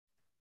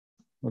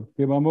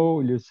Okay, Mamo,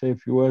 will you say a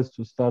few words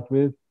to start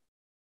with?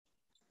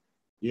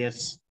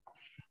 Yes.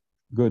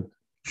 Good.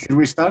 Should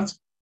we start?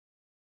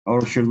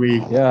 Or should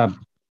we? Yeah,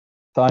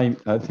 time,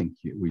 I think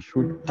we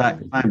should.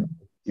 Time,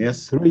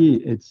 yes.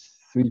 It's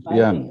 3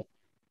 p.m.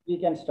 We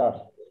can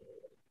start.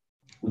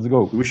 Let's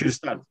go. We should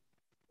start.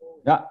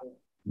 Yeah,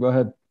 go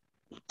ahead.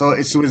 So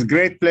it's with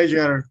great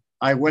pleasure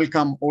I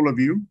welcome all of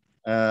you.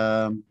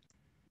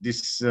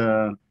 This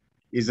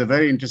is a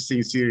very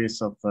interesting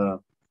series of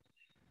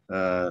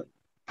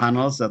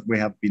panels that we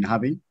have been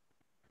having.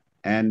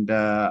 And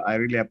I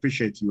really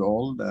appreciate you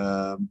all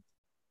the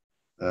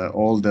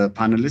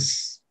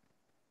panelists,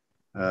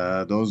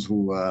 those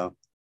who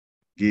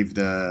give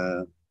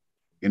the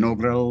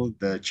inaugural,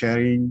 the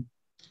chairing,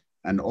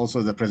 and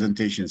also the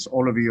presentations.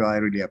 All of you, I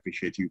really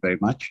appreciate you very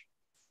much.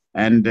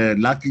 And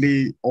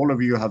luckily, all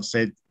of you have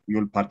said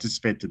you'll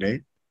participate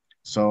today.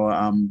 So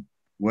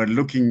we're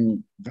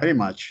looking very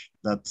much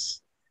that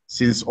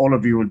since all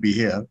of you will be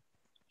here,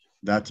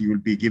 that you will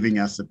be giving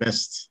us the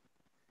best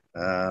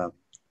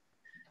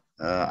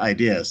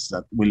ideas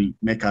that will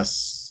make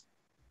us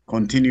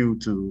continue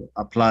to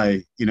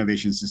apply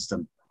innovation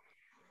system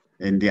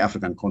in the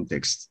African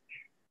context.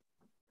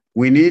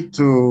 We need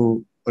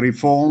to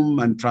reform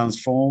and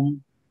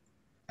transform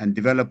and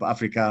develop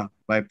Africa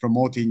by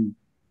promoting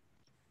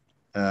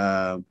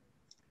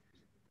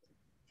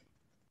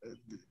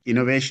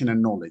innovation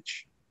and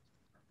knowledge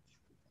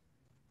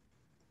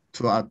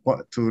to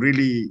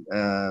really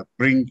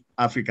bring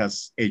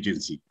Africa's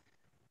agency.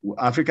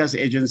 Africa's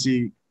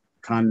agency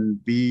can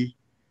be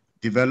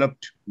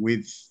developed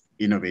with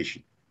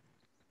innovation.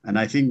 And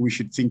I think we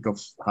should think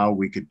of how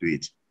we could do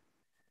it.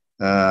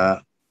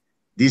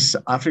 This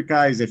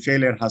Africa is a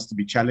failure has to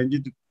be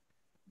challenged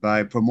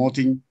by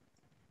promoting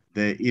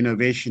the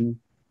innovation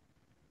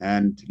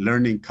and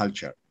learning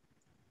culture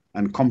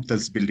and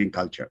competence building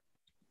culture.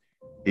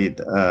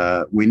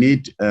 We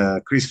need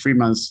Chris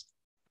Freeman's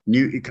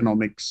new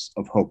economics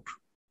of hope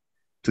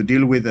to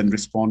deal with and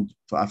respond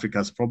to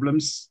Africa's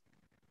problems,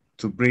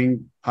 to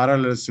bring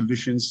parallel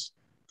solutions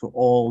to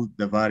all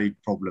the varied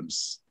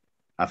problems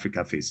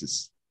Africa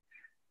faces.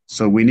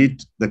 So we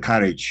need the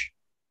courage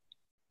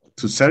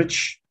to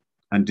search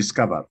and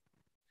discover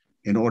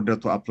in order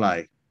to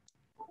apply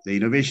the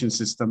innovation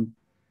system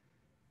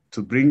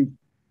to bring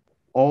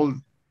all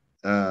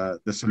the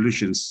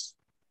solutions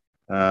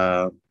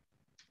to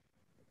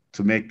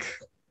make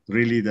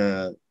really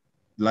the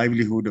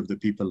livelihood of the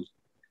people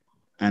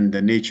and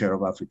the nature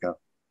of Africa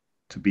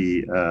to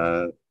be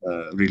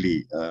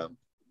really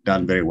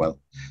done very well.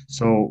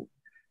 So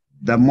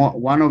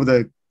one of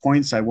the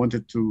points I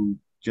wanted to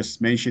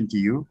just mention to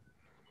you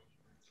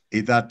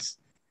is that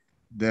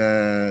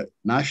the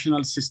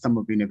national system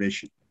of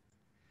innovation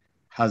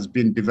has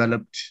been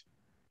developed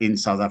in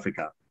South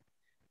Africa.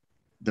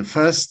 The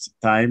first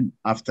time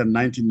after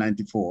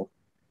 1994,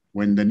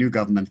 when the new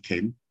government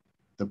came,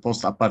 the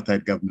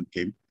post-apartheid government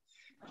came,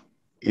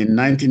 in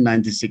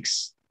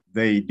 1996,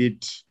 they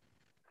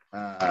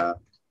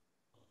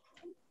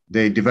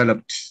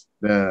developed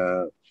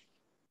the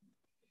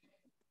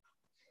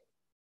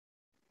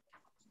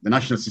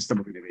national system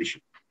of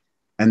innovation.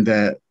 And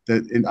at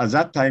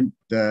that time,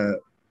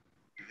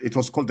 it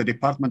was called the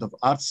Department of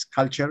Arts,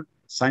 Culture,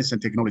 Science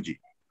and Technology.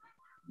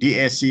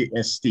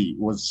 DACST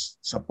was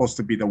supposed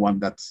to be the one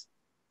that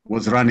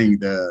was running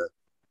the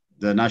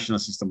national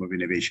system of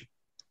innovation.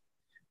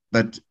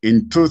 But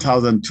in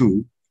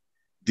 2002,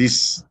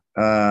 this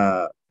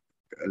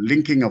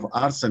linking of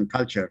arts and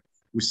culture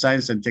with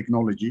science and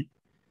technology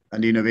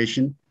and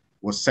innovation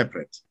was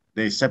separate.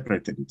 They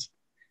separated it.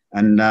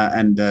 And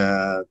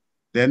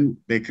then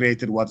they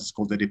created what is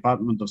called the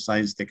Department of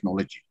Science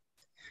Technology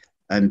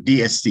and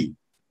DST.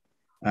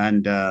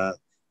 And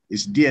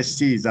it's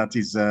DST that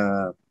is,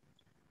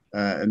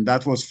 and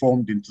that was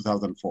formed in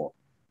 2004.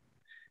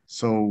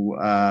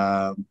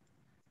 So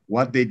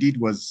what they did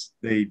was,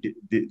 when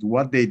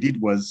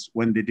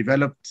they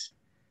developed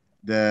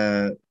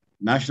the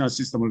National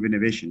System of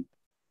Innovation,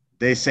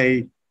 they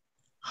say,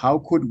 how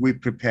could we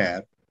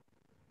prepare?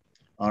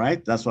 All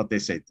right, that's what they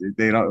said.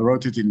 They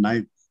wrote it in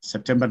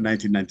September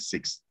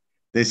 1996.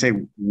 They say,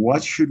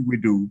 what should we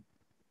do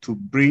to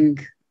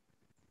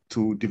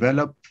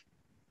develop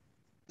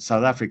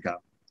South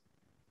Africa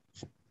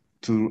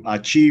to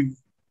achieve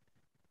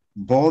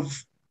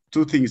both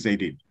two things they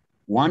did.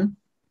 One,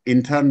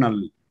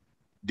 internal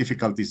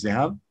difficulties they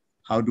have.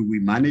 How do we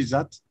manage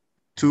that?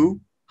 Two,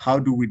 how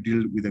do we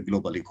deal with the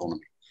global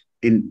economy?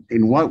 In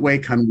what way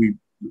can we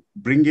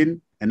bring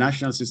in a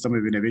national system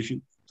of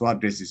innovation to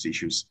address these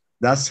issues?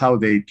 That's how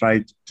they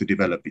tried to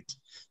develop it.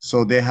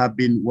 So they have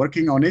been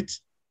working on it.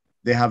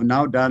 They have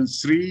now done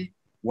 3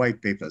 white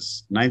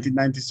papers,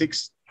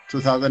 1996,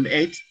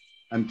 2008,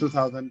 and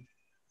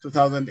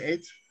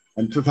 2008,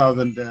 and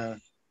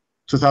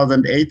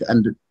 2008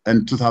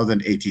 and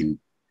 2018.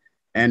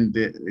 And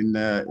in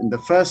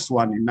the first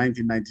one in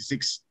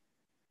 1996,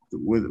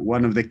 with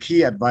one of the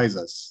key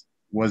advisors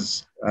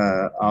was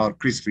our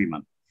Chris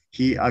Freeman.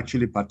 He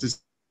actually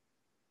participated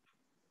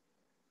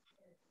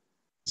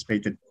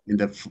participated in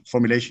the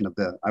formulation of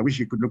the, I wish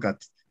you could look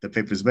at the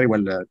paper, it's very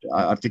well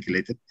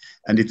articulated,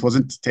 and it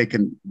wasn't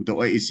taken with the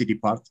OECD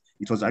part,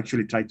 it was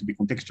actually tried to be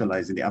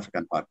contextualized in the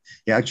African part.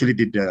 He actually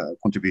did a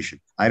contribution.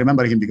 I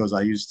remember him because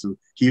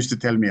he used to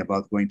tell me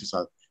about going to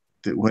South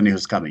when he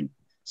was coming.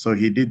 So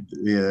he did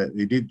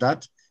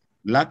that.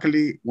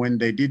 Luckily, when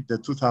they did the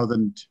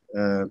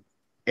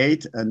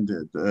 2008 and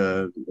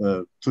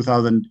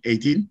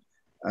 2018,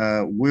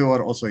 we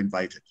were also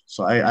invited.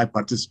 So I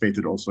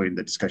participated also in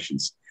the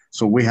discussions.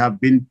 So we have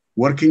been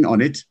working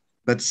on it,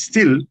 but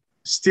still,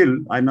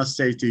 I must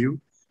say to you,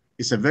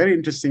 it's a very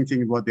interesting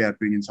thing what they are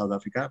doing in South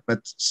Africa, but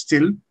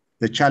still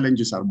the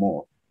challenges are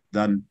more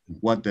than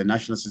what the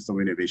National System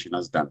of Innovation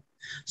has done.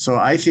 So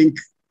I think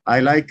I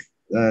like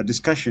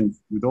discussion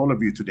with all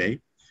of you today,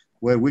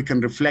 where we can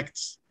reflect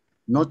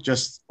not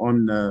just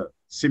on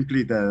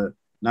simply the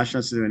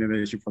National System of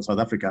Innovation for South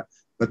Africa,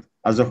 but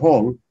as a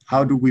whole,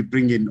 how do we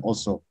bring in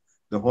also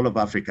the whole of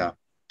Africa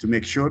to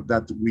make sure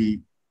that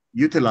we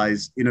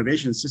utilize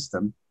innovation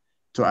system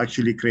to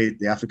actually create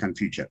the African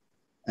future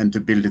and to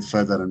build it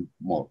further and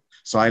more.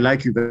 So I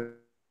like you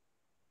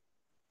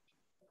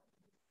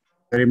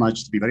very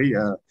much, to be very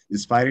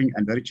inspiring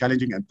and very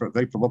challenging and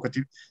very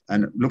provocative,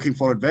 and looking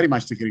forward very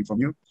much to hearing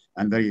from you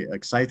and very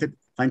excited.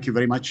 Thank you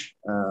very much,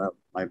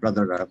 my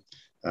brother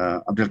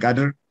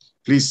Abdelkader.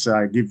 Please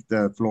give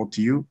the floor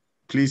to you.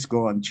 Please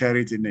go and share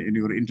it in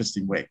your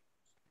interesting way.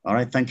 All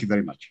right, thank you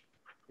very much.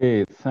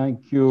 Okay,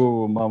 thank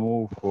you,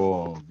 Mamu,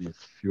 for these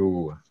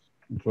few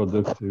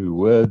introductory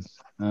words,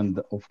 and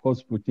of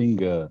course putting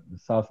the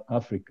South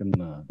African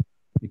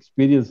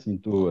experience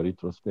into a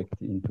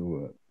retrospective,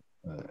 into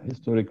a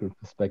historical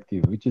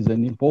perspective, which is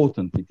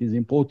it is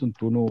important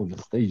to know the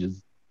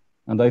stages.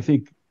 And I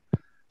think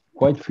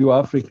quite few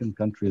African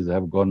countries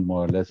have gone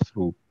more or less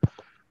through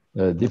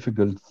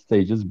difficult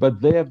stages, but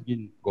they have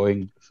been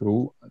going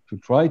through to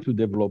try to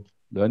develop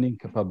learning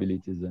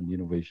capabilities and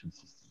innovation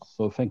systems.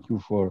 So thank you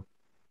for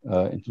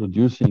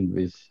introducing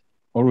these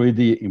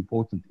already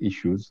important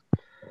issues,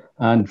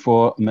 and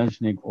for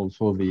mentioning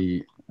also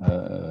the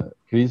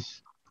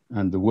Chris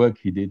and the work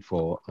he did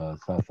for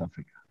South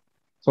Africa.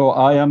 So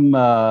I am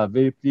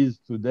very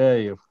pleased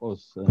today, of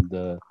course, and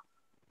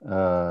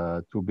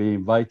to be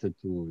invited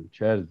to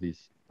chair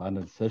this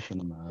panel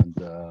session. And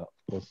of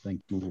course,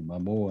 thank you,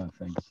 Mamo, and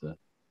thanks,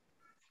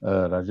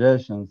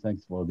 Rajesh, and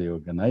thanks for the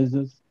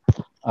organizers.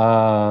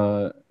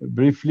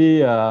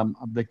 Briefly,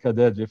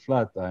 Abdelkader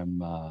Djeflat.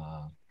 I'm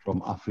from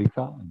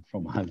Africa and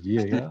from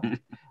Algeria,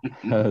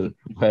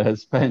 where I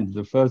spent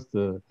the first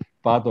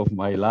part of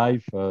my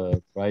life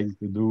trying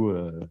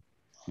to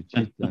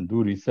cheat and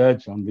do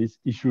research on these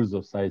issues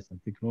of science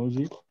and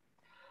technology.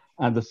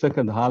 And the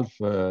second half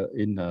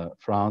in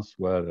France,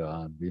 where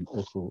I've been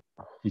also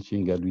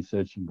teaching and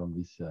researching on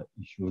these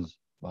issues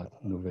about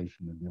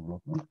innovation and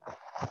development.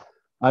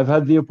 I've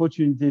had the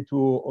opportunity to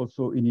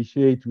also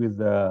initiate with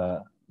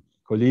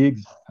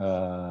colleagues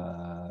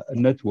a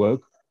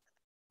network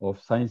of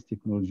science,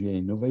 technology, and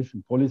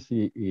innovation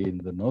policy in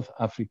the North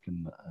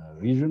African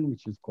region,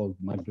 which is called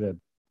Maghreb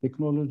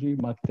Technology,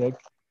 MagTech.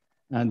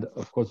 And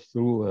of course,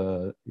 through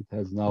it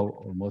has now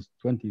almost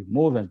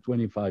more than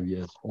 25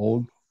 years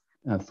old.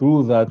 And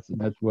through that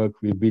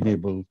network, we've been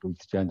able to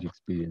exchange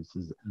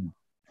experiences and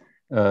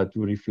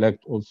to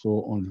reflect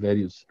also on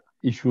various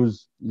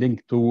issues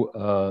linked to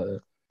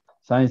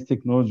science,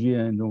 technology,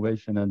 and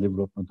innovation and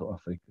development of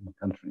African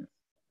countries.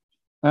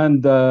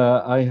 And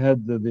I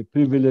had the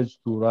privilege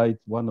to write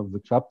one of the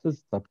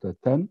chapters, chapter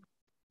 10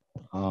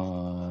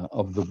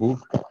 of the book,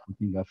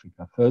 Putting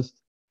Africa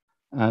First.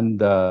 And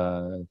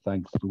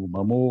thanks to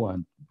Mamo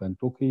and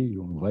Bentoki,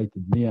 you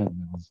invited me, and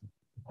I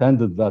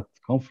attended that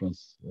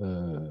conference,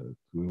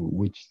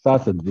 which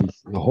started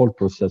the whole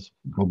process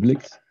of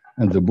Goblix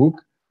and the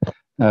book.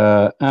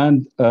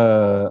 And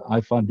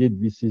I found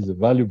this is a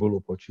valuable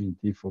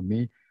opportunity for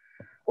me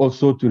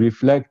also to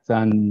reflect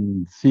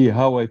and see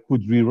how I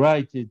could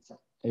rewrite it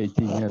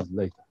 18 years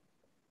later.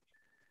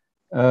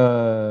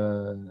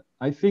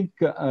 I think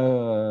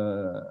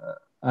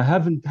I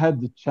haven't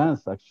had the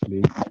chance,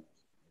 actually,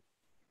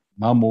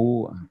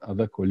 Mamo and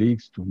other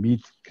colleagues, to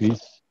meet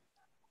Chris.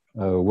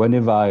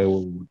 Whenever I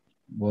went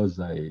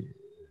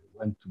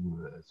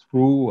to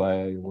SPRU,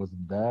 I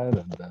wasn't there.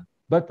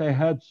 But I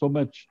heard so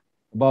much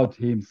about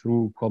him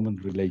through common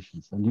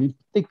relations. And in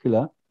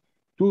particular,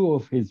 two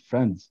of his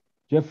friends,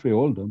 Jeffrey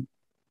Oldham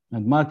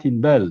and Martin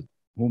Bell,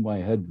 whom I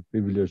had the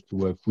privilege to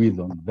work with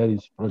on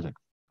various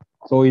projects.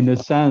 So in a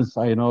sense,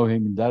 I know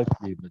him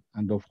indirectly,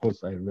 and of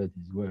course, I read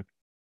his work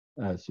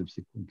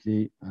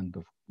subsequently and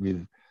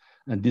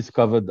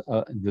discovered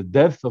the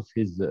depth of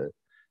his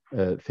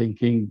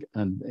thinking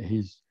and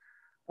his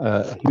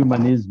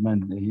humanism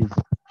and his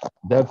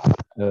depth,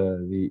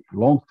 the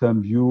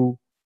long-term view.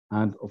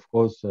 And of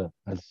course,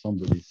 as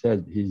somebody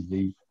said, he's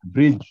the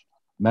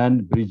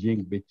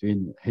bridging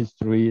between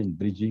history and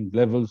bridging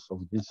levels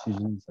of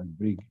decisions and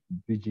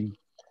bridging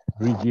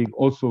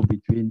also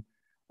between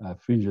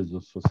fringes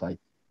of society.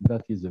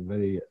 That is a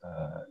very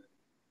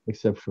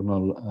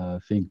exceptional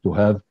thing to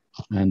have,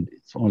 and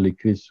it's only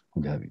Chris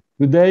could have it.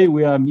 Today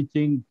we are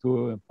meeting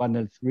to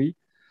panel 3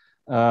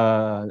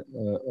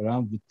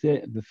 around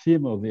the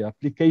theme of the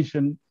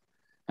application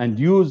and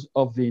use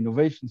of the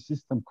innovation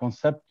system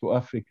concept to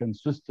African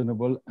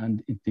sustainable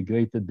and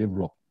integrated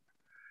development,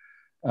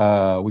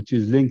 which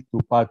is linked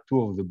to part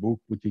 2 of the book,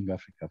 Putting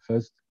Africa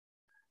First.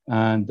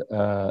 And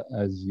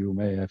as you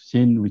may have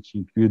seen, which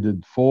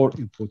included 4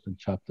 important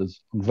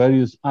chapters on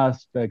various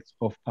aspects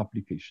of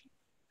application.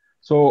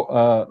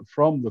 So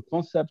from the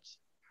concepts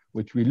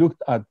which we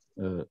looked at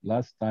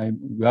last time,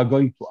 we are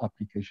going to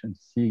application,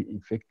 see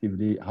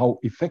effectively how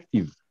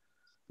effective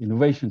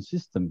innovation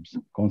systems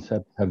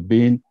concepts have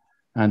been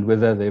and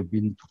whether they've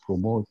been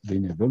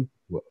able to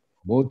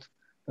promote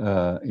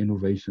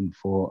innovation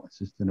for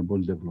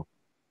sustainable development.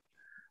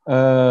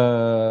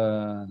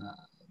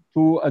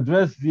 To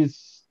address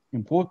this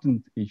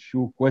important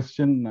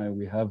question,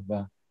 we have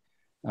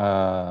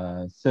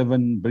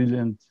 7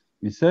 brilliant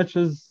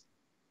researchers,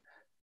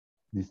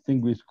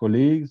 distinguished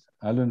colleagues,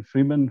 Alan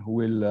Freeman, who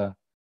will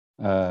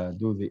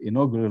do the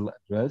inaugural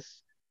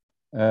address,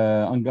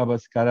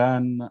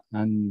 Baskaran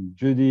and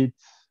Judith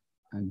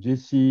and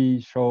Geci,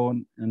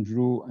 Shawn,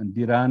 Andrew, and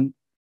Diran,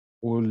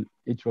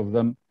 each of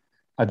them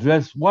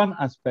address one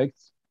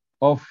aspect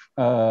of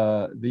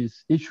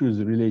these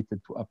issues related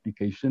to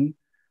application.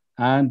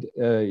 And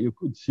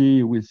we'll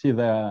see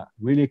they are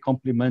really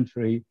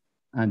complementary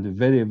and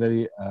very,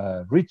 very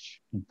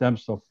rich in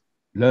terms of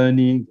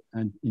learning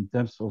and in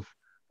terms of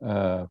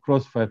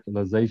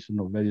cross-fertilization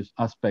of various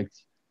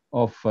aspects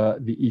of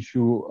the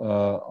issue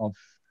of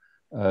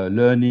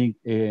learning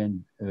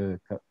and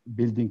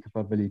building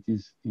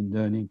capabilities in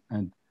learning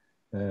and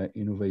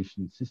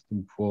innovation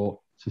system for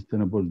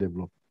sustainable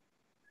development.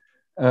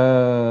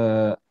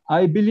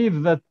 I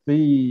believe that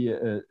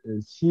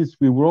since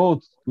we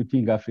wrote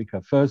Putting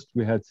Africa First,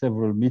 we had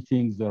several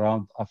meetings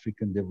around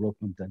African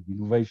development and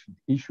innovation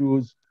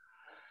issues.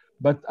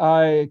 But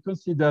I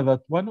consider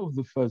that one of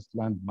the first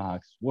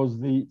landmarks was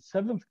the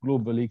 7th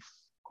Global X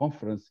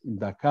Conference in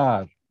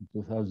Dakar in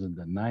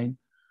 2009,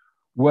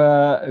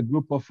 where a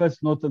group of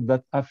us noted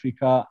that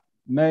Africa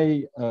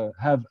may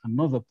have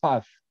another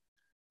path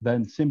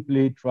than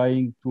simply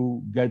trying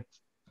to get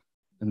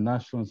the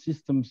national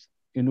systems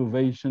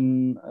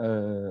innovation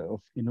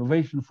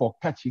for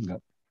catching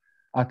up,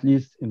 at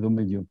least in the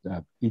medium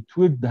term.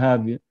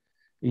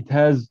 It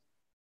has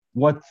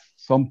what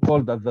some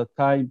called at the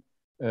time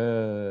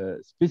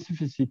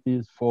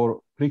specificities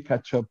for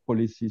pre-catch-up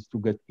policies to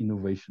get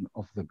innovation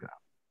off the ground.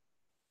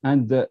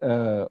 And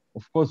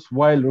of course,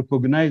 while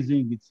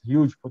recognizing its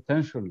huge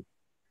potential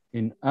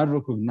in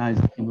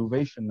unrecognized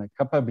innovation and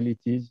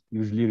capabilities,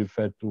 usually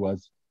referred to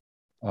as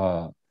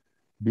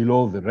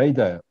below the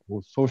radar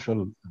or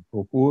social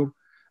propos,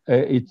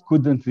 it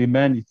couldn't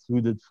remain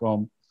excluded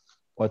from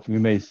what we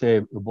may say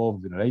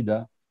above the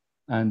radar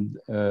and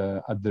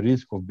at the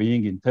risk of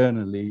being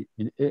eternally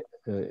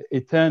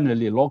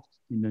locked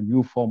in a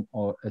new form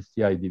of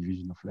STI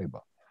division of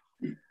labor.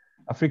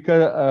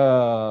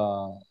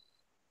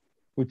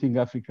 Putting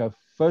Africa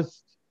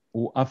First,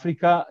 or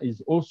Africa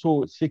is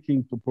also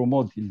seeking to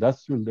promote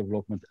industrial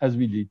development as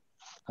we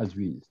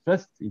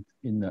stressed it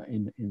in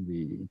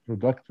the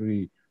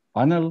introductory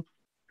panel,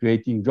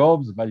 creating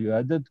jobs, value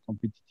added,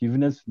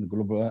 competitiveness, and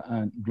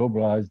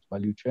globalized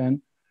value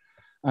chain.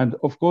 And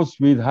of course,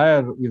 with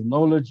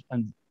knowledge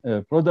and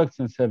products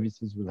and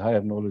services with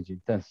higher knowledge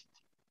intensity.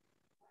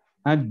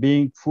 And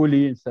being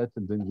fully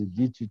inserted in the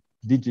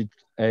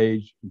digital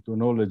age into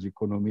knowledge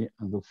economy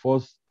and the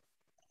fourth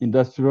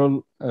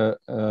industrial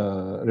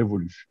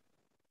revolution.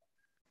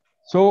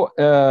 So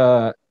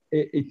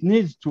it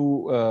needs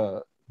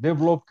to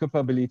develop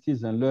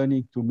capabilities and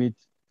learning to meet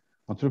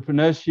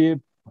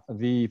entrepreneurship,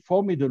 the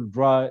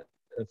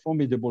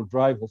formidable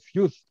drive of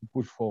youth to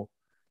push for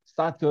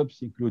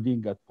startups,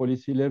 including at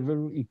policy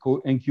level,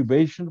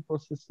 incubation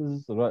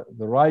processes, the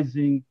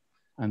rising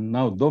and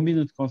now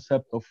dominant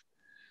concept of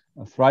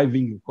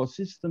thriving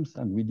ecosystems.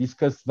 And we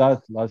discussed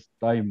that last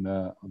time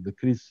on the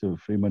Chris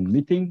Freeman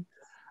meeting.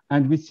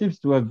 And which seems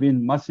to have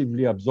been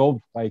massively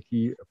absorbed by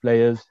key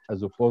players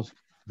as opposed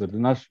to the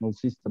national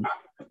system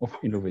of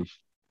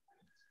innovation.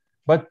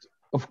 But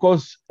of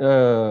course,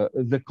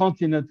 the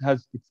continent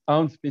has its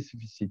own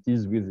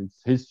specificities with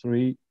its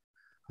history,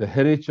 the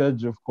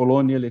heritage of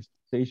colonial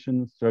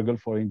exploitation, struggle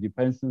for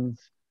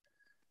independence,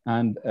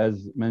 and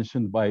as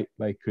mentioned by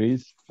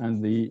Chris,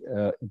 and the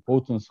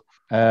importance of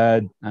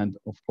aid, and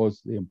of course,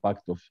 the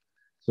impact of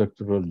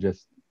structural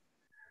justice.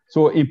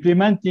 So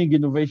implementing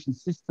innovation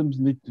systems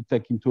need to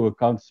take into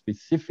account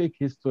specific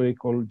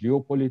historical,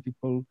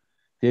 geopolitical,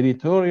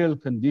 territorial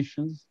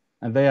conditions,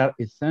 and they are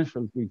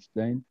essential to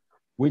explain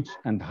which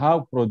and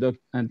how product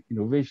and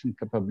innovation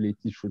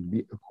capabilities should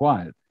be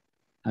acquired.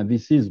 And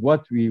this is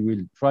what we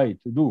will try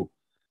to do.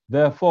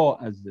 Therefore,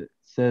 as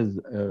says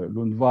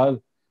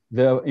Lundvall,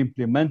 they're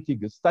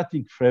implementing a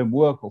static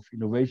framework of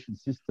innovation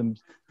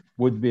systems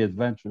would be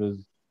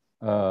adventurous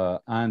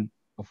and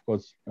of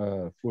course,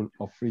 full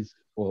of risk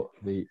for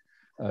the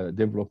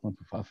development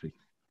of Africa.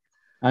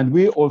 And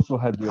we also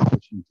had the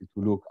opportunity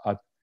to look at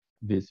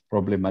these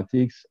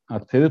problematics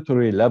at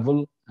territory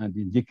level and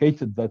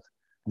indicated that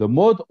the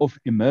mode of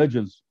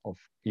emergence of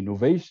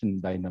innovation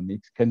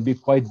dynamics can be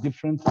quite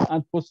different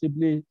and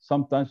possibly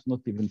sometimes not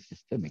even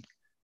systemic.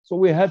 So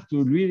we have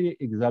to really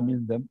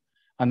examine them,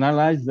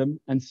 analyze them,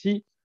 and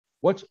see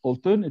what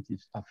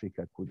alternatives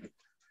Africa could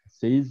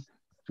seize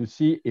to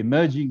see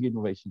emerging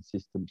innovation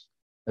systems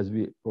as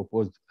we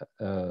proposed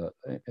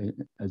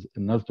as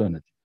an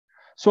alternative.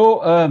 So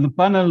the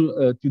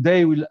panel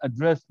today will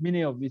address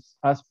many of these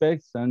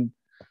aspects and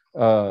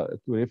to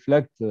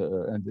reflect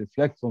on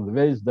the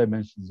various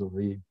dimensions of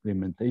the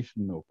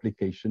implementation or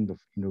application of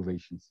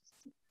innovation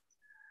systems.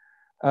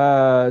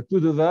 To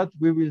do that,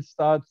 we will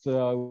start,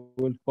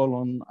 we'll call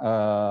on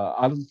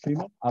Alan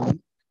Freeman,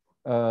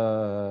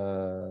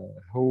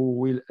 who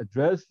will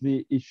address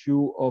the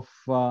issue of,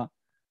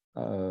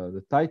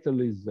 the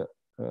title is the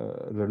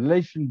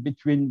relation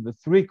between the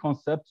three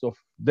concepts of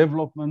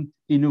development,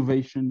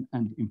 innovation,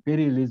 and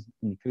imperialism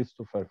in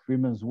Christopher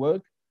Freeman's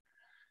work.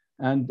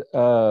 And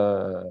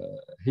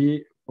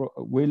he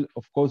will,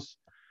 of course,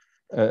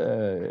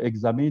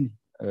 examine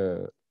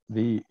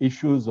the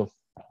issues of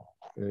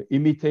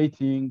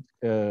imitating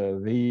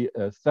the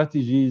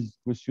strategies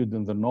pursued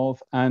in the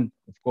North and,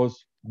 of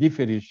course,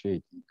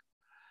 differentiating.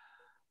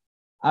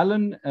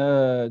 Alan,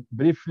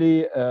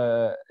 briefly,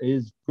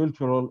 is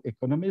cultural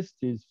economist.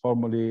 He's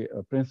formerly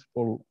a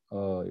principal,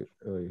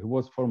 he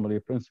was formerly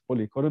a principal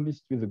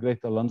economist with the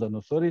Greater London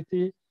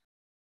Authority.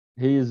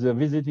 He is a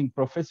visiting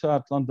professor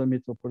at London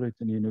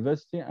Metropolitan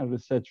University and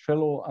research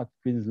fellow at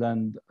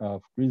Queensland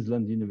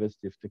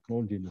University of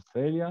Technology in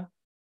Australia.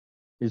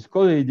 He's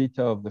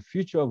co-editor of The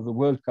Future of the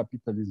World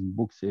Capitalism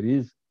book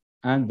series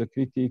and the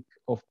Critic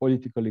of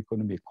Political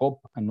Economy,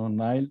 COP, an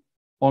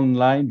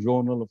online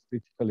journal of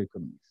critical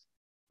economics.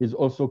 He's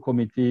also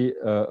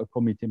a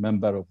committee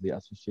member of the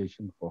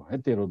Association for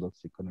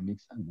Heterodox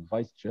Economics and the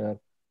vice chair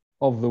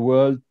of the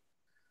World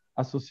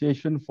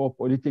Association for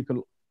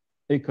Political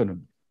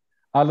Economy.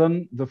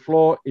 Alan, the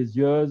floor is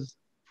yours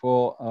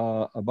for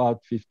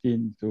about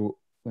 15 to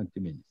 20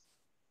 minutes.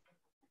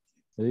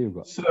 There you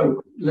go.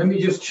 So let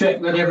me just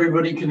check that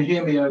everybody can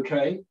hear me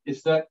okay.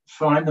 Is that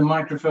fine? The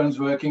microphone's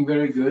working,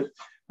 very good.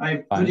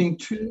 I'm putting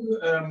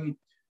two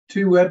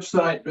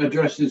website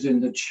addresses in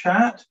the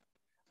chat.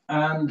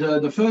 And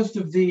the first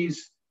of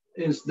these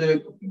is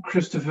the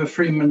Christopher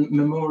Freeman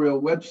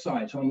Memorial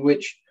website, on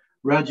which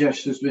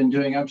Rajesh has been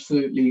doing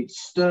absolutely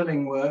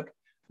sterling work.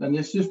 And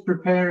this is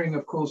preparing,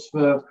 of course,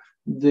 for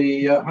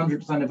the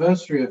 100th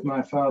anniversary of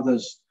my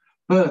father's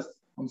birth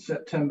on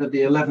September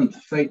the 11th,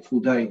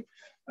 fateful day,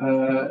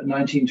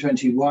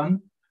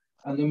 1921,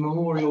 and the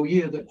memorial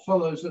year that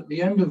follows, at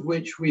the end of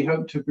which we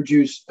hope to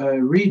produce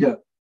a reader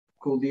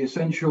called The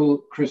Essential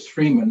Chris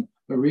Freeman,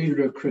 a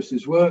reader of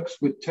Chris's works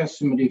with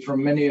testimony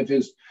from many of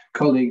his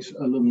colleagues,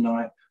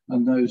 alumni,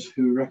 and those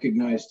who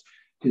recognized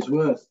his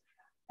worth.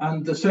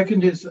 And the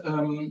second is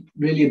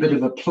really a bit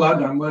of a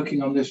plug. I'm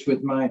working on this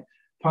with my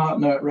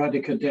partner,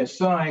 Radhika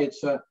Desai.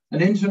 It's an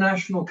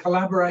international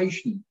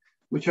collaboration,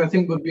 which I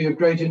think would be of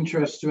great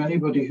interest to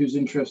anybody who's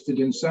interested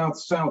in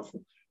South-South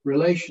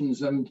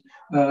relations. And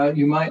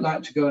you might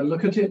like to go and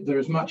look at it. There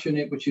is much in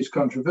it which is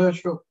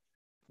controversial,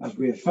 as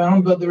we have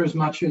found, but there is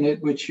much in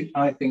it which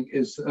I think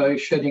is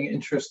shedding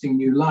interesting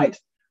new light.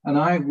 And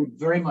I would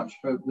very much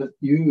hope that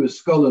you as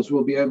scholars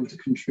will be able to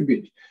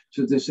contribute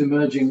to this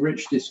emerging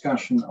rich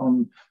discussion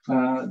on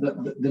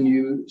the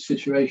new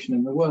situation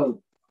in the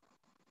world.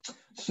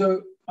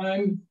 So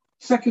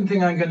second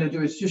thing I'm going to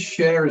do is just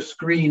share a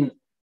screen.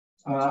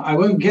 I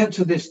won't get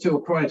to this till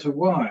quite a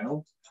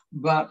while,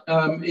 but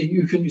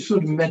you can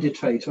sort of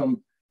meditate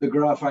on the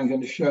graph I'm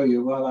going to show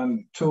you while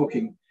I'm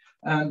talking.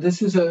 And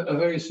this is a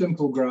very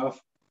simple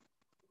graph,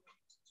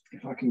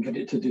 if I can get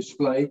it to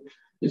display.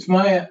 It's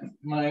my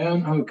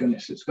own, oh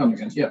goodness, it's gone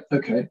again. Yeah,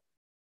 okay.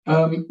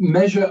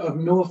 Measure of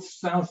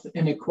North-South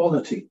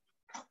inequality.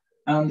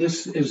 And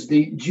this is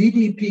the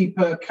GDP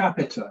per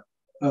capita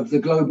of the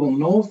global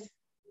North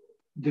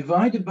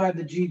divided by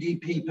the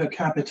GDP per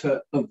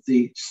capita of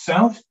the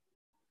South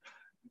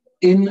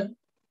in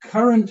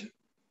current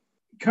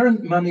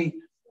money,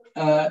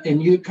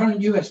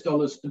 current US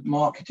dollars at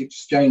market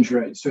exchange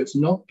rate. So it's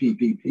not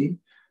PPP,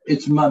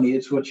 it's money.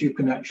 It's what you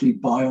can actually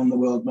buy on the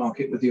world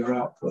market with your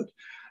output.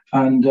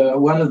 And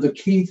one of the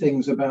key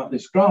things about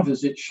this graph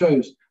is it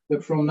shows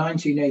that from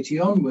 1980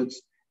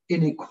 onwards,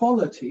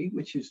 inequality,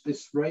 which is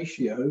this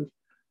ratio,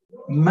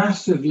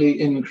 massively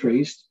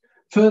increased.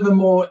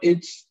 Furthermore,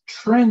 its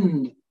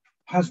trend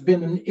has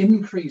been an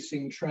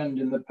increasing trend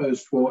in the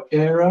post-war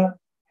era.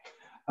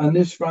 And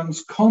this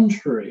runs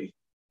contrary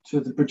to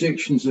the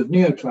predictions of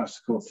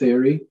neoclassical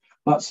theory,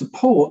 but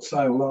supports,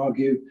 I will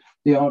argue,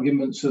 the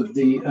arguments of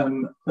the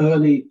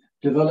early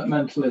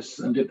developmentalists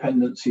and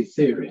dependency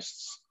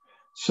theorists.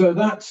 So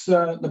that's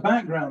the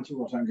background to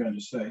what I'm going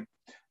to say.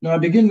 Now, I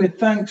begin with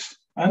thanks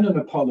and an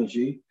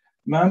apology.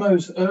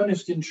 Mamo's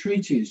earnest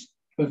entreaties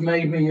have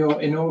made me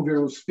your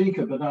inaugural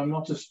speaker, but I'm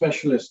not a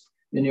specialist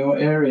in your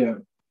area.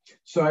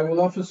 So I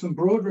will offer some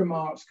broad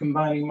remarks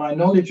combining my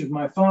knowledge of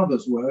my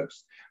father's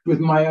works with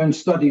my own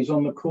studies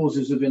on the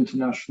causes of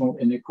international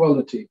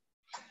inequality.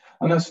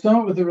 And I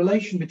start with the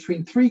relation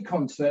between three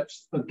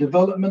concepts of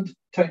development,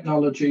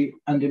 technology,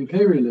 and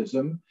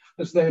imperialism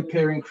as they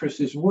appear in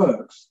Chris's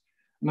works.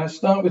 And I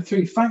start with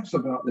three facts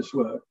about this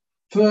work.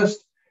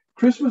 First,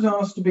 Chris was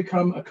asked to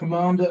become a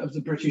commander of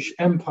the British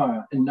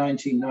Empire in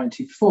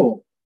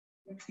 1994.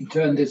 He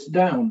turned this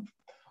down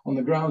on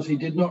the grounds he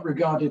did not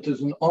regard it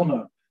as an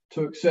honor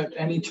to accept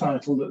any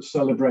title that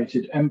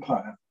celebrated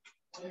empire.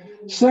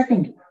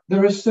 Second,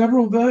 there are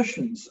several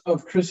versions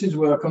of Chris's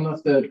work on the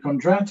Third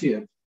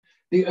Kondratiev.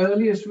 The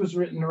earliest was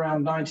written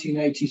around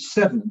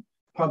 1987,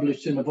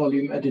 published in a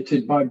volume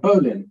edited by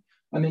Bolin,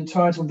 and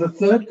entitled The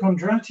Third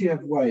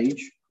Kondratiev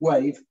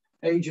Wave,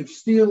 Age of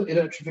Steel,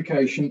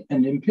 Electrification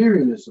and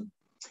Imperialism.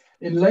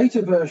 In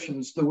later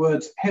versions, the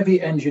words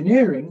heavy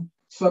engineering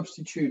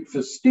substitute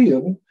for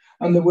steel,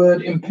 and the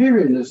word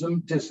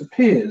imperialism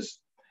disappears.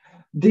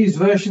 These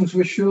versions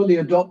were surely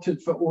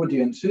adopted for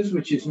audiences,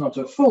 which is not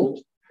a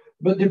fault,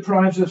 but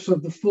deprives us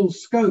of the full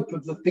scope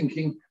of the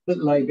thinking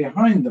that lay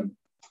behind them.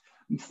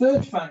 And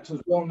third fact,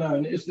 as well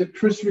known, is that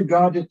Chris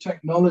regarded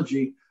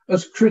technology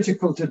as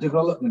critical to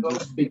development,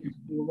 as speakers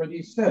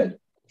already said.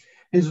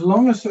 His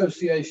long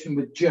association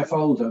with Jeff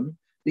Oldham,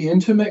 the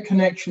intimate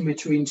connection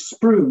between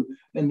SPRU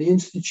and the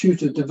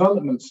Institute of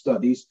Development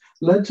Studies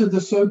led to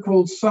the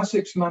so-called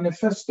Sussex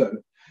Manifesto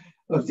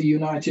of the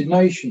United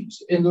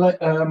Nations.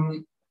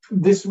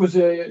 This was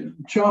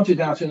charted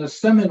out in a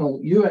seminal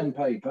UN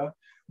paper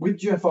with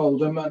Jeff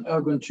Oldham and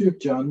Ergun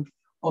Türkcan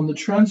on the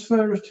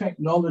transfer of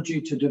technology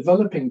to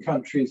developing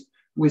countries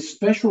with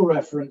special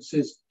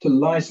references to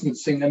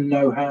licensing and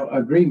know-how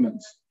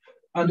agreements.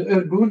 And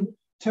Ergun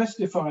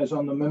testifies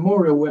on the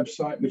memorial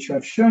website, which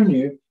I've shown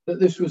you, that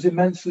this was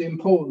immensely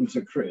important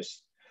to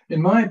Chris.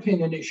 In my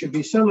opinion, it should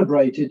be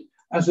celebrated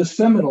as a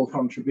seminal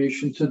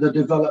contribution to the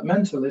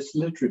developmentalist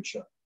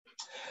literature.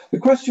 The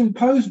question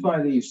posed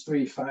by these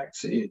three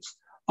facts is,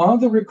 are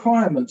the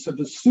requirements of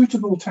a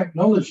suitable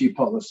technology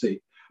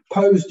policy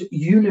posed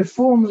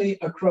uniformly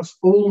across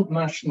all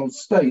national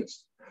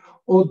states,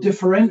 or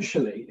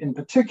differentially, in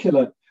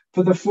particular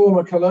for the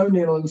former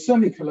colonial and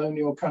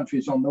semi-colonial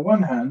countries on the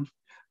one hand,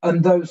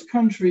 and those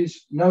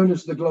countries known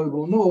as the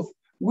Global North,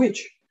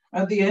 which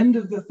at the end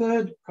of the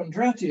Third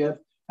Kondratiev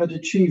had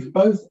achieved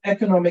both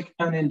economic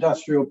and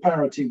industrial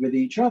parity with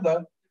each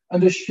other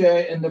and a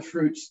share in the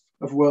fruits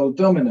of world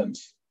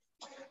dominance.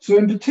 So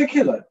in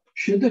particular,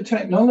 should the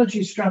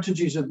technology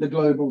strategies of the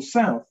Global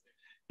South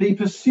be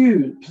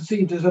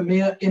perceived as a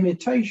mere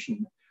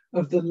imitation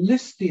of the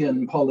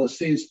Listian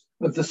policies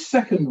of the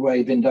second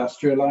wave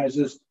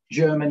industrializers,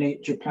 Germany,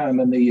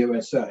 Japan, and the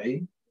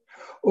USA,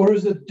 or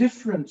as a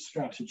different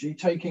strategy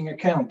taking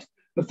account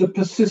of the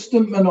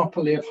persistent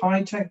monopoly of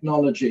high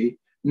technology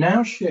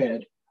now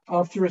shared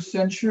after a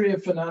century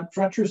of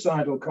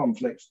fratricidal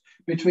conflicts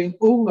between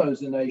all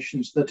those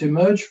nations that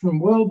emerged from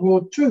World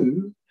War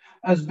II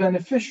as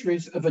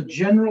beneficiaries of a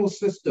general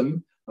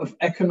system of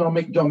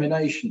economic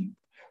domination,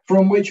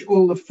 from which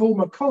all the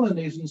former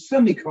colonies and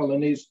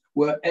semi-colonies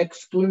were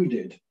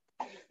excluded.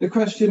 The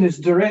question is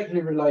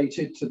directly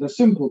related to the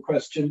simple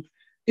question,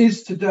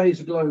 is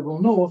today's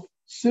Global North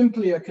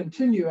simply a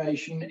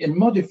continuation in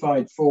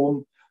modified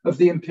form of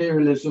the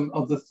imperialism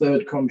of the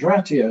Third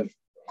Kondratiev?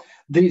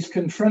 These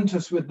confront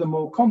us with the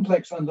more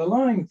complex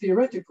underlying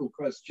theoretical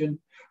question,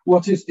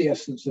 what is the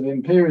essence of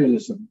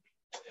imperialism?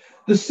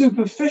 The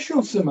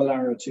superficial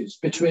similarities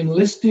between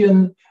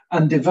Listian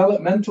and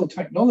developmental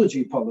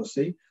technology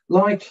policy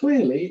lie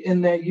clearly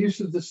in their use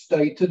of the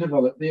state to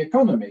develop the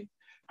economy.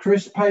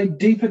 Chris paid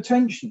deep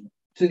attention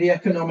to the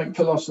economic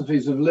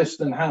philosophies of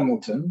List and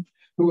Hamilton,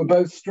 who were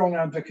both strong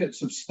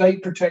advocates of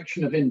state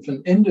protection of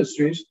infant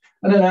industries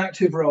and an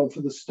active role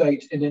for the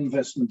state in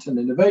investment and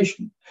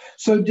innovation.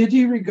 So did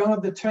he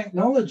regard the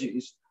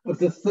technologies of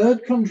the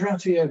Third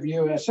Kondratiev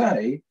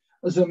USA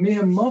as a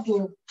mere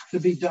model to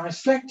be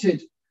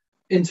dissected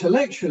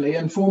intellectually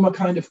and form a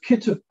kind of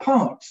kit of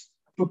parts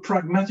for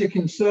pragmatic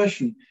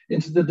insertion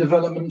into the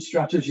development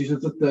strategies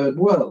of the Third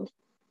World?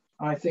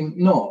 I think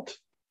not.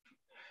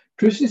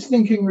 Chris's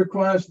thinking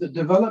requires that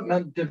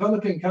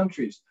developing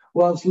countries,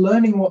 whilst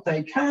learning what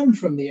they can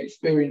from the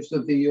experience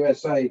of the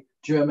USA,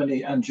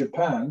 Germany, and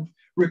Japan,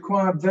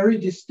 require very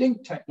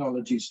distinct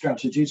technology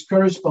strategies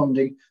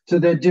corresponding to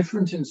their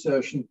different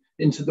insertion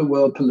into the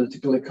world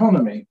political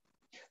economy.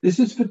 This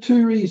is for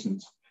two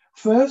reasons.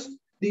 First,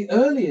 the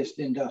earliest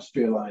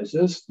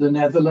industrializers, the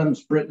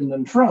Netherlands, Britain,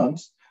 and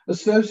France,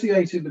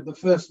 associated with the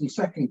First and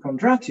Second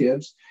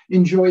Kondratievs,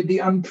 enjoyed the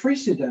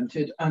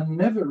unprecedented and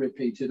never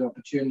repeated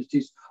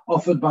opportunities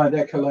offered by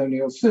their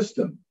colonial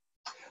system.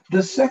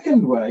 The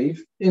second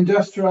wave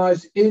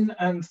industrialized in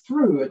and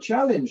through a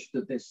challenge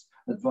to this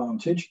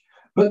advantage,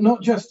 but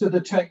not just to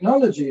the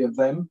technology of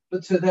them,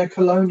 but to their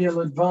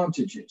colonial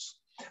advantages.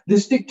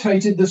 This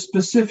dictated the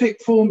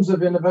specific forms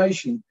of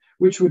innovation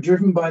which were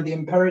driven by the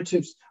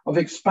imperatives of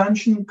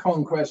expansion,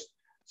 conquest,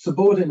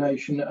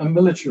 subordination, and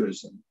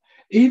militarism.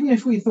 Even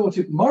if we thought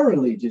it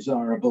morally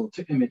desirable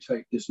to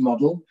imitate this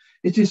model,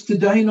 it is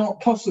today not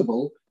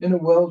possible in a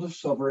world of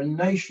sovereign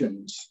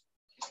nations.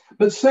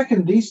 But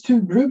second, these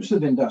two groups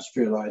of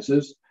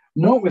industrializers,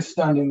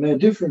 notwithstanding their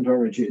different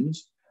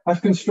origins,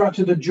 have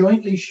constructed a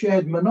jointly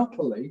shared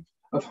monopoly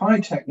of high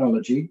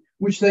technology,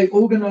 which they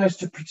organize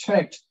to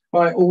protect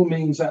by all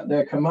means at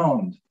their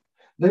command.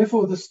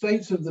 Therefore, the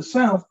states of the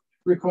South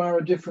require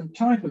a different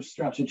type of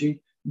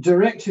strategy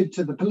directed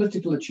to the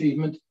political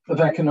achievement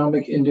of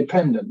economic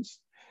independence.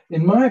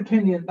 In my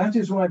opinion, that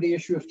is why the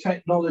issue of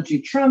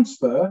technology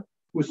transfer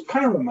was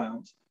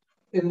paramount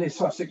in the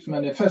Sussex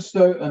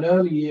Manifesto and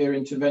early year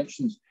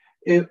interventions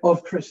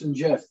of Chris and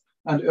Jeff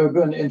and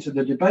Urban into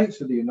the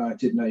debates of the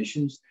United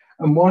Nations,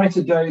 and why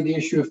today the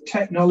issue of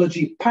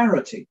technology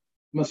parity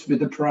must be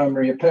the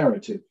primary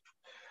imperative.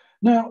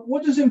 Now,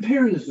 what does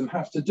imperialism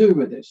have to do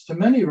with this? To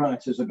many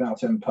writers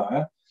about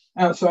empire,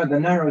 outside the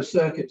narrow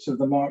circuits of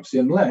the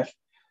Marxian left,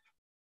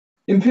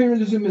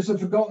 imperialism is a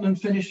forgotten and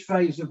finished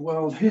phase of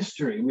world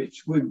history,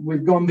 which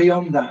we've gone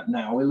beyond that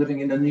now. We're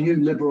living in a new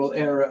liberal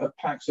era of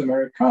Pax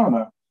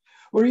Americana,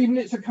 or even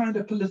it's a kind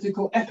of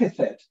political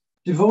epithet,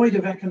 devoid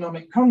of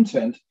economic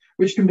content,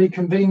 which can be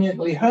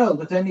conveniently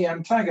hurled at any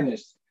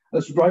antagonist,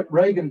 as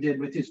Reagan did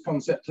with his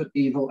concept of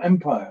evil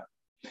empire.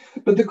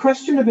 But the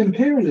question of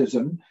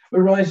imperialism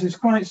arises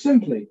quite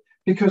simply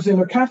because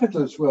in a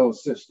capitalist world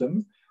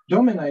system,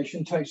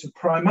 domination takes a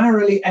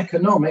primarily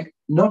economic,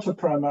 not a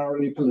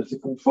primarily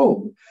political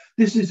form.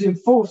 This is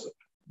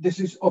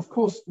of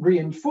course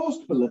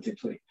reinforced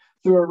politically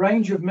through a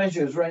range of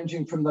measures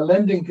ranging from the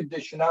lending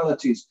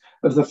conditionalities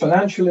of the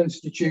financial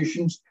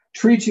institutions,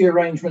 treaty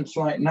arrangements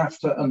like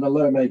NAFTA and the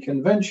Lomé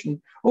Convention,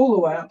 all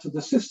the way up to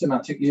the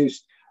systematic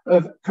use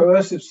of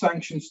coercive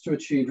sanctions to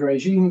achieve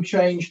regime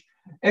change,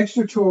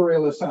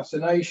 extraterritorial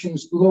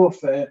assassinations,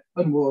 lawfare,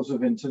 and wars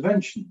of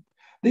intervention.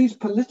 These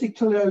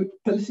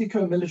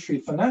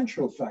politico-military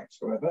financial facts,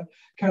 however,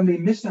 can be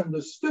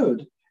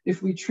misunderstood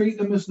if we treat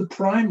them as the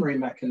primary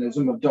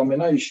mechanism of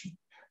domination,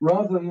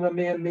 rather than a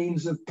mere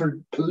means of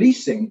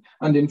policing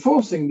and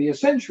enforcing the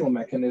essential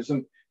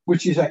mechanism,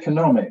 which is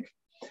economic.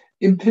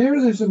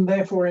 Imperialism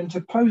therefore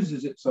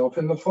interposes itself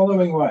in the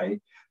following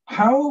way.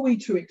 How are we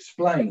to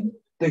explain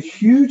the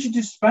huge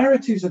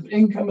disparities of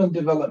income and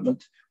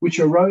development which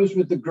arose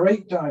with the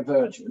Great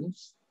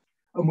Divergence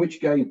and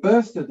which gave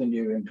birth to the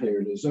new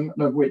imperialism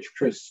and of which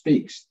Chris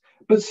speaks?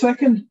 But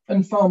second,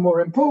 and far more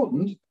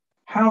important,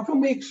 how can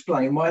we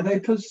explain why they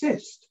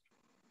persist?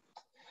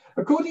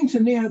 According to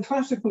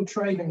neoclassical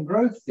trade and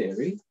growth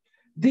theory,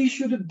 these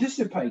should have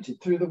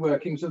dissipated through the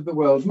workings of the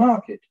world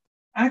market.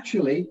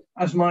 Actually,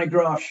 as my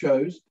graph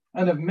shows,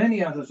 and of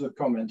many others have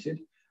commented,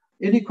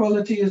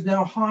 inequality is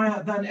now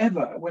higher than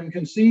ever when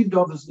conceived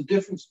of as the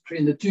difference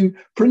between the two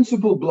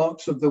principal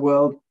blocks of the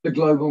world, the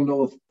global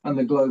north and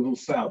the global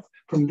south.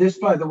 From this,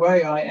 by the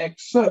way, I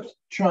excerpt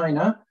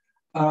China,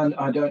 and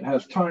I don't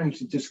have time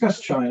to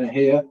discuss China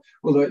here,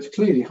 although it's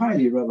clearly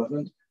highly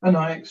relevant, and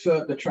I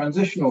excerpt the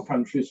transitional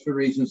countries for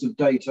reasons of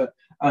data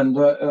and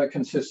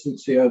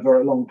consistency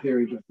over a long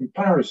period of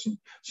comparison.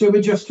 So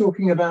we're just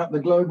talking about the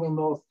global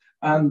north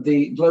and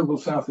the global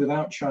south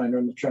without China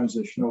and the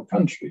transitional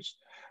countries.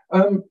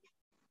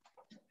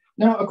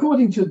 Now,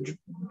 according to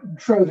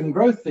trade and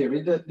growth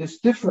theory, that this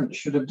difference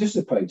should have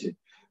dissipated,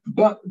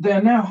 but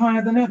they're now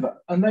higher than ever,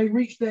 and they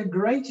reach their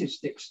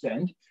greatest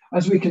extent,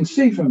 as we can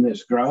see from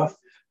this graph,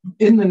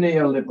 in the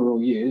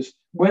neoliberal years,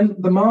 when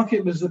the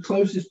market was the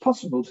closest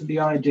possible to the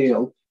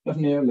ideal of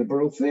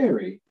neoliberal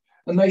theory,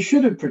 and they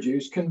should have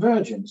produced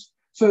convergence.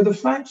 So the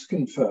facts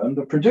confirm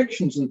the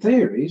predictions and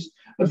theories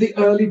of the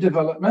early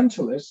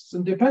developmentalists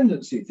and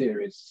dependency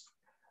theorists,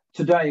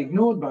 today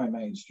ignored by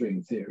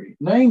mainstream theory.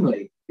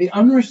 Namely, the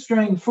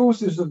unrestrained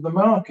forces of the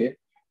market,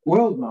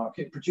 world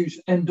market, produce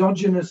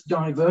endogenous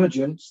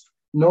divergence,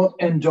 not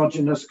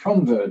endogenous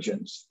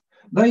convergence.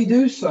 They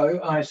do so,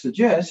 I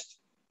suggest,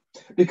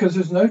 because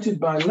as noted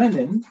by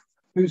Lenin,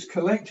 whose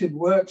collected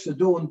works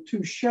adorned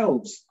 2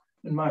 shelves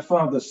in my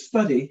father's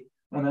study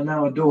and are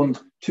now adorned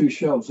 2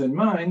 shelves in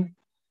mine,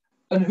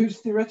 and whose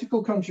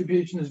theoretical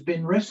contribution has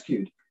been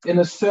rescued in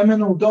a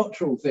seminal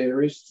doctoral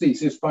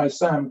thesis by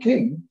Sam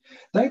King,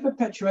 they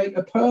perpetuate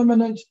a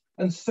permanent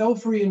and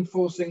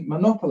self-reinforcing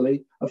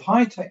monopoly of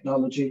high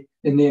technology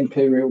in the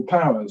imperial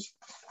powers.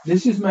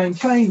 This is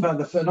maintained by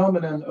the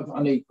phenomenon of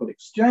unequal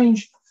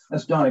exchange,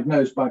 as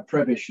diagnosed by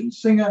Prebisch and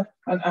Singer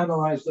and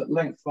analysed at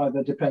length by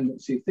the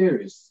dependency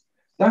theorists.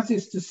 That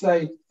is to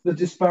say, the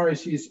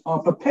disparities are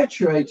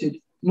perpetuated,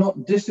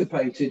 not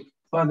dissipated,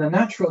 by the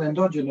natural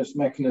endogenous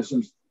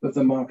mechanisms of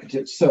the market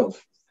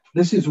itself.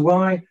 This is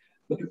why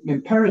the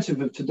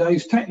imperative of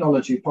today's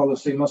technology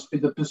policy must be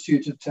the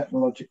pursuit of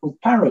technological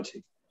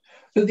parity.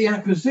 But the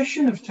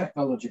acquisition of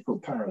technological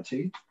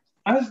parity,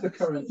 as the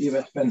current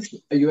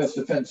US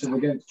offensive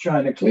against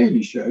China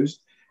clearly shows,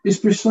 is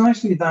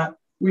precisely that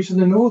which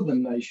the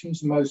northern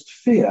nations most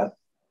fear.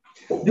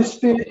 This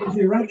fear is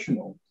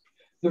irrational.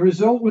 The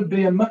result would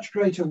be a much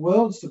greater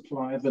world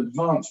supply of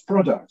advanced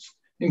products,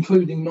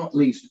 including not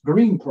least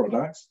green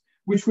products,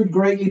 which would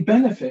greatly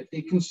benefit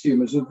the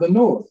consumers of the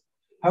North.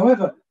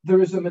 However,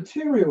 there is a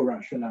material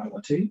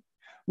rationality,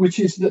 which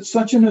is that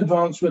such an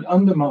advance would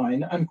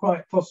undermine and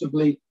quite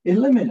possibly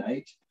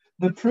eliminate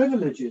the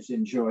privileges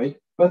enjoyed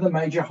by the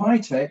major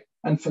high-tech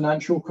and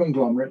financial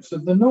conglomerates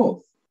of the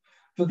North.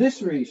 For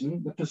this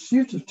reason, the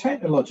pursuit of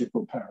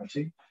technological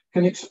parity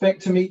can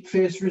expect to meet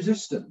fierce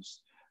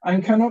resistance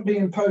and cannot be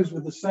imposed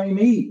with the same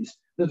ease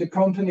that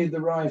accompanied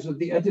the rise of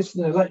the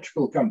Edison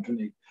Electrical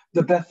Company,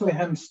 the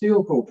Bethlehem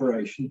Steel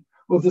Corporation,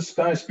 or the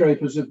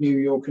skyscrapers of New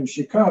York and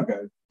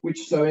Chicago,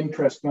 which so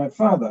impressed my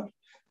father.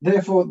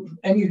 Therefore,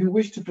 any who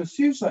wish to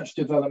pursue such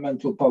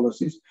developmental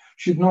policies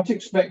should not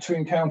expect to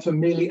encounter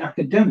merely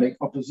academic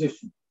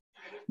opposition.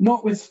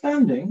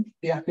 Notwithstanding,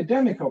 the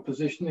academic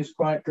opposition is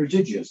quite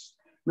prodigious,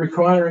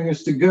 requiring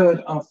us to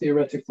gird our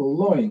theoretical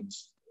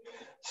loins.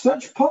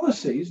 Such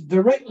policies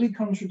directly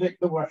contradict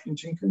the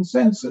Washington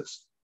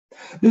Consensus.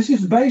 This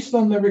is based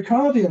on the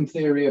Ricardian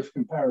theory of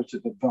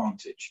comparative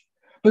advantage,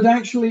 but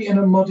actually in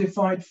a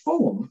modified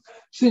form,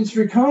 since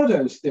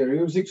Ricardo's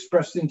theory was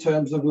expressed in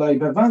terms of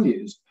labor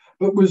values,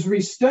 but was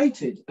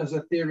restated as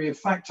a theory of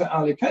factor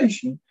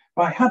allocation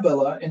by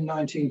Haberler in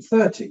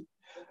 1930.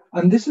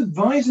 And this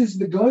advises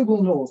the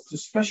global North to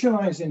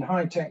specialize in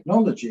high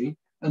technology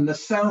and the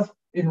South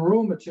in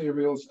raw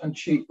materials and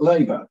cheap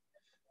labor.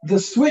 The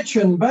switch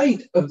and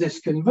bait of this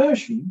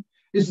conversion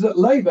is that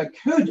labor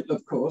could,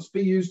 of course,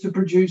 be used to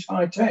produce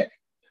high tech,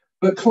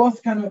 but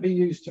cloth cannot be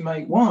used to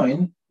make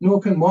wine,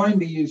 nor can wine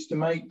be used to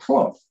make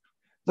cloth.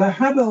 The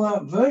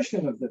Haberler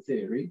version of the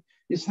theory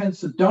is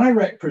hence a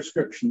direct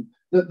prescription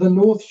that the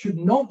North should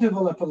not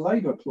develop a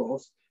labor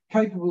force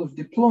capable of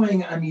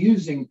deploying and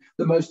using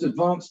the most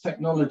advanced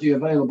technology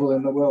available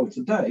in the world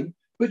today,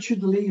 but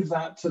should leave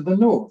that to the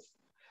North.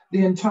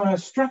 The entire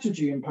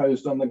strategy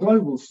imposed on the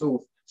global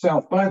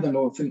South by the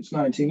North since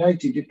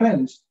 1980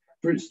 depends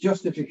for its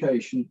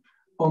justification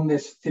on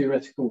this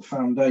theoretical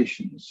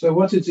foundation. So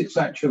what is its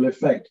actual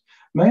effect?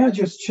 May I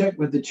just check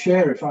with the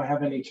chair if I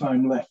have any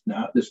time left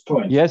now at this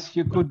point? Yes,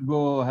 you could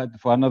go ahead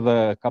for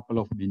another couple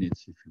of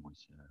minutes if you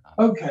wish.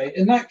 Okay,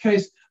 in that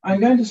case, I'm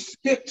going to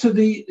skip to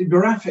the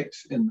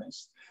graphics in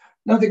this.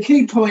 Now, the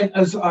key point,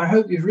 as I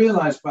hope you've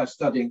realized by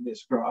studying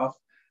this graph,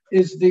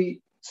 is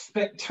the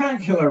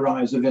spectacular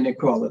rise of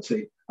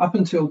inequality up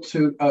until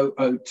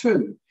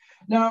 2002.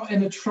 Now,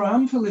 in a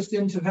triumphalist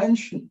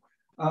intervention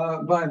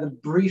by the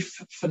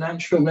brief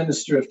financial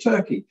minister of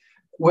Turkey,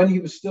 when he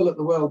was still at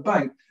the World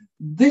Bank,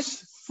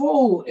 this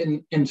fall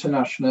in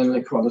international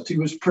inequality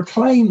was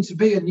proclaimed to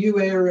be a new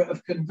era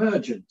of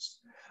convergence.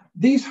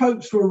 These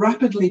hopes were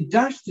rapidly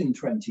dashed in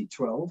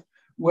 2012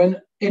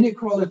 when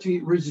inequality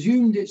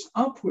resumed its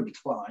upward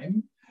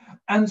climb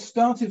and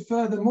started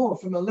furthermore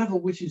from a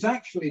level which is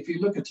actually, if you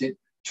look at it,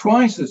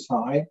 twice as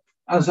high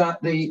as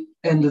at the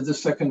end of the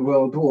Second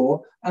World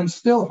War and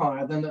still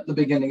higher than at the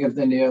beginning of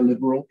the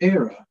neoliberal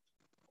era.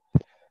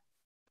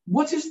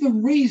 What is the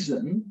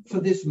reason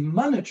for this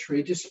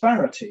monetary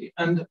disparity?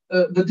 And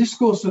the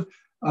discourse of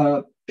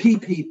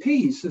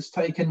PPPs has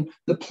taken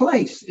the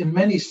place in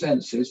many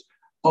senses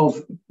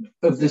of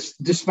this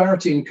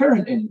disparity in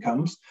current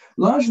incomes,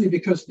 largely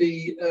because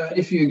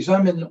if you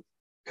examine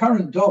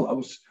current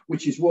dollars,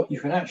 which is what you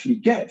can actually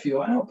get for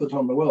your output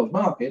on the world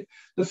market,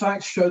 the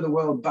facts show the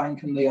World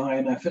Bank and the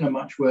IMF in a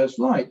much worse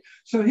light.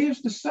 So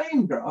here's the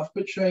same graph,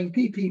 but showing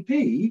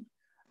PPP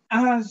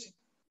as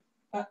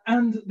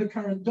and the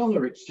current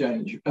dollar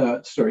exchange,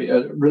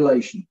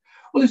 relation.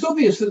 Well, it's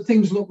obvious that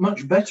things look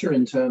much better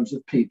in terms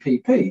of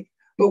PPP.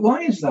 But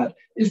why is that?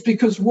 It's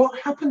because what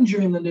happened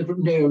during the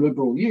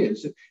neoliberal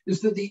years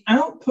is that the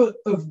output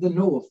of the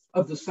North,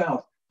 of the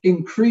South,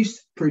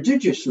 increased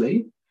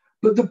prodigiously,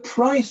 but the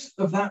price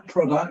of that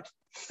product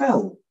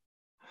fell.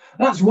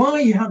 That's why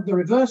you have the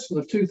reversal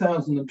of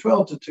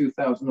 2012 to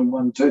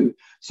 2001 too,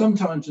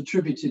 sometimes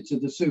attributed to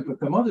the super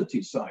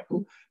commodity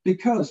cycle,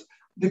 because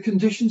the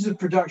conditions of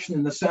production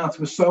in the South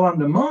were so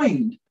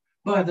undermined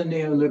by the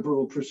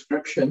neoliberal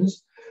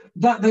prescriptions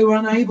that they were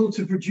unable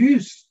to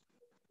produce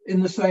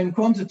in the same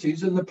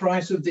quantities, and the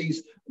price of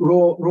these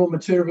raw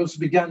materials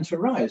began to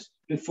rise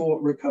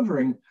before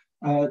recovering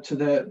to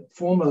their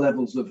former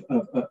levels of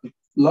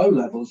low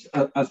levels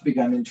as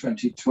began in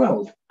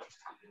 2012.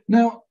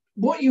 Now,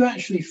 what you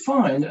actually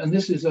find, and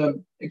this is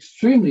an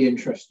extremely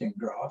interesting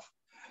graph,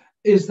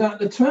 is that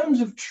the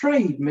terms of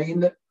trade mean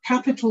that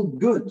capital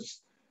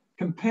goods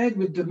compared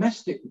with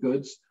domestic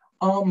goods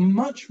are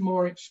much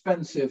more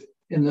expensive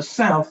in the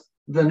South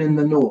than in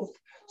the North.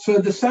 So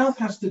the South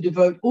has to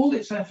devote all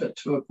its effort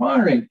to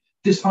acquiring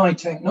this high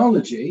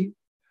technology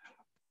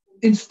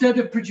instead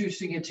of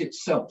producing it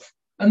itself.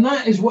 And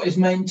that is what is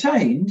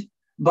maintained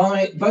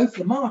by both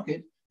the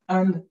market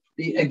and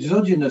the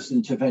exogenous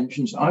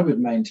interventions, I would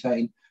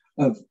maintain,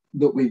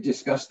 that we've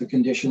discussed, the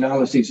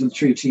conditionalities and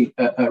treaty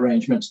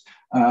arrangements,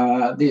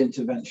 the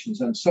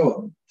interventions and so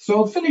on. So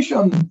I'll finish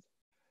on,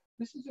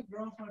 this is a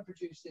graph I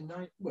produced in,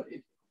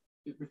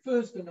 it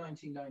refers to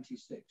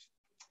 1996.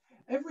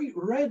 Every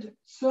red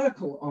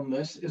circle on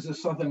this is a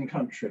southern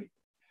country.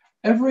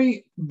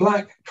 Every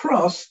black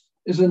cross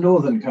is a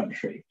northern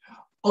country.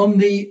 On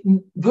the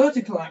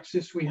vertical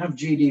axis, we have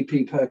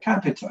GDP per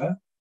capita,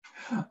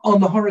 On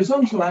the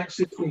horizontal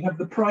axis, we have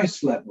the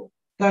price level.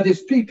 That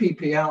is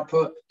PPP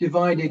output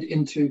divided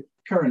into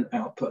current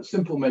output,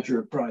 simple measure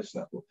of price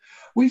level.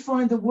 We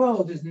find the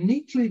world is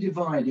neatly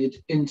divided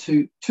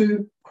into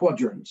two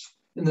quadrants.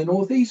 In the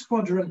northeast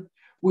quadrant,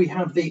 we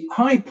have the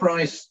high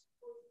price,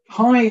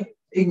 high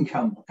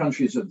income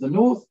countries of the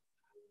north,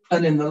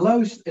 and in the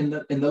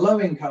low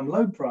income,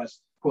 low price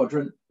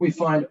quadrant, we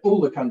find all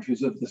the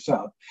countries of the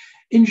south.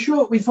 In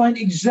short, we find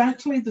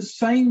exactly the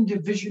same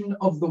division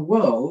of the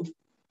world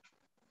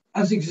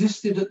as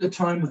existed at the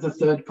time of the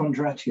third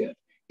Kondratiev.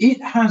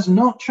 It has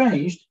not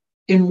changed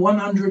in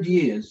 100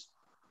 years,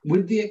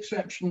 with the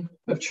exception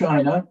of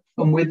China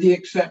and with the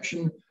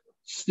exception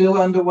still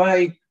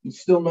underway and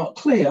still not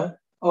clear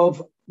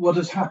of what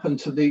has happened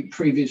to the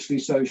previously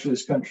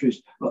socialist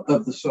countries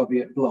of the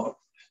Soviet bloc.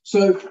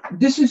 So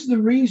this is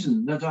the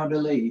reason that I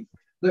believe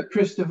that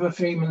Christopher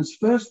Freeman's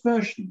first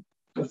version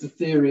of the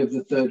theory of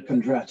the third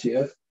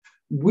Kondratiev,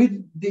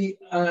 with the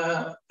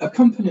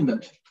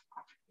accompaniment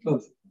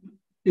of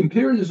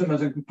imperialism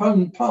as a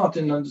component part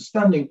in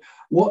understanding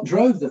what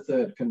drove the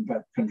third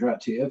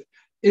Kondratiev,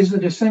 is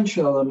an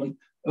essential element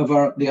of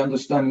the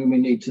understanding we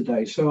need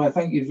today. So I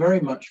thank you very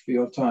much for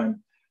your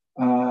time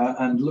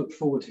and look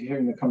forward to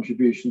hearing the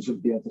contributions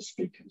of the other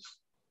speakers.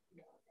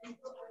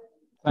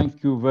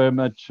 Thank you very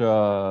much,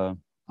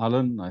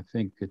 Alan. I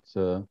think it's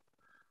a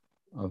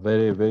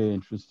very, very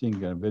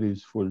interesting and very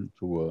useful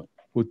to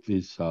put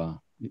these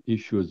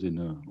issues in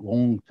a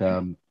long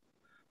term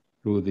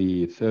through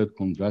the third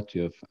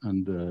Kondratiev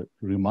and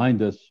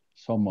remind us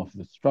some of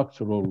the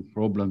structural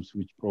problems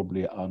which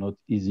probably are not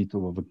easy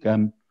to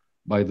overcome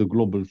by the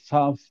global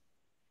south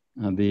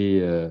and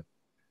the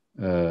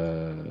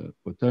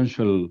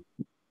potential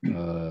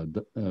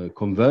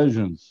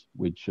conversions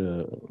which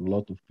a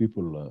lot of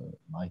people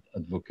might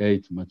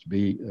advocate must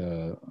be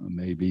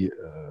maybe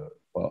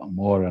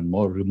more and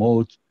more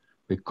remote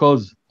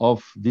because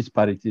of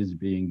disparities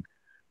being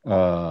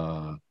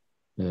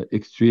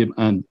extreme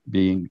and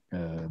being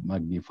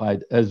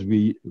magnified as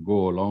we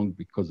go along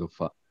because of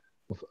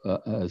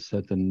a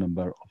certain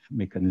number of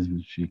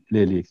mechanisms she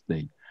clearly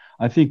explained.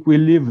 I think we'll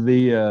leave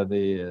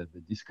the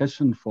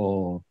discussion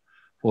for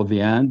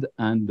the end,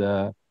 and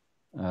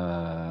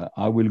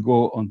I will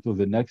go on to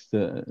the next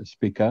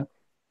speaker,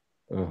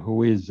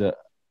 who is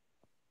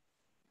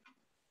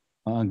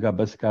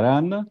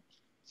Baskaran.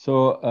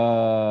 So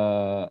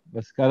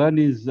Baskaran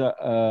is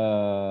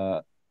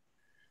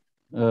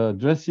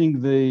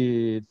addressing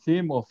the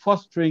theme of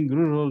fostering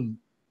rural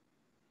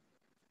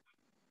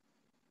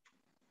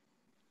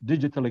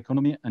digital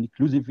economy and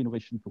inclusive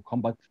innovation to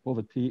combat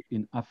poverty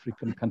in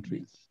African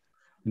countries.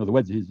 In other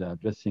words, he's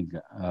addressing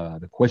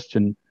the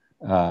question,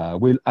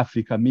 will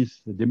Africa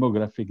miss the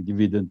demographic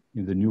dividend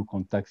in the new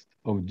context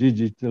of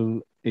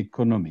digital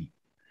economy?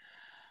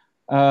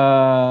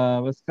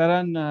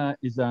 Baskaran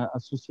is an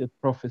associate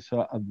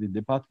professor at the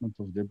Department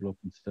of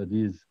Development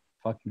Studies,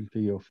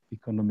 Faculty of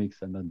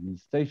Economics and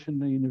Administration,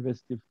 the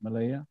University of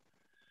Malaya.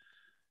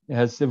 He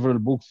has several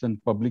books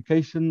and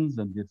publications,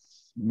 and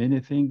it's many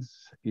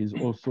things. He's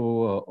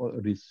also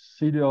a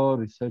senior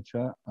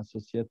researcher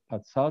associate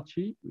at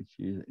SACHI, which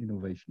is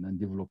Innovation and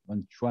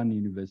Development, Shawn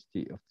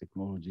University of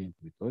Technology in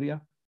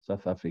Pretoria,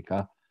 South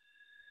Africa.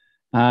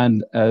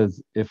 And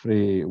as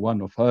every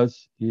one of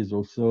us, he is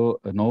also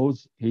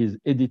knows, he is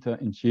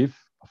editor-in-chief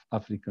of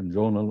African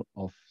Journal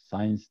of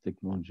Science,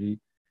 Technology,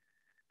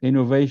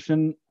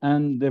 Innovation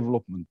and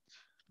Development.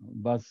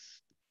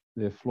 Bas,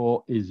 the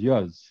floor is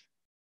yours.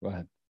 Go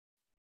ahead.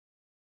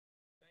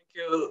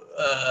 Thank you,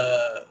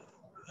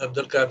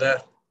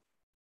 Abdelkader.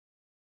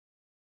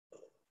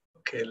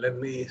 Okay, let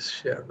me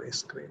share my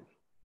screen.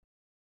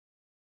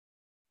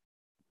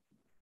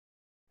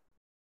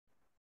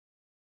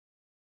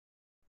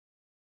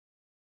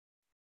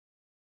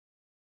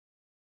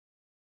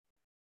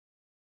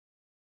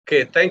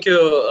 Okay, thank you,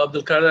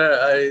 Abdelkader.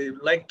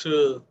 I'd like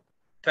to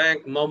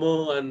thank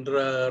Mamu and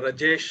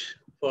Rajesh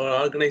for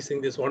organizing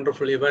this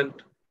wonderful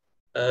event,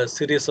 a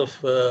series of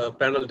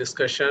panel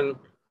discussion,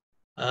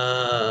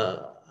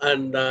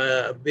 and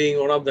being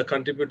one of the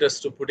contributors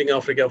to Putting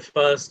Africa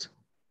First.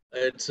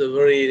 It's a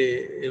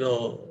very,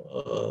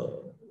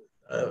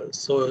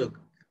 so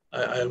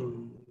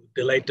I'm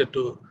delighted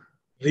to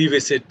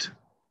revisit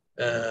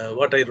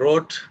what I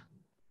wrote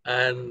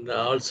and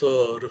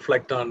also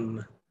reflect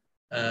on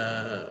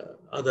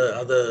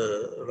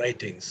other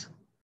writings.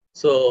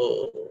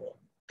 So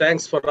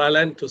thanks for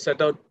Alan to set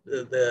out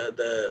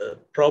the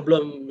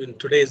problem in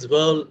today's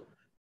world,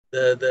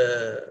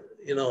 the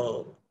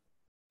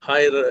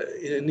higher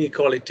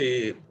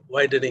inequality,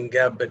 widening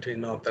gap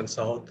between North and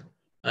South.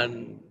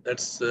 And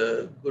that's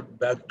a good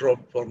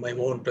backdrop for my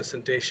own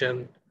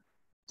presentation.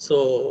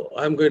 So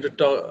I'm going to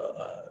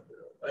talk,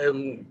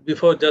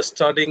 before just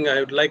starting, I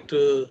would like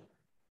to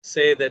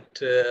say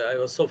that I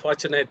was so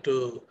fortunate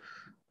to,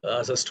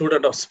 as a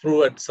student of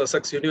SPRU at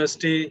Sussex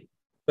University,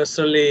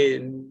 personally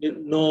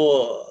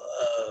know,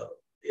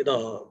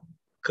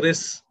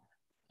 Chris,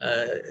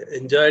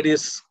 enjoyed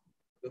his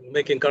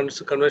making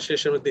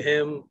conversation with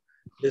him.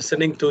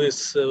 listening to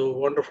his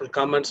wonderful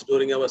comments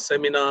during our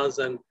seminars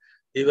and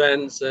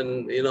events.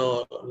 And,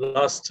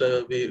 last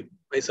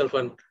myself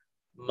and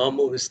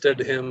Mamu visited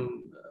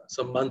him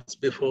some months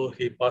before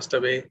he passed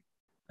away.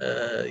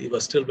 He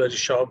was still very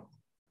sharp.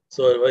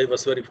 So I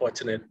was very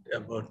fortunate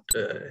about,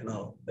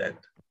 that.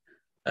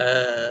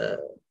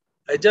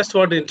 I just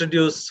want to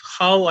introduce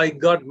how I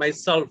got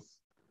myself,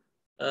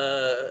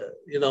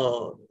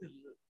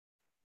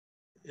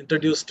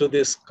 introduced to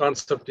this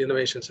concept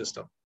innovation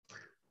system.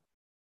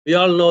 We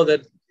all know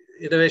that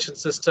innovation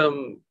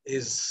system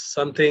is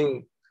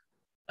something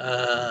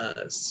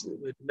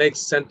it makes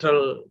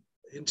central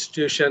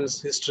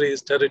institutions,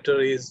 histories,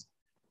 territories,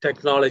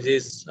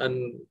 technologies,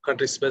 and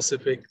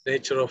country-specific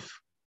nature of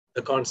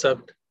the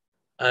concept,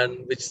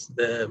 and which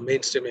the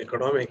mainstream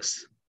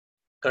economics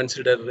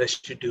consider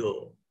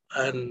residual.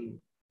 And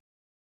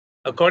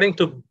according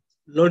to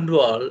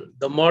Lundvall,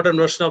 the modern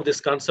version of this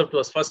concept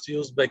was first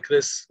used by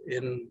Chris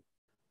in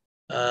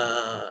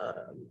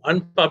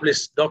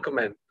unpublished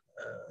document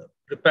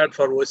prepared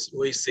for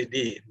OECD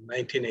in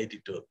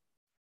 1982.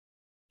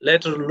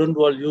 Later,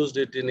 Lundvall used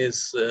it in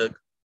his,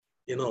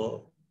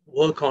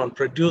 work on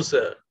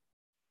producer,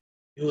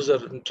 user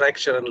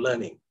interaction and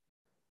learning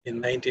in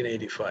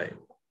 1985.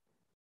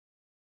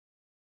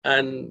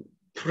 And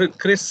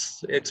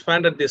Chris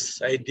expanded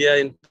this idea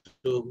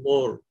into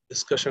more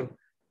discussion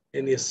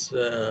in his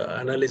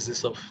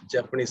analysis of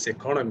Japanese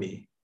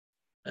economy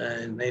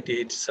in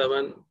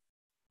 1987.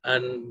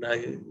 And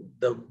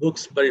the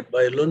books by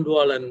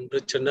Lundvall and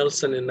Richard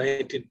Nelson in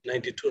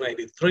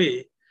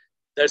 1992-93,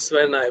 that's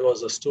when I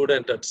was a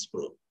student at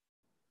school.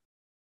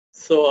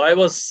 So I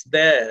was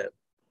there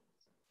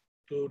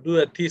to do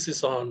a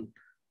thesis on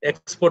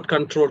export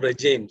control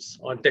regimes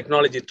on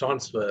technology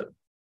transfer.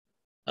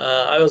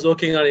 I was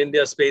working on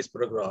India's space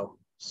program.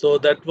 So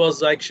that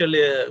was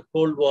actually a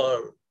Cold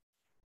War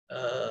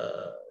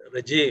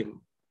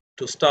regime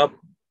to stop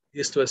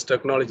East-West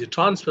technology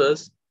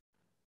transfers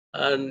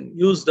and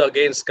used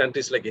against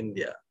countries like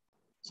India.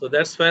 So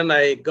that's when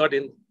I got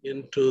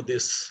into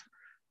this.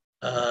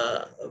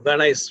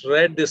 When I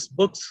read these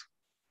books,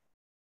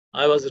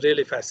 I was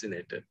really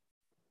fascinated.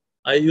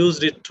 I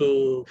used it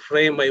to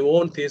frame my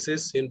own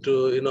thesis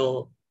into,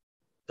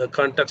 the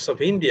context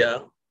of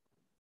India.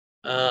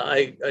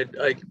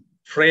 I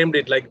framed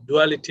it like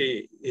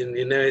duality in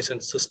innovation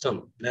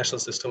system, national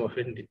system of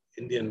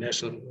Indian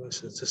national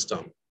innovation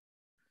system.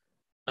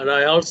 And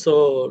I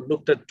also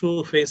looked at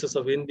two phases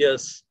of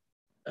India's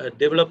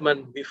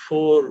development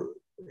before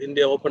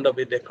India opened up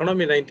its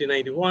economy in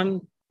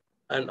 1991,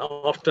 and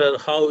after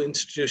how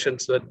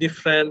institutions were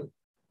different,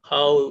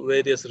 how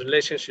various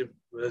relationships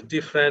were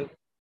different.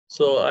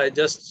 So I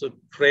just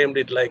framed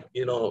it like,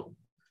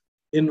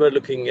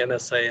 inward-looking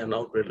NSI and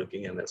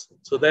outward-looking NSI.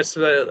 So that's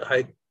where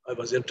I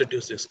was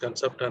introduced to this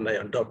concept and I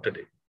adopted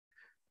it.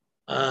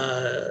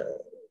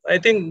 I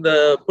think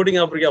the putting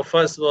Africa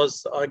first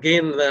was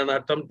again an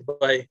attempt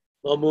by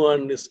Mamu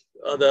and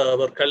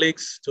our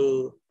colleagues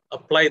to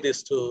apply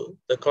this to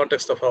the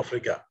context of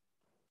Africa.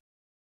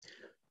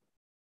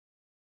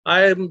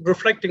 I am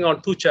reflecting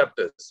on two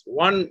chapters.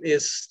 One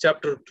is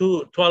chapter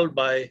 12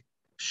 by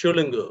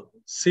Shulungu.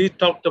 She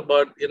talked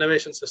about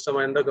innovation system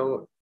and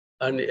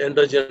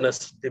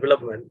endogenous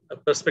development, a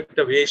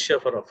perspective of Asia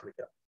for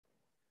Africa.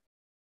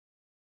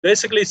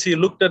 Basically, she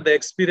looked at the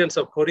experience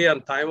of Korea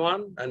and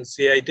Taiwan, and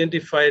she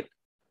identified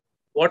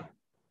what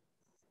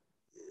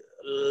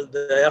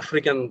the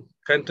African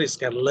countries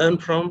can learn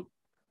from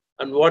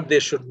and what they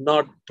should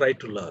not try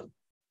to learn.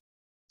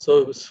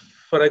 So,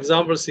 for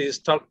example, she's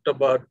talked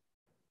about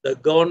the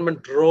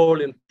government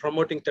role in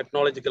promoting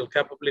technological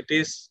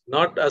capabilities,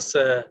 not as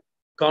a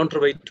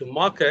counterweight to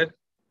market,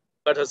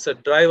 but as a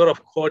driver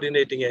of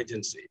coordinating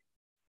agency.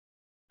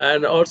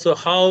 And also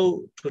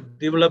how to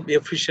develop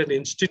efficient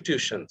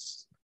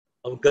institutions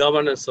of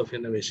governance of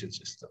innovation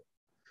system.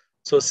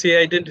 So she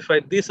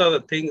identified these are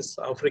the things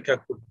Africa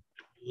could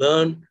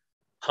learn.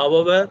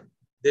 However,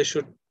 they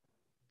should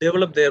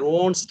develop their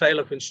own style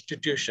of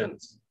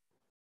institutions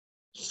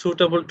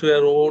suitable to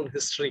their own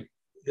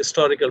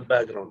historical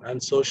background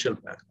and social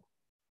background.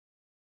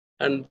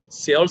 And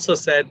she also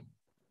said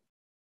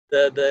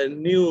that the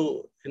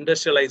new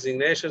industrializing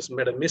nations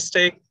made a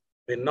mistake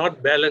by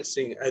not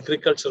balancing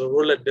agricultural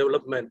rural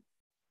development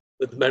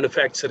with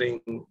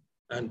manufacturing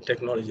and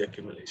technology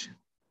accumulation.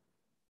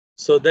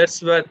 So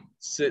that's what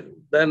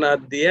then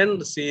at the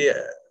end she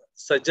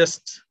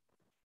suggests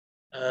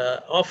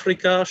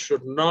Africa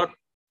would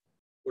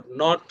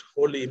not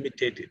wholly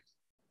imitate it.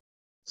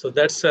 So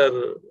that's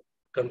her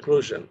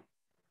conclusion.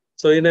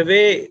 So in a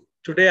way,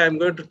 today I'm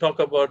going to talk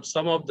about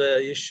some of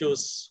the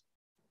issues,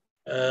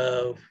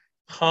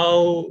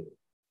 how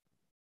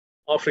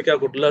Africa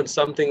could learn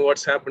something,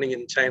 what's happening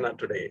in China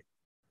today.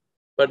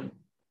 But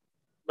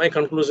my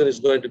conclusion is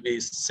going to be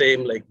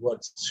same like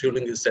what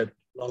Shulungu said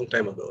a long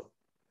time ago.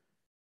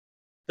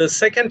 The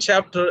second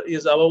chapter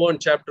is our own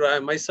chapter. I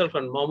myself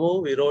and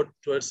Mamu, we wrote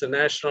towards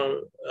the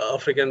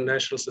African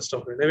National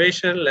System of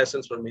Innovation,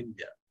 Lessons from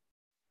India.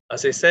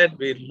 As I said,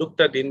 we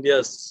looked at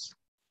India's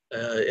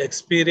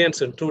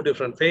experience in two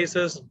different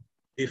phases,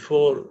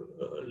 before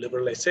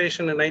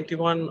liberalization in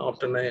 91,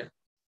 after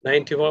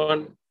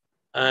 91.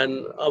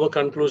 And our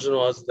conclusion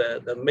was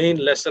that the main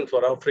lesson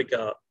for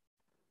Africa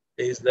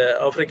is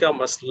that Africa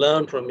must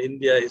learn from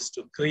India is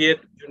to create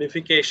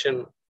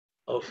unification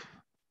of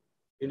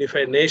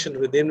unified nation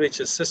within which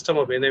a system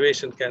of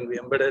innovation can be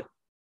embedded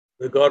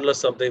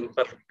regardless of the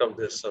imperfect of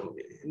the system.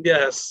 India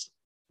has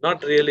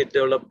not really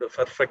developed a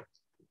perfect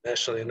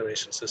national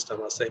innovation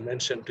system, as I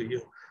mentioned to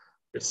you.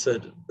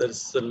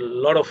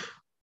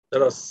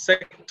 There are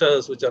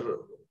sectors which are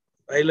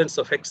islands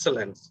of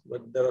excellence,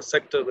 but there are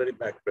sectors very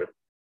backward.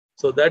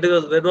 So that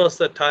was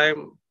the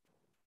time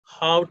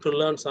how to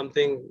learn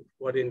something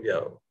for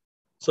India.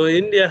 So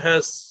India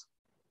has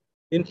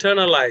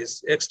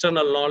internalized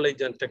external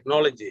knowledge and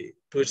technology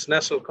to its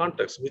national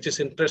context, which is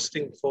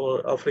interesting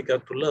for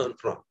Africa to learn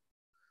from.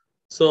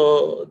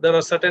 So there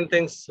are certain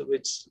things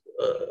which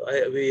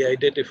we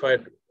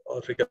identified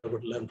Africa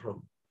would learn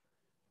from.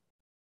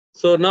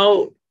 So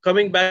now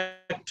coming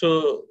back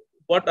to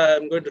what I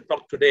am going to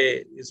talk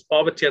today is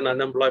poverty and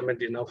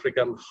unemployment in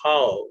Africa and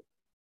how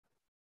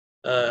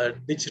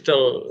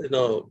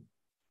digital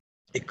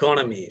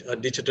economy or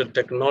digital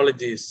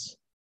technologies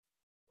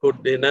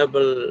could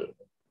enable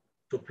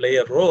to play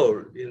a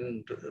role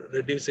in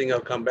reducing or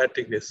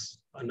combating this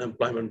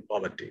unemployment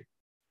poverty.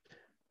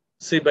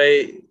 See,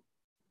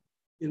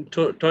 in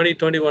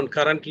 2021,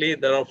 currently,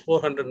 there are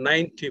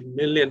 490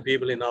 million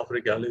people in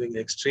Africa living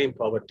in extreme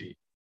poverty.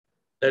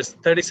 That's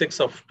 36%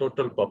 of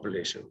total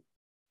population.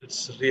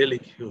 It's really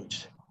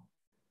huge.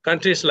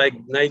 Countries like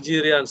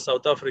Nigeria and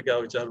South Africa,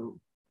 which are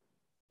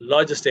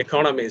largest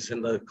economies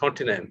in the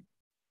continent,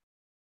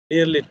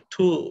 nearly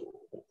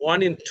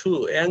 1 in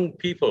 2 young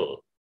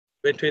people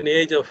between the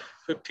age of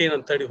 15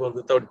 and 34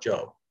 without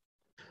job.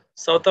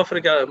 South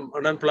Africa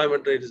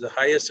unemployment rate is the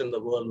highest in the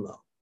world now.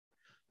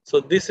 So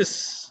this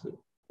is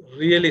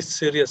really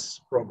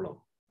serious problem.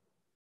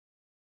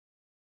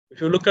 If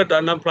you look at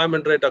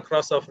unemployment rate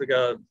across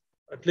Africa,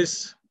 at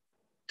least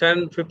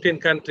 10, 15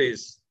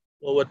 countries,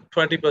 over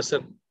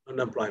 20%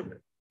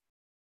 unemployment.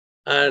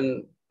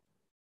 And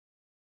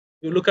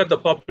you look at the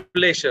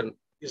population,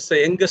 it's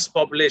the youngest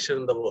population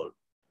in the world.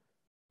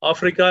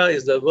 Africa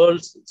is the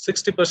world's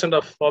 60%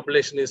 of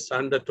population is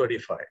under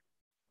 25.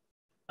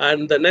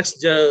 And the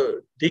next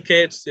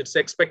decades, it's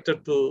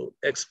expected to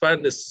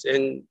expand this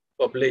young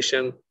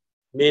population,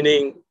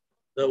 meaning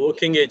the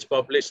working age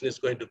population is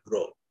going to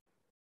grow.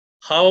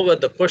 However,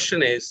 the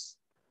question is,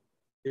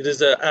 it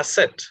is an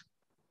asset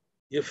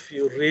if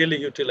you really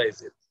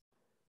utilize it.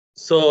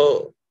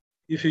 So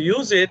if you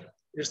use it,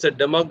 it's a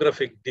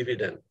demographic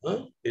dividend.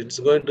 It's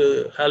going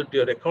to help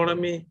your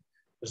economy.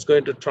 It's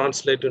going to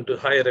translate into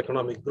higher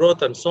economic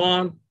growth and so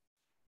on.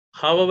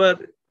 However,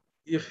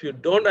 if you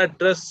don't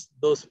address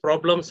those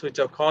problems which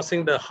are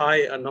causing the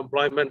high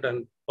unemployment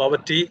and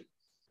poverty,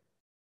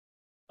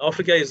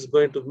 Africa is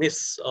going to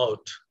miss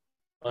out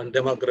on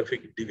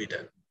demographic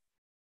dividend.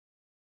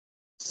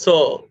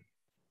 So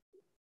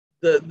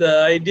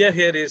the idea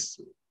here is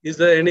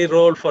there any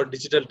role for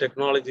digital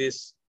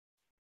technologies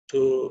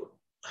to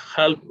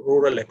help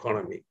rural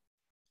economy?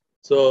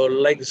 So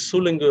like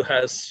Sulungu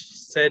has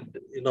said,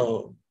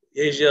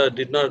 Asia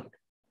did not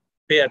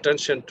pay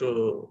attention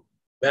to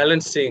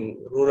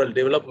balancing rural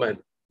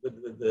development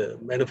with the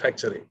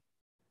manufacturing.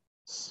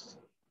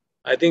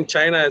 I think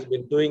China has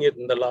been doing it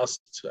in the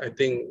last,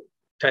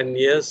 10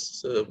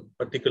 years,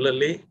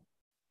 particularly,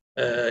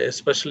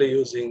 especially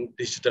using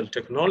digital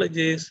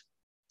technologies.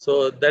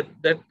 So that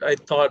I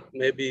thought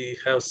maybe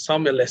have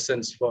some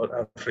lessons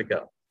for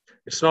Africa.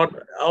 It's not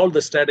all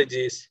the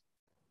strategies,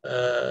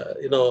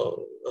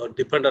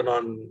 dependent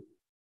on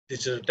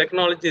digital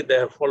technology.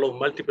 They follow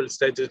multiple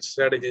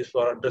strategies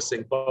for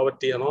addressing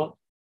poverty and all.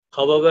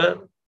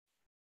 However,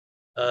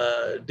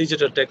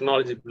 digital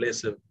technology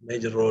plays a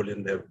major role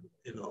in their,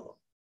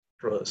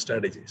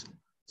 strategies.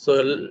 So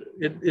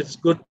it's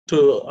good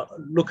to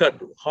look at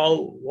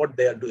what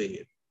they are doing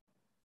it.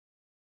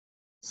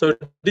 So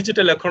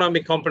digital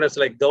economic components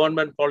like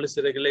government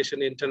policy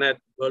regulation, internet,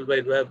 World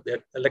Wide Web,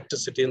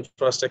 electricity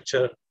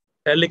infrastructure,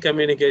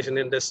 telecommunication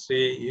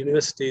industry,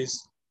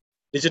 universities,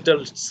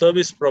 digital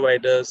service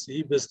providers,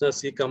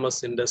 e-business,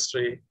 e-commerce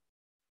industry,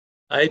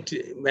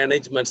 IT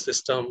management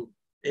system,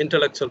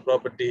 intellectual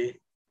property,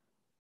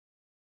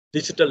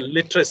 digital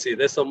literacy,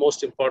 that's the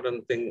most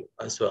important thing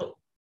as well,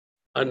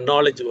 and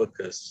knowledge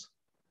workers.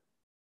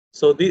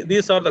 So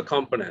these are the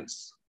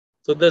components.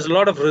 So there's a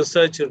lot of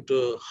research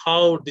into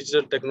how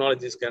digital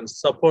technologies can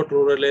support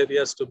rural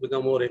areas to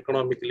become more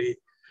economically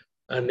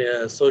and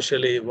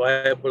socially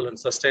viable and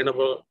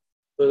sustainable.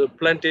 There's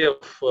plenty of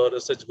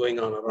research going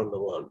on around the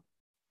world.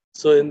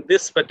 So in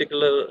this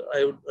particular,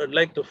 I'd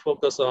like to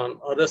focus on,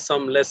 are there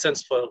some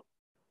lessons for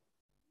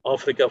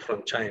Africa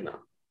from China?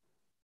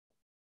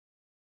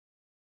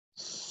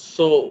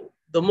 So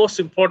the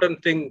most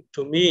important thing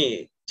to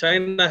me,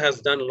 China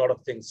has done a lot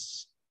of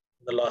things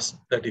in the last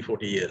 30,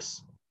 40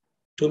 years.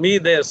 To me,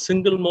 their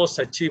single most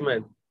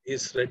achievement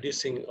is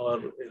reducing or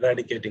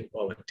eradicating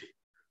poverty.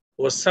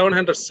 over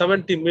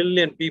 770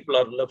 million people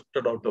are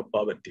lifted out of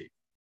poverty.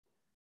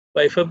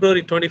 By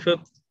February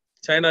 25th,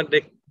 China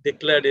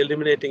declared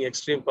eliminating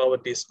extreme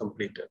poverty is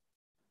completed.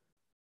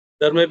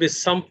 There may be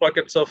some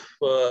pockets of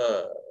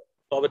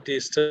poverty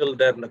still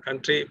there in the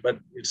country, but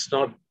it's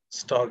not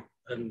stopped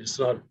and it's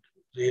not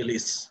really,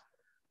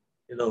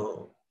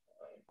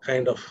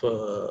 kind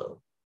of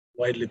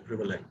widely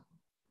prevalent.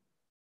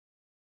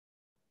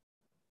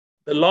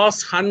 The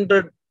last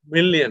 100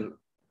 million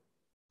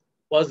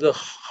was the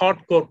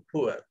hardcore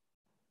poor.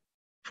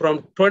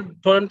 From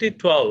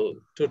 2012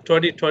 to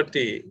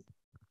 2020,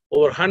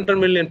 over 100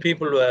 million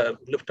people were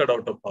lifted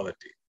out of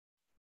poverty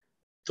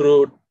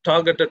through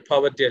targeted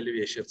poverty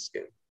alleviation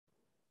scheme.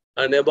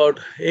 And about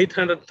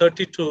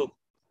 832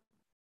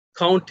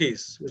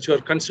 counties, which were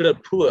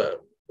considered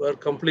poor, were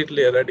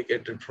completely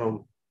eradicated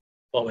from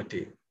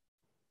poverty.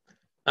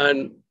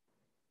 And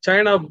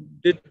China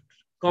did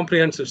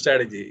comprehensive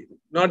strategy,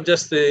 not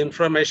just the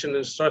information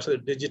infrastructure,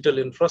 digital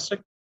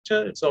infrastructure,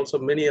 it's also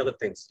many other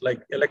things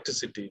like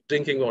electricity,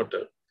 drinking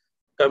water,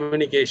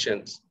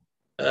 communications,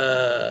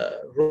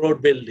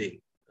 road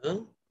building.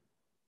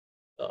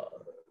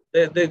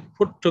 They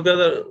put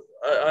together,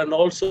 and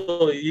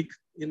also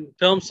in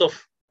terms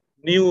of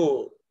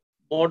new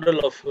model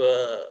of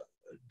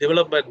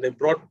development, they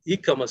brought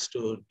e-commerce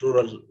to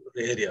rural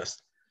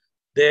areas.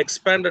 They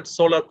expanded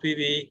solar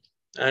PV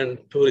and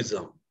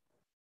tourism.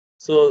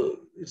 So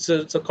it's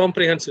a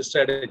comprehensive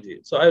strategy.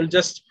 So I will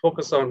just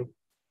focus on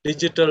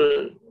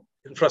digital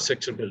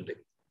infrastructure building.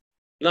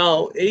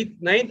 Now,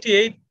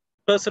 98%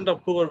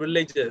 of poor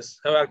villages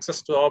have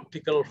access to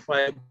optical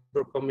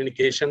fiber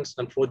communications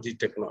and 4G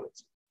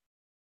technology.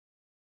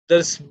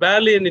 There's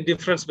barely any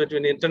difference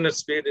between internet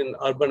speed in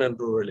urban and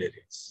rural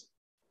areas.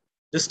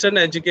 Distance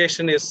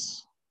education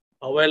is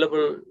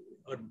available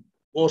at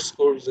most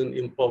schools in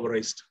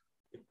impoverished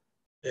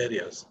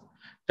areas.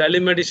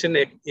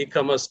 Telemedicine,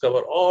 e-commerce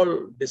cover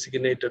all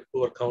designated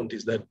poor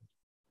counties, that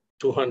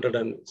 32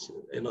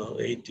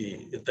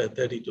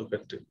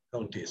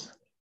 counties.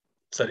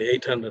 Sorry,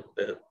 800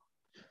 there.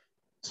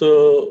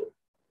 So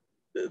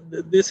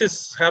this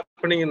is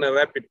happening in a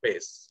rapid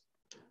pace.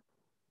 At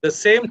the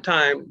same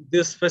time,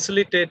 this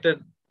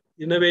facilitated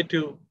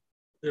innovative,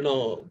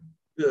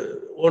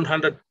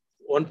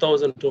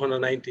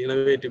 1,290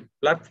 innovative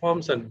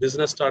platforms and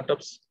business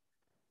startups.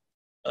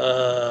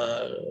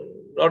 A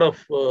lot of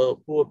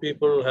poor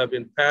people have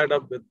been paired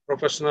up with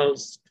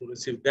professionals to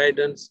receive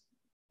guidance.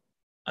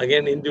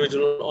 Again,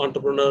 individual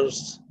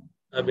entrepreneurs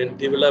have been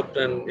developed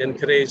and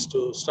encouraged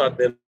to start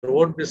their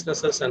own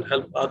businesses and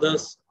help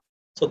others.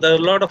 So there are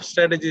a lot of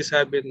strategies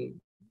have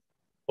been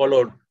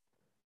followed.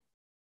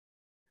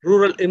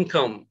 Rural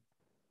income,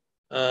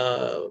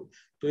 to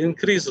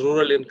increase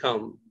rural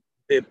income,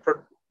 they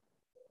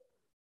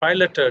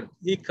piloted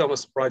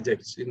e-commerce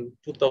projects in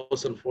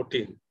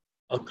 2014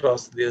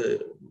 across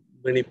the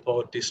many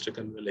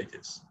poverty-stricken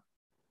villages.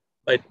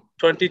 By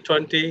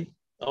 2020,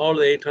 all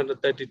the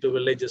 832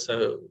 villages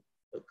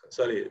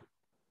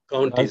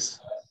counties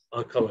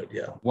are covered,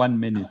 yeah. 1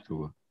 minute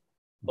to.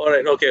 All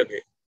right, okay.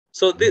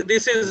 So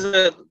this is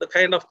the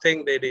kind of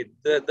thing they did.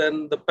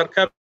 Then the per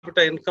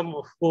capita income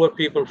of poor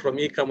people from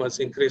e-commerce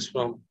increased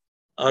from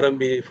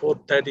RMB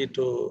 430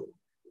 to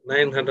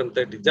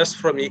 930, just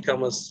from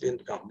e-commerce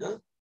income. Yeah?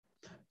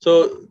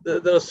 So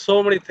there are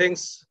so many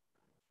things.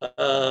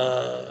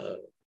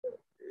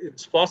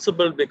 It's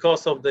possible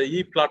because of the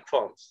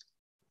e-platforms.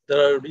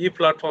 There are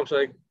e-platforms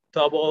like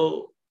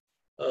Tabo,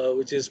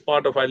 which is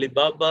part of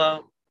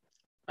Alibaba,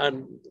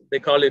 and they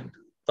call it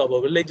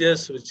Tabo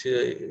Villages, which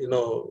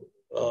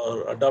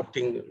are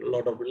adopting a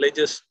lot of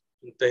villages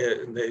in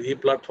the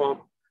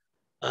e-platform.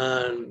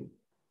 And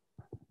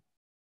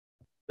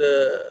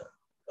the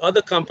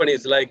other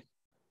companies like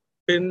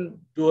Pin,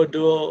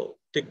 Duo,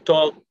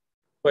 TikTok,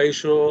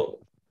 Kuaishou.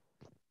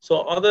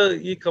 So other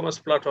e-commerce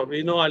platform,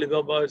 we know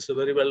Alibaba is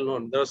very well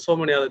known. There are so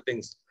many other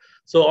things.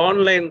 So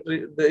online,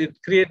 it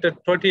created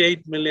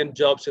 28 million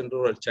jobs in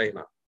rural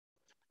China.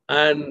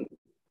 And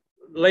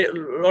a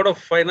lot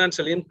of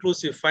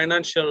inclusive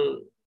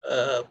financial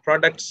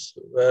products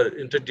were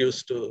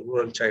introduced to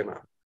rural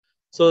China.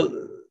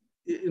 So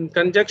in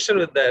conjunction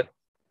with that,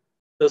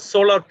 the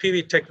solar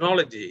PV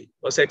technology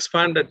was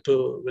expanded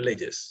to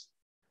villages.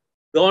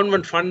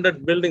 Government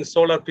funded building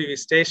solar PV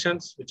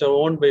stations, which are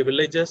owned by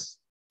villages.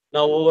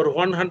 Now over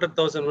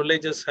 100,000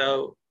 villages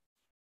have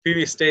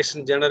PV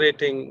stations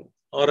generating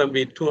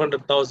RMB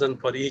 200,000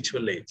 for each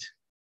village.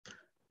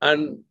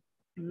 And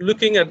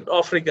looking at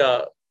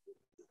Africa,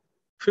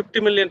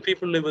 50 million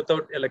people live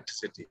without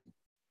electricity.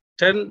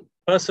 10%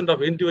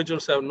 of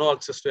individuals have no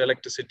access to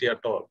electricity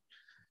at all.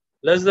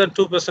 Less than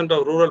 2%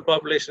 of rural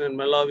population in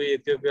Malawi,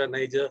 Ethiopia,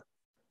 Niger,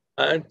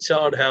 and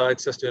Chad have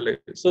access to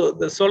electricity. So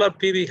the solar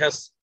PV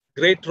has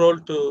great role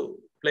to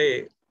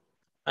play.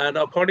 And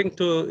according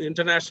to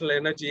International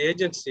Energy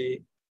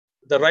Agency,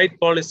 the right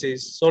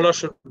policies, solar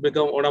should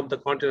become one of the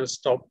continent's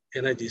top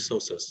energy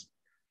sources.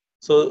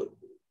 So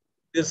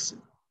this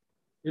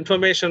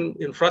information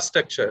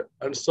infrastructure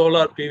and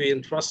solar PV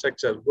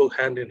infrastructure go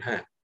hand in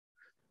hand.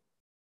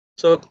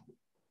 So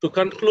To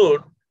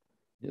conclude,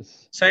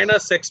 Yes.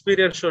 China's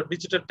experience showed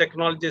digital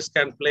technologies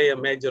can play a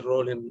major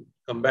role in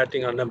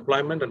combating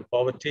unemployment and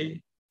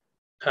poverty,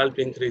 help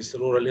increase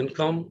rural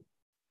income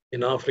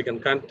in African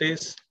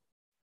countries.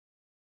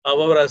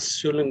 However, as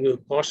Shuling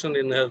cautioned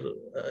in her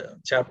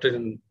chapter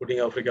in Putting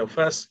Africa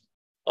First,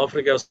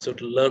 Africa should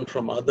learn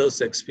from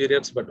others'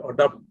 experience but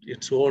adopt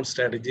its own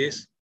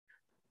strategies,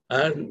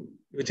 and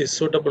which is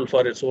suitable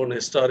for its own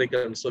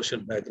historical and social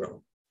background.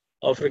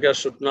 Africa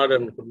should not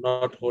and could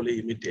not wholly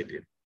imitate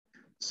it.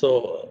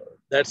 So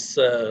that's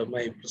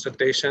my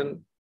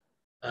presentation.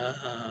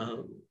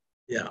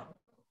 Yeah,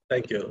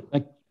 thank you.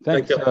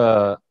 Thanks,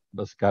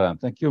 Baskaran.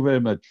 Thank you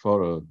very much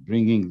for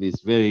bringing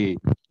these very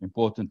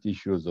important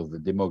issues of the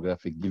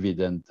demographic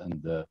dividend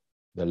and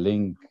the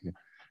link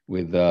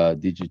with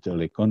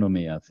digital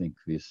economy. I think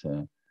these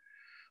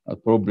are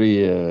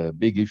probably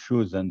big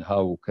issues, and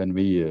how can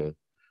we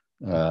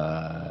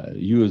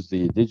use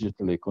the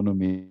digital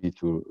economy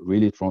to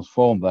really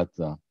transform that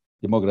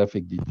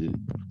demographic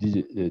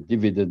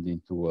dividend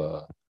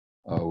into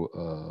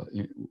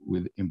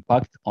with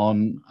impact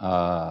on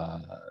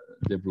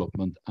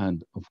development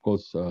and, of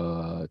course,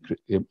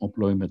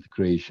 employment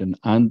creation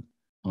and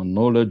on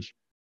knowledge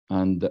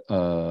and the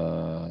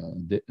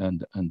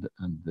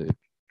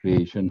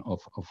creation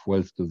of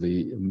wealth to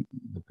the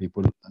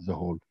people as a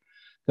whole.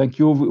 Thank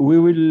you. We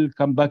will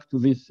come back to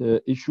these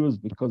issues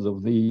because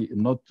of the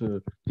not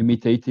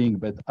imitating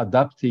but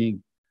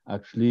adapting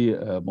actually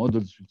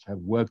models which have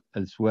worked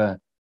elsewhere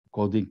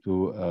according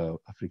to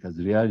Africa's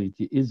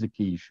reality is a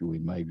key issue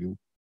in my view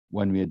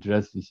when we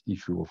address this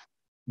issue of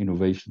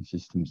innovation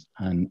systems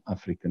and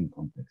African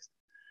context.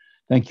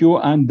 Thank you.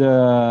 And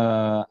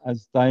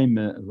as time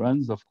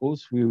runs, of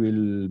course, we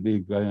will be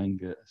going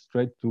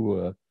straight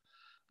to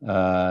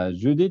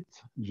Judith.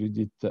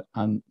 Judith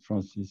and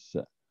Francis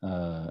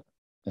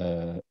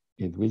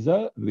is with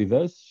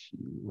us. She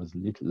was a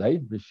little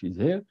late, but she's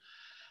here.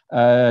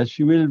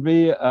 She will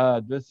be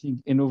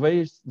addressing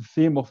the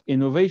theme of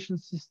innovation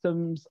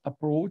systems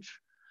approach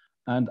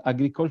and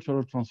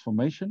agricultural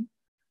transformation,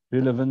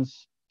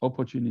 relevance,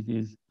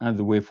 opportunities, and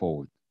the way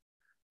forward.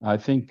 I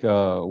think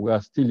we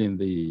are still in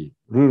the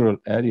rural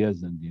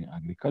areas and in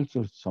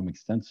agriculture to some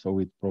extent, so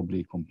it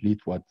probably complete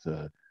what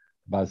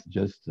Bas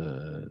just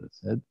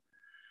said.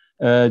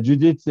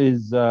 Judith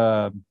is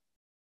a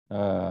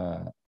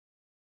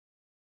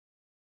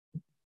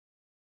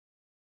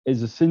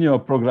senior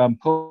program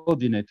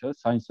coordinator,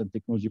 science and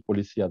technology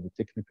policy at the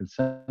Technical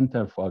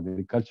Center for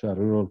Agriculture and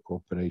Rural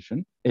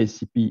Cooperation,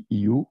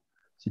 ACP-EU,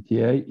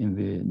 CTA in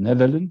the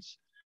Netherlands.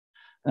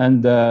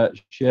 And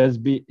she has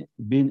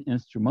been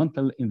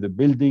instrumental in the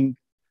building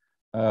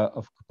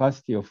of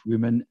capacity of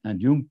women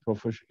and young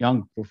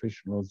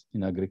professionals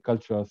in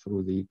agriculture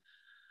through the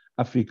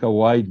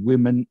Africa-wide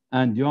Women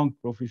and Young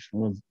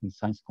Professionals in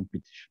Science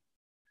competition.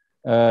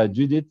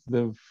 Judith,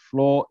 the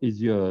floor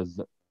is yours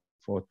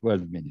for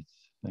 12 minutes.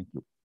 Thank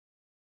you.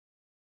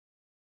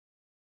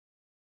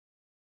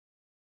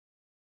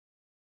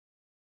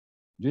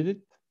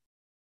 Judith?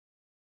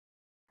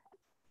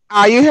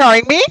 Are you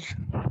hearing me?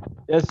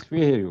 Yes, we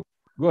hear you.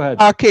 Go ahead.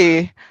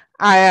 Okay.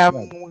 I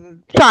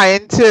am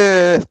trying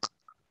to,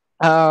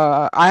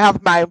 I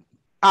have my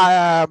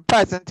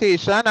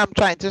presentation. I'm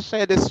trying to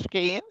share the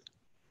screen.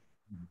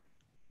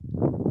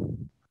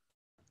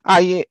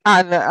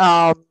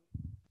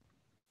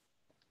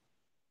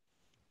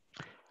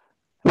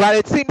 Well,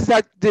 it seems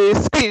that the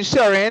screen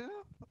sharing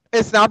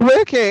is not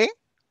working.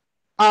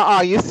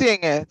 Are you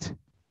seeing it?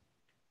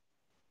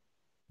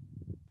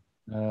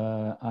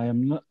 I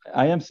am not.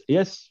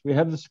 Yes, we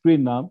have the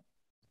screen now.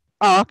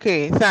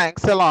 Okay,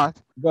 thanks a lot.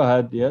 Go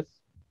ahead. Yes.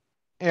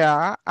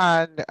 Yeah,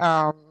 and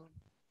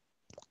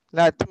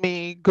let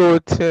me go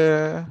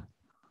to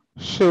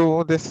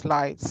show the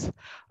slides.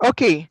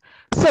 Okay,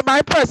 so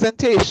my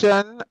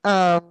presentation,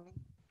 I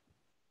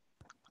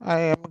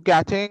am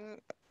getting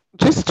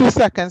just 2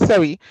 seconds.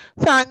 Sorry.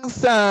 Thanks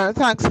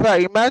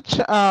very much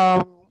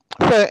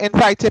for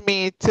inviting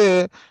me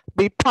to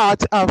be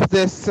part of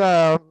this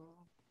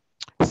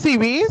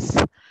series.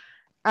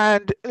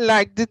 And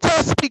like the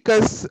two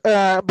speakers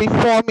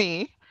before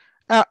me,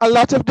 a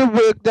lot of the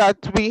work that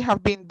we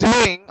have been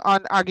doing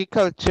on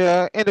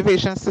agriculture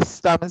innovation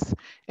systems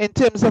in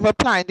terms of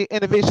applying the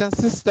innovation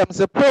systems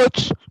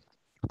approach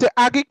to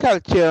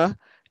agriculture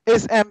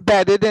is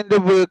embedded in the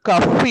work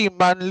of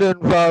Freeman,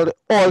 Lundvall,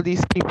 all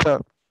these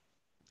people.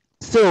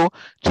 So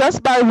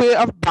just by way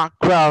of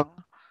background,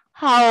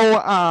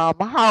 how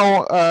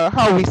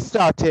we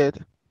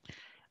started.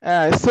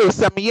 So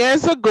some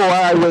years ago,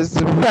 I was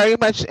very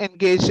much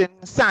engaged in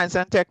science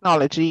and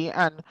technology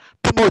and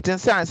promoting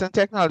science and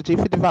technology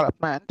for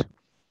development.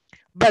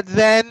 But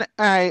then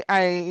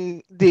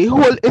the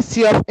whole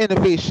issue of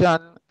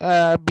innovation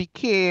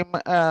became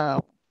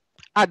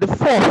at the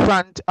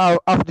forefront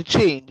of the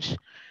change.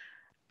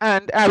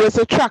 And I was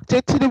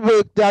attracted to the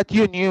work that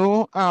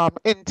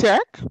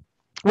Intech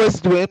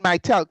was doing, my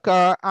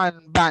Telka and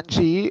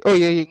Banji,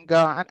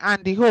 Oyeyinga, and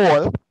Andy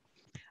Hall.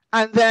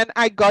 And then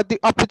I got the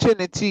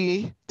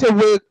opportunity to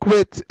work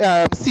with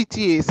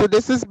CTA. So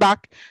this is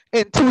back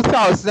in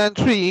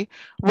 2003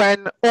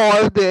 when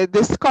all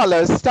the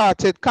scholars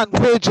started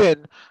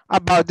converging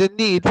about the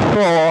need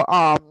for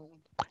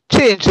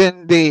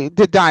changing the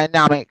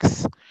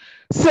dynamics.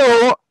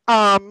 So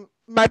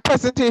my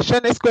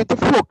presentation is going to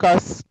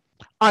focus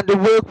on the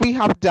work we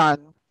have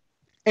done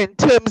in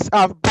terms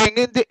of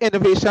bringing the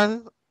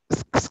innovation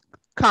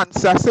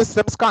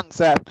systems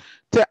concept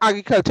to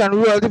agriculture and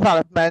rural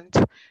development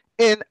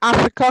in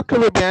Africa,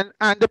 Caribbean,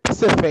 and the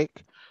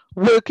Pacific,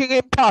 working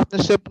in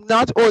partnership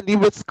not only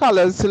with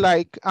scholars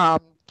like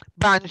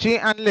Banji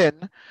and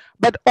Lin,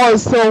 but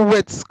also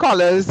with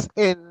scholars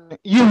in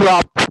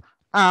Europe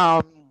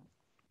and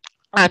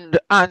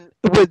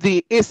with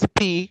the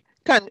ACP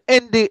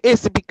in the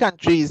ACP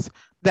countries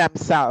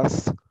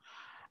themselves.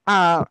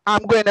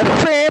 I'm going to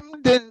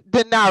frame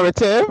the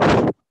narrative.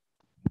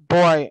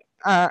 Boy,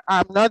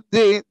 I'm not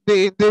the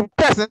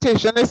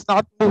presentation is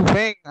not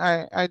moving.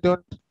 I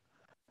don't.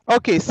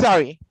 Okay,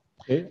 sorry.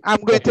 Okay.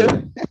 I'm going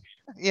to.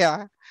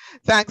 Yeah,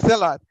 thanks a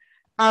lot.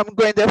 I'm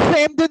going to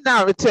frame the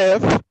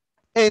narrative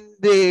in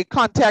the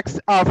context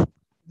of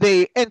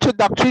the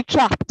introductory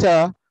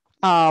chapter,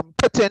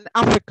 putting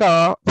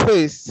Africa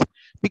first,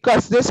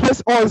 because this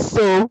was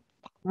also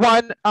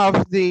one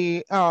of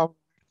the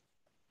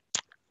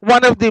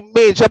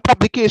major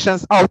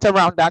publications out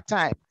around that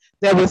time.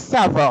 There were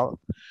several.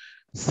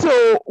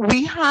 So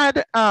we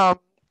had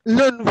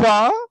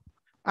Lunva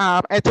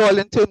et al.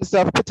 In terms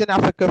of putting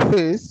Africa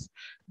first.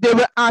 They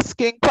were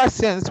asking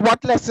questions: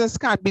 what lessons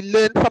can be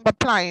learned from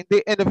applying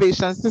the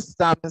innovation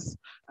systems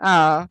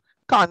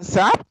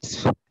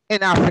concept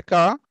in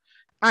Africa,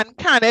 and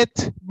can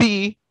it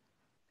be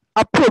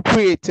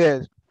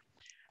appropriated?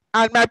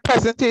 And my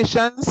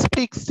presentation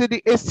speaks to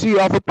the issue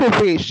of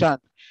appropriation,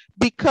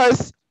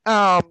 because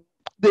the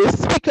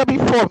speaker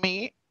before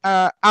me,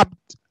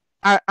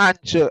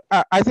 Andrew,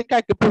 I think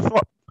I could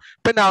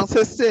pronounce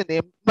his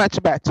surname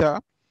much better,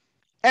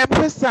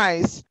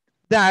 emphasized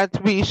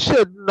that we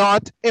should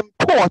not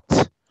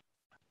import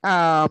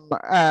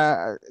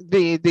the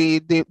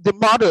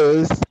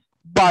models,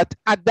 but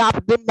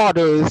adapt the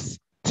models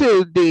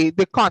to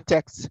the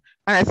context.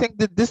 And I think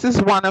that this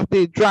is one of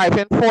the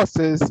driving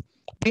forces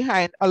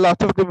behind a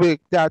lot of the work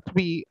that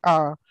we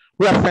are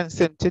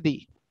referencing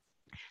today.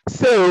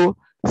 So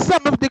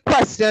some of the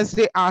questions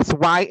they ask: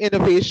 why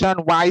innovation,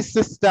 why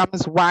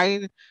systems,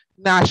 why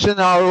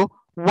national,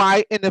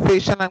 why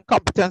innovation and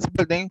competence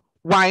building,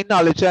 why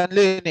knowledge and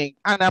learning?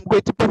 And I'm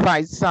going to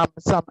provide some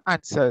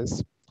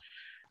answers.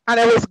 And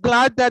I was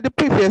glad that the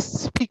previous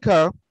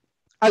speaker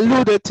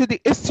alluded to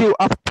the issue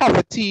of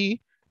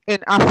poverty in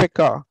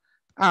Africa.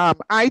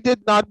 I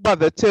did not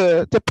bother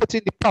to put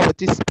in the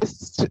poverty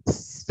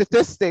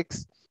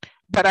statistics,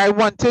 but I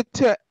wanted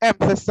to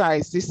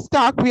emphasize the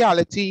stark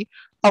reality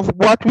of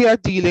what we are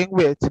dealing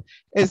with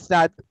is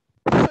that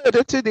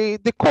further to the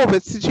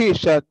COVID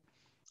situation,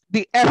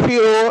 the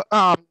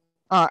FAO,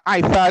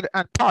 IFAD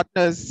and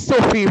partners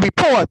Sophie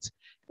report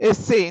is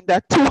saying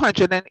that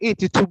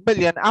 282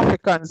 million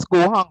Africans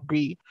go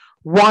hungry,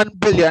 1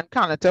 billion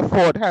cannot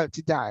afford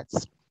healthy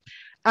diets.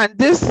 And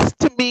this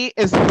to me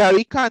is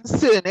very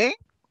concerning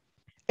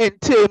in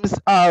terms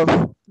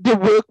of the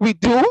work we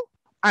do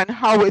and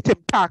how it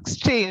impacts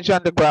change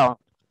on the ground.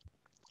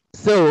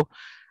 So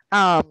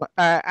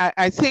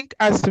I think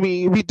as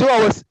we do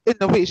our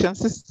innovation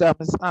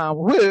systems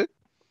work,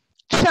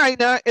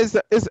 China is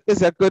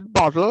a good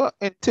model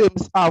in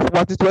terms of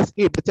what it was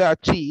able to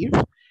achieve.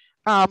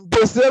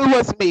 Brazil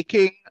was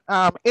making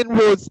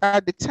inroads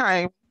at the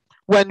time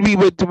when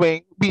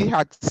we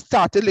had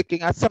started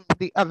looking at some of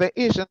the other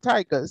Asian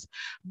tigers.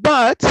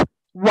 But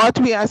what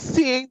we are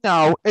seeing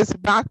now is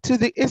back to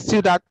the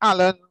issue that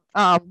Alan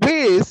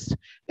raised,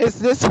 is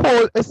this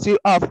whole issue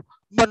of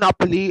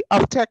monopoly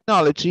of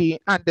technology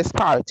and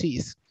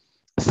disparities.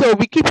 So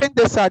we're keeping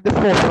this at the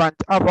forefront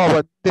of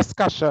our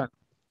discussion.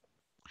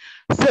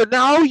 So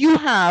now you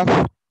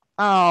have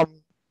our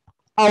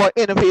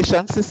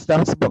innovation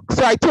systems book.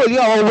 So I told you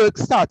our work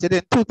started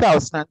in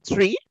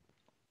 2003.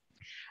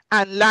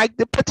 And like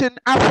the Putting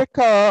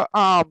Africa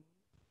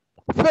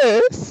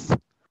First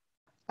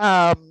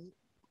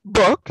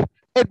book,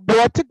 it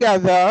brought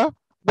together,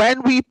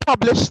 when we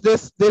published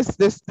this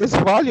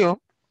volume,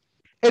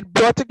 it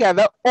brought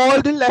together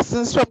all the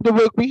lessons from the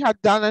work we had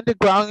done on the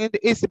ground in the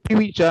ACP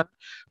region,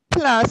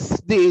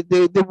 plus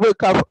the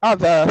work of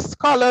other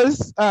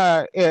scholars on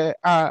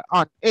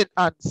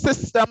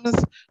systems,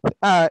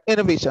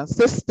 innovation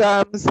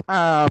systems,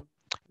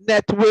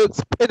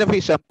 networks,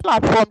 innovation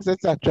platforms,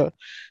 etc.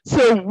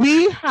 So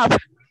we have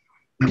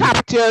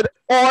captured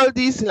all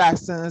these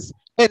lessons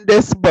in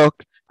this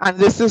book, and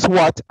this is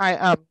what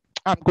I'm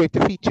going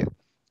to feature.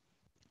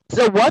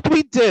 So what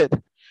we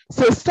did,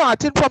 so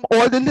starting from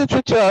all the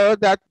literature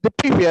that the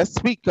previous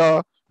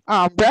speaker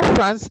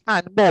referenced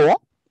and more,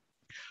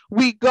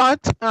 we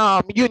got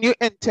UNU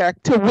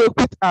Intech to work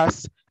with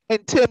us in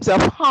terms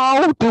of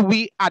how do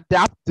we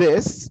adapt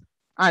this,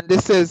 and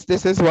this is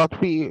what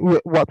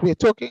we're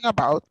talking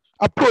about,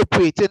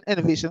 appropriating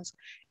innovations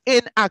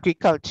in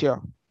agriculture.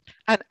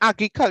 And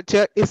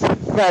agriculture is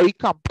very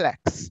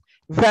complex,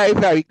 very,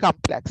 very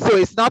complex. So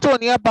it's not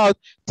only about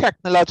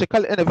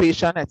technological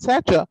innovation,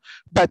 etc.,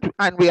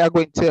 and we are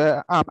going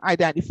to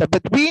identify,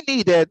 but we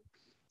needed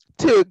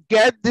to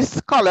get the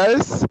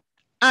scholars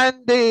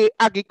and the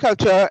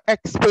agriculture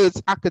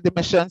experts,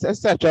 academicians,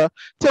 etc.,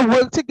 to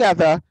work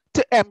together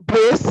to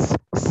embrace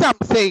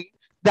something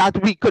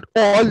that we could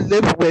all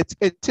live with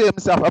in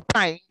terms of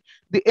applying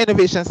the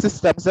innovation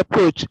systems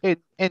approach in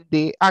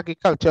the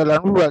agricultural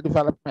and rural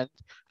development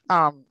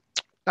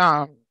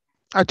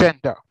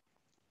agenda.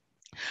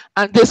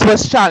 And this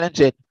was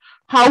challenging.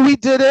 How we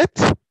did it,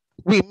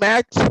 we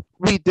met,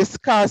 we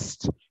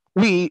discussed,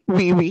 we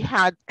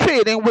had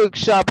training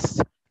workshops,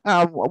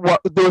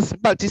 those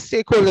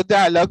multi-stakeholder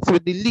dialogues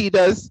with the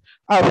leaders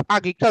of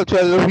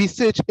agricultural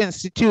research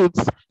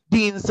institutes,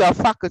 deans of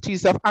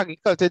faculties of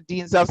agriculture,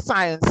 deans of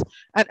science,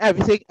 and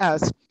everything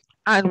else.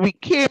 And we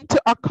came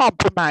to a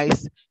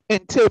compromise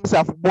in terms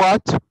of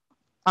what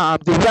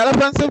the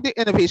relevance of the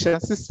innovation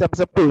systems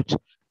approach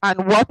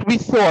and what we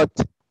thought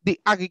the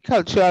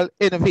agricultural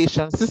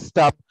innovation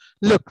system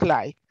looked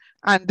like.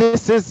 And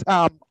this is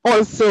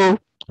also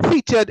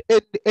featured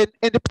in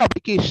the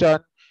publication.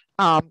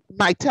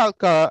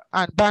 Mytelka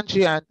and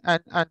Banji and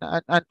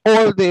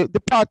all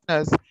the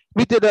partners,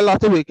 we did a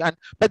lot of work,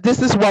 but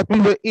this is what we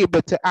were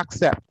able to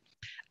accept.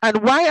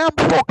 And why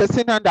I'm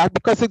focusing on that,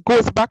 because it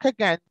goes back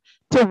again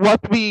to what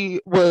we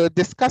were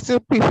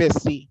discussing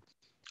previously.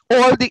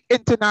 All the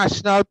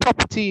international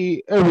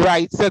property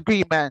rights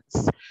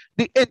agreements,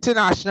 the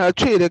international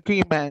trade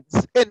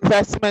agreements,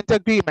 investment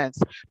agreements.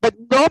 But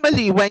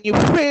normally when you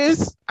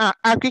phrase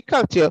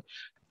agriculture,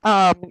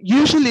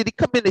 usually the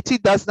community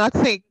does not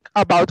think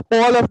about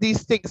all of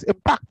these things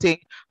impacting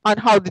on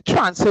how the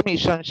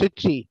transformation should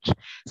change.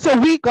 So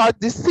we got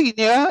the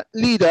senior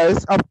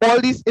leaders of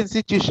all these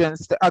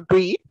institutions to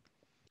agree.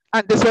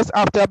 And this was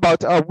after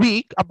about a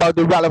week about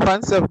the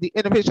relevance of the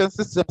innovation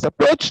systems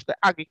approach to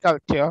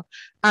agriculture.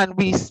 And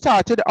we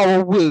started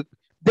our work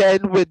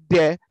then with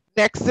the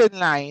next in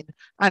line.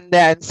 And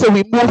then, so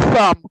we moved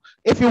from,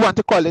 if you want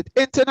to call it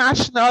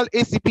international,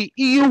 ACP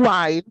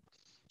EU-wide,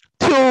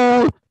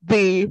 to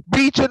the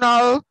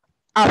regional,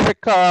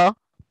 Africa,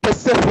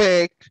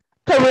 Pacific,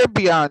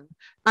 Caribbean,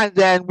 and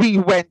then we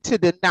went to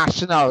the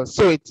national.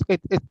 So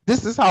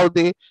this is how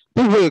the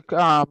work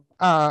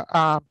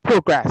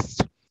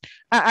progressed.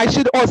 I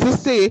should also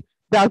say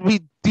that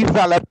we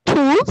developed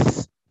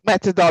tools,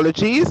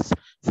 methodologies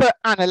for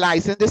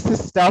analyzing the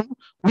system.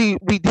 We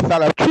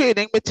developed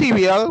training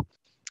material.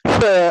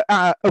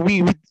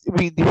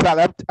 We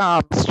developed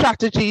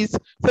strategies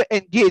for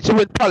engaging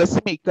with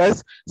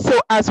policymakers. So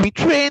as we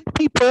trained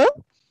people,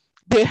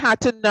 they had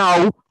to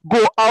now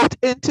go out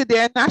into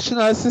their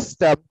national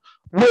system,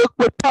 work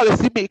with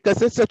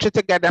policymakers, etc.,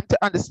 to get them to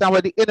understand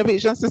what the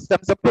innovation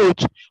systems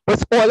approach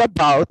was all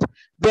about.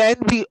 Then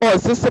we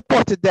also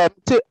supported them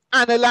to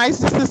analyze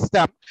the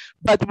system,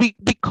 but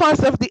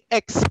because of the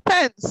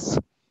expense,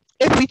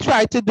 if we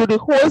try to do the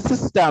whole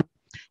system,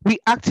 we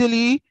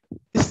actually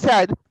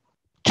said,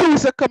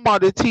 choose a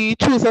commodity,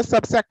 choose a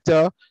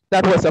subsector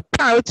that was a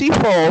priority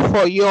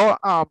for your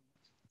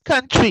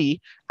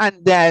country,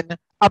 and then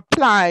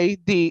apply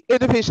the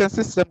innovation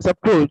systems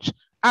approach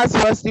as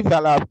was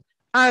developed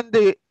and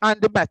the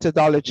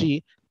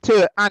methodology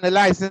to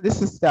analyzing the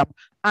system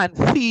and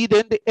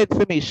feeding the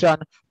information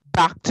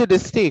back to the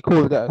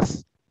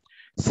stakeholders.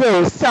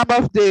 So some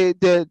of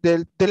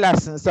the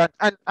lessons,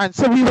 and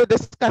so we were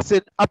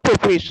discussing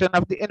appropriation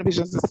of the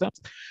innovation systems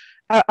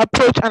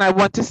approach, and I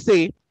want to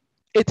say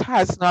it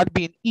has not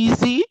been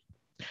easy,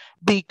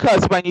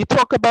 because when you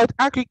talk about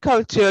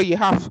agriculture, you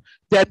have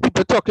then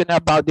people talking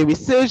about the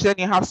research, and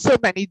you have so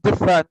many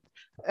different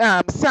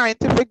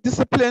scientific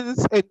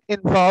disciplines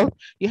involved.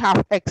 You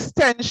have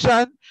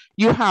extension,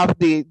 you have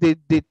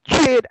the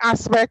trade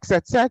aspects,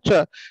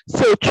 etc.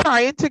 So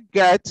trying to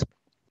get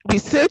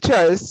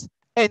researchers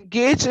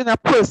engaged in a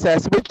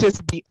process which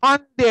is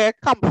beyond their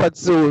comfort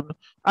zone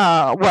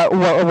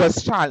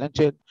was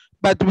challenging,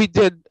 but we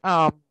did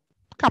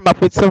come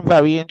up with some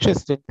very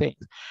interesting things.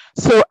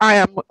 So I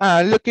am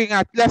looking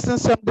at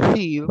lessons from the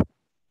field,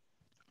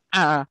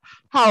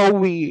 how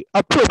we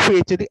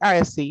appropriated the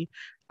ISC.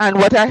 And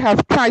what I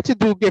have tried to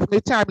do, given the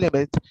time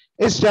limit,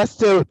 is just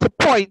to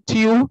point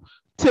you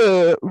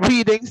to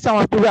reading some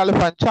of the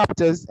relevant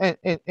chapters in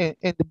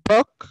the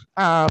book.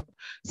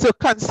 So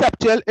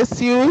conceptual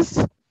issues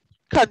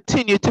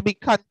continue to be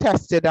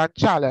contested and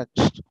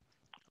challenged,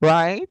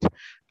 right?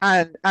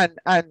 And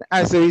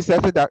as a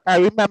result of that, I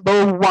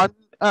remember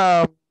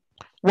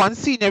one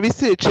senior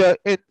researcher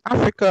in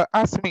Africa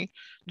asked me,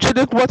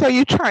 Judith, what are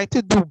you trying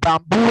to do?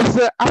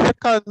 Bamboozle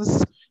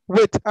Africans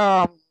with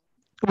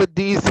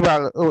these,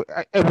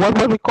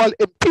 what we call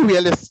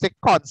imperialistic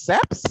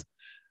concepts?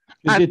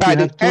 And by you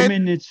have 2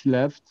 minutes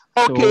left.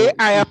 Okay, so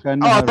I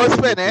am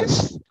almost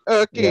finished.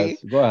 Okay,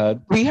 yes, go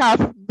ahead. We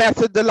have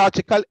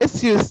methodological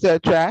issues to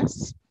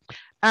address,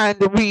 and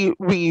we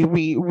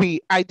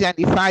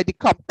identify the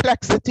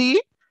complexity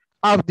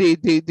of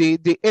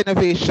the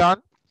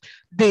innovation,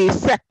 the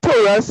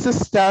sectoral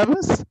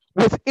systems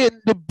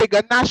within the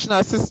bigger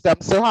national system,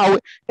 so how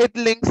it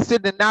links to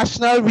the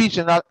national,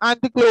 regional, and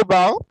the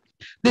global,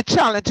 the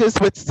challenges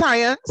with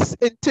science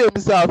in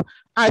terms of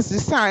as the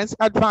science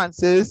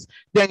advances,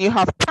 then you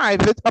have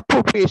private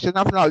appropriation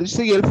of knowledge.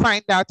 So you'll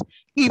find that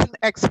even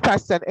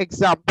expressed in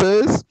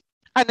examples.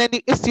 And then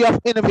the issue of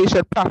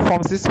innovation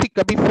platforms. The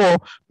speaker before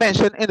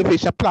mentioned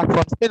innovation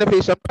platforms.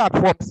 Innovation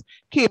platforms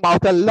came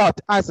out a lot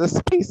as a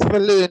space for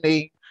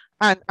learning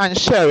and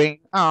sharing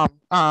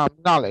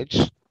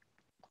knowledge.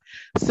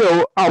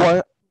 So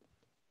our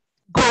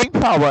going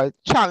forward,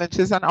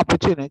 challenges and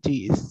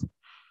opportunities.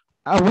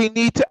 We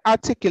need to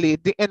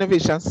articulate the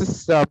innovation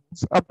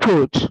systems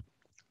approach,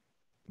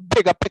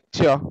 bigger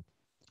picture,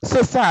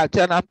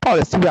 societal and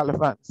policy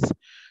relevance.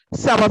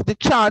 Some of the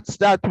charts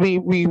that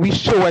we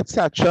show,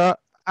 etc.,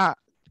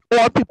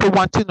 all people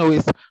want to know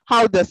is,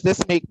 how does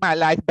this make my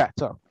life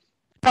better?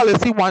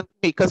 Policy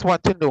makers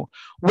want to know,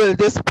 will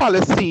this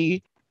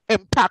policy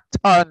impact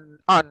on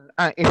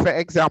if, for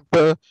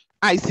example,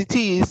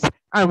 ICTs,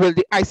 and will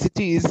the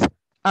ICTs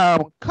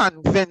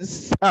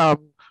convince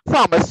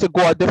farmers to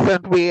go a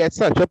different way,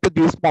 etc.,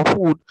 produce more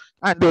food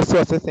and those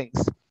sorts of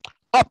things.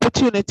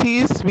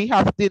 Opportunities, we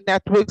have the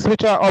networks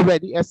which are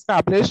already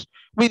established.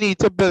 We need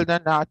to build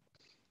on that.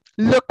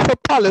 Look for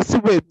policy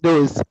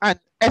windows, and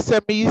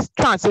SMEs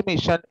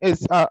transformation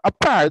is a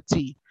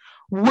priority.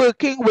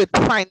 Working with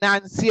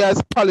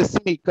financiers,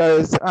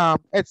 policymakers,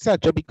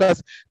 etc.,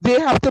 because they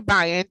have to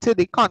buy into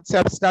the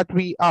concepts that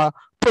we are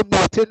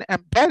promoting,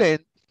 embedding,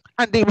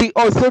 and we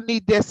also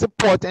need their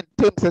support in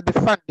terms of the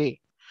funding.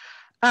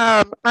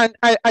 And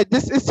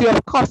this issue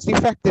of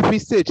cost-effective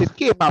research, it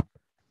came up,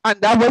 and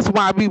that was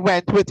why we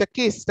went with a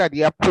case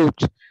study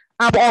approach.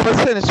 I'm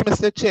almost finished,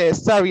 Mr. Chair.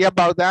 Sorry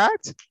about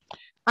that.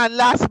 And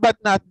last but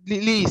not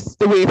least,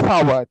 the way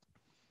forward.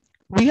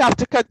 We have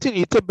to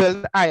continue to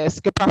build IS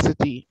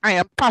capacity. I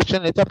am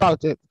passionate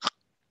about it.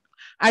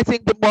 I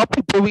think the more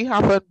people we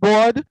have on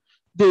board,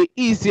 the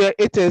easier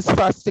it is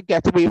for us to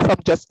get away from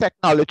just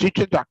technology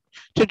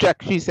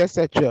trajectories,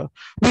 etc.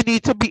 We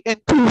need to be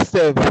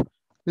inclusive.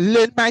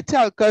 Learn My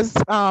Telca's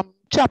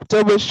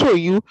chapter will show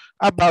you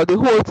about the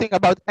whole thing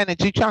about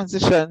energy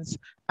transitions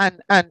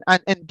and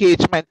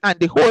engagement. And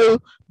the whole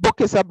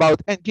book is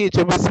about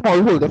engaging with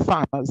smallholder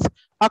farmers,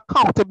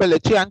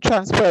 accountability and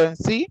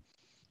transparency.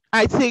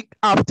 I think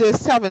after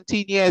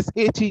 17 years,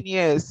 18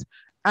 years,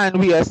 and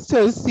we are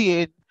still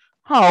seeing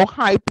how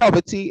high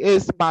poverty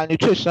is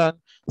malnutrition,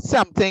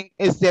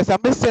 there's a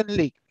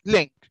missing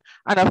link.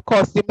 And of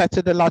course, the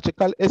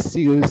methodological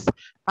issues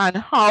and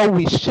how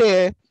we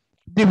share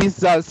the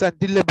results and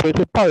deliberate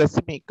with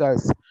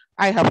policymakers.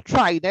 I have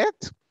tried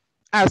it,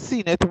 I've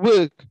seen it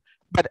work,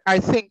 but I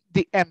think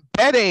the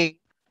embedding,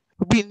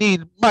 we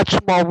need much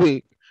more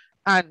work.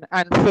 And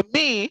for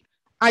me,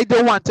 I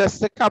don't want us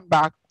to come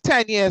back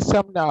 10 years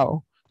from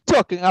now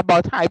talking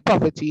about high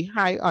poverty,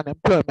 high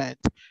unemployment.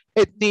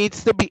 It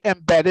needs to be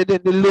embedded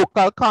in the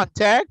local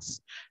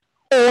context,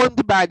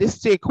 owned by the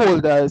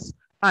stakeholders,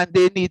 and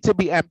they need to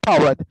be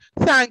empowered.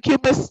 Thank you,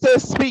 Mr.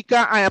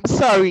 Speaker. I am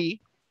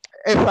sorry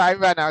if I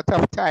run out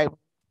of time.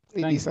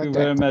 Thank you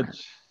very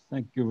much.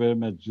 Thank you very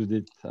much,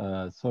 Judith.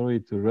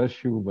 Sorry to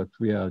rush you, but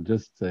we are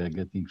just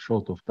getting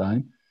short of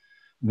time.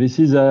 This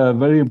is a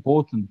very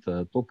important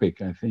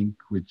topic, I think,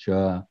 which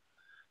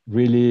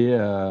really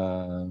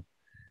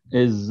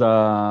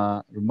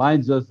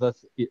reminds us that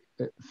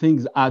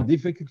things are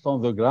difficult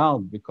on the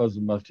ground because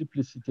of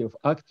multiplicity of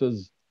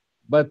actors.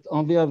 But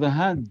on the other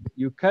hand,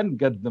 you can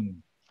get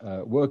them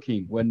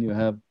working when you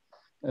have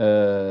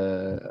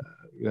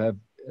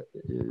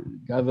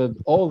gathered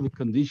all the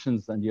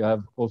conditions, and you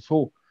have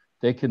also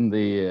taken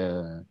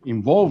the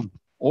involved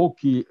all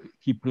key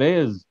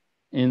players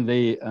in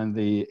the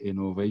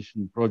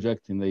innovation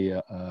project in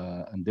the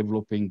and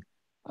developing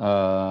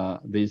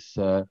this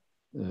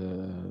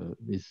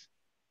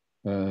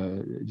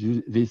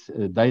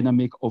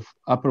dynamic of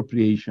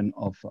appropriation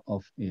of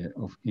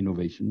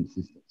innovation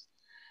systems.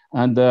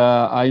 And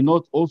I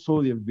note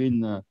also you've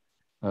been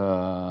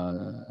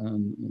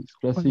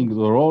stressing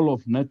the role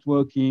of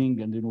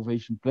networking and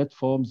innovation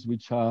platforms,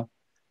 which are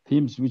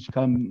themes which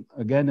come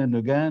again and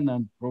again,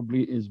 and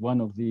probably is one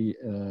of the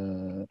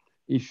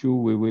issue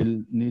we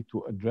will need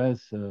to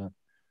address a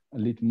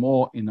little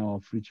more in our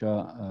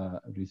future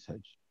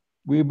research.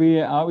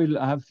 I will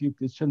have a few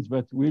questions,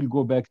 but we'll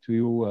go back to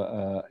you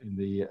in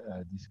the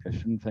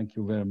discussion. Thank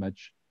you very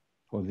much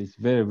for this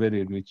very,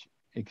 very rich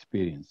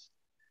experience.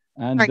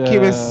 And thank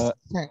you,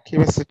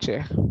 Mr.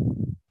 Chair.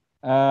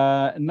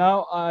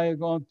 Now I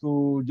go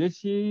to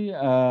Geci.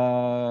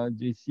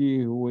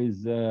 Geci, who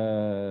is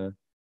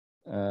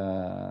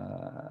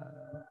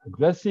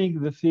addressing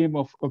the theme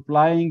of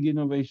applying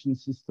innovation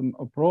system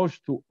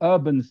approach to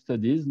urban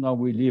studies. Now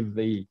we leave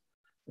the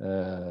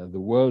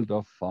world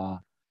of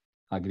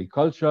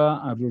agriculture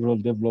and rural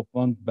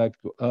development back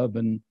to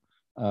urban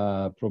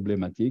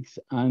problematics.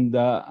 And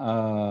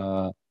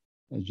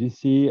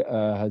Geci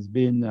has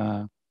been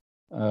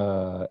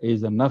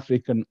is an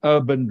African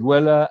urban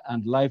dweller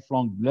and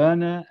lifelong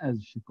learner,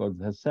 as she calls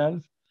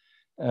herself.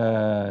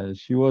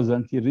 She was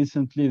until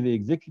recently the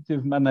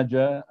executive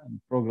manager and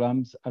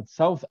programs at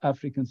South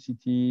African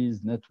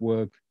Cities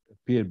Network, a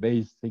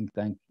peer-based think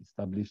tank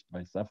established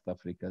by South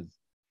Africa's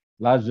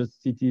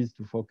largest cities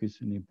to focus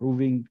on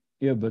improving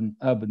urban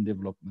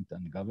development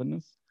and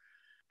governance.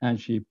 And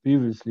she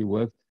previously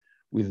worked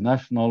with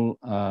National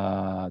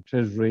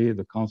Treasury,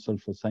 the Council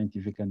for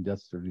Scientific and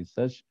Industrial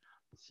Research,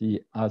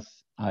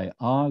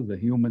 CSIR, the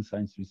Human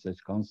Science Research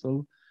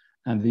Council,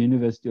 and the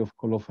University of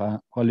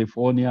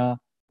California,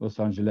 Los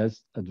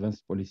Angeles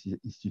Advanced Policy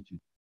Institute.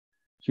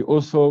 She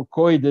also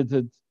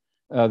co-edited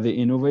the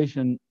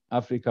Innovation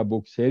Africa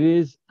book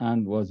series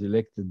and was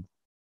elected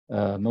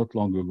not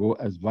long ago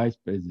as Vice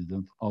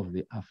President of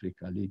the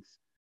Africa League's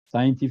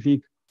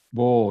Scientific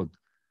Board.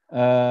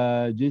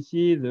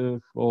 Geci,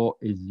 the floor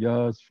is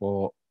yours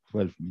for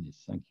 12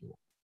 minutes. Thank you.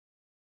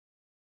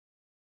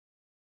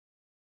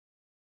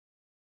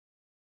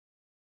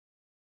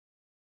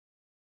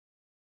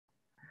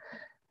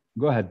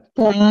 Go ahead.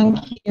 Thank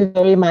you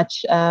very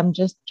much. I'm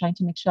just trying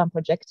to make sure I'm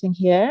projecting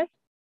here.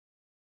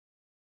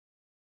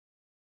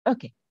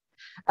 Okay.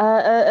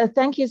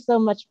 Thank you so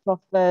much, Prof.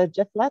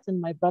 Djeflat and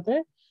my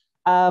brother.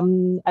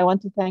 I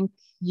want to thank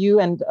you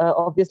and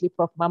obviously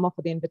Prof. Mamo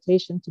for the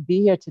invitation to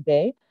be here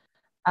today.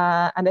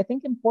 And I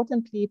think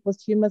importantly,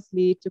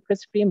 posthumously to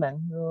Chris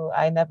Freeman, who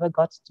I never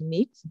got to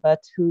meet,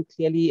 but who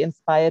clearly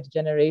inspired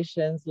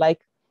generations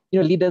like,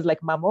 leaders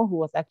like Mamo, who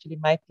was actually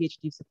my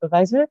PhD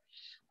supervisor,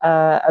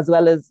 as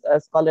well as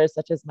scholars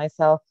such as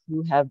myself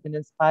who have been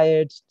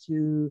inspired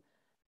to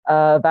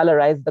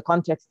valorize the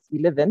contexts we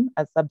live in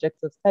as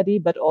subjects of study,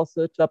 but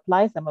also to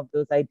apply some of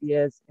those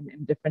ideas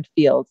in different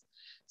fields.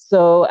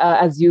 So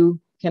as you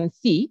can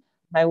see,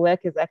 my work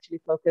is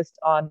actually focused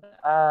on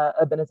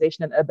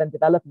urbanization and urban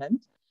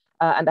development.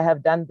 And I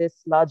have done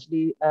this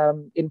largely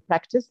in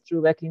practice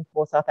through working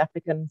for South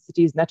African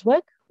Cities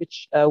Network,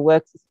 which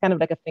works, it's kind of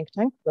like a think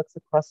tank, works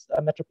across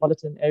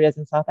metropolitan areas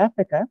in South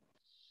Africa,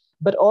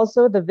 but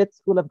also the Wits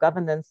School of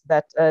Governance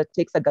that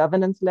takes a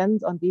governance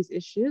lens on these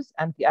issues,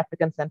 and the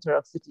African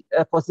Center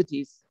for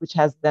Cities, which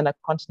has then a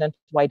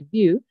continent-wide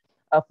view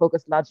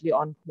focused largely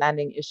on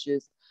planning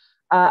issues.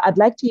 I'd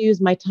like to use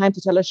my time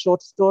to tell a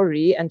short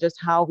story and just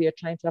how we are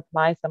trying to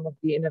apply some of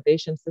the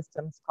innovation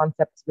systems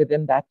concepts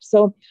within that.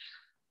 So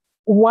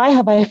why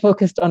have I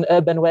focused on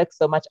urban work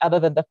so much, other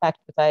than the fact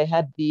that I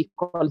had the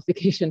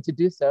qualification to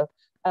do so?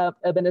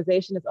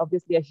 Urbanization is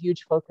obviously a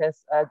huge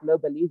focus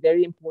globally,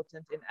 very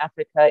important in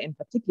Africa in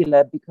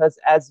particular, because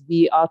as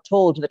we are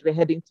told that we're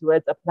heading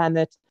towards a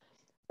planet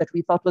that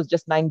we thought was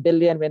just 9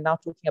 billion, we're now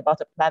talking about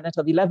a planet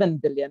of 11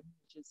 billion,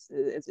 which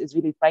is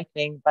really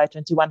frightening by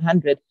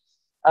 2100.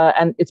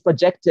 And it's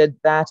projected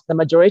that the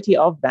majority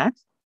of that,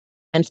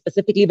 and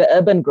specifically the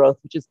urban growth,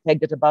 which is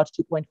pegged at about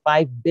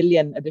 2.5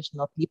 billion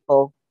additional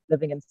people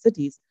living in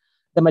cities,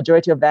 the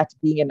majority of that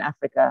being in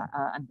Africa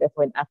and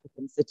therefore in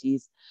African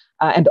cities.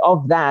 And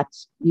of that,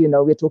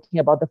 we're talking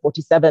about the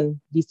 47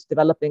 least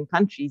developing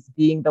countries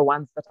being the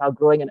ones that are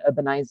growing and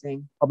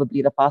urbanizing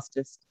probably the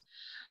fastest.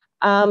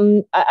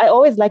 I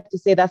always like to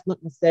say that's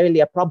not necessarily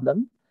a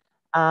problem,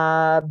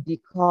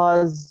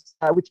 because,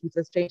 which is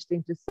a strange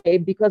thing to say,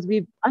 because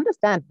we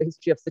understand the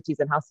history of cities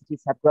and how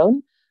cities have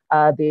grown.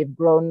 They've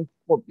grown,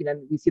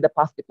 we see the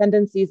past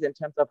dependencies in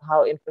terms of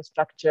how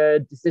infrastructure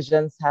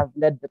decisions have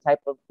led the type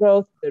of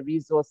growth, the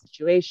resource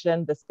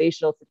situation, the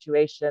spatial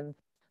situation,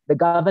 the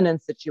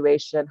governance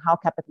situation, how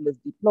capital is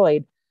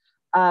deployed.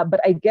 But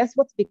I guess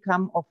what's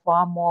become of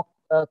far more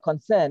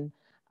concern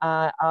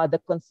are the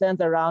concerns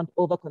around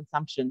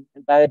overconsumption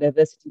and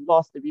biodiversity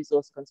loss, the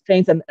resource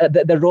constraints, and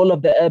the role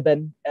of the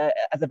urban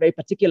as a very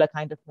particular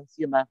kind of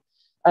consumer.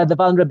 The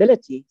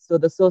vulnerability, so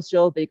the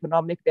social, the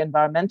economic, the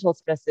environmental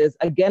stresses,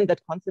 again,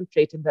 that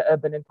concentrate in the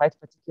urban in quite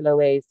particular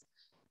ways.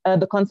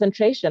 The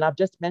concentration, I've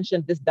just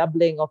mentioned this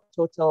doubling of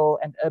total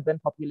and urban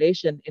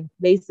population in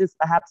places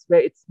perhaps where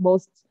it's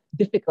most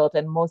difficult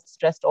and most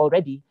stressed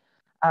already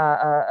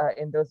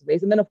in those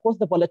ways. And then, of course,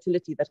 the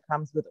volatility that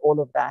comes with all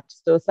of that.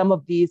 So some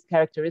of these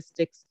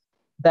characteristics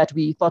that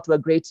we thought were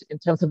great in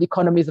terms of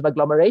economies of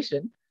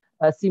agglomeration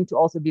seem to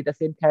also be the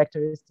same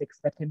characteristics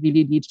that can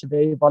really lead to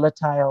very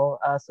volatile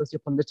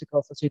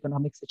socio-political,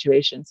 socio-economic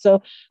situations.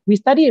 So we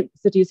study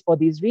cities for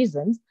these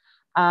reasons.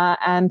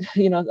 And,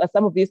 as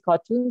some of these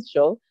cartoons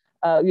show,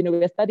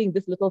 we're studying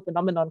this little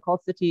phenomenon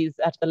called cities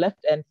at the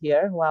left end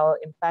here, while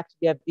in fact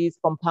we have these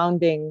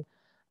compounding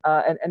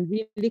and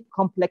really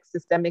complex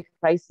systemic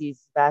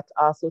crises that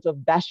are sort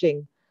of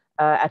bashing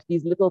at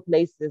these little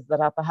places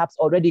that are perhaps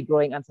already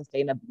growing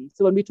unsustainably.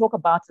 So when we talk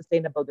about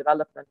sustainable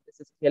development,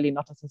 this is clearly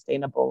not a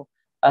sustainable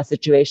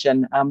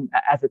situation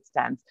as it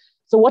stands.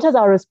 So what has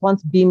our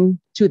response been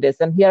to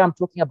this? And here I'm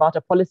talking about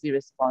a policy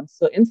response.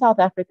 So in South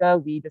Africa,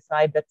 we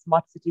decide that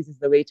smart cities is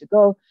the way to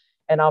go.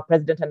 And our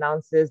president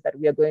announces that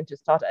we are going to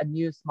start a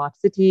new smart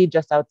city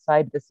just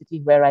outside the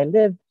city where I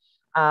live.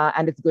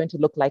 And it's going to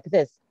look like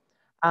this.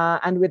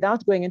 And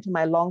without going into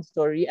my long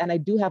story, and I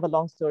do have a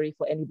long story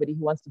for anybody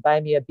who wants to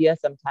buy me a beer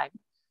sometime,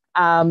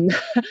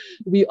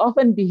 We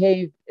often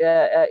behave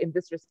in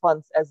this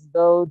response as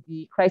though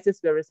the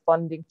crisis we're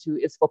responding to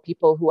is for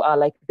people who are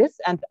like this,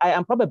 and I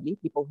am probably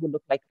people who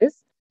look like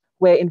this,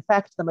 where in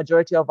fact the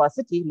majority of our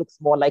city looks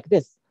more like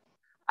this.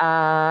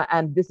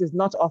 And this is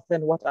not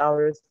often what our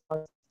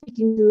response is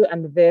speaking to,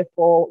 and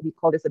therefore we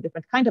call this a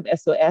different kind of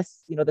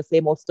SOS, the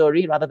same old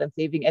story, rather than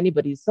saving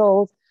anybody's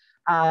souls.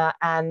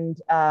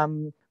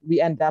 We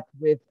end up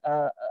with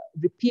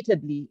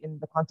repeatedly in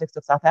the context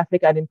of South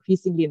Africa and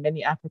increasingly in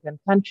many African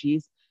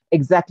countries,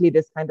 exactly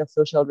this kind of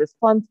social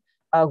response,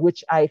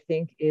 which I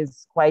think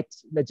is quite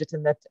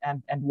legitimate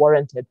and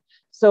warranted.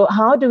 So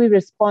how do we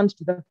respond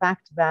to the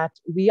fact that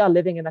we are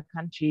living in a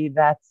country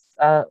that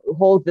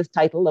holds this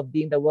title of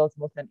being the world's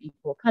most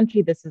unequal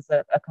country? This is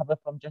a cover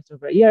from just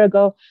over a year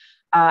ago.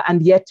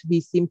 And yet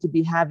we seem to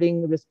be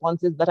having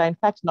responses that are in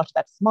fact not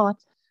that smart.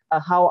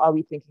 How are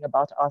we thinking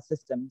about our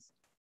systems?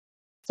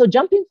 So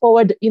jumping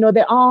forward,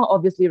 there are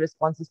obviously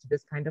responses to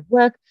this kind of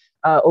work.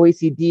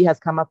 OECD has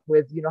come up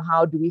with,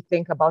 how do we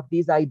think about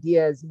these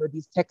ideas,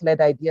 these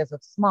tech-led ideas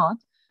of smart,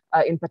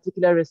 in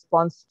particular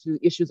response to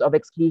issues of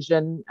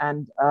exclusion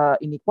and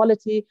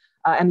inequality.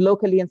 And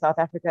locally in South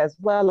Africa as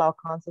well, our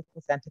Council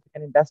for Scientific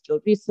and Industrial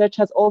Research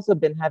has also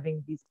been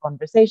having these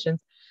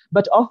conversations.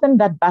 But often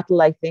that battle,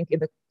 I think,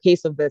 in the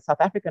case of the South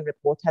African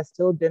report, has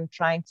still been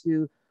trying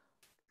to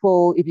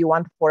pull, if you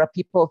want, for a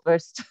people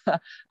first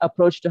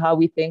approach to how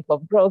we think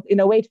of growth. In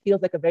a way, it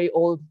feels like a very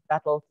old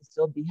battle to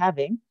still be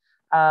having,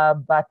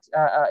 but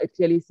it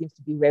clearly seems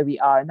to be where we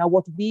are. Now,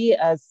 what we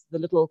as the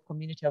little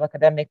community of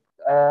academic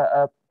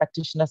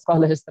practitioner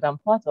scholars that I'm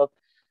part of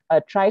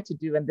try to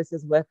do, and this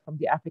is work from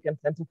the African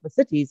Center for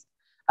Cities,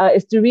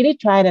 is to really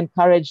try and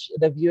encourage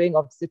the viewing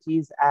of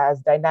cities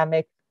as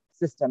dynamic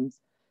systems.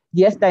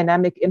 Yes,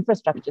 dynamic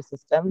infrastructure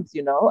systems,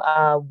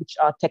 which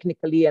are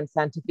technically and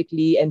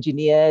scientifically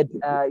engineered,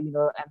 and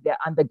they're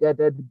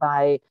undergirded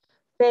by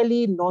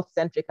fairly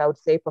North-centric, I would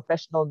say,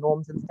 professional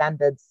norms and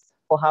standards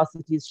for how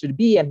cities should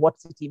be and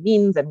what city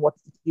means and what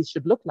cities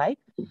should look like.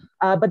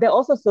 But they're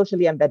also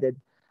socially embedded.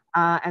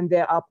 And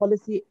there are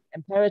policy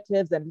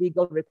imperatives and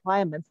legal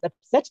requirements that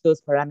set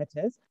those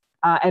parameters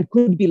and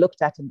could be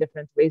looked at in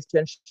different ways to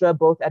ensure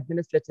both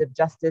administrative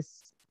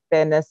justice,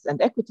 fairness and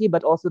equity,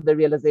 but also the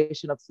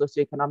realization of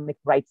socioeconomic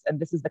rights. And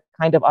this is the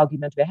kind of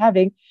argument we're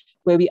having,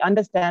 where we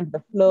understand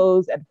the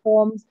flows and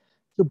forms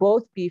to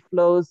both be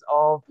flows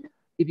of,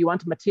 if you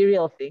want,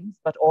 material things,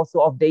 but also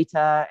of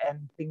data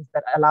and things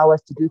that allow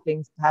us to do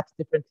things perhaps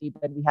differently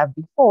than we have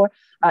before,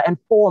 and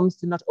forms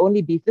to not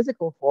only be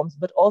physical forms,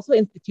 but also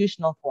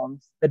institutional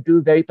forms that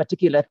do very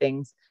particular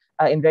things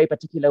in very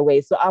particular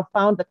ways. So I've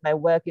found that my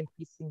work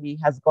increasingly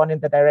has gone in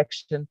the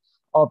direction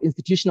of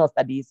institutional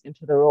studies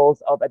into the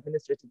roles of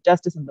administrative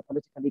justice and the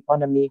political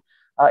economy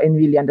in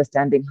really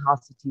understanding how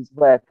cities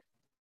work.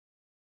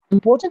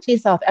 Importantly,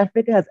 South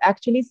Africa has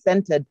actually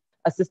centered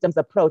a systems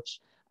approach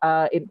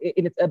in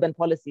its urban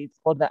policy. It's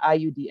called the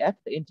IUDF,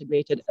 the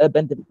Integrated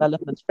Urban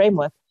Development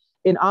Framework,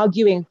 in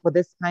arguing for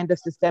this kind of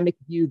systemic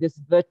view, this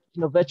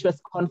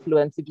virtuous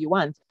confluence, if you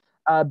want,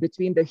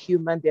 between the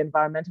human, the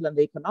environmental, and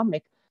the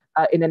economic,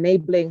 in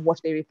enabling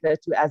what they refer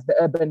to as the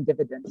urban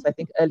dividend. So I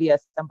think earlier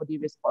somebody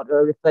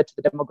referred to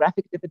the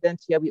demographic dividend.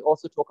 Here we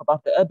also talk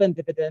about the urban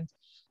dividend.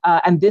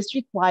 And this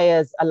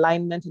requires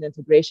alignment and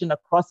integration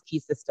across key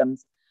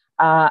systems.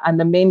 And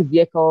the main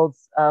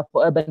vehicles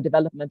for urban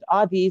development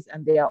are these,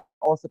 and they are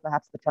also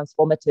perhaps the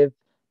transformative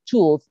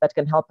tools that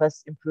can help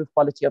us improve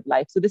quality of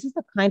life. So this is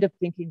the kind of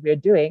thinking we're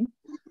doing.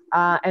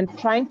 And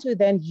trying to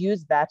then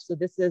use that. So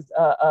this is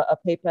a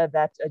paper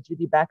that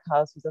Judy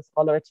Backhouse, who's a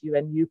scholar at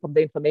UNU from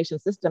the information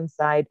systems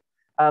side,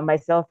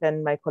 myself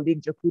and my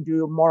colleague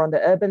Jakudu, more on the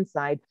urban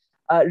side,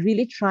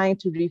 really trying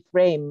to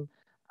reframe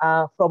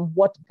from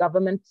what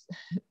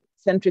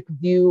government-centric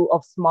view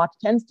of smart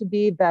tends to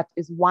be, that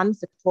is one,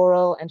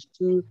 sectoral, and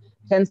two,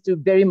 tends to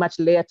very much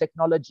layer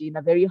technology in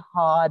a very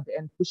hard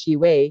and pushy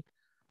way.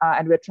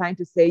 And we're trying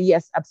to say,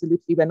 yes,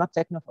 absolutely, we're not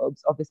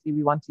technophobes. Obviously,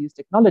 we want to use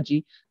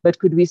technology, but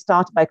could we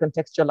start by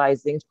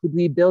contextualizing? Could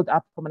we build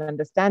up from an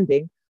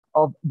understanding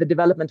of the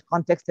development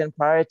context and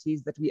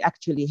priorities that we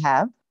actually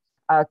have?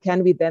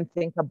 Can we then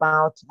think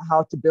about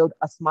how to build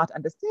a smart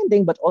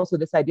understanding, but also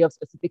this idea of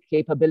specific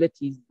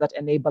capabilities that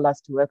enable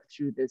us to work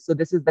through this? So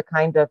this is the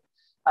kind of,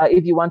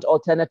 if you want,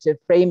 alternative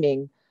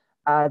framing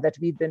that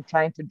we've been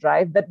trying to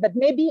drive, that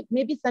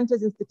maybe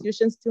centers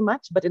institutions too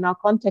much, but in our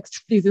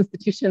context, these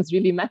institutions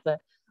really matter.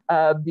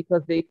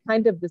 Because they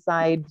kind of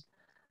decide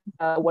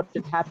what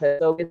should happen.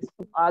 So it's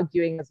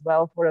arguing as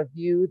well for a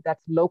view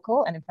that's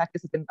local. And in fact,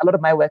 this has been, a lot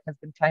of my work has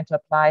been trying to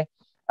apply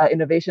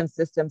innovation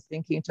systems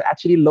thinking to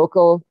actually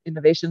local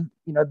innovation,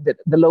 the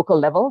local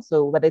level.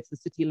 So whether it's the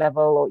city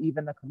level or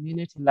even the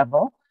community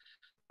level,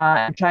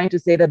 and trying to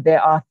say that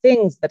there are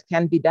things that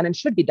can be done and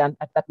should be done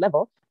at that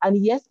level. And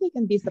yes, they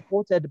can be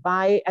supported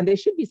by, and they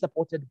should be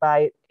supported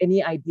by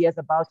any ideas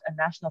about a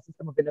national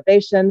system of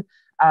innovation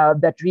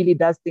that really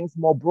does things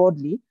more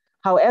broadly.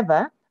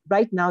 However,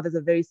 right now there's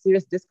a very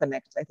serious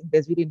disconnect. I think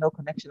there's really no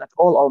connection at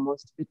all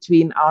almost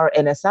between our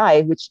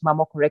NSI, which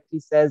Mamo correctly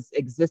says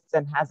exists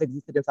and has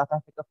existed in South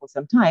Africa for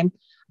some time,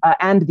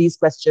 and these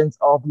questions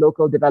of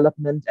local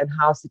development and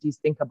how cities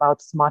think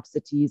about smart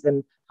cities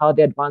and how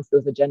they advance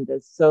those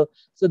agendas. So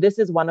this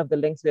is one of the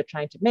links we're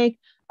trying to make,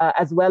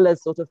 as well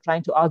as sort of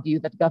trying to argue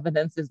that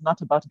governance is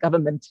not about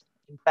government,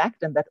 in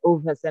fact, and that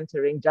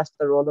over-centering just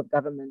the role of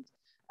government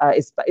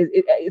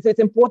it's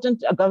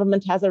important. A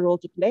government has a role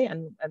to play,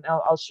 and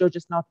I'll show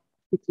just now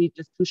quickly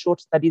just 2 short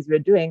studies we're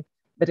doing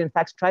that in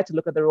fact try to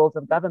look at the roles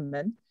of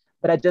government.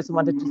 But I just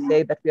wanted to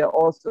say that we are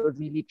also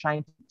really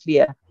trying to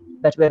clear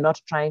that we're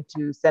not trying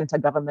to center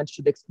government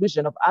to the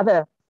exclusion of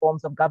other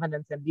forms of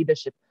governance and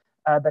leadership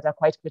that are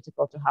quite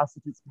critical to how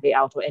cities play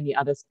out or any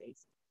other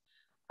space.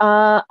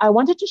 I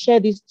wanted to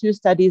share these 2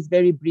 studies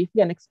very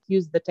briefly and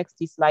excuse the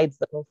texty slides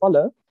that will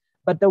follow.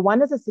 But the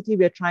one is a city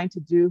we're trying to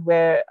do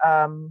where,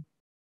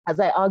 as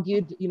I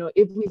argued,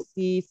 if we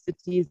see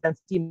cities and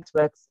city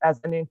networks as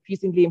an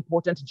increasingly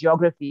important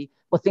geography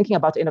for thinking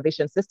about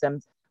innovation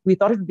systems, we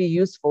thought it would be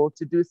useful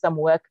to do some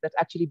work that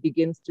actually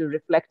begins to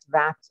reflect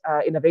that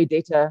in a very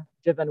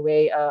data-driven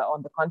way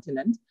on the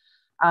continent.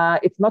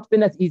 It's not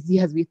been as easy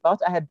as we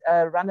thought. I had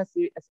run a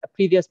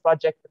previous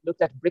project that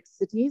looked at BRICS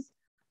cities.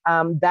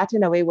 That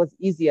in a way was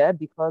easier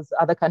because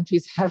other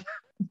countries have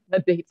the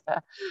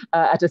data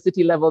at a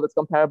city level that's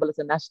comparable at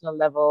a national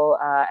level,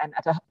 and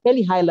at a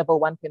fairly high level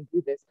one can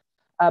do this.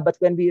 But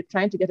when we're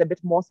trying to get a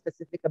bit more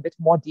specific, a bit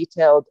more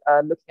detailed,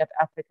 looking at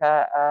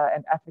Africa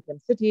and African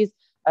cities,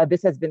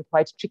 this has been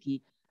quite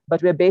tricky.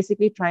 But we're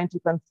basically trying to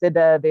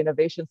consider the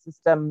innovation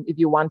system, if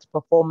you want,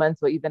 performance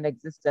or even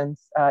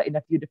existence in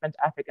a few different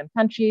African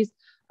countries,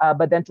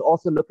 but then to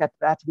also look at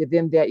that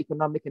within their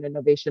economic and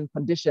innovation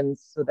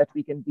conditions so that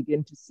we can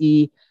begin to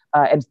see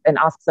and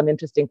ask some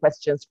interesting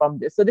questions from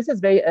this. So this is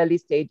very early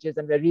stages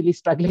and we're really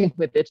struggling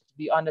with it, to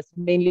be honest,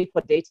 mainly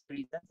for data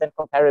reasons and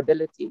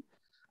comparability.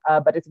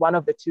 But it's one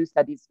of the 2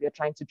 studies we are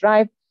trying to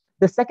drive.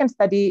 The second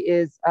study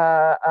is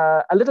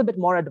a little bit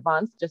more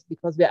advanced just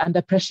because we're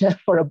under pressure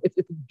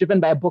it's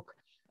driven by a book.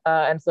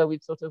 And so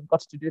we've sort of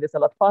got to do this a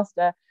lot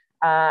faster.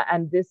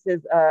 And this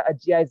is a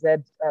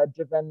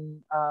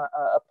GIZ-driven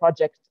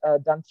project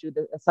done through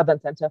the Southern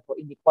Center for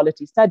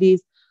Inequality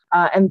Studies.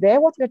 And there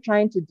what we're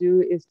trying to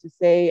do is to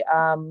say,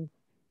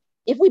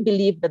 if we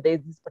believe that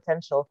there's this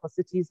potential for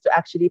cities to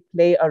actually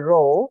play a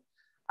role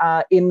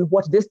in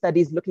what this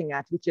study is looking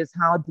at, which is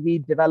how do we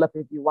develop,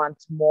 if you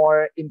want,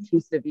 more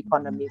inclusive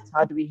economies?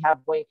 How do we have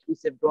more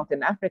inclusive growth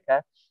in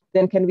Africa?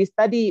 Then can we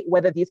study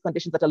whether these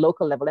conditions at a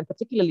local level, and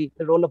particularly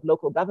the role of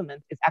local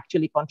government, is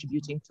actually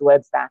contributing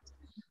towards that?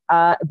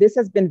 This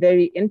has been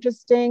very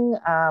interesting,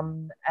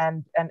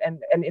 and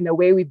in a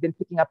way, we've been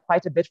picking up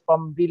quite a bit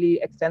from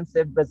really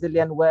extensive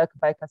Brazilian work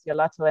by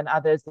Cassiolato and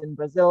others in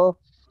Brazil,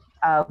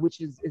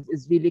 which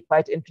is really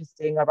quite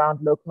interesting around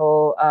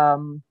local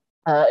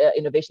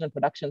innovation and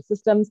production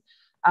systems.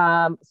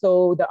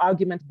 So the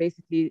argument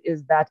basically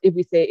is that if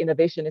we say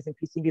innovation is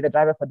increasingly the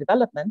driver for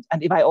development,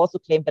 and if I also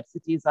claim that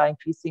cities are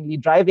increasingly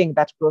driving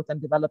that growth and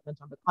development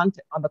on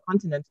the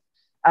continent,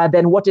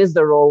 then what is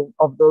the role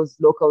of those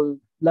local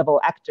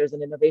level actors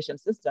and innovation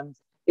systems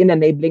in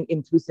enabling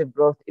inclusive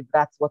growth, if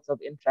that's what's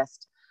of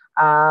interest?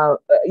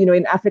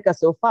 In Africa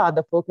so far,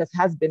 the focus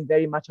has been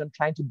very much on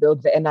trying to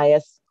build the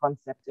NIS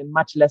concept, and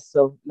much less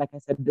so, like I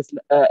said, this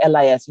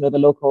LIS, the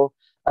local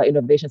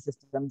innovation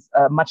systems,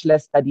 much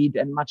less studied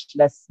and much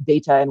less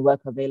data and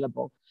work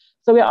available.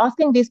 So we're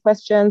asking these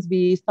questions.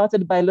 We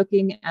started by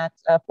looking at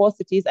 4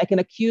 cities. I can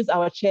accuse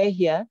our chair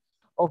here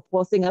of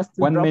forcing us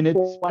to 1 minute.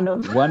 one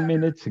of 1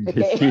 minute.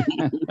 Okay.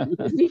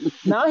 See,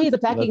 now he's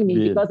attacking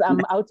me because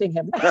I'm outing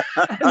him.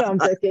 No, I'm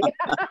joking.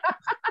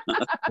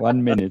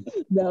 1 minute.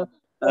 No.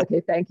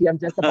 Okay, thank you. I'm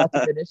just about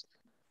to finish.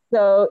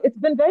 So it's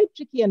been very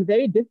tricky and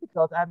very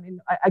difficult. I mean,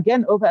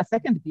 again, over a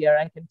second beer,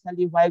 I can tell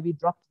you why we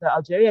dropped the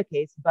Algeria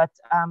case. But,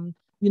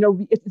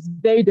 it's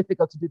very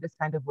difficult to do this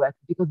kind of work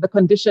because the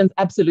conditions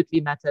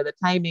absolutely matter. The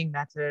timing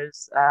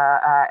matters.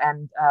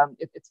 And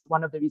it's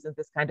one of the reasons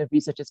this kind of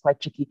research is quite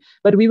tricky.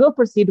 But we will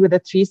proceed with the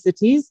 3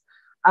 cities.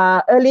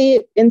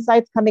 Early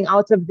insights coming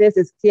out of this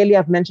is clearly,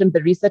 I've mentioned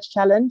the research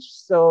challenge.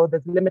 So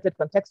there's limited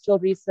contextual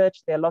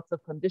research. There are lots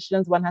of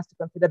conditions. One has to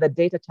consider that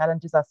data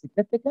challenges are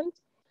significant.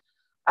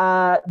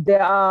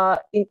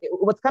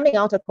 What's coming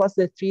out across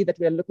the 3 that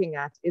we're looking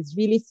at is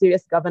really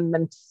serious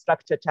government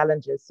structure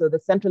challenges. So the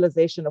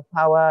centralization of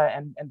power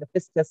and the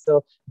fiscus,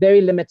 so very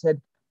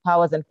limited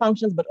powers and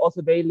functions, but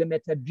also very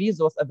limited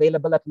resource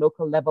available at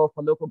local level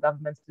for local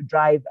governments to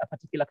drive a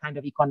particular kind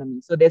of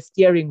economy. So their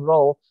steering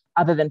role,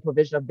 other than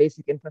provision of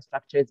basic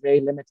infrastructure, is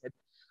very limited.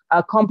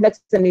 Complex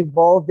and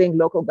evolving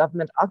local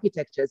government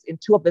architectures in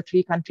 2 of the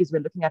 3 countries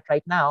we're looking at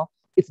right now,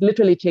 it's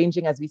literally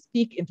changing as we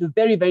speak into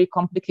very, very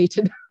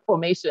complicated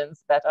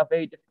formations that are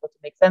very difficult to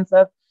make sense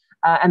of.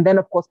 And then,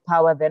 of course,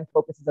 power then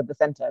focuses at the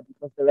center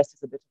because the rest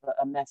is a bit of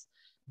a mess.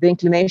 The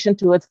inclination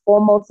towards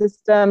formal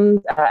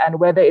systems and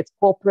whether it's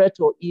corporate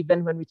or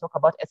even when we talk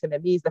about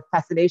SMMEs, the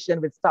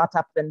fascination with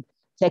startup and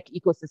tech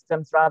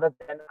ecosystems rather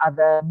than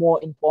other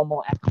more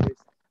informal actors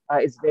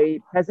is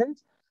very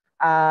present.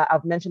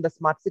 I've mentioned the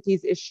smart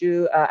cities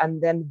issue,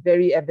 and then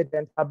very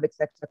evident public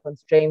sector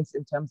constraints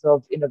in terms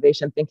of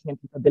innovation, thinking, and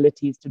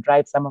capabilities to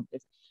drive some of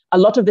this. A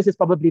lot of this is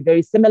probably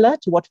very similar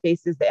to what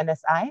faces the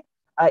NSI.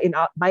 In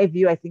my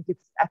view, I think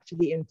it's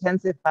actually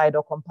intensified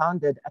or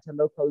compounded at a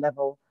local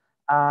level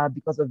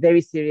because of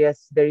very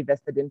serious, very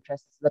vested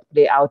interests that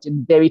play out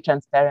in very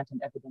transparent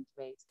and evident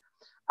ways.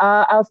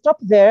 I'll stop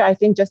there, I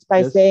think, just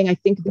by saying I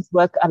think this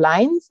work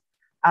aligns.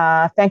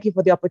 Thank you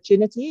for the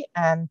opportunity.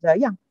 And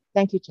yeah,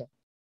 thank you, Chair.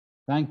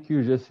 Thank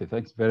you, Geci.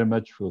 Thanks very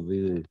much for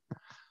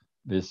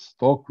this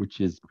talk,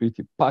 which is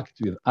pretty packed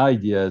with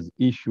ideas,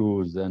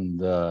 issues,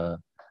 and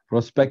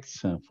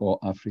prospects for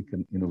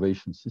African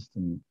innovation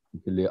system,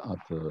 particularly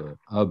at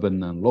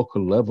urban and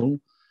local level.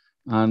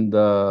 And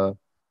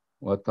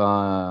what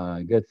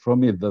I get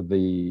from it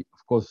that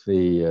of course,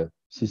 the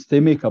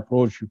systemic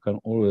approach, you can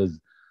always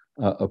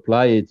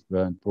apply it,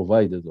 and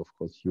provided, of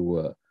course,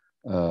 you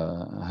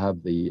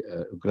have the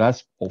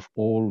grasp of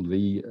all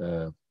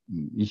the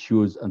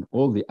issues and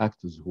all the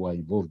actors who are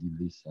involved in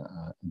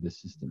this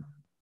system.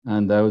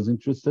 And I was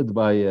interested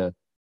by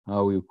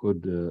how you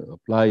could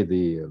apply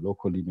the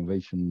local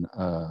innovation,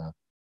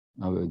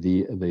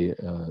 the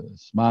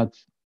smart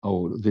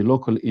or the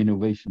local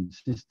innovation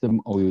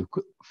system, or you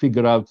could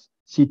figure out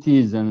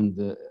cities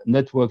and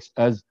networks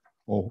as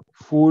a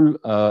full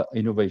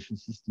innovation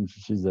systems,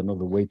 which is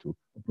another way to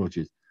approach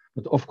it.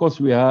 But of course,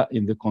 we are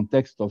in the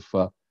context of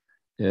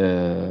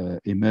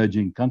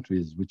emerging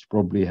countries, which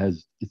probably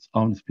has its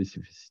own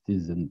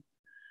specificities. And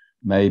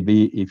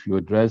maybe if you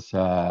address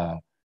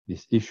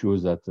these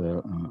issues at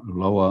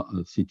lower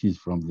cities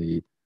from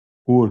the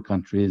poor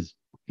countries,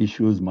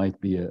 issues might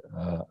be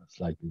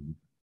slightly different.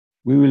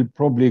 We will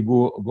probably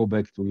go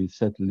back to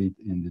settle it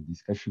in the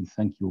discussion.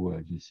 Thank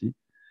you, Geci.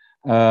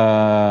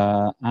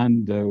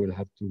 And we'll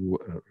have to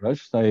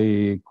rush.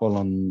 I call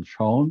on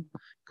Shawn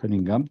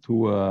Cunningham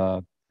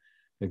to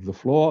take the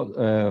floor,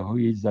 who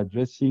is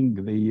addressing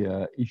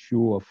the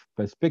issue of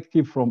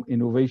perspective from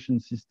innovation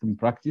system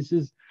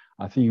practices.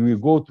 I think we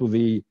go to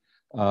the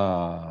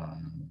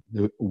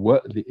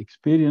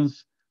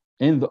experience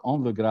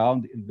on the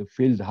ground in the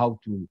field, how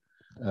to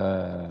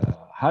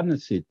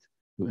harness it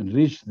to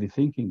enrich the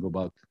thinking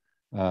about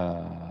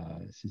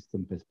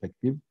system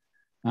perspective.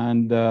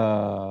 And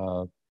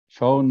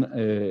Shawn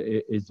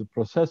is a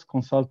process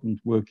consultant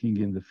working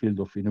in the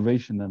field of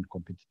innovation and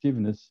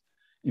competitiveness,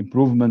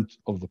 improvement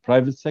of the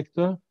private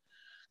sector.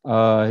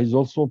 He's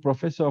also a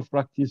professor of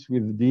practice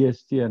with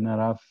DST and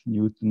Araf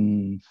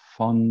Newton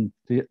Fund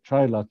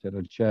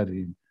Trilateral Chair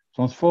in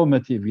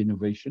Transformative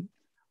Innovation,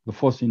 the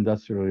Fourth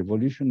Industrial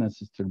Revolution and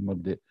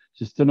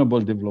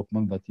Sustainable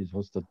Development, that is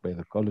hosted by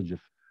the College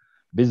of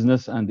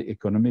Business and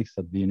Economics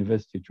at the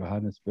University of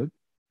Johannesburg.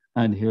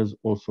 And he is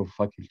also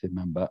faculty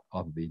member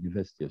of the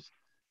University of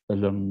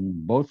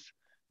Stellenbosch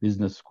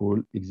Business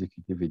School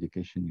Executive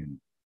Education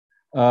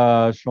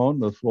Unit. Shawn,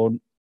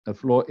 the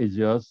floor is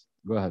yours.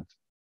 Go ahead.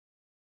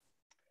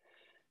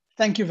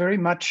 Thank you very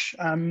much.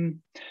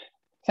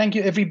 Thank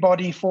you,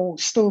 everybody, for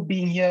still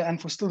being here and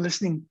for still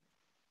listening.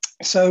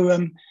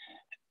 So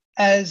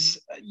as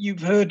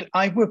you've heard,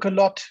 I work a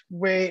lot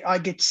where I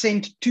get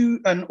sent to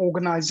an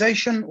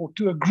organization or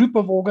to a group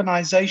of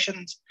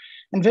organizations.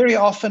 And very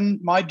often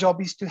my job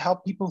is to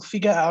help people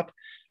figure out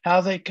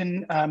how they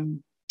can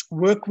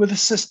work with a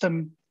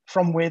system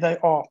from where they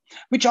are,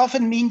 which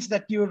often means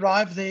that you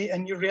arrive there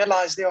and you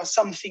realize there are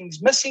some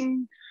things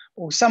missing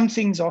or some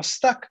things are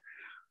stuck.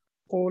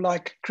 Or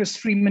like Chris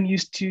Freeman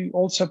used to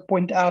also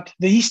point out,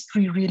 the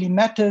history really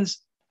matters.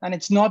 And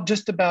it's not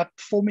just about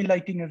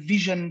formulating a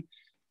vision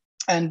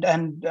and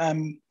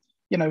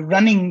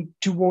running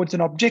towards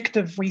an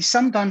objective. We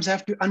sometimes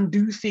have to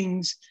undo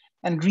things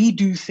and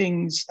redo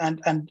things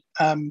and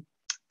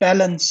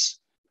balance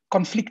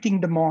conflicting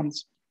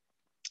demands.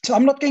 So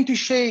I'm not going to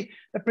share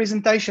a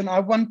presentation. I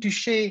want to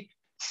share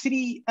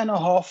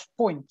 3.5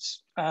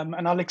 points,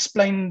 and I'll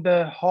explain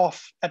the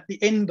half at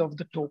the end of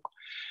the talk.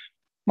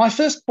 My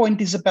first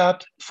point is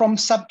about from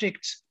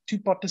subjects to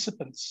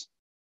participants.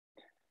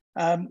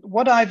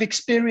 What I've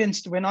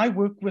experienced when I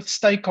work with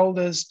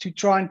stakeholders to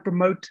try and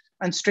promote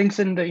and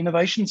strengthen the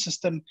innovation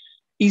system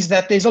is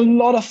that there's a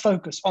lot of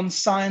focus on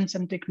science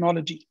and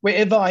technology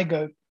wherever I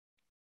go.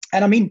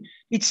 And I mean,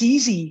 it's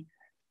easy.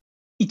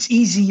 It's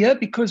easier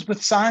because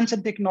with science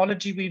and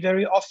technology, we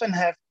very often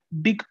have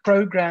big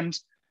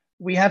programs.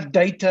 We have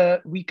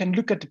data, we can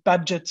look at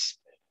budgets.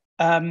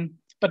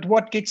 But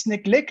what gets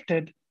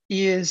neglected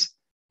is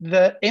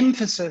the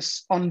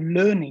emphasis on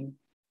learning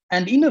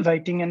and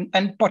innovating,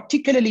 and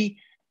particularly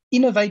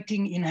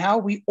innovating in how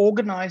we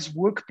organize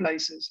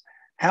workplaces,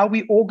 how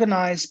we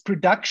organize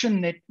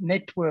production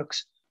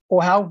networks,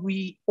 or how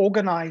we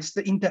organize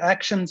the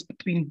interactions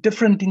between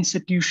different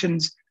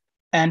institutions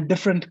and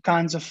different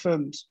kinds of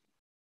firms.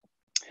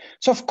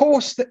 So of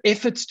course, the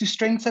efforts to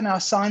strengthen our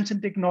science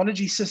and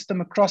technology system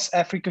across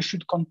Africa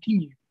should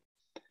continue.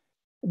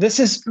 This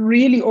is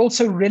really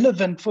also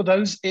relevant for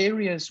those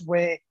areas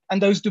where, and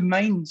those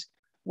domains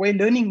where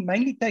learning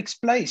mainly takes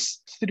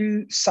place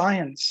through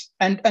science,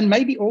 and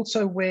maybe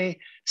also where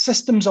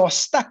systems are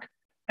stuck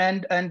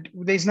and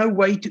there's no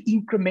way to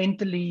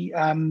incrementally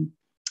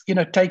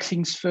take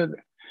things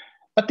further.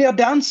 But there are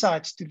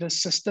downsides to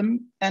this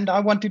system, and I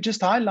want to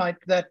just highlight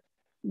that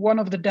one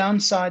of the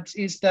downsides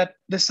is that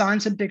the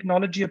science and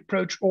technology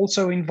approach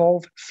also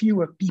involves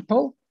fewer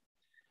people.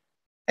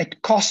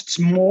 It costs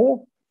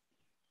more,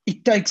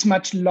 it takes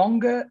much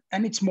longer,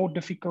 and it's more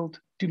difficult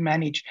to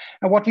manage.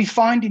 And what we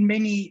find in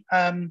many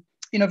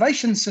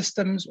innovation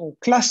systems or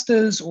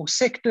clusters or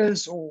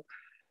sectors or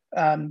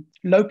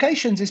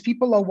locations is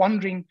people are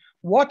wondering,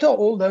 what are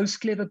all those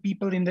clever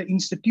people in the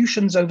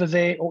institutions over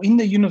there or in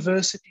the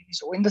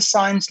universities or in the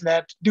science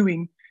labs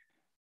doing?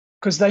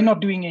 Because they're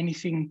not doing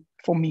anything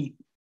for me.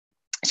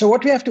 So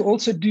what we have to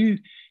also do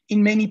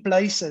in many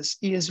places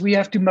is we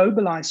have to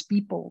mobilize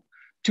people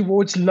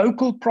towards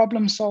local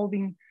problem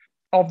solving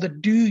of the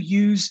do,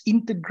 use,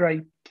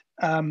 integrate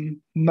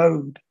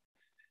mode.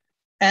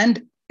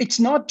 And it's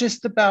not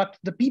just about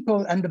the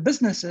people and the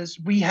businesses.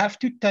 We have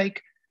to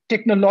take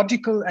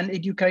technological and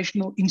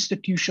educational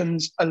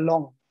institutions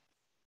along.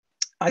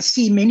 I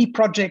see many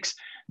projects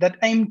that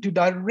aim to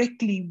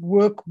directly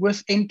work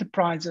with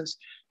enterprises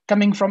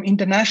coming from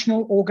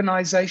international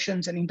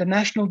organizations and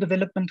international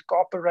development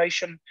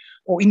cooperation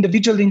or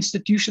individual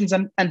institutions,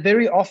 and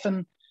very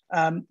often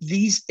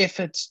these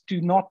efforts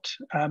do not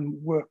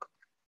work.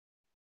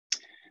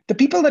 The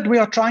people that we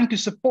are trying to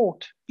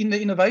support in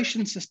the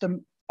innovation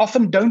system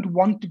often don't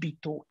want to be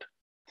taught.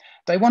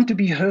 They want to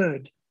be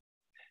heard.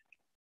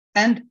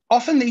 And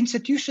often the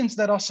institutions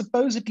that are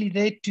supposedly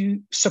there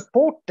to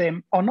support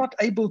them are not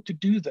able to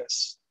do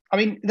this. I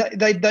mean,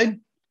 they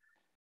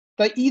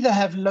either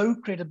have low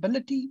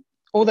credibility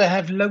or they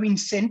have low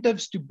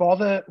incentives to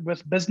bother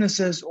with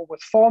businesses or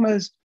with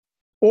farmers,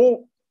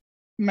 or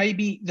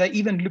maybe they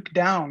even look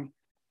down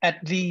at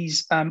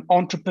these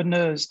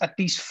entrepreneurs, at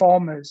these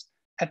farmers,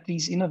 at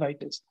these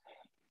innovators.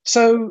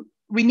 So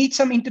we need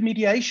some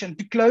intermediation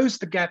to close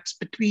the gaps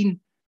between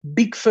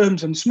big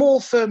firms and small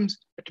firms,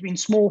 between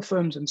small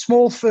firms and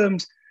small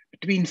firms,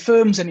 between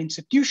firms and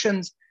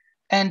institutions,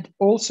 and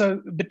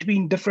also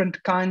between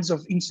different kinds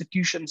of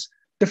institutions,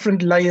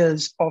 different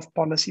layers of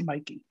policy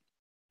making.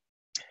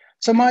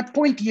 So my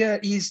point here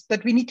is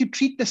that we need to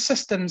treat the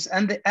systems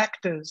and the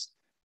actors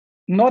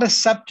not as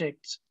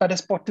subjects, but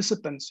as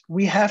participants.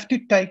 We have to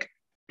take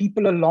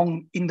people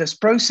along in this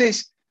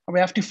process, and we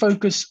have to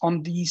focus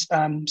on these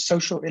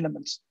social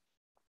elements.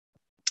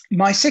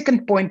 My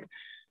second point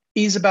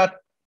is about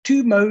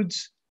two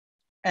modes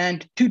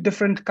and two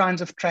different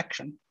kinds of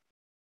traction.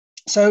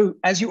 So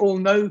as you all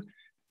know,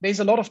 there's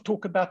a lot of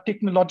talk about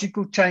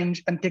technological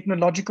change and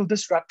technological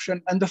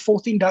disruption and the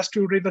fourth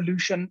industrial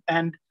revolution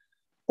and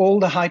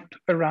all the hype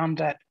around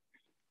that.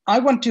 I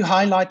want to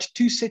highlight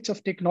two sets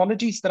of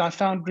technologies that I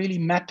found really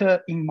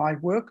matter in my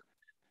work.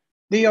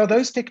 They are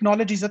those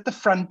technologies at the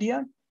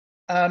frontier.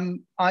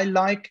 I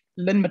like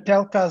Lynn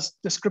Metelka's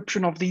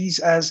description of these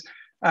as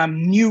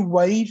new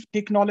wave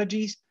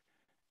technologies.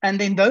 And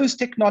then those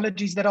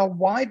technologies that are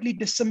widely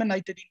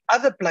disseminated in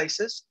other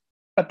places,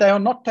 but they are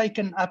not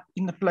taken up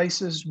in the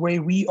places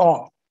where we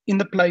are, in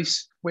the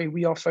place where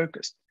we are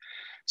focused.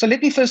 So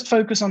let me first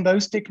focus on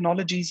those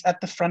technologies at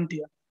the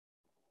frontier.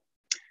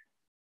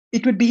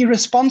 It would be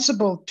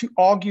irresponsible to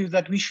argue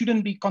that we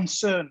shouldn't be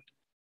concerned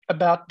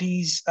about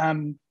these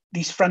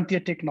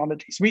frontier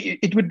technologies.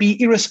 It would be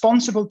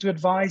irresponsible to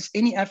advise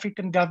any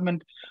African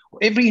government or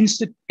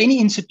any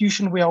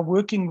institution we are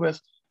working with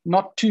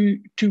not to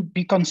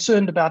be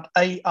concerned about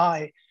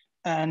AI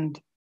and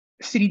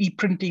 3D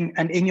printing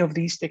and any of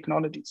these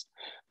technologies.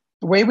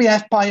 Where we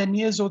have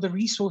pioneers or the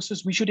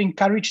resources, we should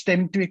encourage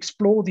them to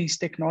explore these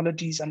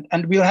technologies,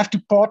 and we'll have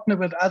to partner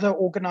with other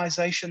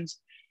organizations,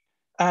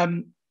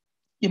 and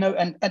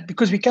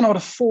because we cannot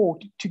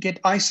afford to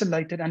get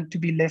isolated and to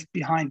be left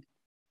behind.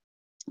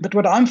 But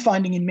what I'm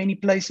finding in many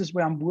places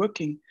where I'm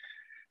working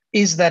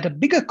is that a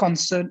bigger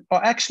concern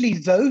are actually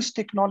those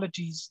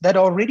technologies that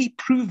are already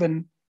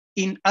proven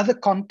in other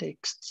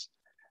contexts,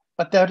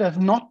 but that have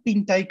not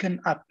been taken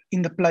up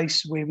in the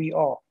place where we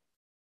are.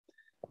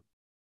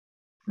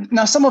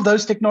 Now, some of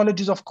those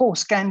technologies, of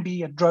course, can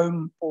be a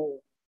drone or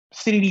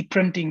 3D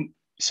printing.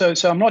 So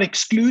I'm not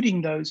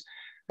excluding those,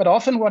 but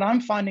often what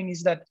I'm finding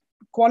is that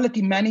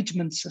quality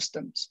management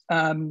systems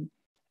and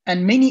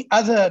many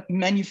other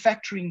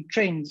manufacturing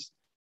trends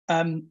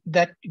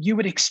that you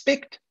would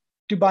expect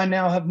to by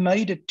now have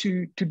made it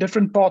to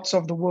different parts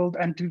of the world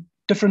and to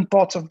different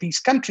parts of these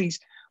countries,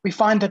 we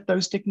find that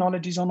those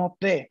technologies are not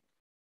there.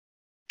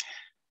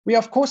 We,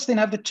 of course, then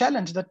have the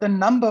challenge that the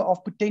number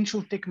of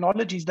potential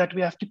technologies that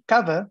we have to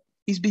cover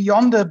is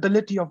beyond the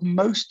ability of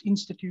most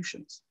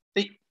institutions.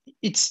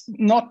 It's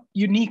not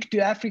unique to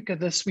Africa.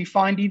 This we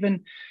find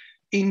even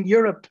in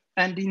Europe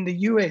and in the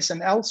US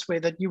and elsewhere,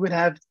 that you would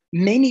have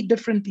many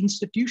different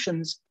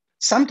institutions,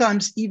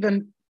 sometimes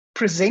even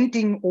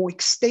presenting or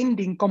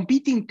extending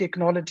competing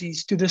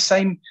technologies to the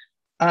same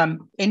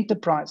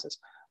enterprises.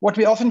 What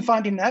we often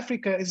find in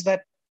Africa is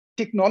that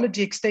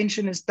technology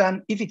extension is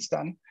done, if it's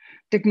done,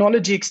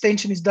 technology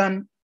extension is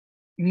done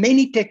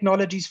many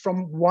technologies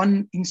from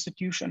one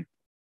institution.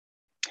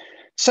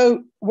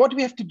 So what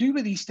we have to do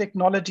with these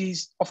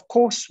technologies, of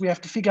course, we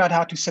have to figure out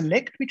how to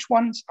select which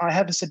ones. I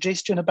have a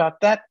suggestion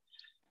about that.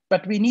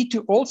 But we need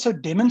to also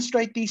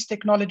demonstrate these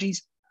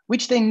technologies,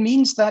 which then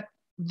means that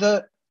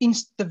the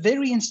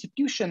very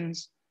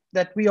institutions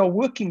that we are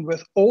working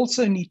with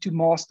also need to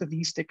master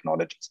these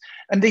technologies.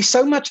 And there's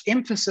so much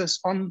emphasis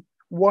on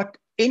what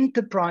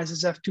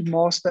enterprises have to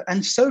master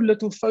and so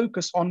little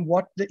focus on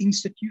what the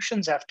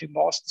institutions have to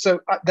master. So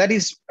that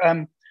is,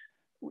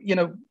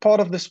 part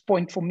of this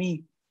point for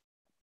me.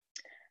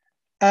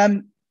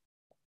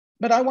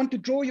 But I want to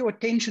draw your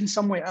attention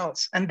somewhere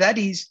else, and that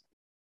is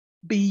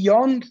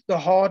beyond the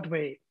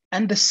hardware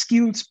and the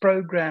skills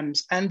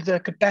programs and the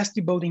capacity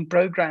building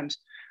programs.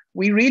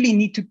 We really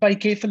need to pay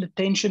careful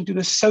attention to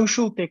the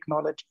social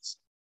technologies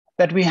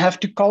that we have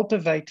to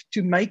cultivate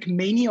to make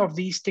many of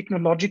these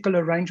technological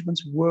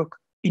arrangements work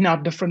in our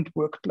different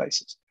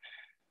workplaces.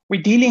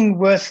 We're dealing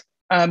with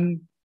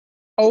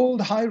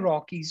old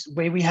hierarchies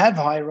where we have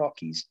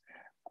hierarchies,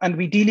 and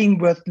we're dealing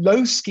with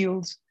low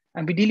skills,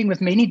 and we're dealing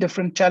with many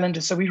different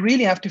challenges. So we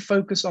really have to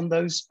focus on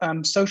those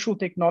social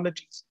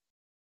technologies.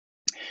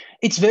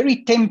 It's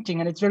very tempting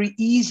and it's very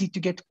easy to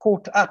get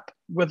caught up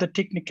with the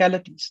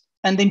technicalities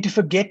and then to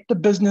forget the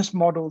business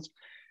models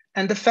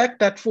and the fact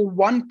that for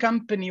one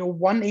company or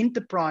one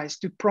enterprise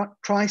to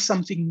try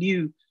something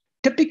new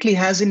typically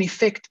has an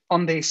effect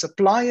on their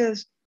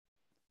suppliers,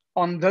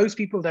 on those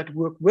people that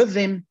work with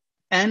them,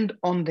 and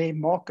on their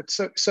market.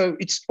 So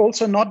it's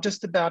also not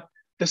just about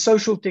the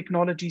social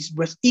technologies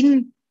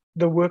within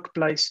the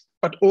workplace,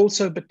 but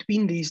also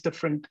between these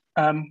different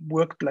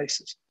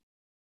workplaces.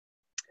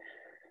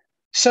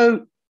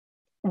 So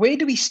where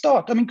do we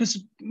start? I mean,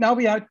 because now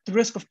we are at the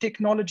risk of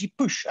technology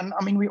push. And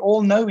I mean, we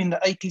all know in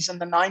the 80s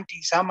and the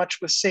 90s how much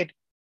was said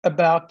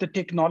about the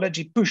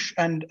technology push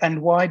and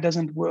why it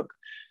doesn't work.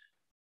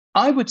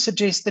 I would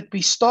suggest that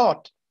we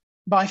start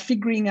by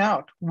figuring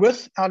out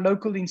with our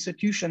local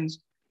institutions,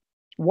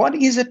 what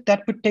is it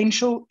that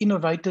potential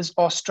innovators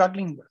are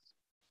struggling with?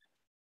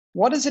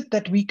 What is it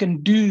that we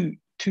can do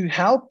to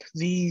help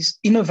these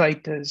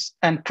innovators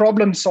and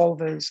problem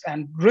solvers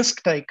and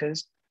risk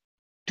takers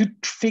to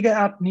figure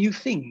out new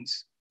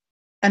things?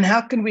 And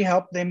how can we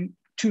help them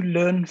to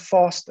learn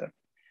faster?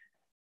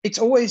 It's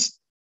always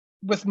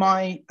with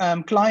my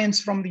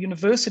clients from the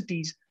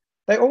universities,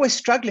 they're always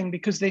struggling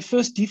because their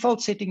first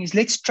default setting is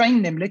let's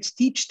train them, let's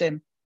teach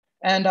them.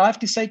 And I have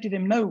to say to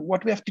them, no,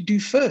 what we have to do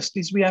first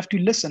is we have to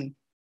listen.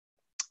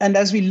 And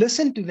as we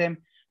listen to them,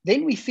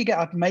 then we figure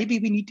out maybe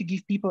we need to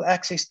give people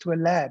access to a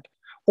lab,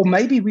 or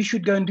maybe we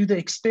should go and do the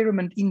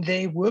experiment in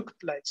their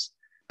workplace.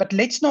 But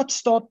let's not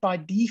start by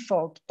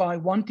default by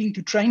wanting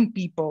to train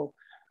people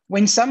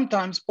when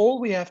sometimes all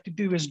we have to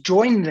do is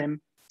join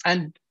them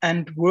and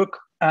work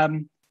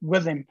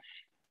with them.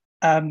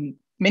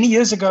 Many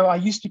years ago, I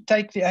used to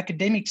take the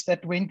academics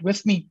that went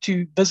with me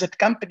to visit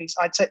companies.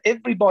 I'd say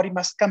everybody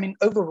must come in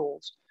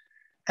overalls.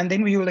 And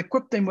then we will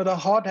equip them with a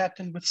hard hat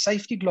and with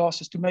safety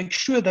glasses to make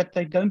sure that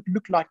they don't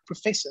look like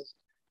professors,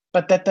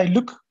 but that they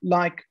look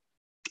like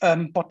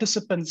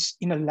participants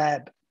in a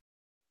lab.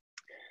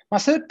 My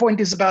third point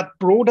is about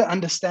broader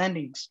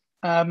understandings.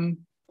 I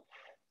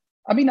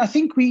mean, I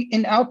think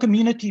in our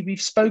community,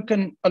 we've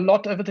spoken a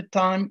lot over the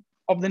time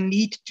of the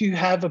need to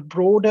have a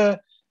broader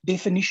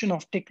definition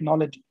of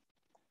technology,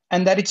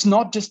 and that it's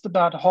not just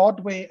about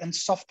hardware and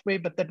software,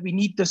 but that we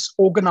need this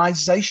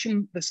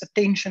organization, this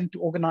attention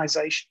to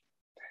organization.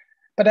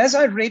 But as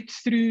I read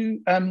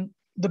through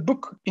the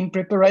book in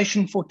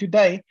preparation for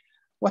today,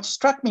 what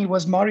struck me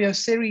was Mario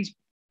Seri's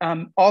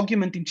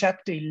argument in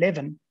chapter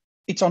 11.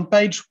 It's on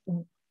page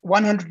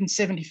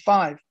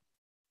 175,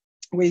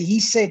 where he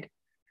said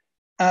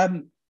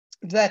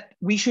that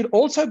we should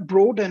also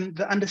broaden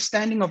the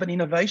understanding of an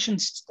innovation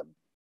system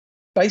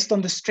based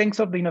on the strength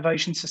of the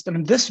innovation system.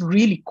 And this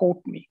really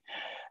caught me.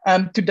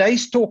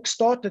 Today's talk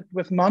started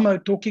with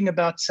Mamo talking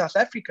about South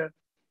Africa.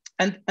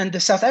 And the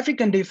South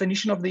African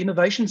definition of the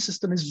innovation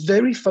system is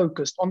very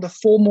focused on the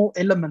formal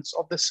elements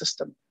of the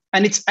system.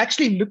 And it's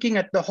actually looking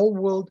at the whole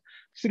world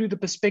through the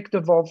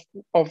perspective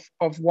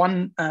of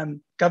one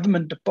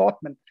government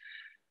department.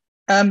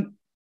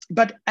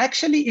 But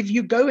actually, if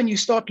you go and you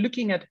start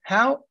looking at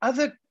how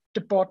other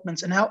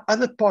departments and how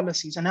other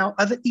policies and how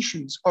other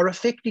issues are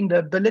affecting the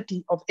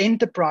ability of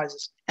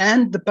enterprises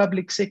and the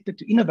public sector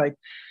to innovate,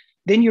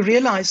 then you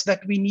realize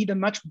that we need a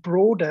much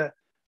broader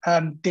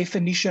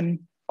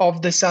definition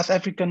of the South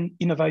African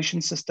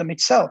innovation system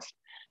itself.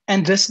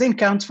 And this then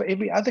counts for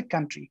every other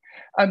country.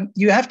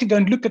 You have to go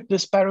and look at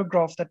this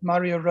paragraph that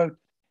Mario wrote.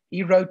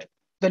 He wrote,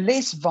 the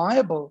less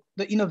viable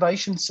the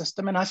innovation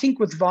system, and I think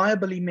with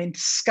viable he meant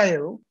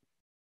scale,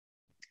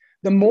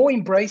 the more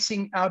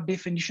embracing our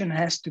definition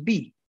has to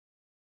be.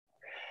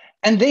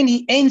 And then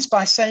he ends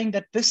by saying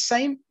that this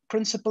same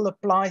principle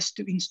applies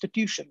to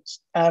institutions,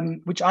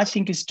 which I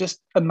think is just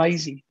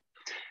amazing.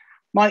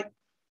 My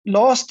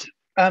last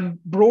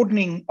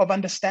broadening of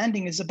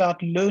understanding is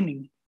about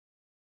learning.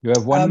 You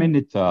have 1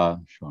 minute,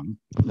 Shawn.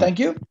 Thank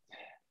you.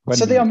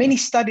 So there are many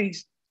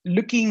studies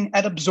looking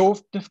at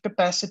absorptive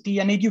capacity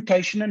and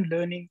education and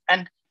learning.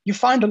 And you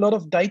find a lot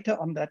of data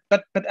on that,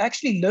 but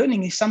actually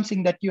learning is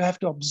something that you have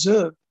to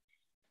observe.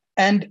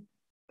 And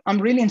I'm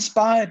really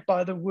inspired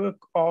by the work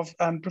of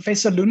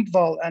Professor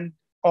Lundvall and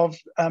of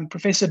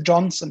Professor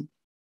Johnson.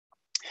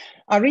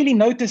 I really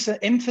notice an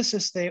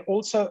emphasis there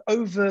also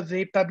over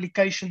their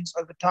publications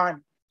over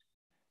time,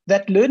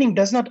 that learning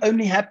does not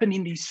only happen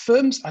in these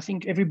firms, I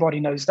think everybody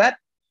knows that,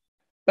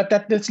 but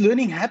that this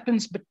learning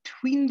happens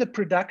between the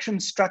production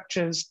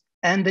structures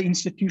and the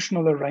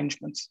institutional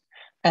arrangements.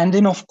 And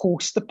then, of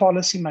course, the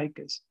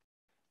policymakers.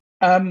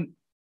 And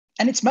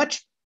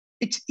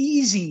it's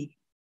easy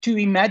to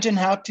imagine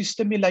how to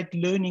stimulate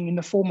learning in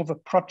the form of a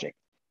project.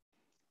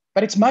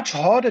 But it's much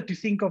harder to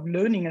think of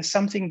learning as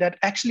something that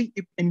actually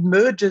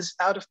emerges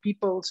out of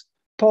people's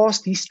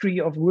past history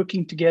of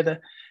working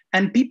together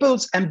and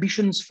people's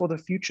ambitions for the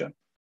future.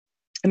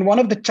 And one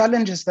of the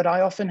challenges that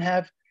I often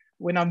have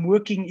when I'm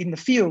working in the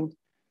field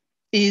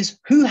is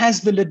who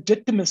has the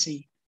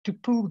legitimacy to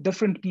pull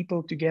different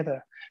people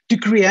together, to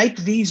create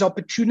these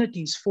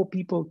opportunities for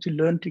people to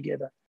learn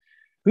together?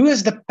 Who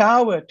has the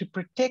power to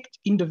protect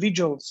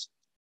individuals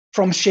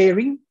from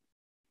sharing,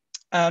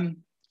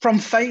 from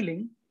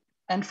failing,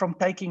 and from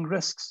taking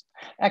risks?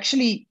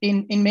 Actually,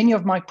 in many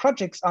of my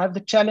projects, I have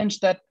the challenge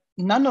that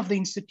none of the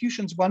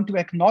institutions want to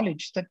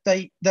acknowledge that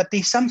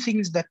there's some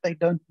things that they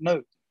don't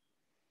know.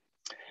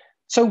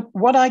 So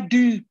what I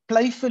do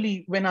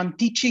playfully when I'm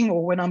teaching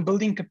or when I'm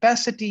building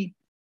capacity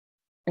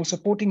or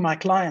supporting my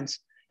clients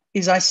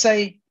is I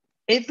say,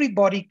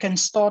 everybody can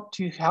start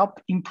to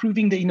help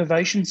improving the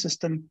innovation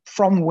system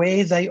from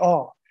where they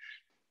are.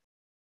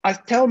 I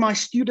tell my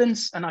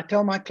students and I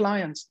tell my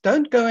clients,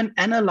 don't go and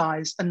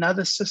analyze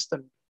another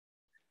system.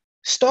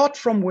 Start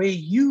from where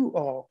you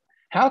are.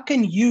 How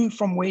can you,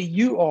 from where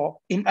you are,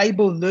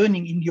 enable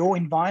learning in your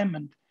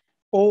environment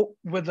or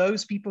with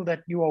those people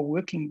that you are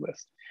working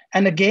with?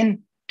 And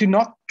again, do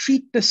not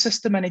treat the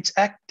system and its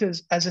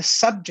actors as a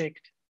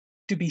subject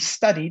to be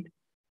studied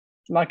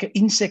like an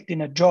insect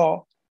in a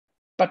jar,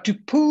 but to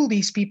pull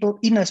these people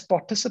in as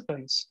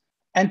participants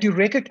and to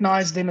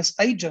recognize them as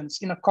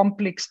agents in a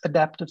complex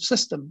adaptive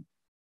system.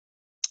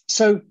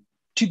 So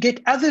to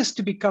get others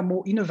to become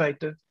more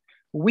innovative,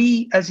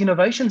 we as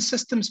innovation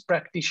systems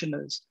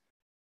practitioners,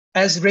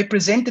 as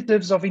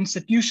representatives of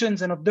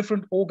institutions and of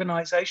different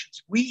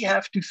organizations, we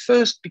have to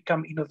first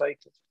become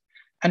innovative.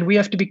 And we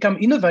have to become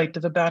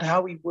innovative about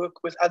how we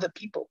work with other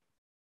people.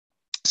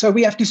 So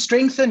we have to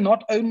strengthen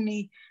not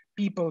only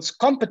people's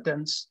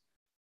competence,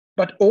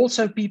 but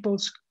also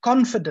people's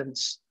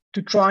confidence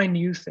to try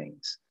new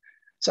things.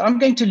 So I'm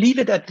going to leave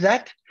it at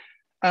that.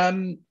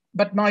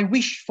 But my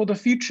wish for the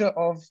future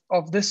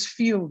of this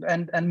field,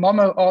 and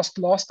Momo asked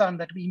last time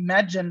that we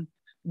imagine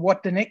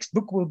what the next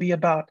book will be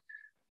about.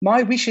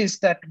 My wish is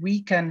that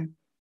we can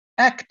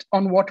act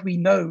on what we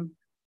know,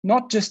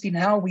 not just in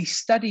how we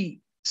study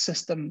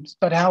systems,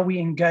 but how we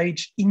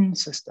engage in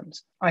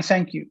systems. I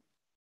thank you.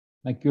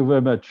 Thank you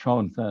very much,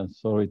 Shawn.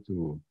 Sorry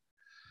to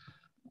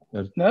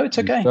no, it's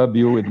okay. disturb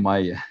you with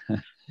my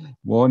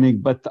warning,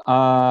 but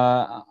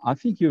I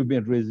think you've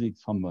been raising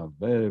some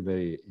very,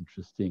 very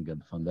interesting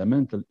and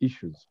fundamental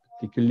issues,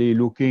 particularly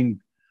looking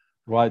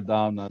right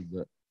down at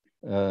the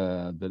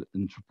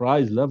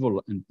enterprise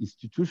level and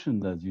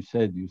institutions. As you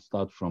said, you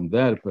start from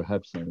there,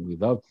 perhaps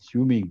without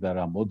assuming there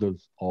are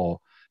models or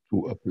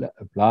to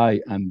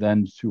apply, and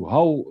then to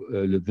how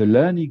the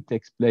learning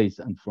takes place,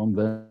 and from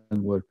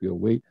then work your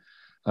way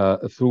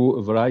through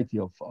a variety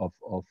of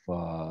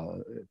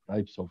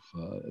types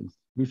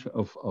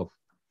of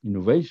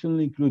innovation,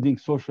 including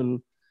social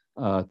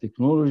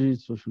technology,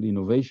 social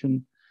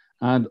innovation,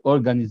 and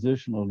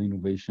organizational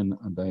innovation.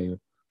 And I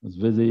was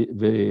very,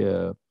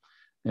 very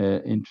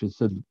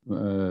interested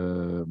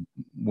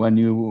when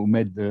you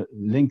made the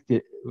link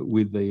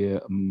with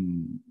the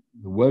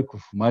work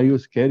of Mario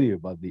Scary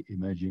about the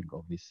emerging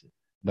of this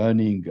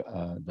learning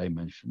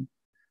dimension,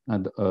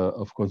 and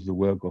of course the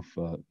work of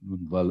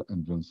Lundvall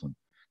and Johnson.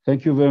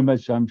 Thank you very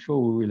much. I'm sure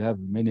we will have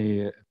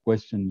many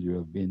questions. You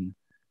have been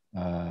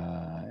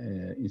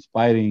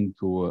inspiring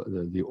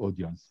to the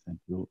audience. Thank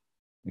you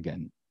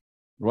again.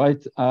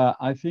 Right,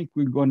 I think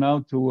we'll go now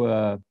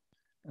to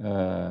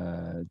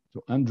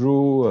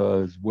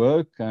Andrew's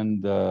work,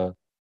 and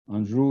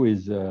Andrew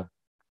is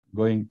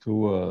going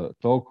to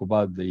talk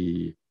about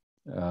the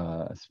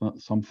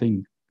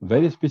something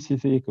very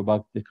specific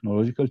about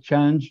technological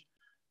change,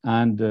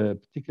 and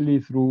particularly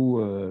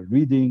through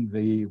reading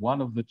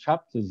one of the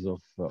chapters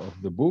of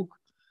the book,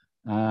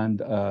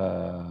 and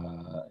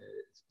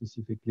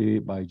specifically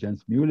by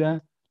Jens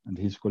Mueller and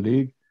his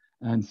colleague,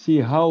 and see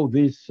how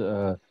this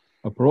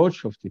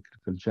approach of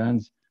technical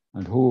change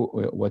and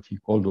what he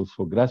called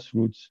also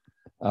grassroots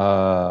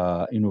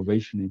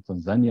innovation in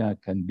Tanzania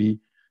can be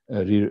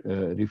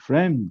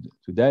reframed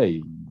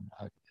today,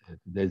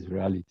 today's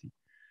reality.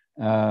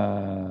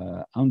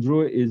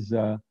 Andrew is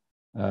a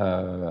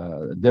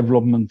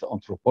development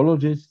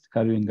anthropologist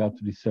carrying out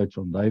research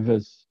on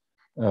diverse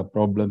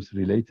problems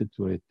related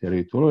to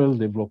territorial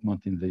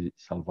development in the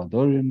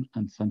Salvadorian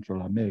and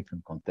Central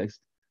American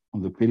context,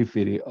 on the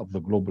periphery of the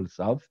global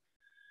south.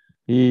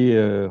 He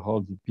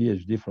holds a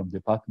PhD from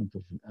Department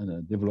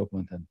of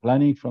Development and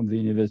Planning from the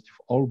University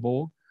of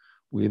Aalborg,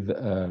 with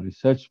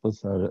research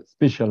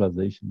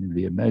specialization in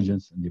the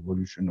emergence and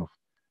evolution of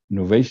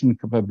innovation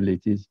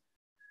capabilities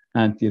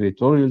and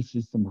territorial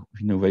system of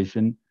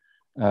innovation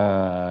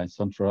in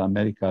Central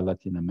America,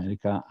 Latin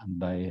America.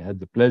 And I had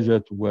the pleasure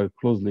to work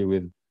closely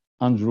with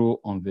Andrew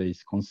on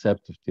this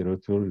concept of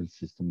territorial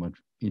system of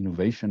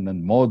innovation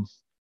and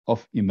modes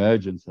of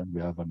emergence. And we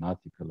have an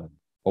article and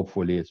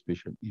hopefully a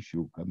special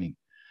issue coming.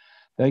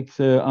 Thanks,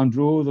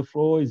 Andrew. The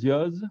floor is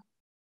yours.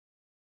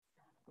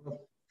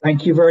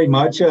 Thank you very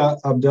much,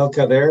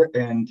 Abdelkader,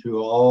 and to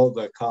all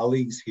the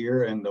colleagues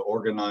here and the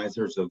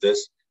organizers of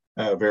this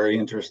very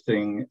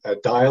interesting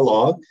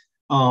dialogue.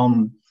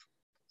 I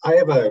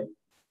have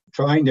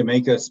trying to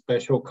make a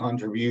special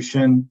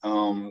contribution,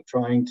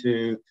 trying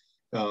to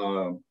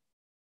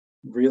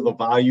real the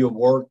value of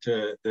work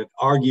that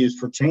argues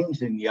for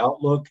change in the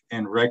outlook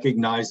and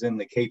recognizing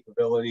the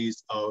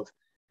capabilities of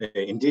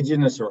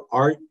indigenous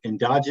or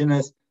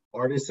endogenous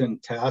artisan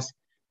task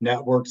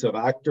networks of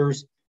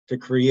actors to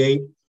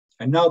create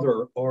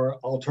another or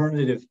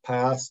alternative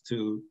paths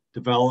to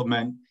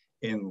development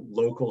in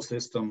local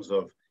systems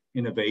of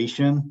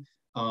innovation.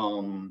 I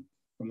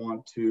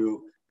want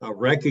to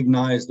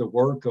recognize the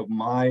work of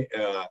my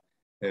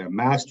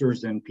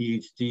master's and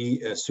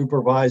PhD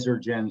supervisor,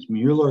 Jens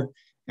Mueller,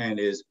 and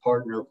his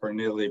partner,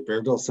 Pernille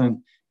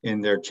Bertelsen, in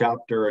their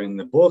chapter in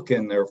the book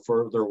and their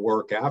further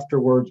work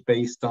afterwards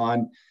based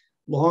on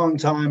long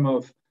time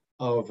of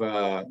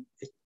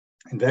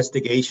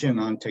investigation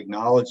on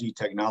technology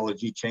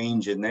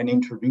change, and then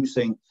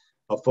introducing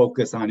a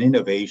focus on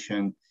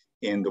innovation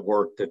in the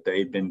work that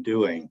they've been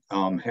doing.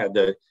 Had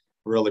the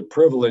really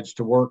privilege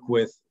to work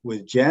with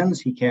Jens.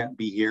 He can't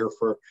be here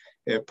for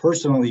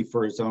personally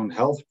for his own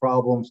health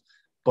problems,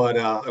 but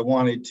I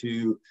wanted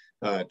to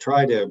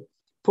try to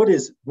put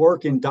his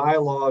work in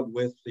dialogue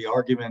with the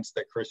arguments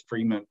that Chris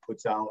Freeman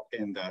puts out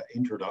in the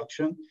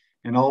introduction,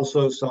 and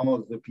also some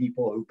of the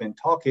people who've been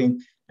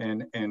talking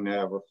and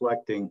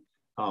reflecting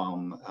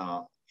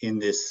in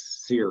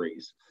this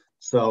series.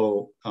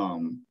 So,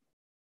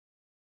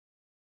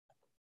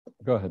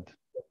 go ahead.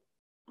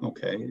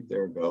 Okay,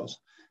 there it goes.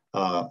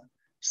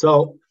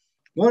 So,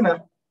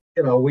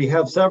 we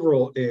have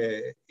several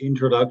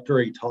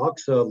introductory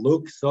talks.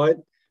 Luke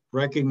Sud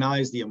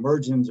recognized the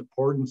emergence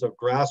importance of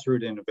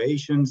grassroots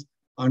innovations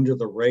under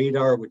the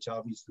radar, which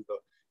obviously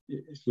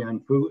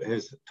Xian Fu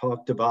has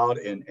talked about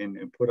and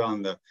put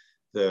on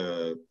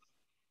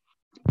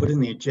put in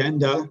the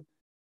agenda.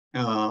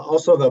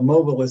 Also, the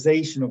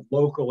mobilization of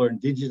local or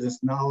indigenous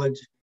knowledge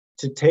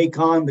to take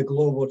on the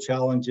global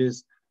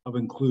challenges of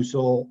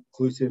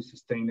inclusive,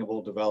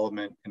 sustainable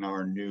development in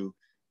our new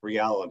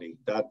reality.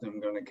 That I'm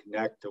going to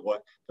connect to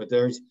but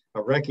there's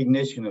a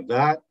recognition of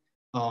that,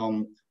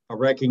 a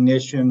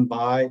recognition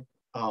by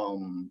a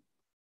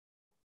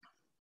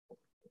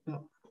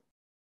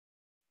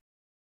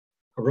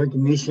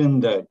recognition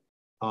that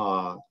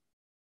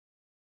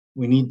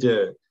we need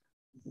to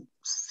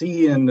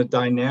see in the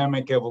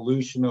dynamic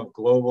evolution of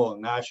global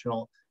and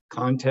national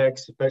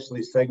context,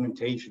 especially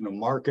segmentation of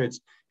markets,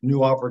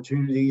 new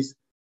opportunities,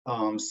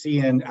 see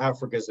in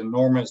Africa's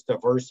enormous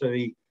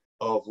diversity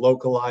of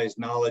localized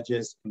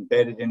knowledges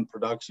embedded in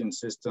production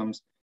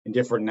systems in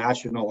different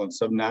national and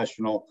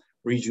subnational,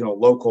 regional,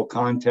 local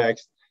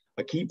contexts,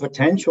 a key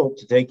potential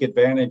to take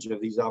advantage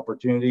of these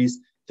opportunities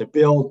to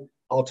build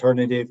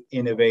alternative,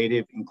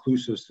 innovative,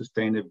 inclusive,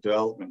 sustainable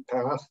development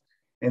paths.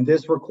 And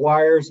this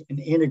requires an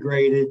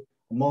integrated,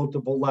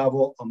 multiple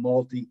level, a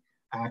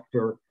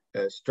multi-actor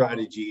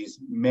strategies,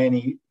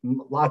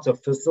 lots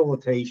of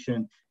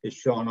facilitation, as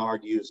Shawn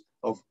argues,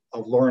 of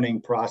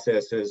learning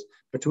processes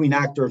between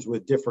actors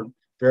with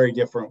very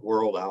different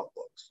world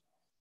outlooks.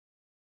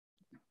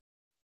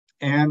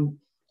 And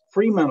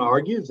Freeman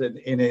argues that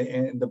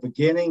in the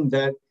beginning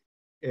that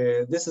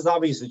this is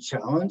obviously a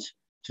challenge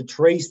to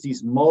trace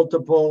these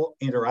multiple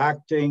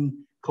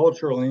interacting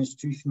cultural and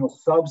institutional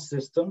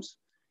subsystems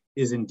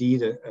is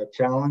indeed a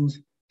challenge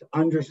to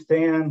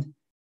understand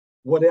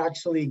what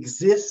actually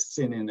exists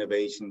in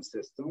innovation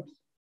systems,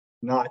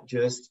 not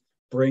just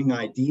bring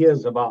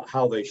ideas about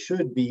how they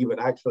should be, but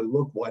actually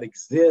look what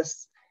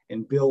exists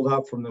and build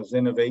up from those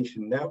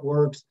innovation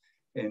networks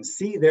and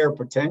see their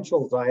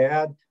potentials. I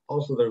add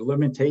also their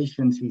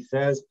limitations, he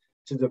says,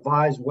 to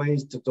devise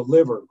ways to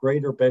deliver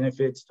greater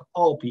benefits to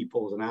all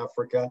peoples in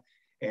Africa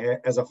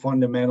as a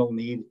fundamental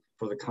need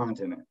for the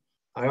continent.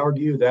 I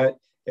argue that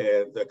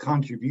the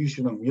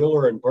contribution of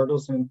Mueller and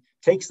Bertelsen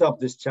takes up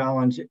this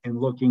challenge in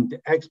looking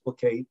to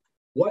explicate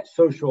what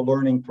social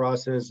learning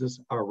processes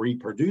are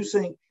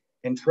reproducing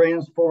and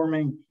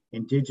transforming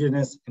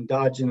indigenous,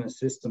 endogenous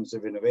systems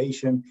of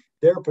innovation,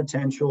 their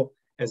potential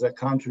as a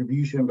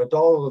contribution, but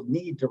all of the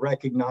need to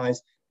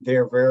recognize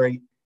their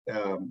very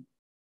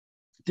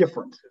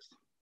differences.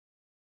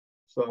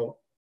 So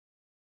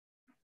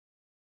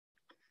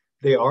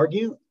they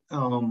argue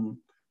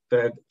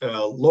that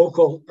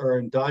local or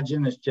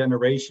endogenous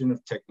generation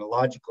of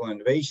technological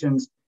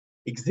innovations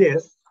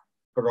exists,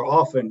 but are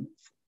often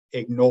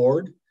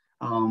ignored.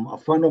 A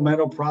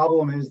fundamental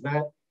problem is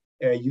that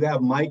you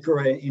have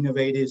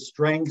micro-innovative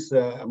strengths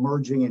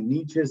emerging in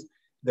niches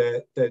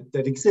that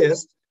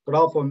exist, but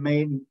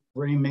often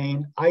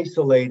remain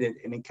isolated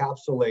and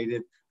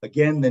encapsulated.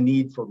 Again, the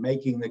need for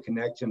making the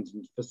connections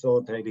and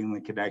facilitating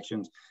the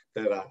connections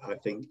that I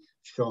think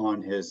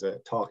Shawn has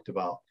talked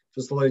about.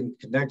 Facilitating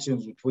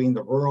connections between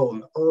the rural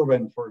and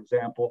urban, for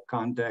example,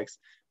 context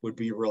would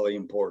be really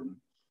important.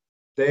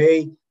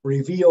 They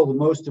reveal the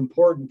most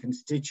important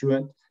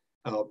constituent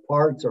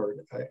parts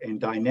and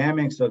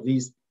dynamics of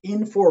these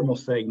informal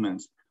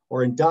segments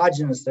or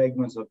endogenous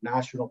segments of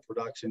national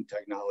production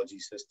technology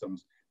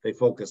systems they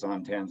focus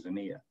on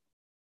Tanzania.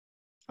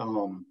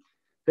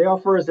 They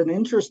offer us an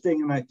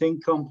interesting and I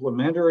think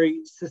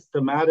complementary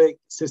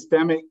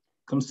systemic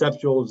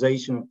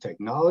conceptualization of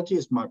technology.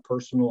 It's my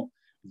personal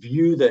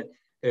view that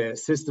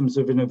systems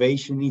of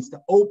innovation needs to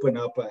open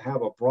up,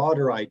 have a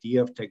broader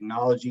idea of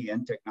technology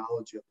and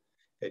technology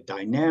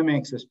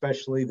dynamics,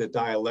 especially the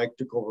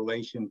dialectical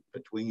relation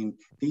between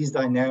these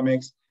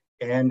dynamics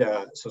and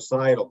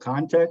societal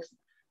context.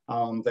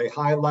 They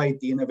highlight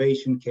the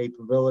innovation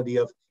capability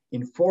of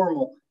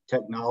informal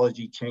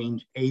technology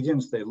change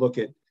agents. They look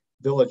at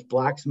village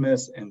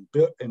blacksmiths and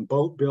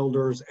boat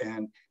builders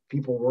and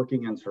people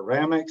working in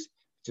ceramics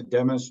to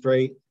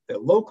demonstrate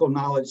that local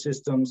knowledge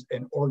systems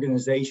and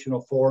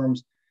organizational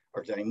forms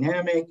are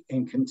dynamic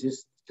and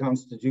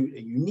constitute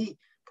a unique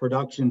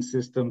production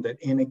system that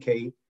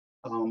indicate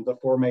the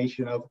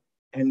formation of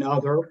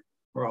another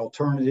or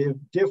alternative,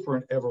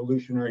 different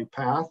evolutionary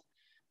path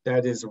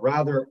that is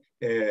rather,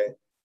 it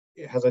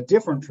has a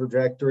different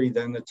trajectory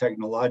than the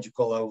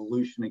technological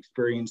evolution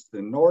experienced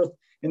in the North.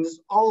 And this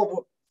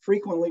all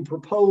frequently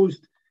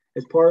proposed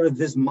as part of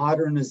this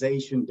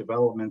modernization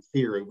development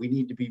theory. We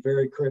need to be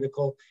very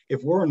critical.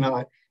 If we're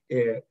not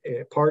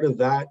part of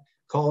that,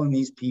 calling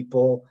these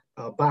people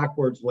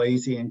backwards,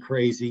 lazy, and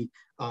crazy,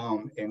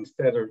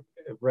 instead of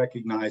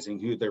recognizing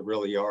who they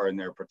really are and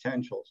their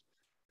potentials.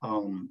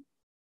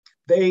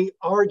 They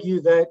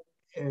argue that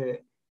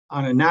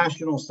on a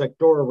national,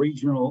 sectoral,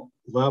 regional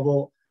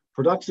level,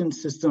 production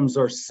systems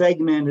are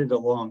segmented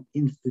along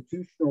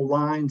institutional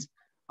lines,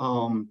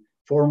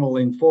 formal,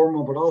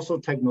 informal, but also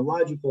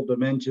technological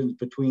dimensions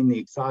between the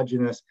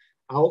exogenous,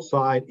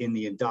 outside, and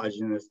the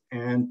endogenous.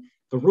 And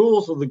the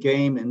rules of the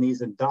game in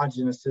these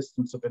endogenous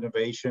systems of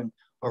innovation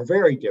are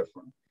very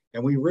different.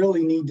 And we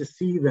really need to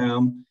see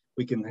them.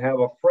 We can have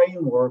a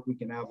framework, we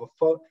can have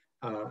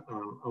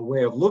a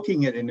way of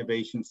looking at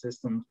innovation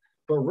systems,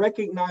 but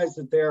recognize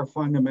that they are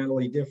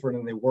fundamentally different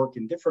and they work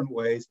in different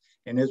ways.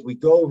 And as we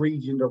go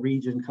region to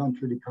region,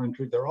 country to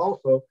country, they're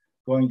also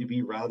going to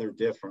be rather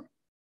different.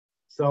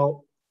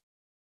 So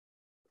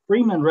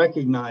Freeman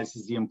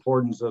recognizes the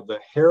importance of the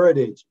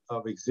heritage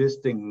of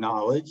existing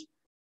knowledge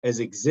as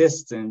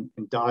exists in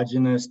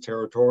endogenous,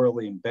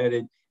 territorially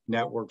embedded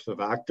networks of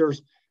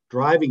actors,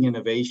 driving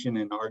innovation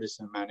in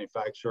artisan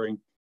manufacturing,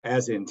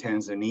 as in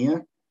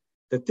Tanzania,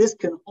 that this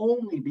can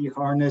only be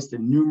harnessed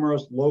in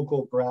numerous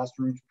local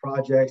grassroots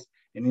projects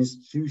and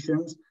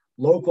institutions,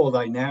 local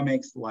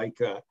dynamics like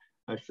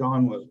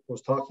Shawn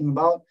was talking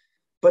about,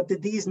 but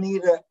that these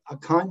need a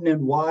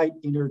continent-wide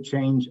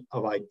interchange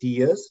of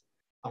ideas.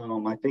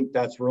 I think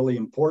that's really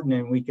important,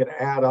 and we could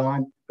add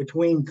on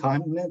between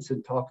continents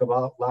and talk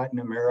about Latin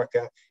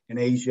America and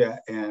Asia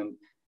and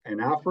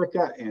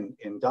Africa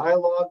in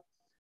dialogue.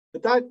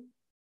 But that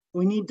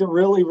we need to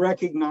really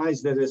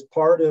recognize that as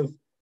part of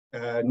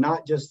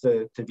not just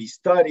to be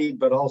studied,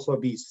 but also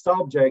be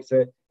subjects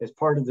as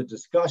part of the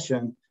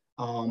discussion,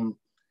 the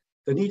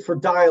need for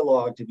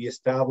dialogue to be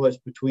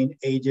established between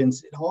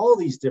agents in all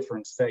these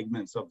different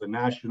segments of the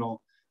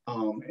national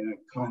and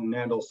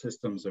continental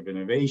systems of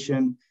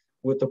innovation,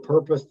 with the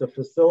purpose to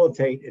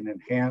facilitate and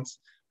enhance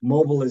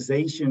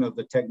mobilization of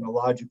the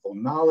technological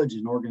knowledge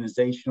and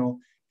organizational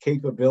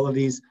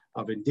capabilities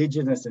of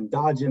indigenous,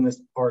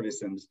 endogenous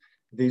artisans.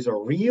 These are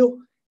real,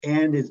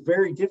 and it's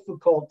very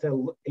difficult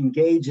to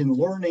engage in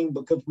learning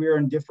because we're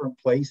in different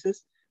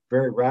places,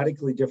 very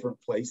radically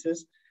different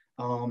places.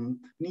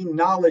 Need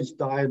knowledge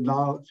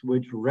dialogues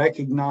which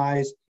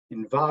recognize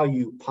and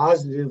value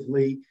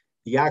positively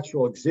the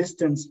actual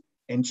existence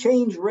and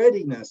change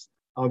readiness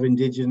of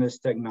indigenous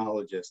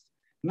technologists,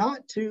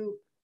 not to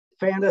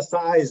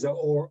fantasize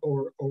or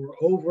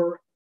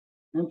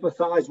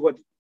overemphasize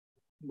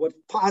what's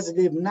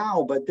positive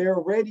now, but they're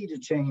ready to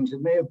change,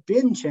 and they have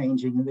been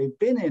changing, and they've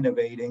been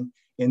innovating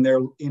in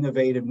their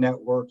innovative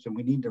networks, and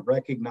we need to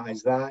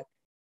recognize that.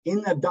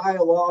 In the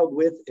dialogue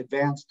with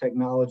advanced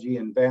technology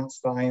and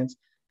advanced science,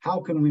 how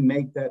can we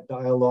make that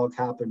dialogue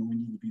happen? We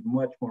need to be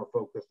much more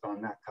focused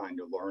on that kind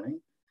of learning.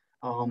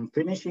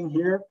 Finishing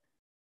here,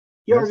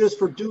 he argues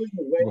for doing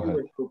away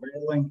with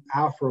prevailing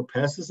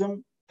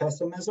Afro-pessimism.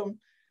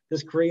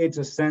 This creates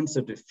a sense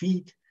of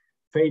defeat,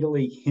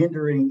 fatally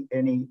hindering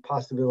any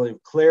possibility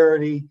of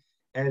clarity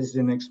as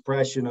an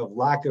expression of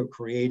lack of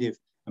creative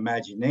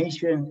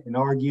imagination, and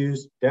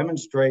argues,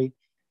 demonstrate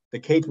the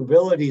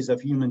capabilities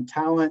of human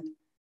talent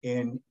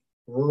in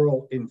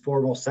rural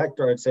informal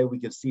sector. I'd say we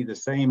could see the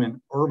same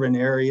in urban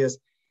areas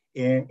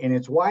in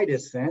its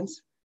widest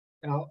sense,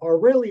 are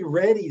really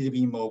ready to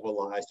be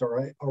mobilized,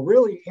 or are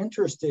really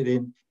interested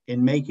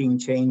in making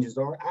changes,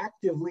 or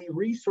actively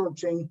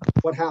researching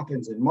what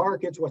happens in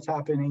markets, what's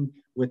happening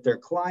with their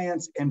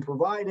clients, and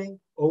providing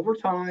over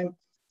time,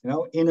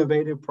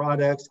 innovative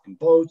products in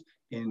both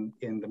in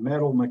the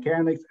metal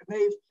mechanics. And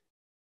they've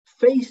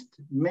faced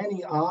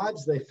many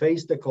odds. They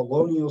faced a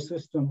colonial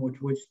system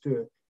which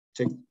to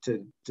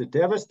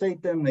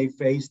devastate them. They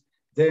faced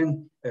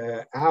then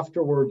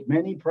afterwards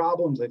many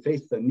problems. They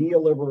faced the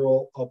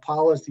neoliberal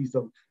policies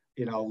of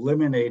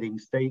eliminating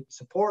state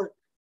support,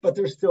 but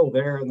they're still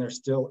there and they're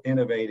still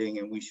innovating,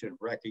 and we should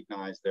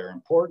recognize their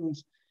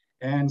importance.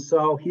 And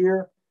so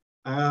here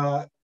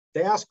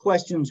they ask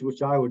questions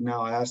which I would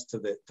now ask to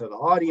the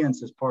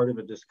audience as part of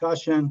a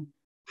discussion: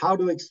 how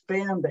to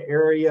expand the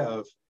area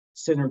of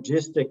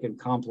synergistic and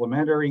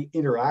complementary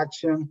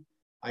interaction,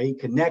 i.e.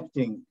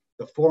 connecting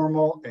the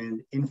formal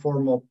and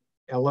informal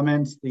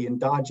elements, the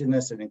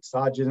endogenous and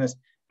exogenous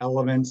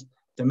elements,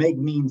 to make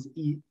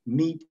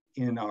meet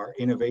in our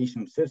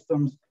innovation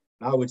systems.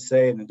 I would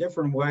say in a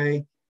different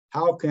way,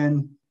 how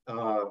can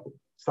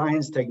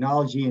science,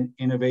 technology, and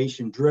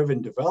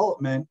innovation-driven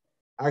development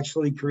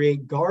actually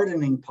create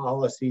gardening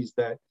policies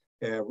that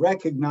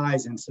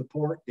recognize and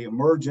support the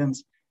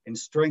emergence and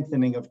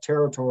strengthening of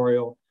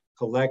territorial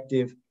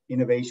collective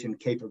innovation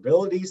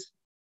capabilities,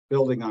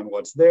 building on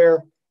what's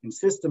there, and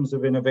systems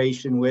of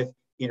innovation with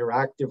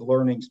interactive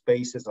learning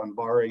spaces, on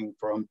borrowing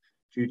from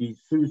Judith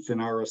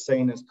and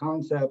Arasena's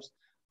concepts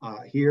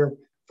here,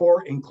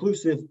 for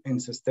inclusive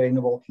and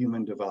sustainable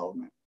human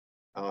development.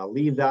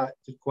 Leave that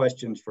to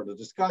questions for the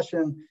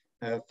discussion.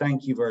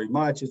 Thank you very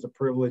much. It's a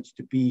privilege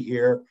to be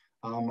here.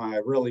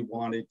 I really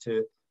wanted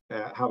to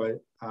have an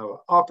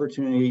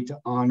opportunity to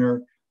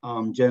honor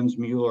Jens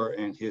Mueller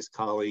and his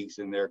colleagues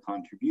in their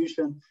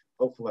contribution.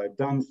 Hopefully I've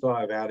done so.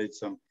 I've added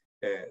some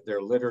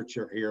their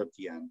literature here at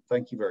the end.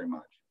 Thank you very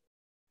much.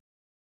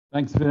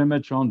 Thanks very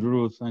much,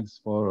 Andrew. Thanks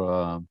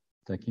for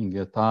taking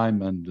your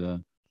time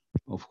and,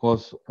 of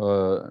course,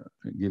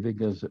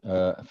 giving us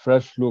a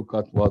fresh look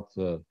at what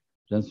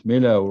Jens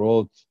Mueller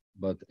wrote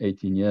about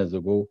 18 years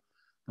ago,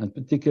 and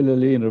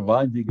particularly in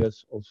reminding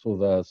us also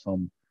there are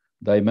some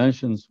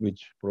dimensions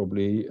which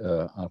probably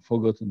are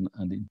forgotten,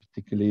 and in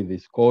particularly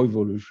this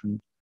co-evolution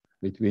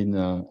between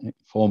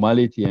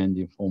formality and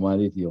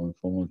informality, or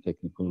informal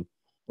technical,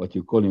 what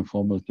you call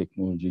informal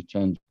technology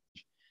change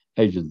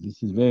agents.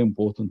 This is very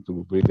important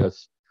to bring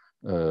us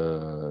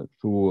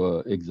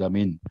to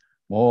examine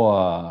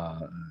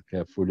more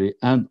carefully,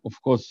 and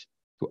of course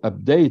to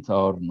update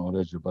our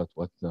knowledge about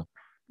what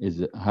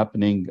is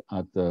happening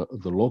at the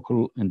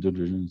local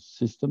endogenous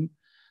system.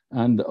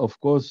 And of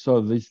course,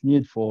 this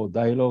need for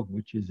dialogue,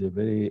 which is a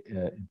very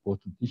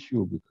important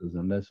issue, because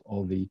unless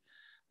all the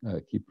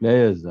key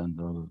players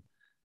and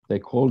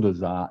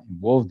stakeholders are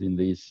involved in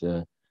this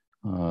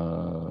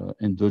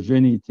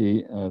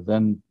endogeneity,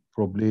 then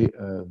probably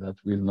that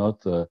will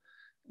not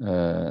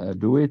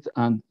do it.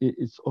 And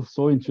it's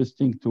also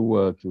interesting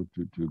to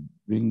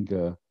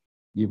bring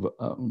give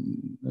a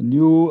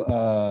new,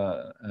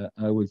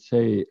 I would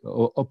say,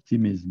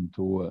 optimism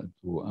to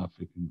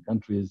African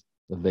countries,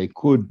 that they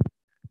could,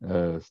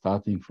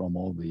 starting from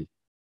all the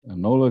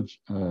knowledge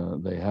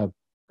they have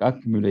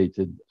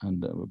accumulated,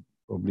 and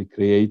probably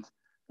create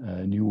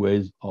new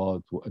ways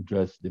to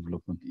address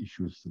development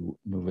issues through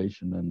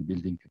innovation and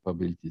building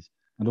capabilities.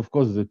 And of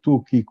course, the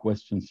two key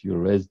questions you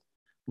raised,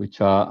 which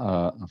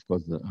are, of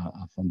course,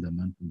 are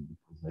fundamental,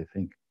 because I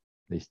think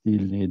they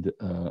still need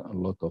a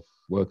lot of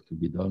work to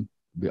be done,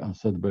 to be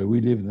answered, but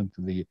we leave them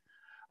to the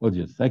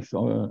audience. Thanks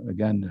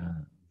again,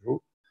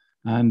 Drew.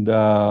 And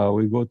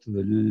we go to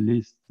the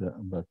list,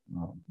 but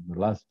no, the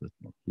last but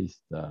not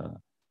least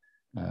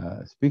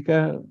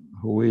speaker,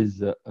 who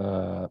is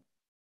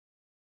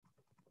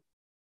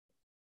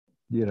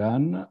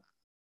Diran.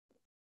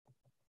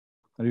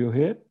 Are you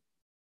here?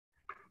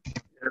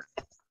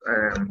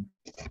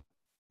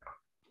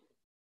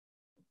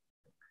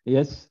 Yes.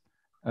 Yes.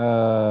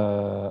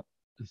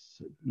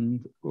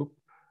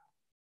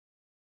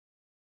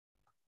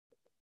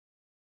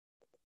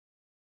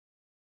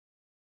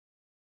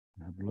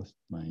 I've lost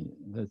my,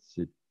 that's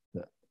it.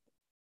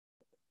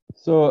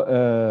 So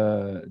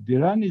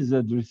Diran is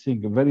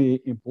addressing a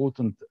very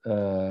important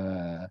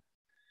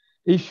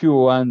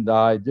issue, and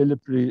I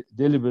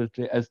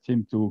deliberately asked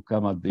him to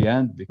come at the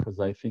end, because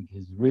I think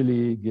he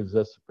really gives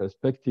us a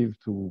perspective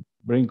to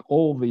bring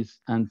all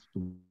these ends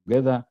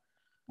together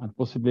and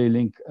possibly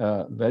link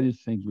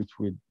various things which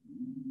we'd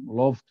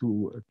love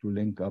to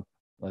link up.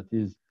 That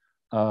is,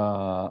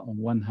 on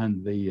one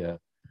hand, the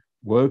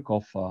work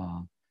of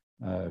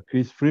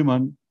Chris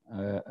Freeman,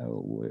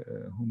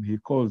 whom he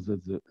calls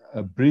as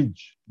a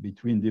bridge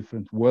between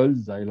different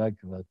worlds. I like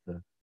that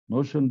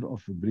notion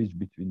of a bridge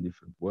between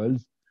different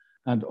worlds.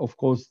 And of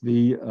course,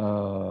 the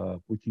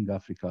putting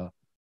Africa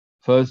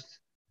first,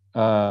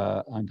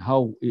 and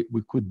how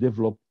we could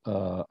develop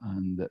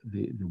and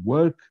the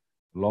work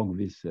along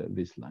this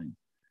line.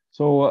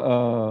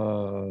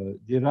 So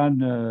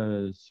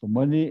Diran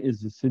Soumonni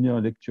is a senior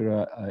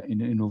lecturer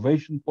in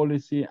innovation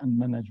policy and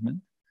management,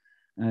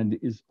 and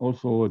is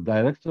also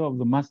director of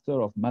the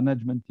Master of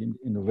Management in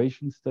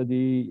Innovation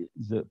Studies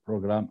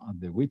program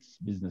at the Wits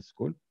Business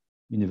School,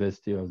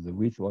 University of the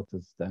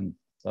Witwatersrand,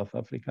 South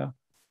Africa.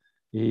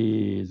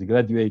 He is a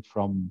graduate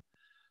from,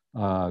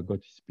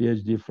 got his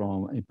PhD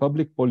from in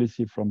public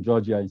policy from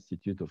Georgia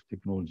Institute of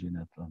Technology in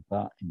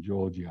Atlanta, in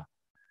Georgia.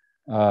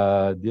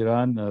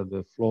 Diran,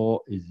 the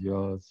floor is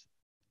yours.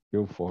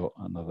 You for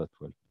another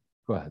 12.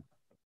 Go ahead.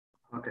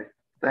 Okay,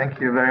 thank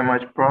you very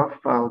much, Prof.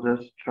 I'll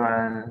just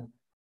try and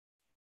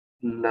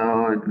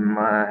load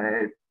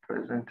my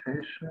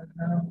presentation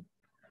now.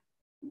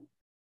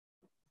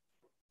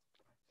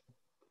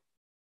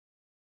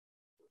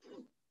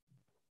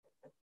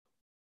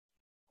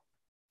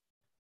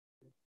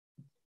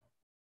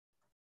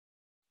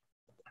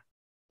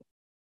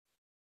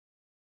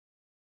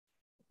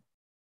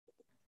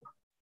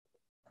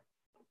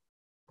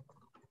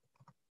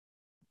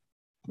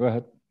 Go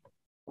ahead.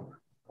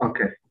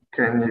 Okay,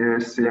 can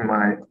you see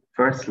my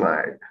first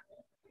slide?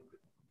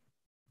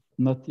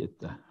 Not yet.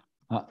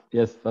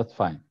 Yes, that's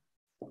fine.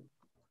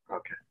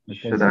 Okay.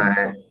 Should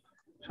I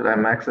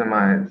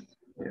maximize?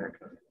 Yeah.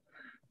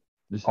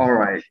 Okay. All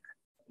right.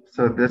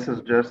 So this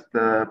is just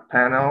the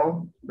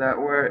panel that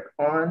we're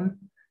on.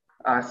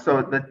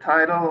 So the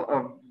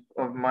title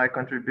of my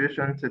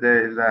contribution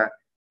today is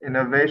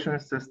Innovation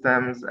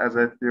Systems as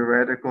a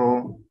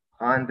Theoretical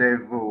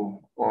Rendezvous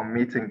or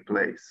Meeting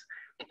Place,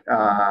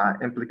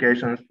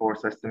 Implications for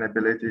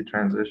Sustainability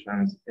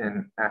Transitions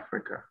in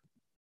Africa.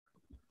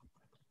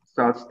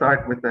 So I'll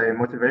start with a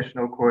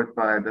motivational quote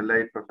by the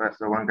late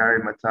Professor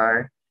Wangari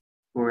Maathai,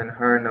 who in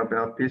her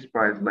Nobel Peace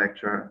Prize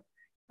lecture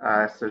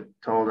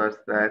told us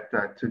that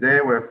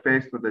today we're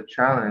faced with a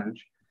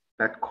challenge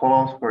that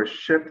calls for a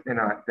shift in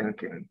our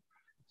thinking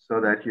so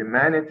that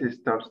humanity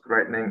stops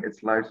threatening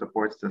its life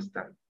support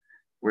system.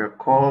 We're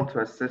called to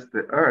assist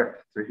the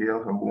earth to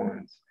heal her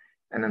wounds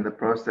and in the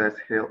process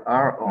heal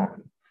our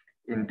own.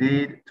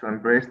 Indeed, to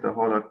embrace the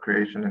whole of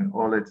creation in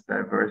all its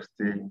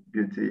diversity,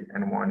 beauty,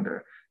 and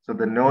wonder. So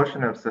the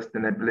notion of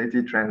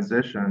sustainability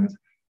transitions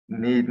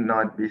need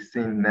not be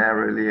seen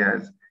narrowly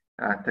as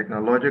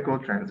technological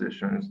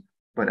transitions,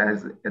 but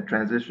as a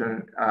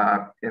transition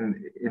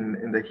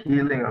in the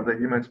healing of the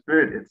human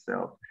spirit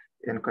itself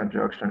in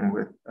conjunction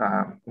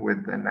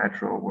with the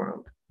natural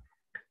world.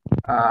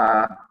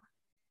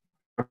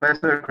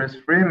 Professor Chris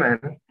Freeman,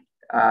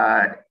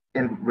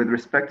 with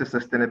respect to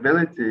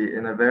sustainability,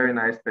 in a very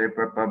nice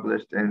paper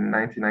published in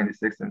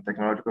 1996 in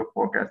Technological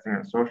Forecasting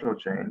and Social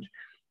Change,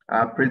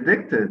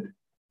 predicted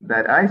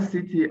that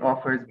ICT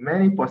offers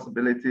many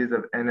possibilities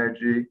of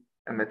energy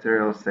and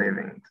material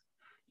savings.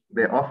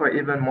 They offer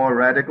even more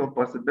radical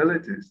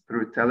possibilities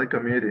through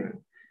telecommuting,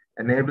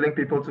 enabling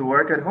people to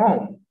work at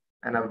home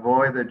and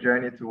avoid the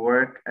journey to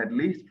work at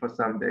least for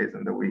some days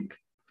in the week.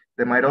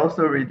 They might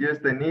also reduce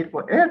the need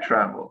for air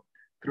travel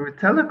through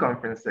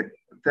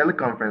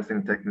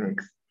teleconferencing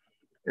techniques.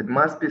 It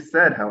must be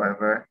said,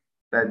 however,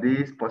 that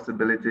these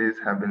possibilities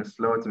have been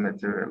slow to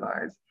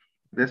materialize.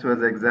 This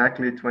was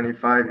exactly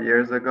 25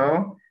 years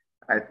ago.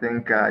 I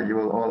think you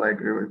will all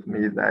agree with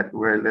me that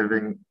we're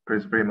living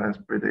Chris Freeman's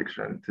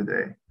prediction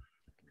today.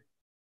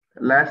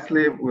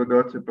 Lastly, we'll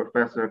go to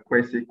Professor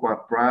Kwesi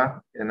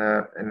Kwapra in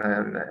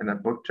a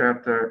book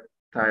chapter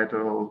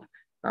titled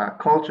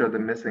Culture, the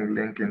Missing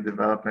Link in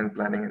Development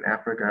Planning in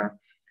Africa,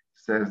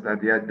 says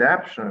that the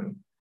adaptation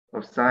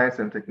of science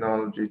and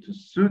technology to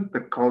suit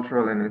the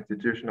cultural and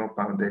institutional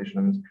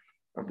foundations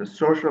of the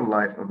social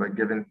life of a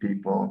given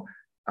people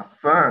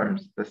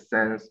affirms the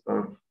sense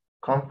of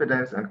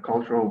confidence and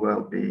cultural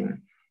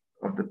well-being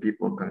of the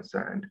people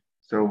concerned.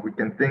 So we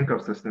can think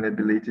of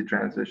sustainability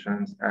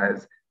transitions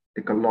as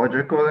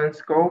ecological in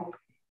scope,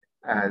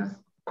 as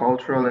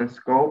cultural in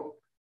scope,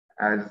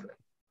 as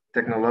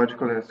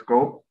technological in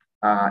scope,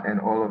 and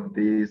all of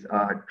these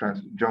are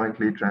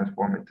jointly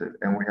transformative.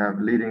 And we have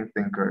leading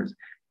thinkers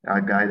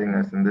guiding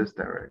us in this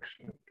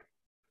direction.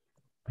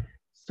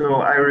 So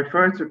I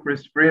refer to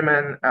Chris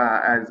Freeman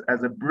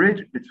as a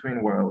bridge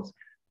between worlds,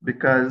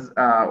 because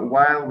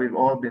while we've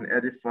all been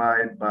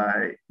edified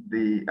by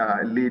the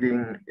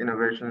leading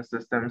innovation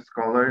system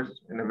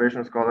scholars,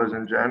 innovation scholars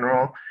in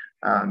general,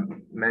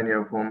 many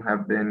of whom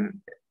have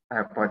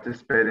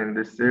participated in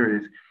this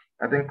series,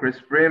 I think Chris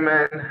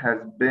Freeman has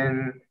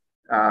been,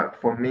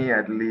 for me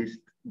at least,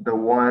 the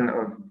one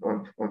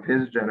of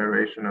his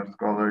generation of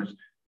scholars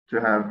to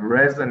have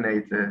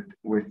resonated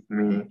with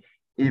me,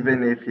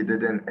 even if he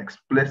didn't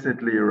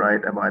explicitly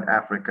write about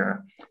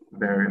Africa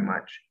very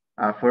much.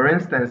 For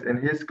instance, in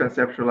his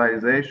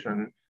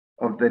conceptualization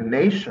of the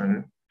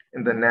nation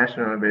in the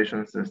national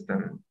innovation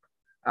system,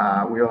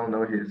 we all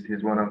know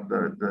he's one of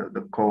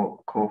the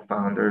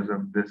co-founders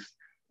of this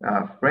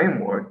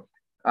framework.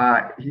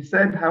 He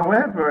said,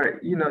 however,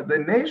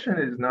 the nation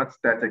is not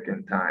static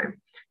in time.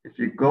 If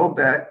you go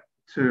back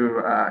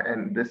to,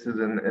 and this is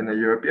in a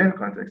European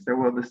context, there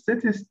were the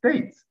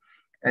city-states,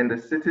 and the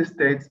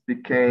city-states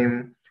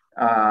became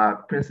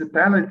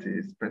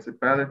principalities.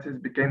 Principalities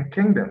became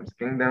kingdoms.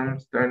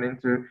 Kingdoms turned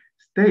into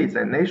states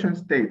and nation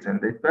states, and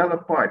they fell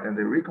apart and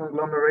they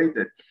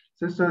reconglomerated.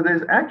 So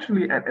there's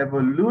actually an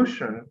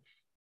evolution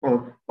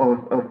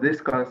of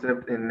this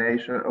concept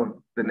of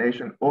the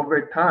nation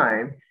over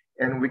time,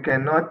 and we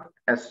cannot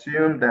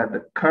assume that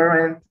the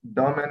current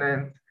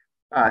dominant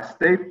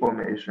state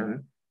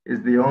formation is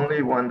the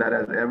only one that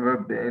has ever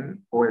been,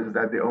 or is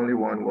that the only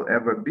one will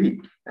ever be.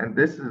 And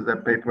this is a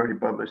paper he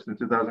published in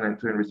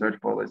 2002 in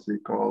Research Policy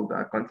called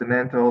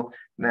Continental,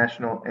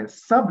 National, and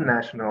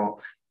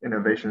Subnational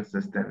Innovation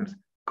Systems,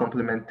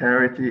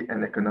 Complementarity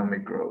and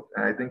Economic Growth.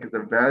 And I think it's a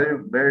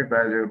very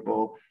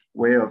valuable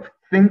way of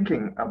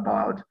thinking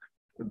about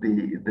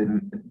the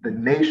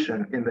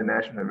nation in the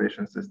national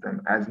innovation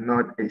system as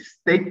not a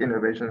state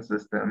innovation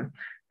system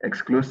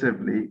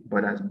exclusively,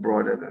 but as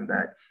broader than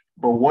that.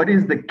 But what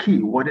is the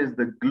key? What is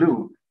the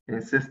glue? He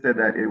insisted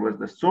that it was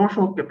the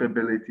social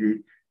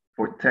capability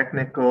for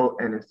technical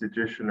and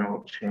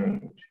institutional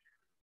change.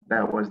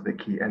 That was the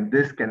key. And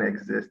this can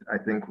exist, I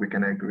think we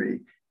can agree,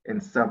 in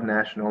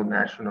subnational,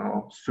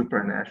 national,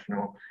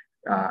 supranational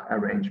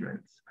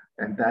arrangements.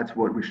 And that's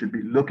what we should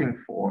be looking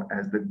for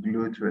as the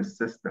glue to a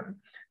system.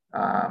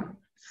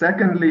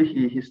 Secondly,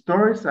 he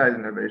historicized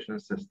innovation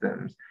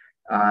systems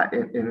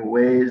in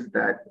ways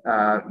that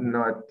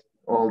not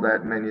all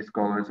that many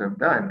scholars have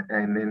done.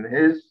 And in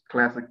his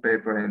classic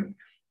paper in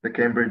the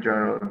Cambridge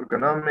Journal of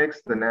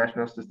Economics, The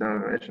National System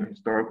of Innovation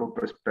Historical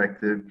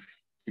Perspective,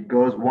 he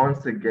goes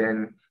once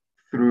again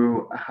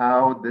through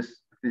how this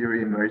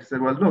theory emerged. He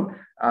said, well, look,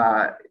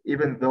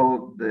 even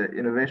though the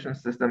innovation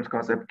systems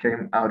concept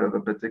came out of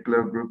a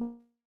particular group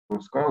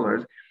of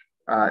scholars,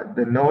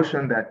 the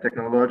notion that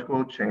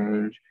technological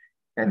change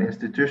and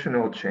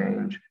institutional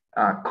change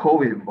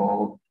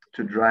co-evolve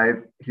to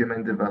drive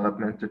human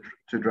development,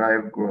 to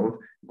drive growth,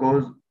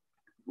 goes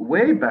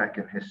way back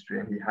in history,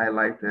 and he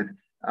highlighted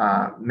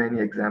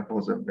many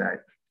examples of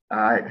that.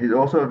 He's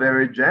also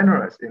very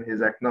generous in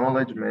his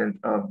acknowledgement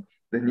of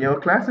the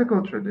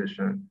neoclassical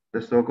tradition,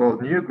 the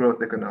so-called new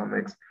growth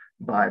economics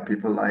by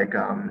people like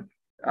Edelman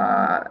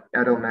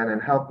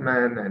and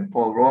Helpman and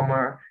Paul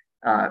Romer,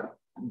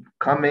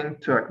 coming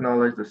to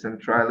acknowledge the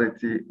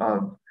centrality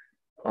of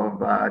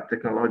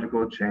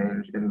technological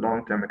change in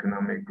long-term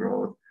economic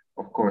growth,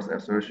 of course,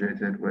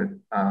 associated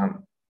with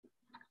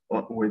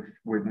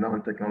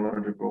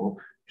non-technological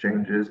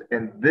changes.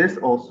 And this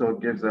also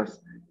gives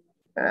us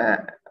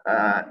the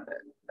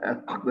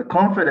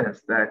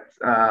confidence that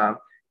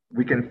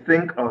we can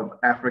think of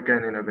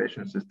African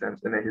innovation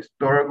systems in a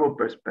historical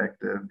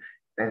perspective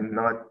and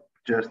not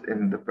just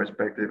in the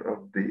perspective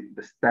of the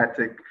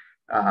static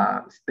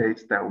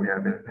states that we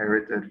have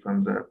inherited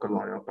from the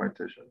colonial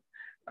partition.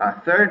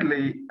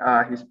 Thirdly,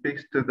 he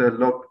speaks to the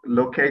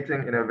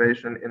locating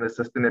innovation in the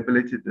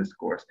sustainability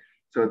discourse.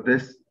 So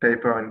this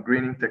paper on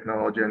greening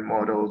technology and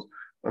models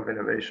of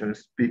innovation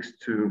speaks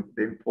to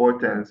the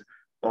importance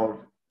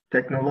of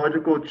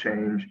technological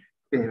change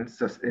in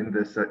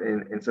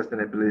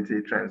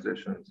sustainability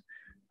transitions.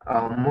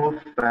 I'll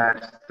move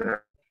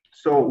faster.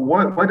 So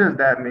what does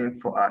that mean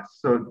for us?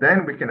 So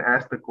then we can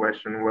ask the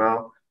question,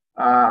 well,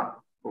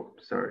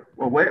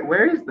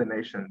 where is the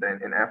nation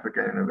then in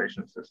African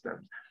innovation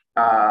systems?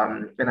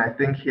 And I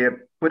think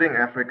here putting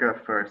Africa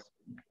first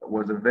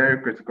was a very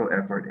critical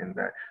effort in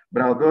that.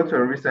 But I'll go to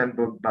a recent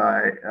book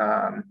by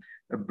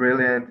a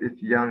brilliant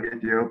young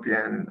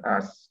Ethiopian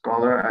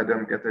scholar,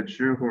 Abdelkader,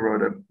 who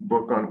wrote a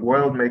book on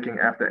world making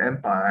after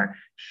empire,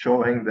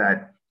 showing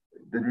that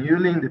the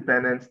newly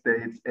independent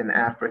states in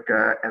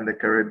Africa and the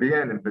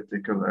Caribbean in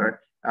particular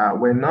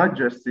were not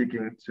just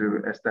seeking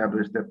to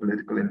establish their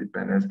political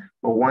independence,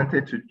 but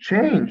wanted to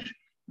change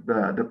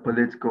the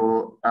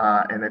political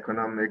and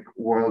economic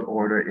world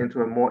order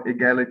into a more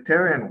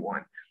egalitarian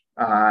one.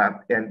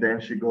 And then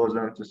she goes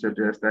on to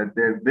suggest that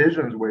their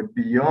visions were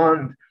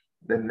beyond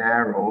the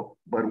narrow,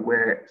 but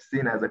were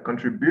seen as a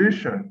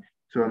contribution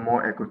to a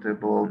more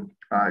equitable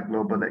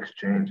global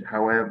exchange.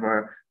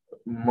 However,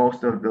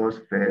 most of those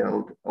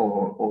failed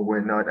or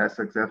were not as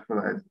successful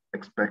as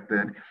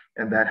expected.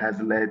 And that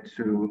has led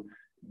to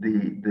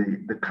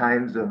the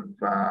kinds of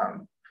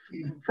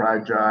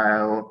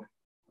fragile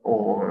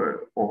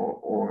or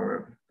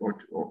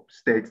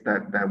states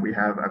that we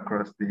have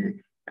across the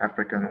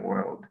African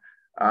world.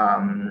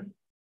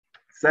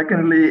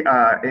 Secondly,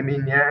 Amy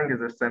Nyang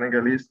is a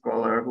Senegalese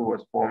scholar who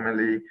was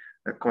formerly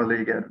a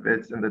colleague at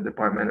WITS in the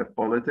Department of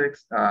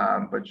Politics,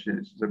 but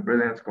she's a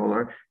brilliant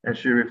scholar, and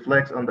she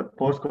reflects on the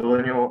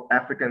post-colonial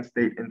African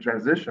state in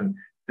transition,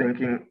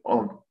 thinking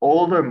of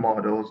older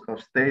models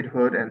of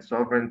statehood and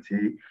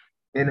sovereignty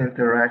in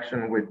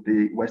interaction with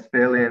the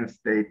Westphalian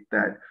state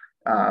that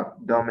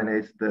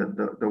dominates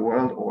the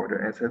world order,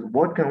 and says,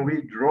 what can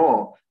we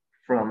draw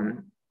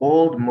from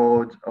old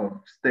modes of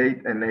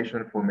state and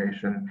nation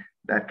formation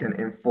that can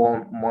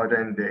inform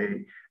modern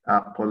day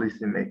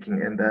policy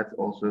making? And that's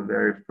also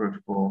very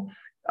fruitful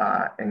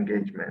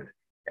engagement.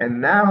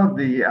 And now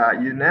the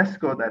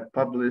UNESCO that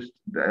published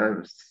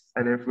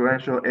an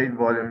influential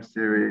 8-volume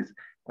series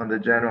on the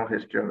general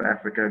history of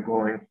Africa,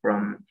 going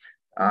from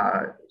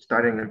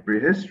starting in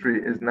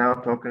prehistory, is now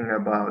talking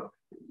about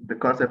the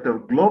concept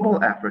of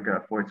global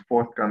Africa for its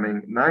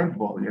forthcoming 9th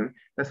volume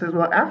that says,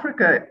 well,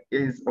 Africa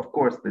is, of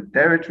course, the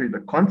territory,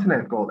 the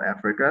continent called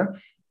Africa,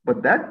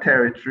 but that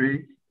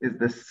territory is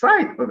the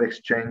site of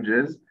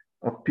exchanges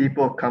of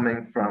people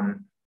coming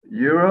from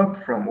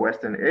Europe, from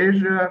Western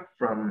Asia,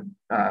 from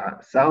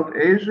South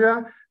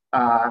Asia,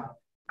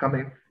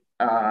 coming,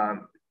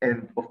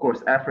 and of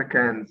course,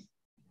 Africans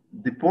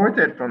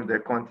deported from their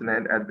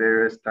continent at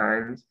various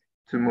times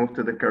to move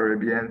to the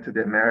Caribbean, to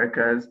the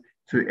Americas,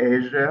 to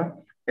Asia,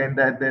 and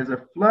that there's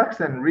a flux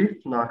and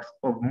reflux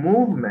of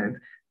movement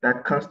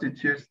that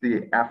constitutes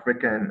the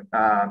African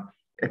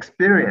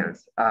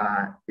experience.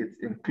 It's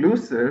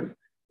inclusive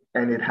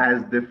and it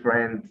has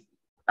different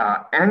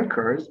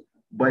anchors,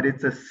 but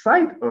it's a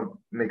site of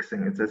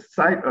mixing, it's a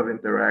site of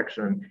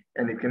interaction,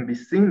 and it can be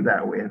seen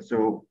that way. And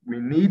so we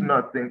need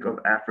not think of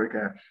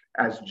Africa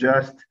as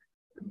just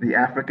the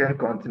African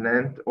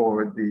continent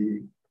or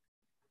the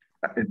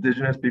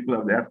indigenous people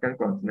of the African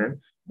continent,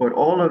 but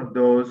all of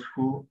those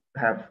who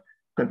have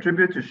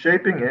contributed to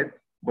shaping it,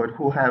 but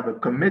who have a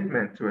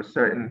commitment to a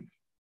certain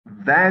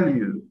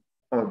value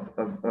of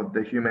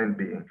the human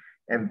being.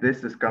 And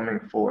this is coming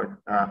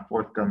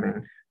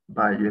forthcoming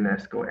by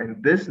UNESCO.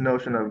 And this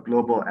notion of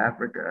global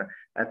Africa,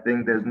 I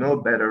think there's no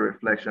better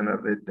reflection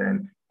of it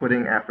than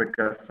putting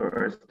Africa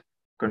first,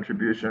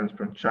 contributions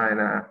from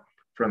China,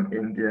 from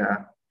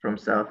India, from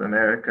South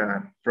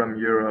America, from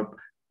Europe,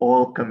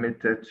 all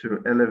committed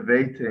to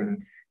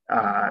elevating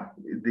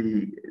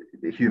the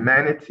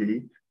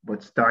humanity,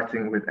 but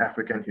starting with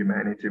African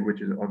humanity,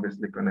 which is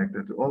obviously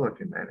connected to all of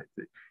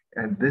humanity.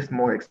 And this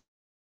more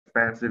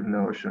expansive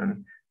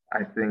notion,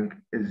 I think,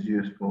 is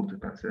useful to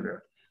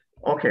consider.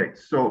 Okay,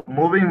 so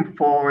moving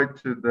forward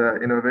to the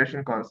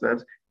innovation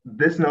concepts,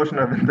 this notion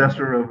of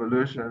industrial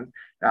revolution,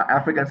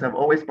 Africans have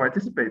always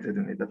participated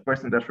in it. The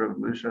first industrial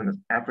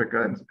revolution,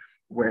 Africans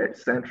were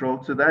central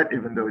to that,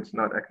 even though it's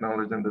not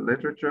acknowledged in the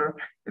literature.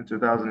 In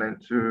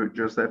 2002,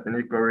 Joseph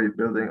Inikori,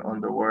 building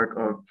on the work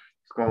of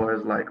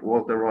scholars like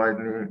Walter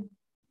Rodney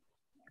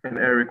and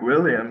Eric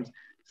Williams,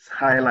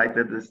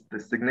 highlighted the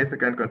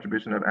significant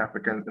contribution of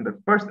Africans in the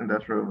first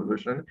industrial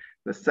revolution.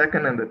 The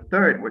second and the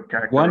third were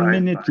characterized 1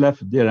 minute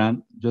left,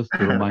 Diran, just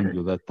to remind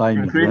you that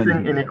time is running.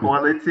 Increasing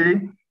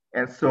inequality.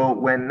 And so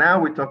when now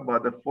we talk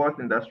about the fourth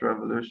industrial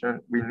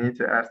revolution, we need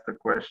to ask the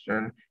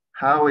question,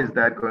 how is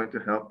that going to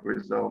help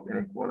resolve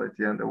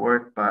inequality? And the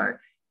work by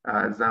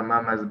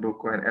Zama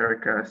Mazbuko and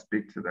Erica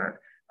speak to that.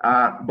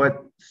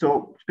 But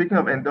so speaking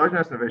of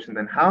endogenous innovation,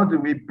 then how do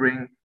we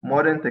bring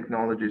modern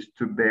technologies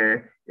to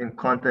bear in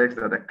contexts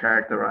that are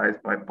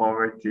characterized by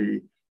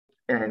poverty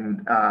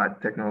and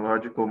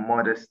technological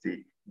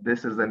modesty?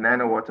 This is a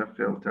nano water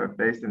filter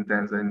based in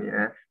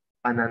Tanzania.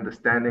 An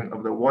understanding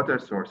of the water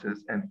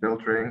sources and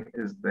filtering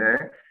is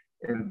there.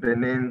 In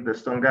Benin, the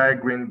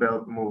Songhai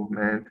Greenbelt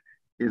movement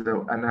is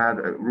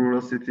another rural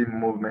city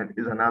movement,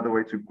 is another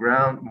way to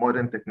ground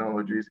modern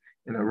technologies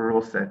in a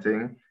rural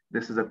setting.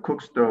 This is a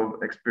cook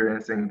stove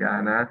experience in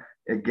Ghana,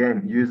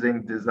 again,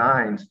 using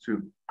designs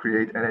to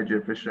create energy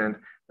efficient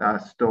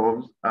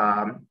stoves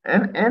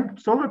and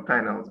solar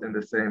panels in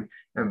the same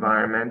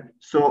environment.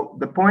 So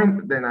the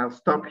point, then I'll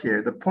stop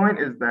here. The point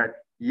is that,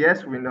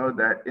 yes, we know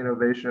that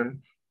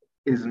innovation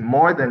is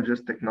more than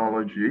just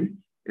technology.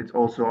 It's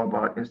also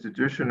about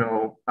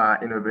institutional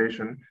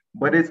innovation,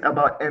 but it's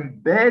about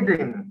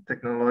embedding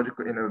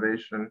technological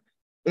innovation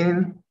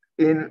in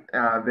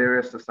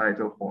various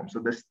societal forms. So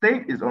the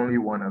state is only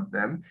one of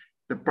them.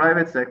 The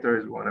private sector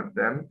is one of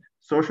them.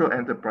 Social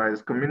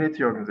enterprise,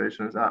 community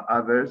organizations are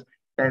others.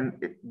 And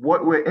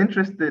what we're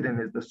interested in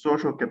is the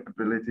social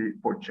capability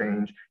for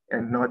change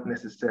and not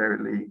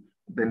necessarily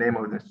the name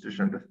of the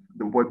institution.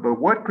 But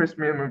what Chris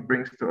Freeman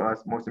brings to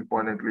us, most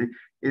importantly,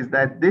 is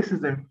that this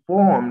is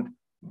informed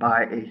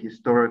by a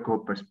historical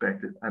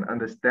perspective, an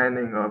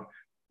understanding of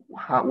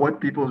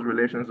what people's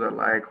relations are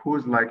like,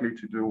 who's likely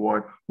to do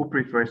what, who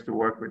prefers to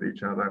work with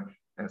each other,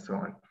 and so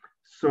on.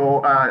 So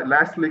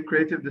lastly,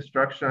 creative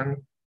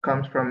destruction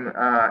comes from,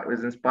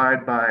 is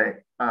inspired by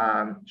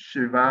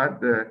Shiva,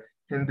 the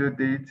Hindu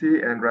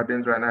deity, and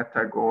Rabindranath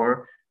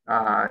Tagore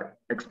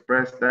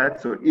expressed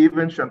that. So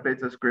even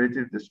Schumpeter's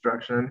creative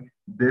destruction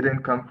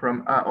didn't come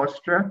from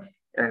Austria.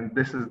 And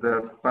this is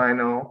the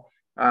final,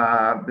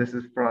 this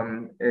is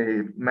from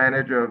a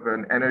manager of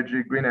an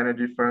green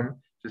energy firm.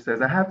 She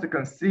says, I have to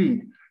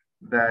concede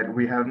that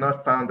we have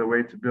not found a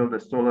way to build a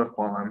solar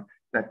farm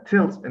that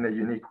tilts in a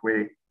unique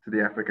way to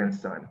the African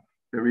sun.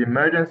 The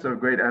reemergence of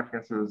great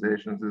African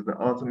civilizations is the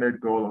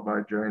ultimate goal of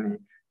our journey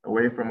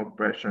away from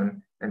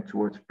oppression and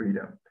towards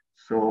freedom.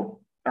 So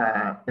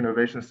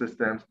innovation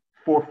systems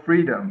for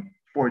freedom,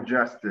 for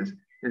justice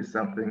is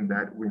something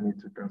that we need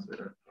to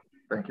consider.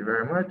 Thank you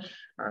very much.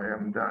 I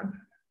am done.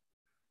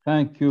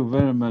 Thank you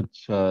very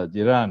much,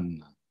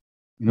 Diran.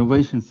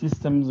 Innovation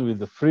systems with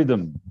the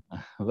freedom.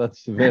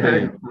 That's a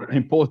very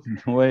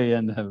important way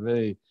and a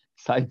very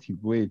exciting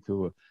way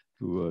to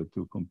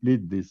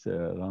complete this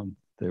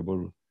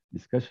roundtable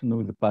discussion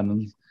with the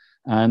panels.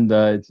 And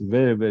it's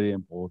very, very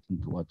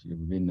important what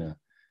you've been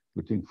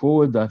putting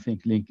forward. I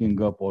think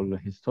linking up all the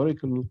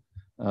historical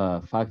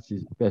facts,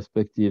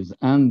 perspectives,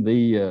 and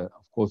the,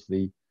 of course,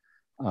 the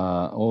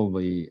all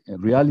the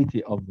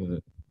reality of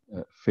the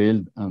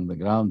field and the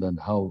ground, and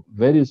how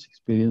various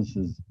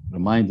experiences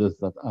remind us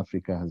that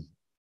Africa has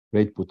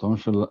great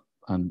potential.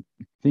 And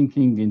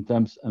thinking in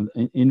terms, and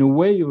in a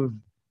way, you've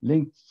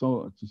linked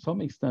to some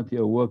extent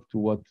your work to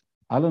what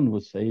Alan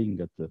was saying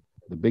at the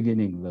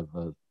beginning,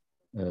 that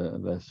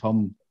there's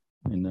some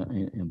in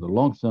the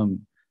long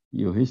term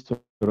you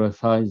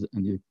historicize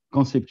and you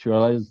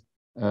conceptualize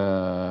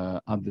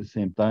at the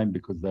same time,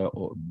 because they're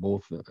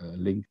both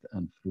linked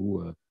and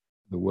through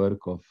the work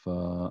of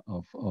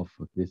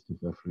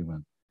Christopher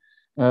Freeman.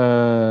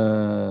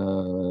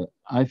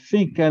 I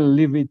think I'll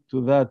leave it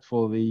to that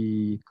for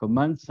the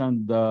comments,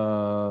 and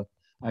I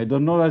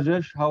don't know,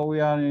 Rajesh, how we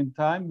are in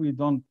time. We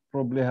don't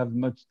probably have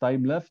much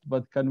time left,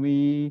 but can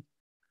we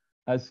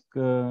ask,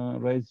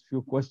 raise a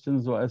few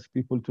questions, or ask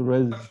people to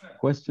raise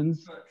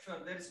questions? Sure,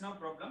 there is no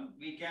problem.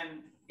 We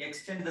can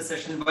extend the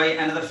session by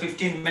another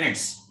 15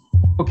 minutes.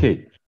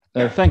 Okay,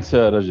 thanks,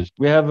 Rajesh.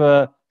 We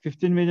have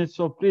 15 minutes,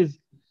 so please,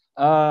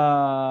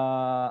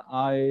 the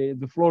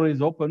floor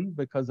is open,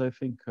 because I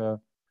think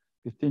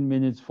 15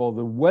 minutes for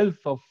the wealth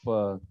of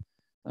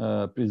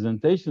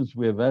presentations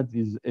we have had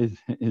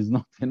is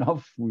not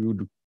enough. We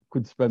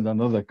could spend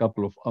another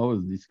couple of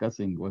hours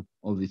discussing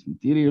all this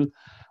material,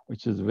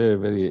 which is very,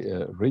 very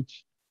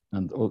rich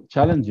and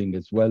challenging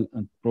as well,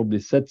 and probably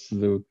sets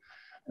the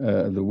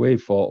way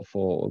for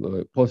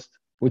the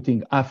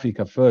putting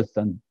Africa first.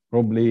 And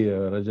probably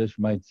Rajesh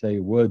might say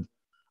a word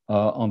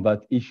on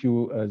that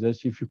issue.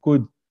 Rajesh, if you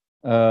could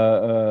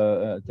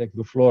take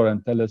the floor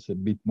and tell us a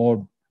bit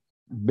more,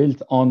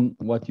 built on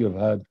what you've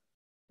heard,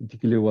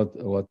 particularly what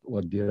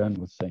Diran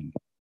was saying.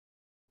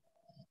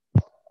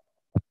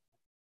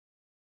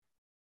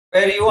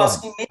 Were you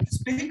asking me to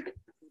speak?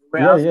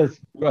 Yes,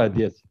 go ahead,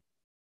 yes.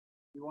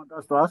 You want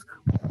us to ask?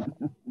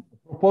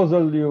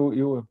 Proposal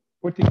you were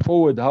putting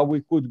forward, how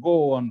we could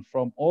go on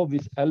from all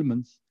these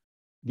elements,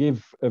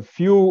 give a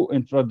few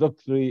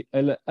introductory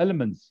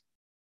elements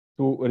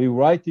to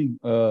rewriting,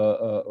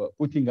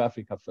 putting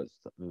Africa first.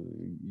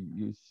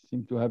 You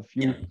seem to have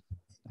few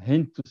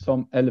hint to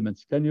some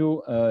elements. Can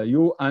you,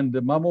 you and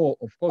Mamo,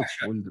 of course,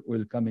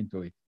 will come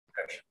into it,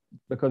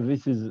 because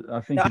this is,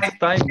 I think, it's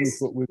time.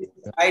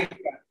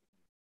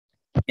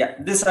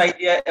 This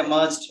idea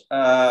emerged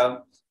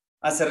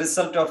as a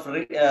result of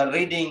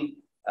reading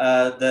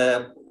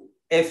a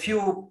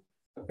few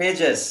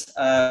pages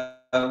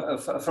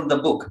from the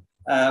book.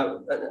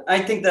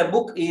 I think the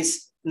book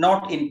is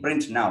not in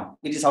print now.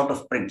 It is out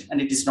of print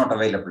and it is not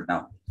available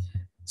now.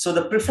 So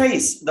the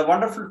preface, the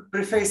wonderful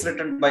preface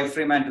written by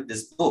Freeman to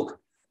this book,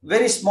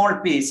 very small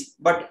piece,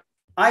 but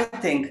I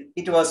think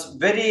it was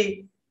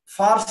very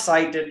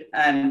far-sighted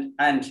and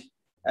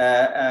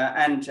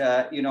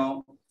you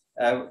know,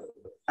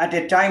 at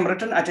a time,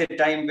 written at a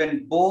time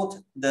when both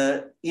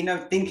the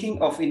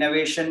thinking of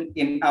innovation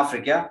in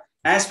Africa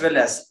as well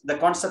as the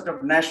concept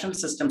of national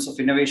systems of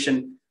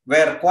innovation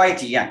were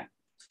quite young.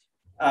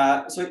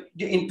 So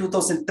in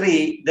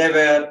 2003, they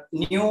were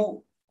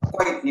new,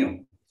 quite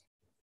new.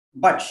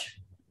 But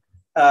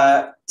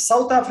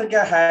South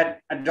Africa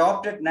had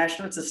adopted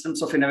national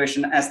systems of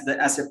innovation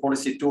as a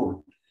policy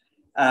tool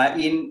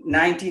in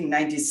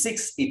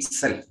 1996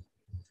 itself.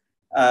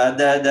 In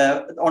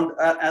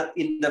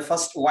the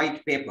first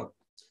white paper,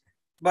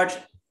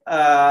 but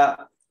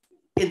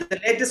in the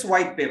latest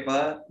white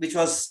paper,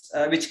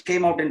 which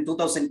came out in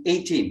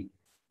 2018,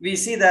 we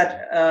see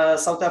that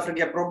South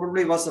Africa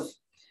probably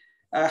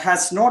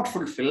has not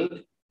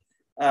fulfilled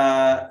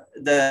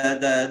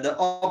the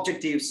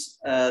objectives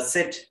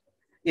set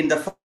in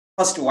the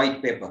first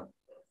white paper.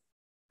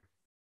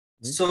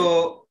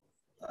 So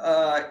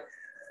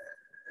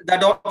the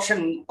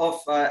adoption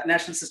of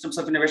national systems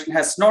of innovation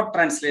has not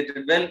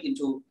translated well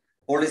into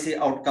policy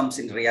outcomes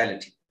in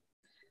reality.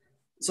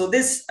 So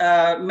this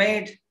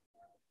made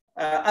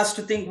us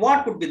to think,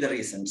 what could be the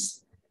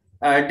reasons?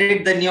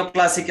 Did the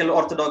neoclassical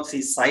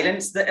orthodoxy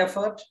silence the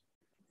effort,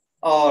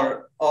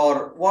 or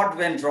what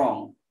went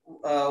wrong?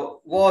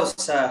 Was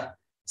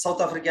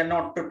South Africa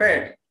not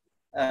prepared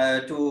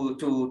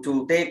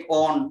to take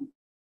on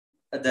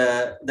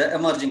the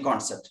emerging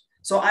concept?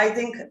 So I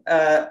think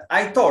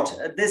I thought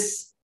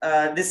this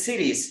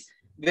series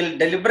will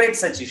deliberate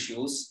such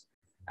issues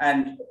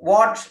and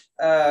what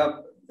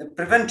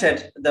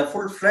prevented the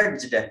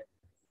full-fledged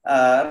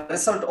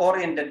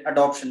result-oriented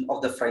adoption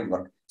of the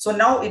framework. So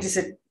now it is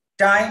a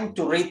time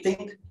to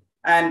rethink,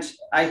 and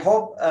I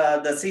hope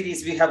the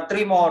series, we have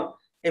 3 more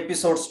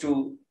episodes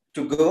to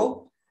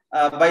go.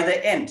 By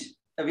the end,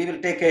 we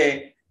will take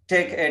a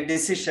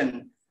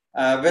decision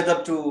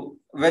whether to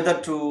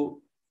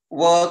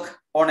work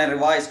on a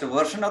revised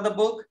version of the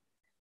book.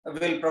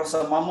 Will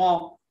Professor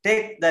Mamo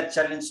take that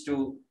challenge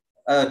to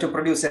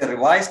produce a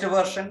revised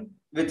version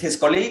with his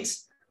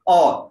colleagues,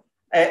 or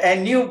a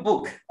new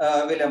book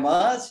will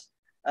emerge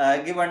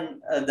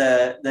given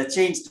the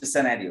changed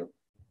scenario?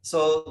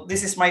 So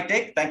this is my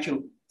take. Thank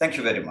you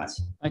very much.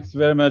 Thanks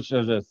very much,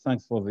 Rajesh.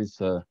 Thanks for this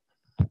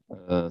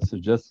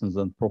suggestions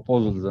and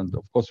proposals. And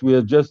of course, we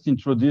are just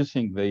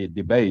introducing the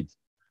debate.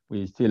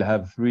 We still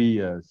have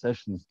 3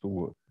 sessions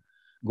to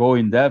go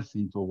in depth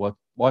into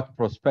what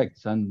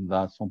prospects. And there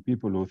are some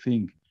people who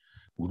think,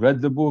 who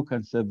read the book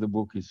and said the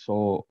book is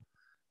so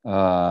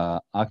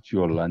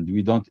actual, and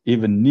we don't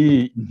even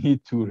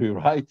need to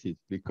rewrite it,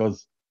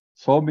 because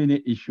so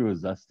many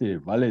issues are still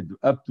valid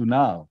up to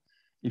now.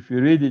 If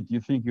you read it,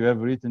 you think you have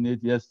written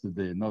it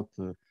yesterday, not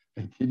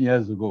 18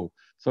 years ago.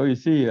 So you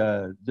see,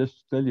 just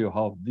to tell you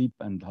how deep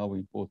and how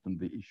important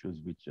the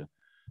issues, which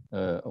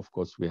of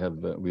course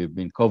we've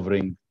been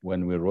covering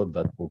when we wrote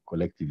that book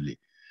collectively.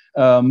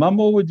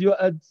 Mamo, would you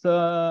add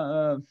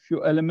a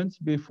few elements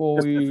before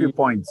Just a few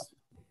points.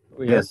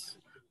 Yes.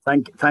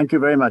 Thank you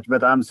very much.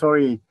 But I'm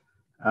sorry,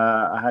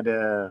 I had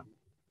a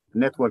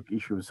network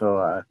issue.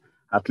 So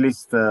at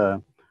least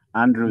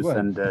Andrews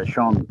and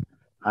Shawn,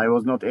 I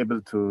was not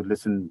able to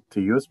listen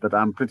to you, but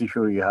I'm pretty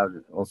sure you have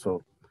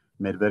also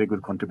made very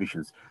good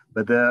contributions.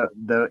 But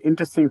the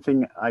interesting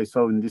thing I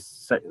saw in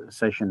this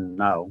session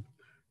now,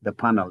 the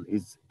panel,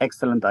 is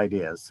excellent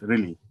ideas,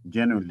 really,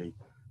 genuinely,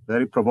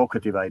 very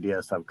provocative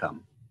ideas have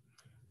come.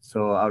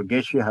 So our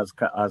Geci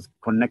has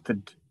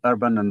connected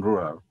urban and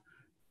rural.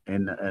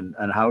 And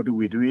how do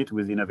we do it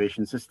with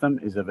innovation system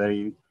is a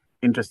very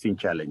interesting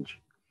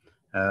challenge.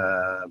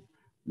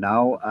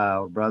 Now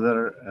our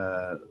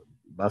brother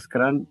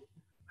Baskaran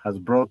has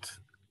brought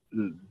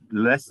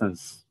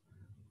lessons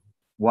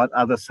what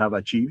others have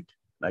achieved,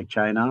 like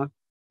China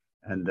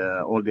and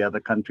all the other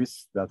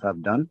countries that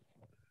have done,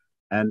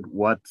 and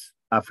what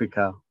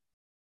Africa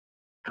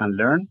can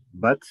learn,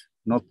 but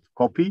not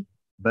copy,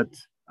 but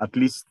at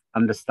least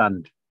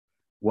understand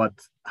what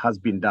has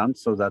been done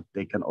so that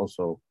they can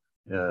also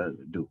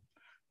do.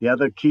 The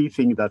other key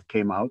thing that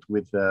came out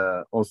with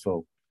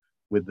also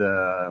with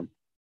my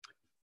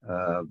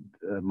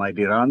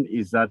Diran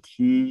is that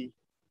he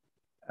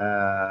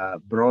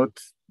brought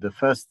the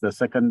first, the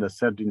second, the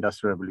third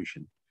industrial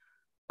revolution.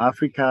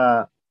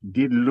 Africa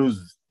did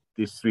lose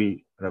these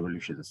 3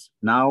 revolutions.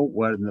 Now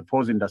we're in the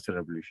 4th industrial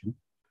revolution,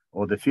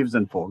 or the 5th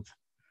and 4th.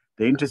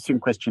 The interesting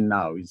question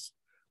now is,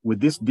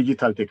 with this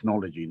digital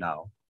technology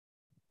now,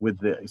 with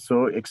the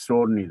so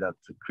extraordinary that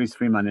Chris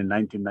Freeman in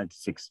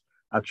 1996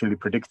 actually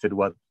predicted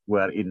what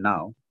we're in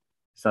now,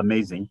 it's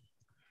amazing.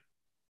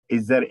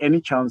 Is there any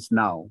chance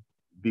now,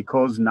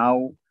 because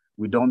now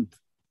we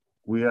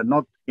are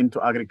not into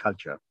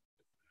agriculture,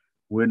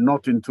 we're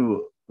not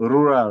into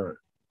rural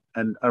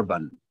and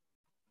urban,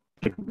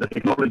 the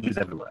technology is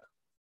everywhere.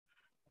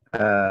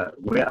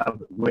 We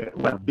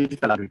have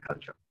digital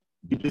agriculture,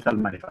 digital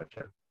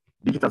manufacture,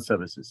 digital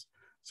services.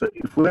 So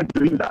if we're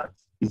doing that,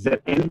 is there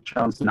any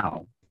chance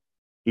now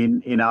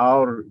in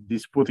our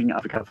disputing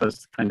Africa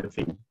first kind of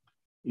thing,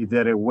 is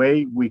there a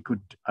way we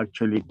could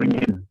actually bring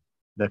in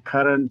the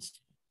current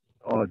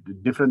or the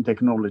different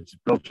technologies,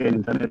 blockchain,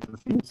 Internet of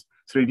Things,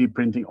 3D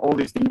printing, all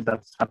these things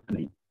that's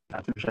happening,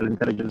 artificial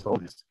intelligence, all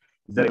this.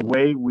 Is there a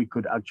way we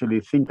could actually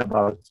think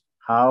about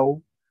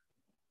how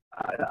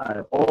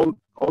all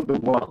the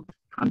world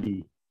can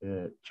be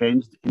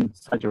changed in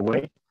such a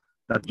way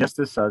that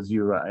justice, as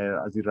you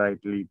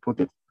rightly put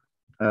it,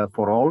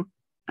 for all,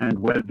 and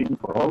well-being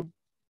for all,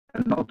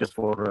 and not just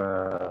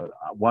for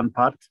one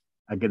part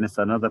against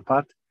another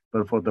part,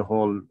 but for the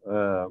whole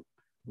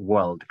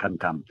world can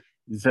come.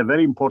 It's a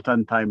very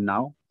important time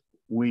now.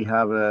 We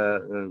have a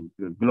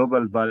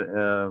global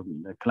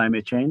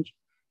climate change.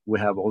 We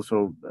have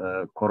also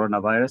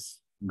coronavirus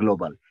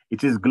global.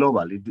 It is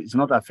global. It's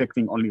not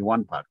affecting only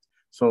one part.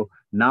 So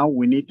now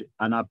we need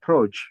an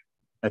approach,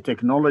 a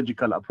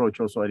technological approach,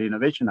 also an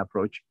innovation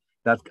approach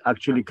that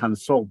actually can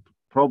solve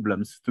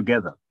problems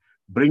together.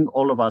 Bring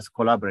all of us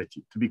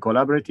to be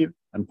collaborative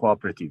and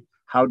cooperative.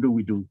 How do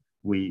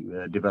we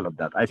develop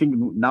that? I think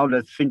now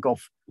let's think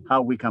of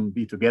how we can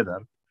be together,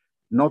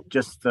 not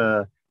just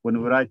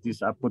when we write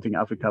this, putting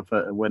Africa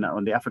when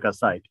on the Africa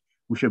side,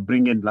 we should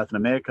bring in Latin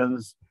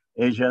Americans,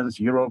 Asians,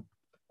 Europe,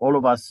 all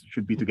of us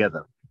should be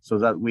together so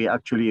that we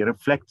actually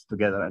reflect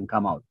together and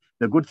come out.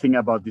 The good thing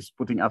about this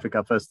putting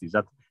Africa first is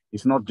that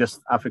it's not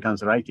just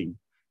Africans writing,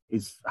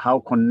 it's how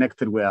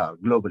connected we are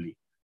globally.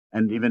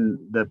 And even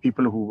the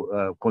people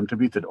who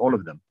contributed, all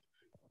of them.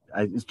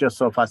 It's just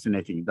so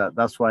fascinating.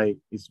 That's why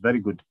it's very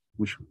good.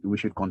 We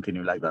should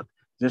continue like that.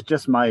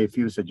 Just my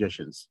few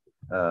suggestions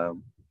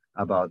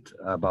about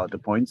the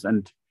points,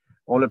 and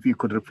all of you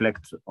could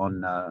reflect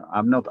on.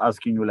 I'm not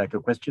asking you like a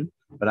question,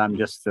 but I'm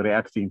just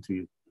reacting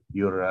to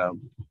your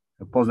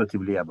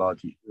positively about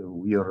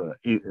your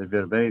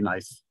very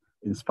nice,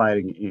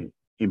 inspiring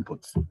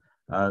inputs.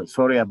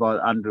 Sorry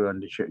about Andrew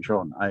and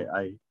Shawn.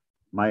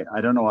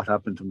 I don't know what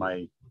happened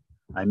to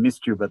I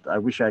missed you, but I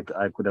wish I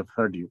could have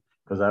heard you,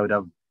 because I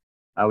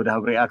would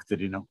have reacted,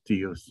 to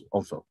you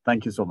also.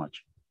 Thank you so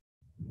much.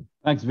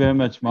 Thanks very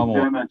much,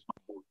 Mamo.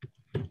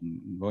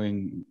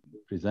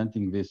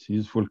 Presenting these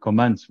useful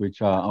comments,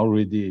 which are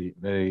already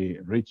very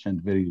rich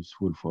and very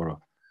useful for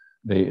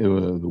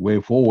the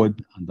way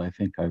forward. And I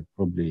think I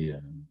probably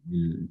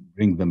will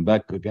bring them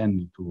back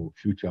again to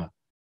future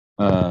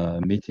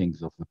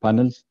meetings of the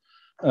panels.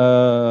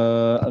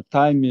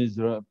 Time is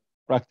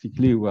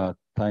practically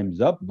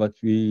time's up, but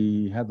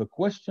we have a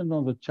question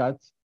on the chat.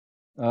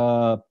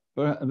 A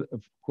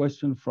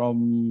question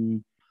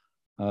from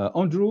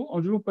Andrew.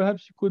 Andrew,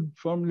 perhaps you could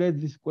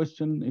formulate this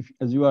question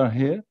as you are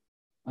here,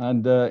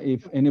 and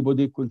if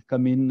anybody could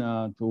come in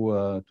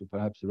to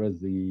perhaps raise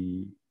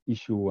the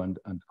issue and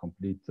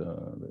complete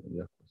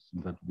the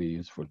question, that would be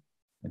useful.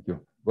 Thank you.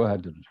 Go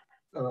ahead,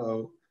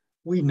 Andrew.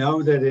 We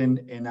know that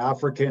in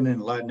African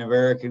and Latin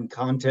American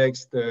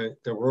context, the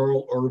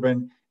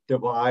rural-urban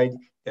divide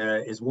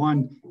is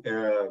one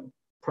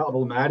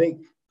problematic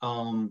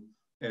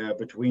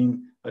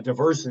between a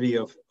diversity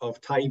of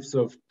types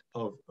of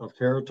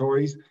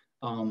territories.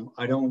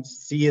 I don't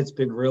see it's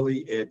been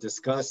really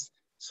discussed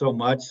so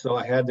much. So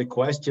I had the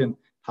question,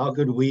 how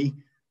could we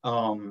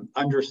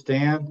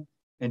understand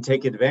and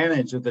take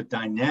advantage of the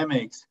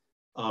dynamics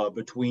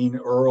between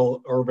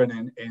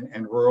urban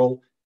and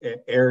rural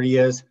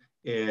areas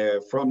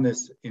from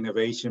this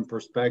innovation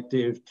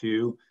perspective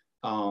to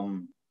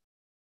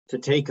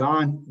take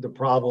on the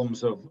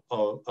problems of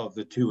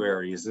the two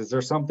areas? Is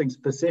there something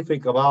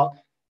specific about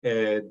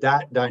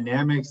that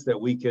dynamics that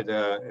we could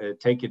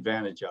take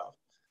advantage of?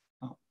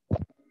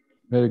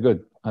 Very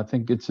good. I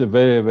think it's a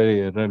very,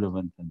 very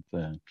relevant and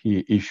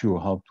key issue,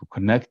 how to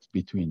connect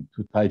between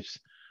two types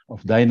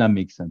of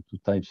dynamics and two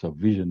types of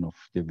vision of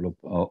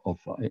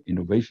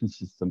innovation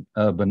system,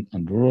 urban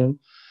and rural.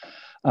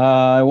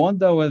 I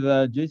wonder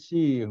whether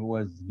Geci, who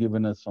has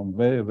given us some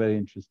very, very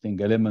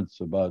interesting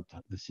elements about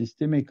the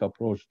systemic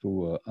approach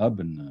to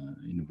urban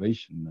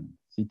innovation and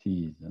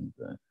cities, and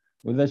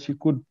whether she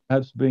could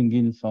perhaps bring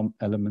in some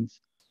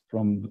elements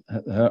from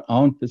her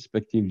own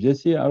perspective.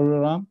 Geci, are you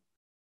around?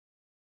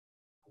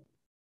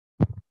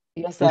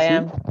 Yes, Geci? I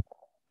am.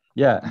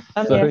 Yeah,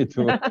 I'm sorry here.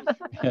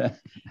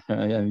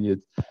 to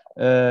mute.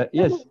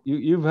 Yes,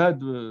 you've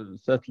had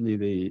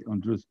certainly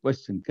Andrew's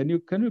question. Can you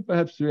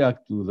perhaps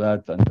react to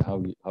that and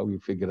how you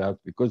figure out,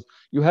 because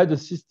you had a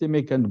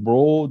systemic and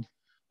broad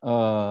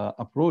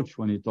approach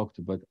when you talked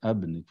about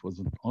urban. It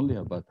wasn't only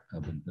about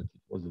urban, but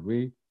it was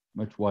way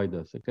much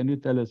wider. So can you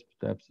tell us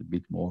perhaps a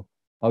bit more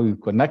how you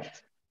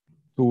connect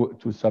to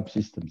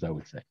subsystems, I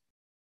would say?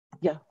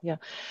 Yeah.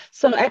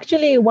 So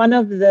actually, one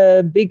of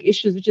the big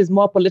issues, which is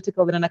more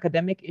political than an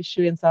academic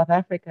issue in South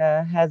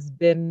Africa, has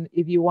been,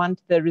 if you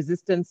want, the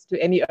resistance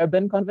to any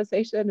urban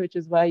conversation, which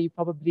is why you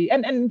probably,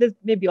 and there's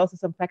maybe also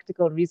some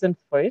practical reason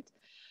for it.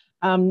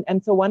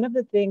 And so one of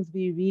the things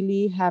we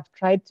really have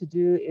tried to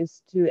do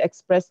is to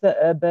express the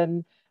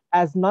urban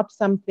as not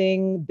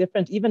something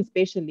different, even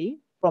spatially,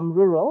 from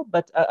rural,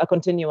 but a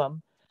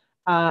continuum.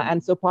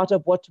 And so part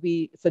of what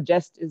we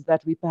suggest is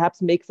that we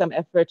perhaps make some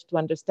effort to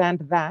understand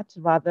that,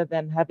 rather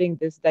than having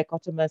this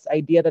dichotomous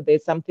idea that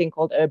there's something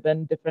called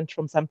urban different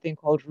from something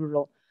called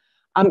rural.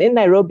 I'm in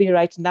Nairobi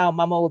right now.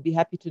 Mama will be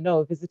happy to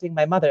know, visiting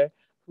my mother,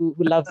 who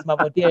loves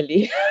Mama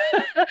dearly.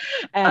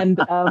 And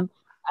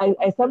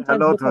I sometimes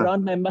look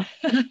around my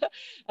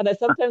and I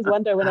sometimes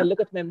wonder, when I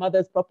look at my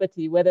mother's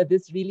property, whether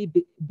this really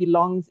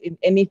belongs in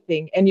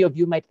anything any of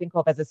you might think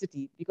of as a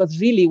city, because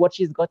really what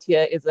she's got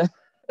here is a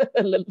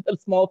little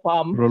small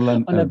farm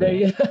on a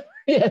very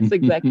yes,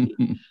 exactly.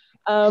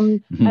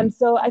 And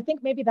so I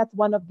think maybe that's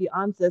one of the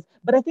answers.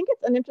 But I think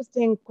it's an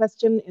interesting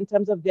question in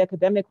terms of the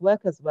academic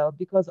work as well,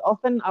 because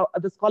often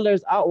the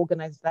scholars are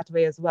organized that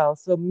way as well.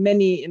 So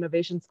many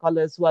innovation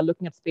scholars who are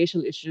looking at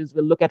spatial issues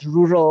will look at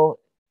rural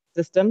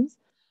systems.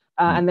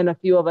 And then a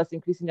few of us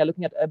increasingly are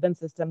looking at urban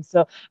systems.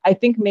 So I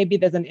think maybe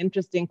there's an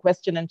interesting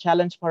question and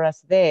challenge for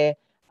us there,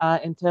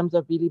 in terms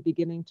of really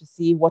beginning to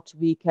see what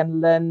we can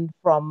learn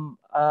from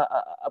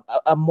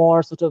a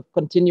more sort of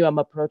continuum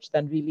approach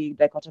than really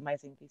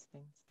dichotomizing these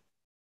things.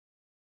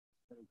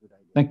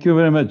 Thank you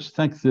very much.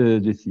 Thanks,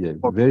 Geci.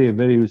 Very,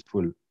 very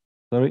useful.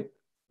 Very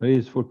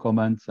useful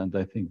comments, and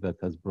I think that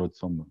has brought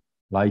some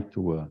light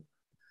to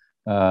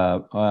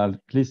at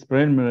least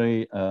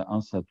preliminary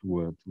answer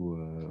to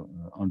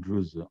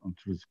Andrew's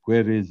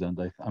queries,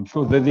 and I'm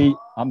sure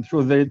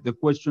that the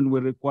question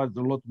will require a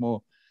lot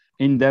more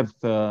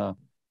in-depth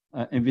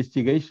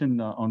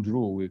investigation,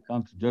 Andrew. We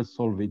can't just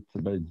solve it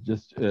by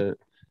just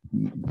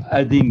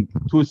adding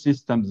two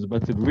systems,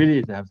 but it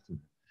really has to.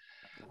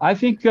 I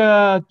think,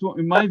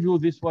 in my view,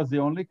 this was the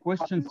only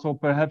question. So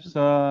perhaps,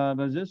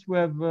 Rajesh, we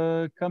have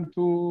come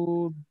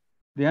to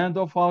the end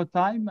of our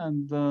time,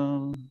 and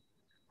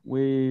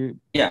we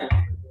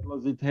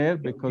close it here,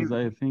 because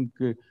I think,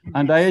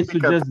 and I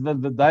suggest that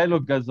the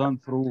dialogue goes on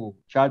through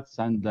chats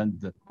and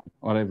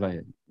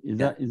whatever. Is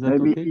that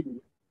okay?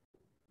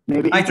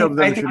 Maybe I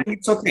think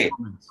it's okay.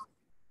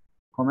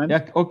 Comment?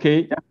 Yeah,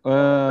 okay.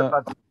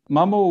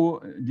 Mamo,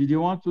 did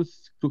you want to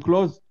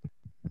close?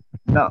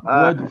 No.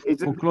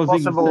 Isn't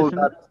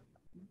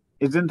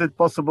it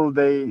possible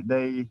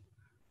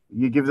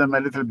you give them a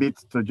little bit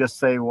to just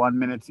say 1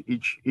 minute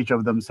each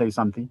of them say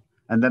something,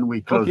 and then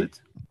we close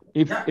it?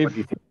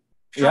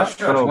 Sure.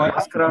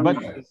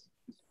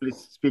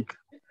 Please speak.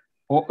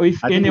 Or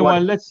if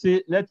anyone, let's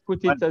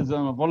put it as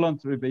on a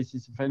voluntary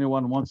basis. If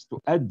anyone wants to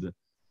add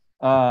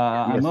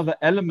another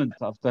element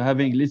after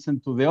having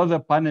listened to the other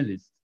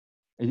panelists,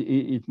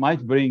 it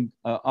might bring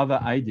other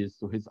ideas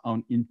to his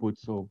own input.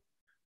 So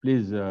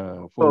please,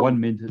 for 1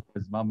 minute,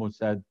 as Mahmoud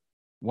said,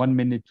 1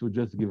 minute to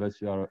just give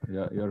us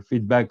your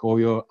feedback or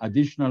your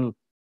additional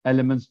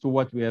elements to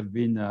what we have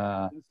been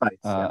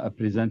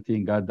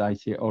presenting. I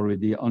see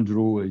already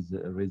Andrew is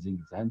raising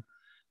his hand.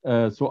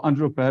 So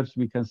Andrew, perhaps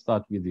we can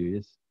start with you.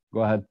 Yes,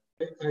 go ahead.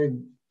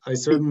 I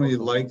certainly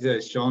like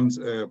that Shawn's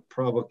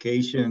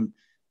provocation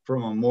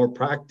from a more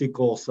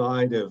practical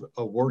side of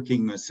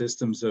working with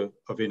systems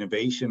of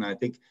innovation. I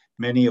think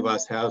many of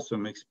us have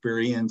some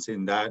experience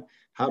in that.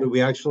 How do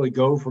we actually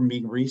go from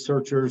being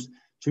researchers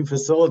to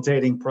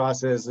facilitating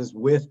processes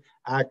with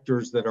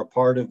actors that are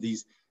part of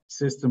these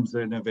systems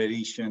of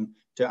innovation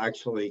to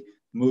actually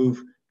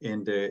move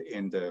into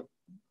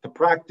the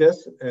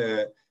practice?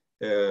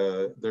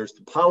 There's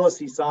the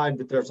policy side,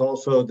 but there's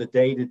also the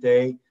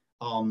day-to-day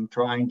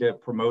trying to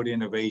promote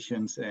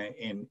innovations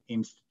in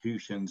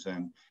institutions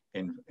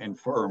and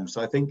firms.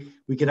 So I think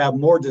we could have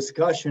more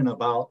discussion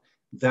about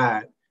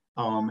that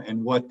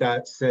and what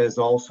that says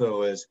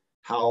also is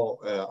how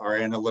our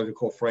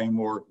analytical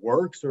framework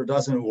works or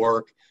doesn't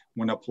work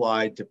when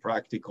applied to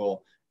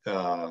practical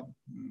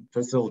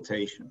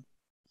facilitation.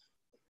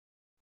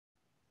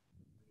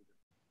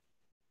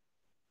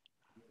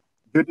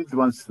 Judith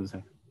wants to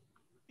say.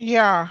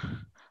 Yeah,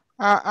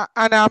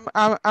 and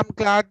I'm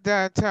glad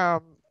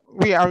that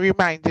we are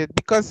reminded,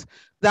 because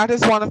that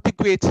is one of the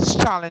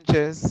greatest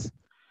challenges,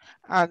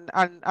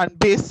 and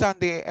based on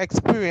the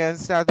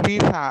experience that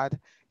we've had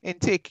in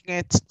taking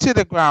it to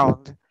the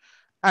ground,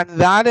 and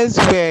that is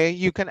where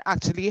you can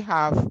actually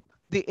have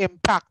the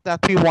impact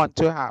that we want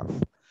to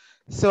have.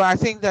 So I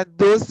think that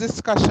those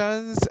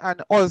discussions,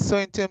 and also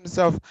in terms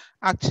of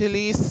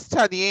actually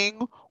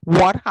studying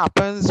what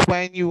happens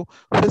when you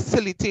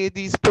facilitate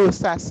these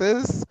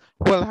processes,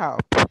 will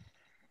help.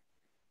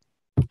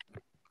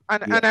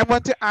 And I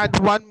want to add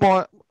one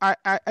more.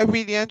 I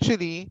really and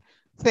truly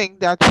think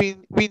that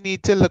we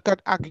need to look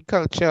at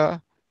agriculture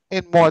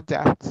in more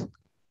depth.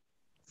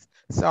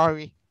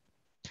 Sorry.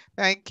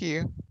 Thank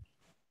you.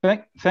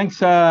 Thanks,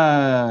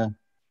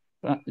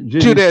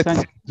 Judith.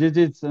 Thanks,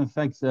 Judith, and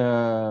thanks,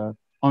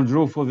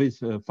 Andrew, for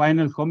these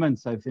final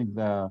comments. I think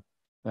they're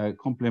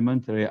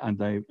complementary, and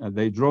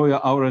they draw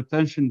our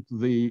attention to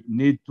the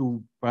need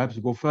to perhaps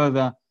go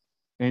further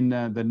in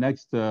the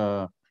next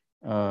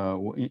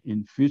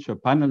in future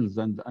panels,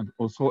 and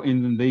also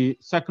in the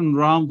second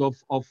round of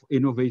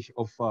innovation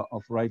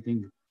of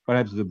writing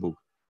perhaps the book.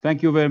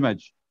 Thank you very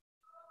much.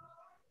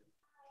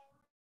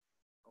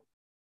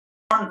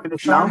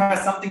 Shawn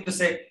has something to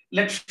say.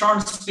 Let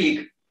Shawn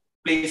speak,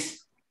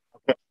 please.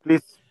 Okay,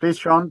 please,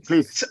 Shawn,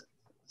 please.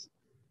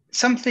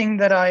 Something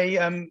that I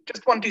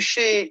just want to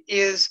share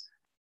is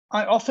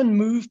I often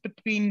move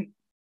between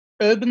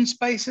urban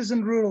spaces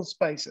and rural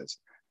spaces,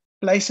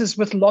 places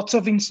with lots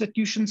of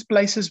institutions,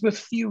 places with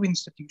few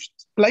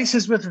institutions,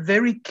 places with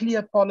very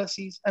clear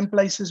policies, and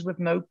places with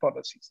no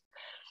policies.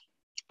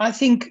 I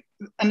think,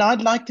 and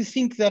I'd like to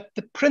think, that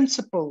the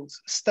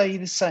principles stay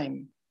the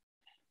same,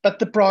 but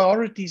the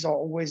priorities are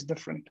always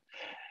different.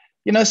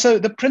 You know, so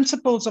the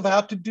principles of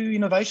how to do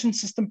innovation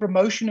system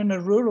promotion in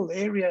a rural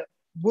area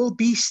will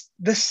be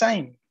the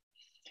same,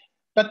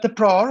 but the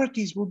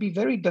priorities will be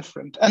very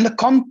different, and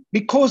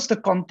because the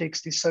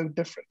context is so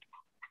different.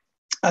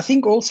 I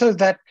think also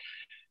that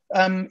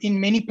in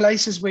many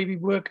places where we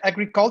work,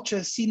 agriculture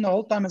is seen the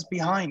whole time as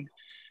behind.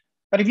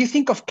 But if you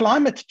think of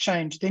climate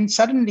change, then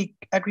suddenly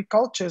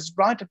agriculture is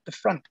right at the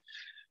front.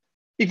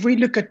 If we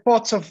look at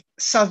parts of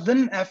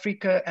Southern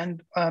Africa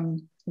and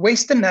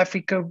Western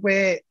Africa,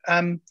 where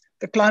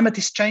the climate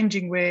is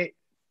changing, where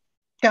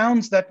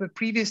towns that were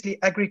previously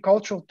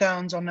agricultural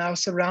towns are now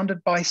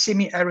surrounded by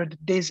semi-arid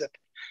desert.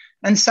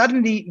 And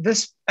suddenly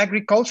this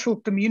agricultural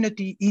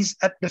community is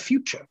at the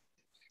future.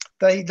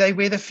 They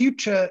where the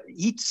future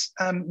eats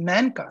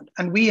mankind.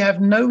 And we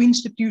have no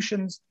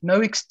institutions,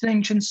 no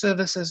extension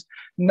services,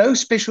 no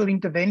special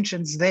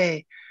interventions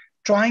there,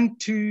 trying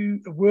to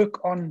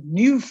work on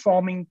new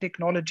farming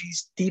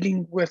technologies,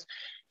 dealing with,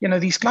 you know,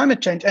 these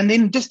climate change. And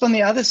then just on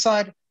the other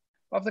side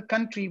of the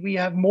country, we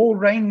have more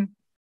rain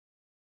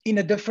in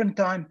a different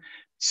time.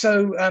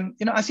 So,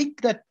 you know, I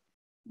think that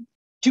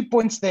 2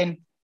 points then.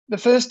 The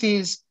first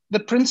is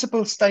the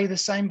principles stay the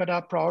same, but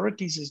our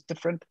priorities is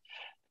different.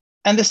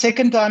 And the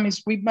second time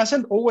is we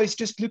mustn't always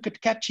just look at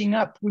catching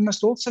up. We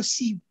must also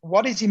see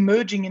what is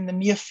emerging in the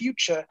near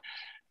future.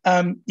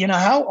 You know,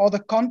 how are the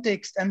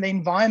context and the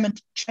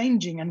environment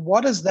changing, and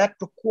what does that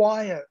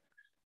require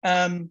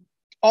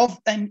of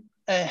a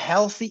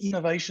healthy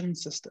innovation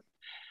system?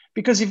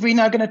 Because if we're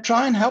now going to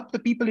try and help the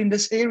people in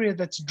this area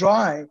that's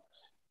dry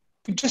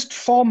to just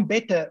farm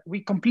better,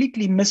 we're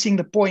completely missing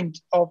the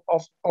point of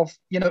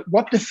you know,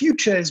 what the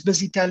future is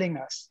busy telling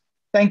us.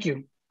 Thank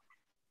you.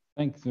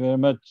 Thanks very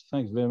much.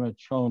 Thanks very much,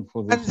 Shawn,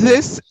 for this. And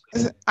this,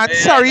 and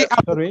sorry.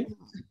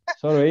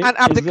 And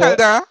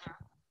Abdelkader.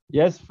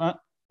 Yes,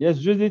 yes,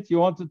 Judith, you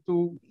wanted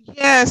to.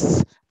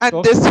 Yes, and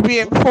talk? this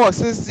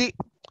reinforces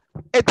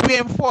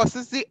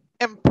the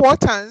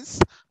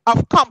importance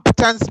of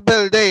competence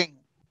building.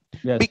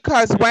 Yes.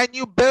 Because when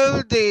you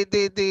build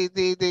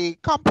the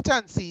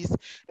competencies,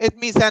 it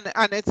means, and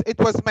it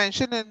was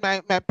mentioned in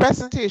my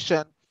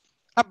presentation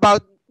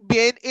about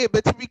being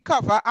able to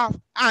recover,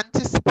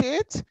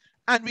 anticipate,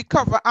 and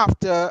recover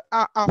after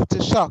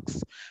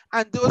shocks.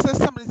 And those are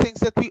some of the things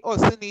that we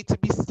also need to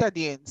be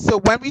studying. So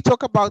when we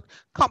talk about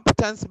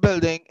competence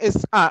building,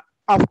 is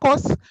of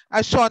course,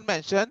 as Shawn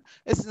mentioned,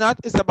 it's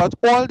about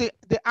all the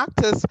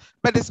actors,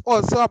 but it's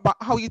also about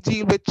how you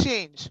deal with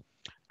change.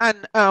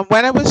 And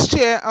when I was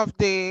chair of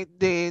the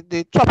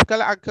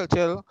tropical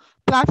agricultural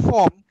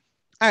platform,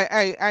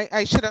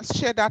 I should have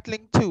shared that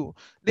link too.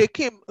 We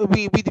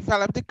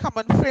developed a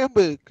common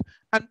framework,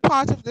 and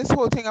part of this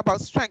whole thing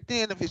about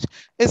strengthening innovation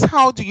is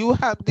how do you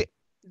help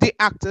the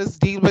actors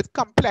deal with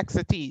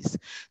complexities.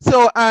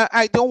 So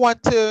I don't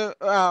want to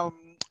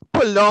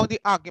prolong the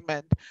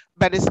argument,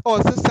 but it's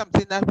also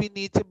something that we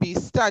need to be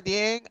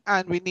studying,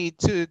 and we need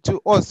to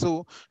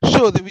also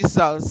show the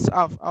results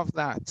of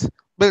that,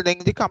 building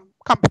the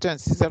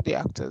competencies of the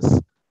actors.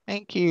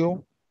 Thank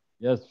you.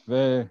 Yes,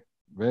 very,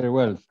 very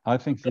well. I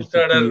think this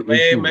Abdelkader,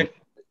 may make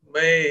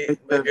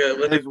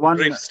There's a one,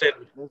 brief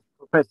statement.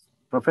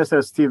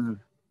 Professor Steve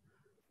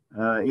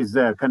is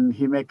there. Can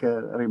he make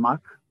a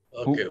remark?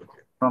 Okay.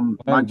 From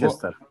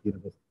Manchester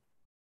University.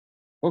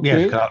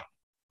 Okay.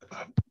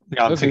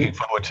 Yeah, I'm thinking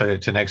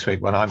forward to next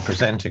week when I'm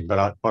presenting,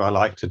 but what I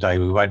like today,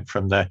 we went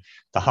from the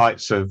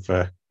heights of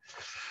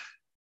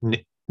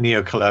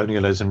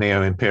neo-colonialism,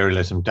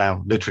 neo-imperialism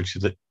down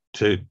literally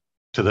to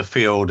the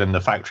field and the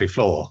factory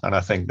floor. And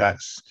I think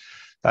that's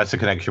a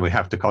connection we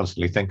have to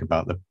constantly think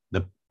about,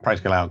 the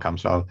practical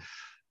outcomes. So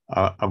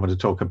I'm going to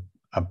talk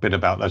a bit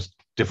about those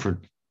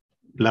different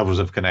levels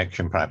of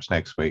connection perhaps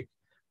next week.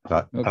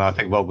 And I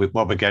think what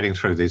we're getting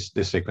through this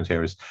sequence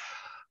here is,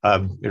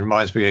 it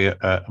reminds me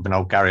of an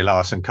old Gary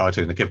Larson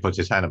cartoon. The kid puts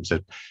his hand up and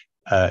said,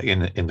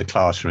 in the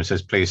classroom, it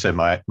says, "Please, sir,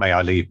 may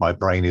I leave? My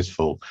brain is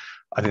full."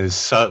 I think there's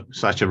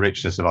such a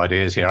richness of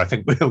ideas here. I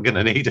think we're going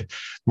to need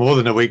more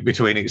than a week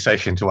between each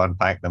session to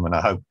unpack them. And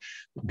I hope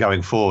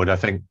going forward, I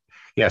think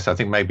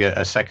maybe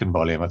a second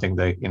volume. I think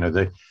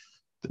the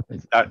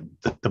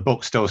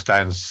book still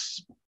stand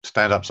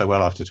up so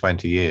well after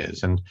 20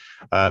 years. And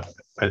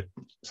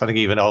something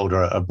even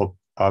older, a book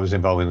I was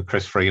involved with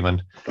Chris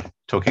Freeman,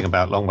 talking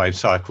about long wave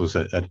cycles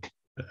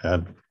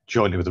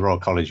jointly with the Royal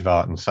College of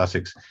Art in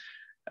Sussex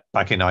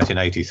back in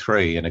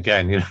 1983. And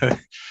again,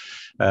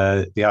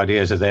 the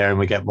ideas are there and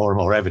we get more and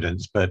more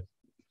evidence, but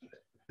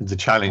the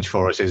challenge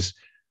for us is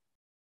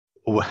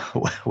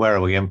where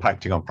are we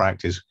impacting on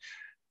practice?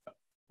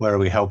 Where are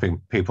we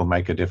helping people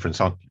make a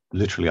difference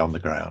literally on the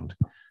ground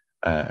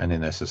and in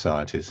their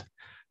societies?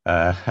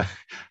 And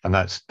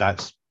that's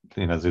the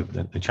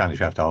challenge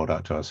we have to hold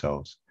up to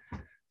ourselves.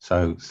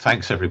 So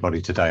thanks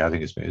everybody today. I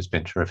think it's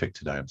been terrific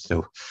today. I'm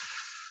still.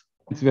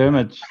 Thanks very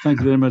much.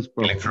 Thanks very much,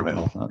 Prof,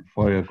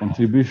 for your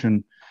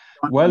contribution.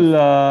 Well,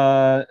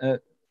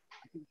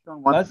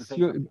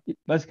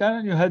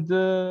 Baskaran, you had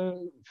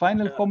a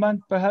final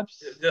comment,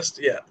 perhaps?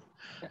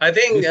 I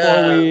think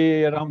before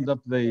we round up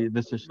the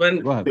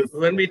session.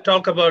 When we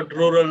talk about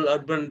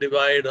rural-urban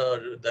divide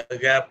or the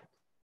gap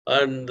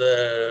and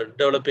the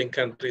developing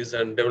countries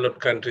and developed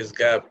countries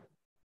gap,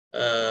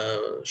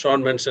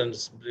 Shawn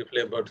mentions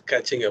briefly about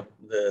catching up,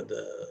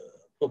 the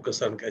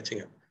focus on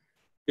catching up.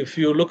 If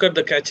you look at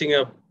the catching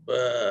up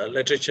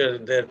literature,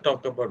 they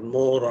talk about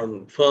more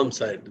on firm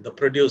side, the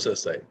producer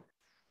side.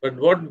 But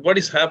what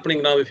is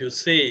happening now, if you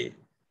see,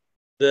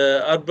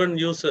 the urban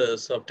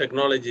users of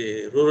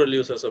technology, rural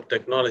users of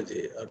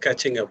technology are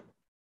catching up.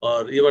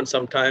 Or even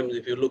sometimes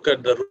if you look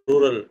at the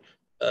rural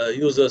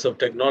users of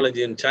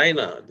technology in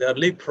China, they are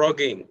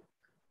leapfrogging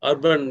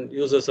urban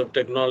users of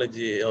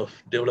technology of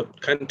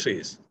developed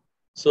countries.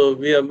 So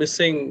we are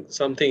missing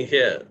something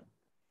here.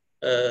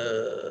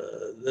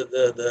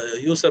 The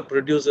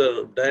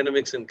user-producer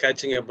dynamics in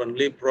catching up and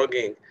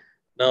leapfrogging.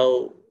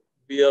 Now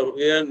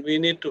we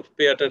need to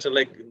pay attention.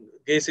 Like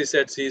Geci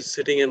said, she's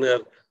sitting in her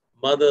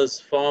mother's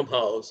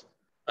farmhouse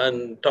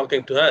and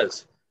talking to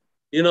us.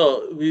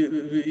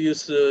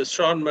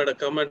 Shawn made a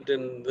comment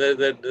in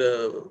that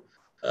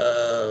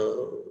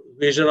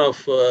vision of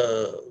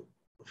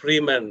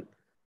Freeman.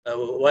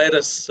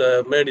 Virus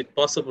made it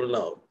possible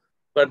now.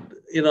 But,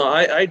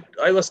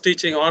 I was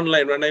teaching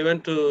online when I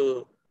went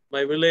to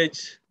my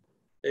village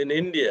in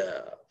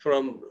India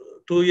from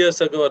 2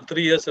 years ago or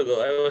 3 years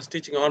ago. I was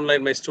teaching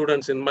online my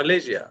students in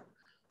Malaysia.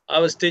 I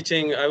was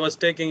taking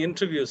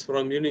interviews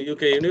from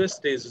UK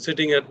universities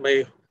sitting at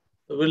my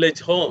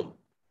village home.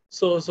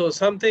 So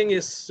something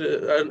is,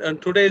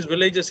 and today's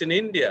villages in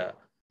India,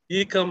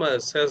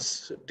 e-commerce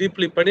has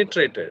deeply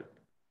penetrated.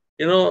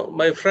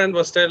 My friend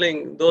was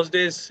telling those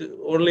days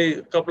only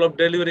a couple of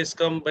deliveries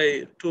come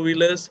by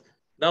two-wheelers.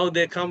 Now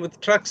they come with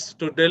trucks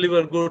to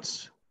deliver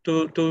goods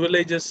to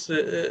villages,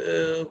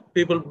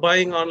 people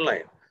buying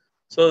online.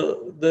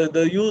 So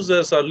the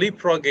users are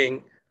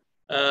leapfrogging.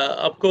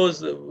 Of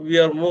course, we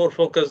are more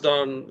focused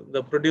on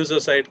the producer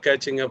side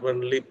catching up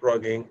and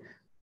leapfrogging.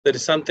 There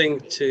is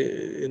something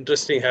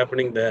interesting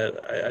happening there.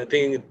 I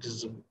think it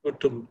is good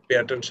to pay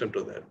attention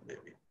to that,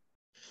 maybe.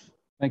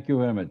 Thank you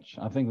very much.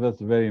 I think that's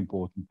a very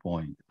important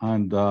point.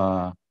 And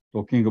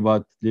talking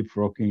about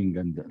leapfrogging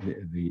and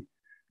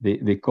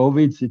the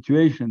COVID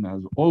situation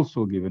has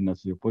also given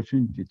us the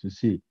opportunity to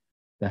see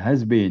there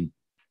has been,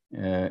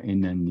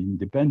 in an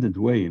independent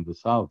way in the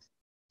South,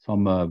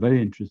 some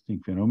very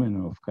interesting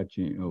phenomena of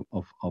catching,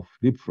 of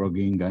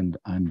leapfrogging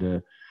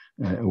and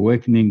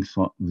awakening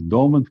some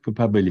dormant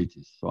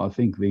capabilities. So I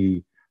think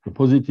the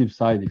positive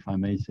side, if I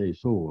may say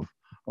so,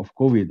 of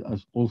COVID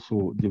has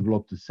also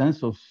developed a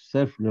sense of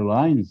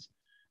self-reliance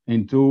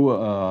into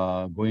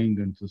going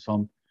into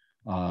some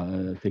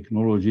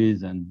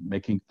technologies and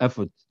making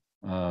effort,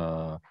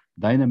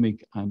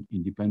 dynamic and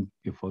independent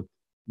effort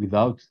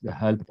without the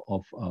help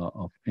of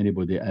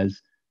anybody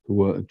else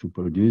to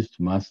produce,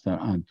 to master,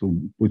 and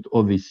to put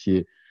all these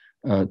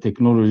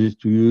technologies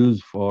to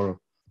use for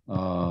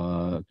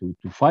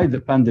to fight the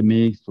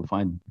pandemics, to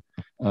find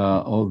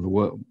all the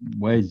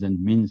ways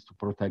and means to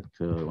protect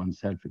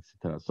oneself,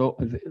 etc. So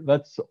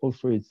that's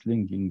also it's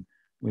linking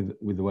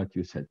with what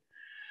you said.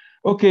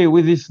 Okay,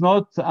 with this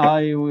note,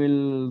 I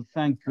will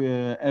thank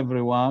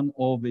everyone,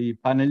 all the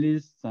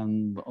panelists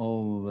and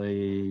all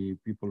the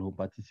people who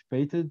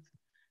participated.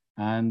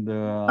 And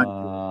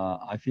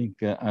I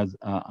think as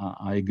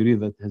I agree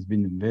that has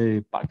been a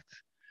very packed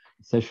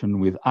session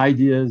with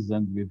ideas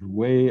and with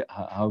way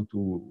how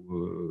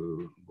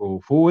to go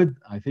forward.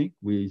 I think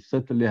we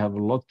certainly have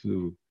a lot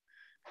to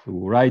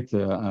write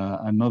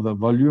another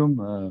volume,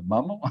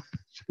 Mamo,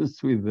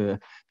 just with the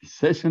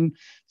session.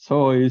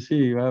 So you see,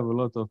 you have a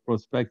lot of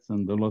prospects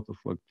and a lot of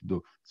work to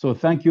do. So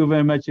thank you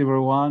very much,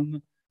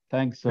 everyone.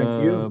 Thanks,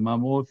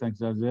 Mamo. Thanks,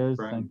 Judith.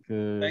 Thank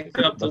you,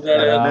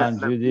 Abdelkader.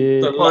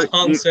 Judith. The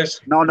long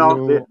session. No.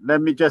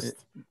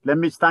 Let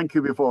me thank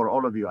you before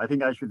all of you. I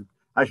think I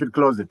should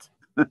close it.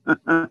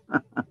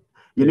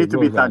 You need to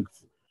be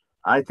thanked.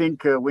 I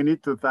think we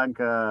need to thank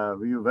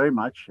you very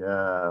much,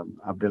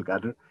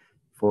 Abdelkader,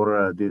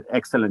 for the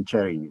excellent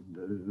sharing.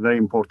 Very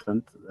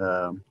important,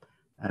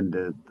 and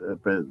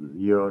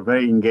you're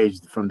very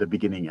engaged from the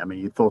beginning. I mean,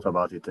 you thought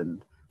about it,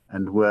 and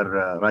where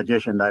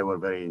Rajesh and I were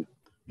very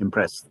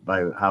impressed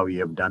by how you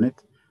have done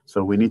it.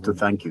 So we need to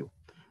thank you,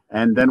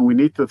 and then we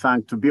need to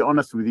thank. To be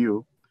honest with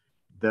you,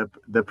 the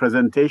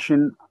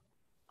presentation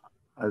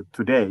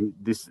today,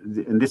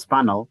 in this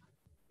panel,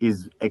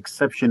 is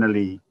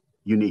exceptionally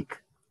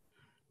unique.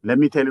 Let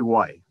me tell you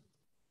why.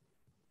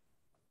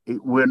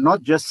 We're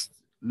not just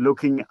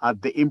looking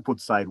at the input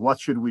side. What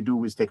should we do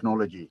with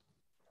technology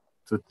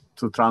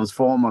to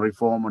transform or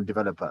reform or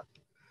develop it?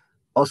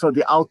 Also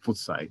the output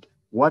side.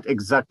 What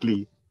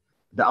exactly,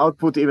 the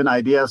output, even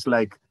ideas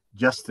like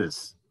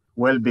justice,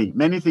 well-being,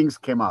 many things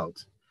came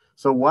out.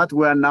 So what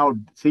we're now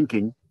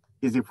thinking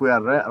is if we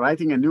are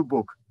writing a new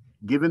book,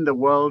 given the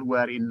world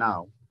we're in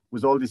now,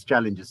 with all these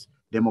challenges,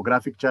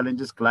 demographic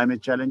challenges,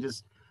 climate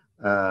challenges,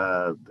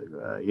 health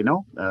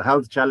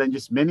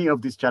challenges, many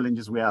of these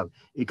challenges we have,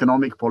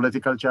 economic,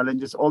 political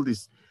challenges, all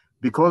this.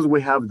 Because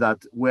we have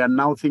that, we are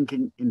now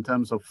thinking in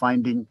terms of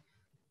finding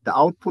the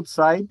output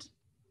side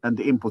and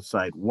the input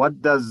side. What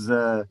does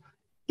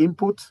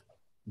input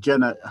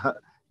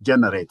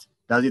generate?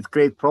 Does it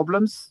create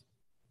problems,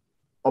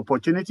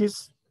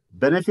 opportunities,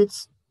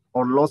 benefits,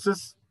 or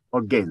losses,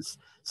 or gains?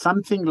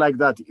 Something like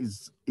that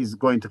is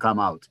going to come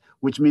out,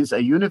 which means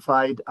a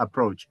unified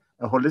approach,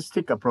 a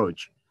holistic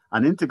approach,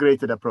 an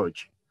integrated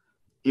approach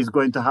is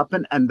going to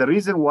happen. And the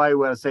reason why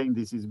we're saying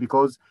this is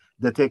because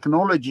the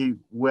technology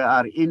we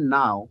are in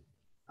now,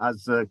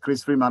 as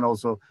Chris Freeman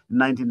also in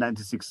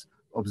 1996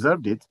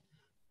 observed it,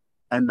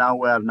 and now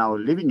we are now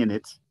living in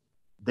it,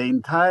 the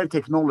entire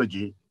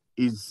technology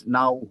is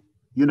now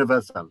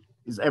universal,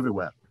 is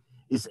everywhere.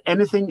 It's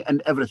anything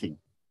and everything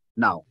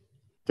now.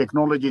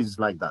 Technology is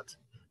like that.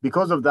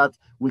 Because of that,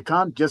 we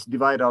can't just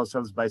divide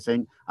ourselves by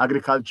saying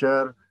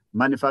agriculture,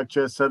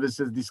 manufacture,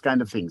 services, these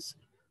kind of things.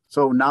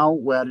 So now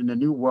we're in a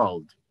new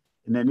world,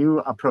 in a new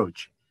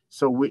approach.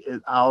 So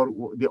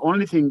the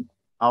only thing,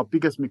 our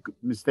biggest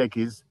mistake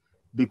is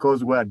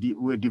because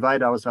we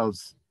divide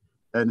ourselves,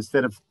 and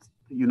instead of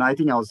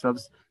uniting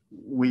ourselves,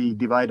 we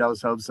divide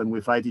ourselves and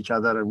we fight each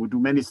other and we do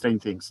many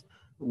strange things.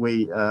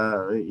 We,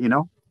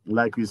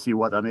 like we see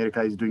what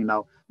America is doing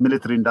now,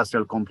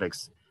 military-industrial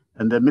complex.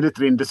 And the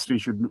military industry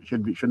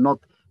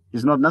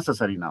is not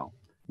necessary now.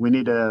 We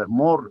need a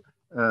more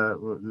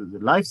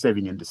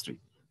life-saving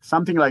industry,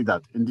 something like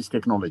that in this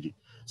technology.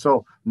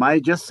 So my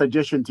just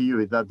suggestion to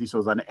you is that this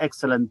was an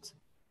excellent,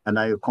 and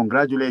I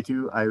congratulate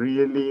you. I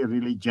really,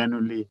 really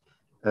genuinely,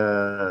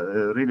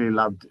 really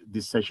loved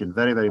this session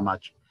very, very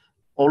much.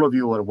 All of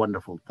you were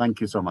wonderful.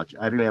 Thank you so much.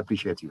 I really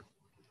appreciate you.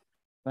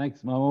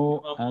 Thanks,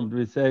 Mamo. And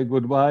we say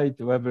goodbye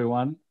to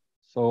everyone.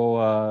 So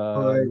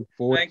look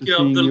forward to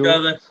seeing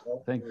you.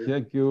 Thank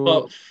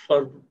you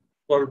for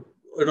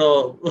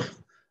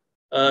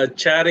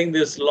chairing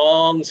this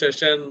long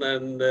session,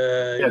 and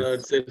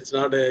yes. it's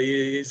not an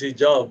easy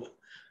job.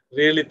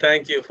 Really,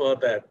 thank you for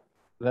that.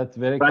 That's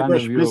very kind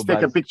of you. Please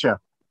take a picture.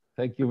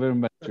 Thank you very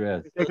much.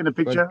 Yes. Taking a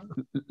picture.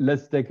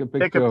 Let's take a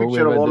picture. Take a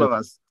picture of all of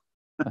us.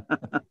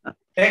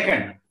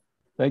 Taken.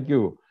 Thank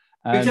you.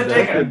 And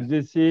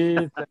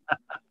Geci,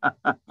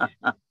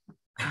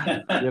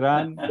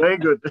 Diran. Very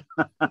good.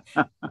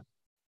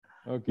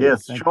 Okay.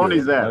 Yes, Shawn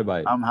is there.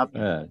 Bye-bye. I'm happy.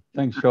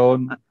 Thanks,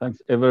 Shawn.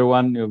 Thanks,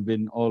 everyone. You've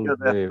been all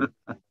very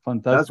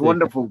fantastic. That's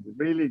wonderful.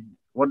 Really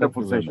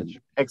wonderful session.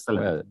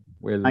 Excellent.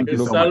 Well, thank you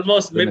so so much. It's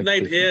almost much.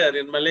 midnight here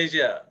in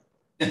Malaysia.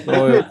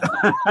 So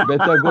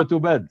better go to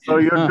bed. So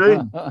you're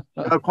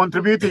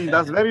contributing.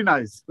 That's very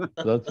nice.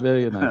 That's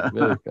very nice.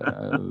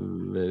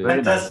 Very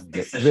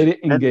Fantastic. Very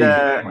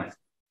engaging.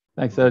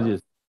 Thanks,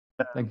 Rajesh.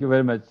 Thank you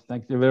very much.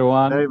 Thank you,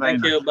 everyone.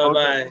 Thank you.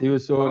 Bye-bye. See you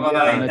soon.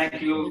 Bye-bye.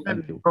 Thank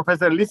you.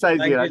 Professor Lisa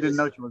is here. I didn't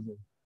know she was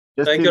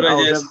there. Thank you,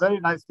 Rajesh. Very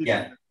nice.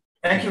 Yeah.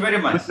 Thank you very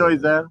much. Lisa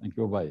is there. Thank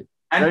you. Bye.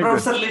 And Very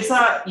Professor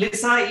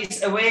Lisa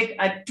is awake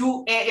at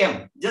 2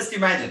 a.m. Just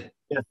imagine.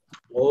 Yes.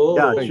 Oh.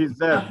 Yeah, she's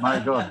there. My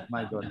God.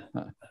 My God.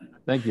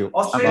 Thank you.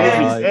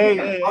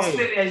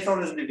 Australia is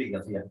always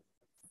difficult.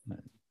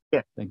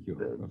 Yeah. Thank you,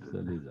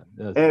 Professor Lisa.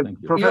 Yes, thank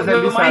you. Professor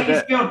Your Lisa, mic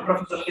is mute,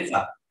 Professor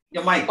Lisa.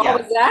 Your mic.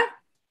 What was that?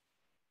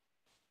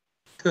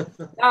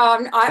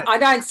 I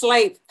don't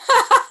sleep.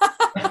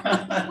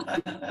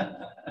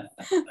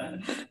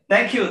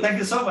 Thank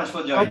you so much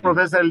for joining.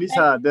 Professor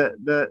Lisa,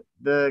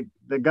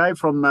 the guy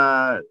from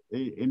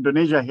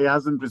Indonesia, he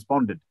hasn't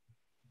responded.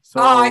 So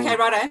okay,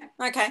 righto.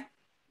 Okay.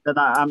 Then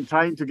I'm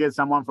trying to get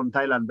someone from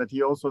Thailand, but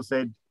he also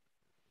said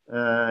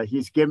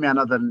he's gave me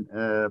another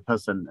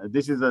person.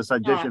 This is a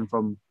suggestion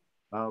from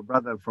our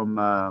brother from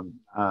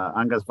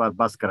Angathevar,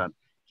 Baskaran.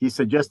 He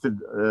suggested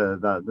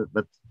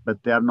that,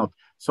 but they are not.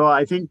 So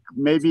I think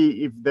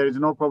maybe if there is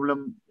no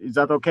problem, is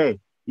that okay?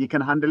 You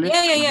can handle it.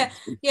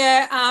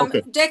 Yeah.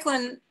 Okay.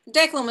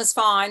 Declan was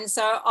fine.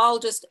 So I'll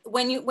just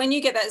when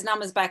you get those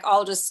numbers back,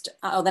 I'll just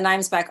or the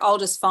names back, I'll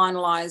just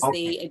finalize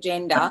the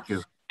agenda. Thank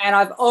you. And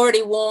I've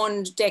already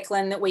warned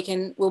Declan that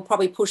we'll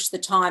probably push the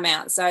time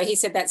out. So he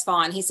said that's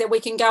fine. He said we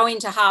can go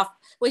into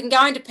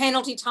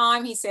penalty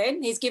time. He said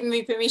he's given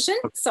me permission,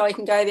 so he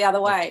can go the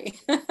other way.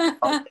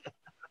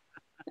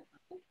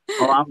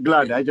 Oh, I'm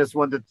glad. I just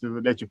wanted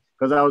to let you,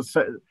 because I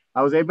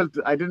was able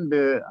to. I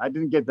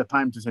didn't get the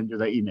time to send you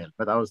the email,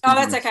 but I was. Oh,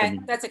 that's okay.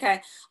 That's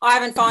okay. I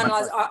haven't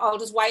finalised. I'll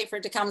just wait for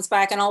it to come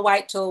back, and I'll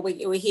wait till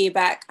we hear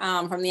back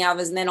from the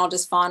others, and then I'll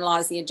just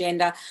finalise the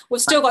agenda. We've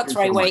still got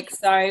 3 weeks,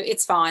 so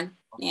it's fine.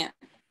 Yeah.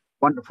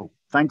 Wonderful.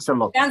 Thanks a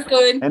lot. Sounds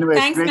good. Anyway,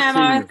 thanks,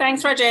 Mamo.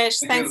 Thanks, Rajesh.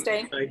 Thanks,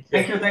 Steve.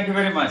 Thank you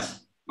very much.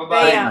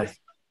 Bye-bye. Nice.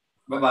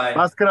 Bye-bye.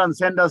 Baskaran,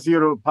 send us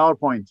your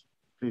PowerPoint,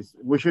 please.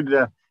 We should.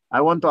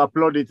 I want to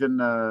upload it in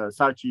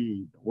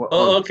Sachi.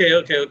 Oh, okay.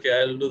 I'll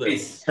do that.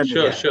 Please.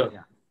 Sure.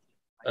 Yeah.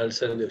 I'll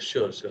send you.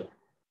 Sure.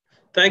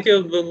 Thank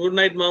you. Good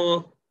night,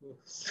 Mamo.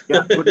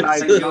 Yeah, good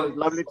night.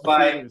 Lovely to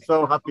see you.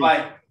 So happy.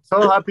 Bye.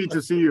 So happy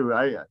to see you.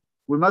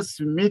 We must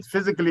meet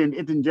physically in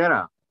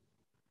Injera.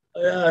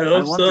 Yeah, I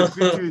hope so.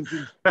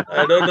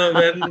 I don't know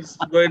when it's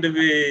going to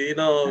be. We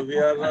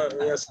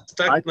are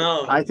stuck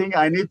now. I think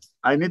I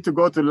need to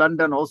go to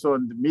London also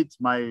and meet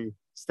my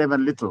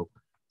Stephen Little,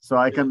 so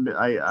I can.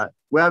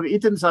 We have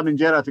eaten some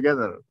injera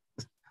together.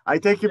 I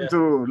take him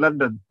to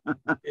London.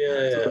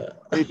 Yeah.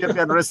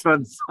 Ethiopian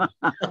restaurants.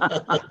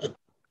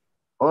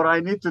 Or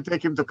I need to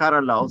take him to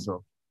Kerala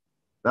also.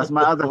 That's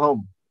my other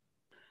home.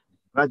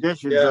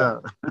 Rajesh is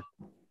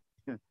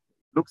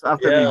looks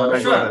after me. When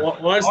I go.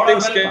 Once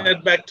things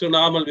get back to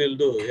normal, we'll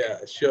do. Yeah,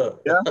 sure.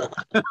 Yeah.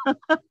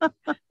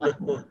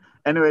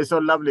 Anyway, so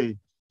lovely.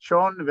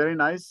 Shawn, very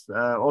nice.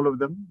 All of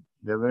them,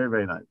 they're very,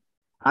 very nice.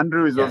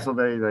 Andrew is also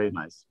very, very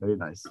nice. Very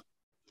nice.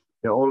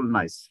 They're all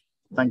nice.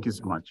 Thank you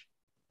so much.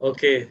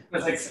 Okay. It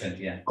was excellent.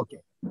 Yeah. Okay.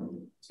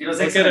 It was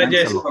excellent.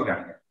 Rajesh.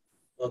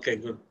 Okay,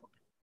 good.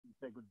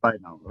 Say goodbye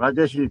now.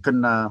 Rajesh, you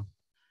can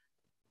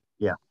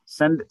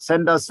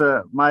send us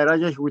my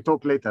Rajesh, we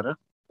talk later. Huh?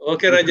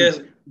 Okay,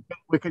 Rajesh.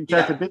 We can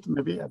chat a bit,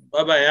 maybe.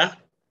 Bye-bye, yeah?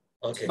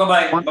 Okay.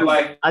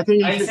 Bye-bye. I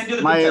think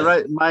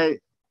my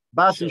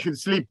boss, you should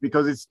sleep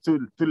because it's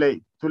too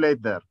late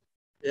there.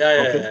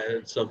 Yeah,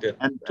 it's okay.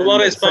 And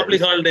tomorrow is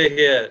public holiday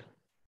here.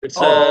 It's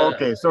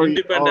okay. So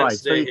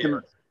Independence Day.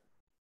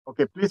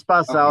 Okay, please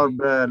pass our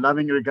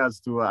loving regards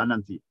to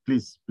Ananti.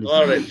 Please.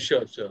 All right,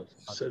 sure. So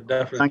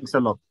definitely. Thanks a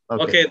lot.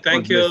 Okay,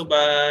 thank you.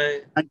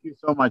 Bye. Thank you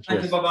so much.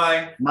 Thank you.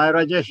 Bye-bye. My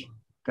Rajesh,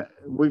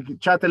 we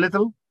chat a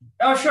little?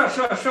 Oh, sure.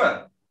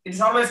 It's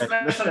always a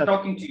pleasure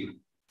talking to you.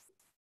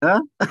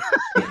 Huh?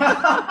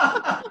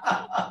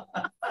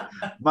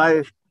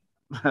 My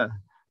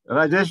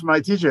Rajesh, my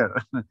teacher.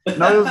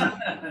 No,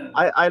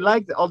 I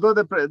liked, although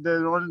there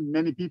weren't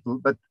many people,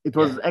 but it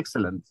was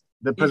excellent.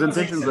 The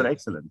presentations were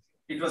excellent.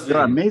 It was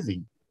very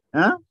amazing.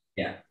 Huh?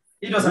 Yeah,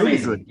 it was really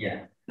amazing. Good.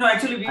 Yeah. No,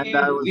 actually,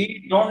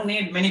 we don't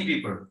need many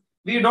people.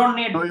 We don't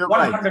need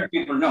 100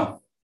 people. No,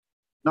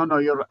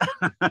 you're right.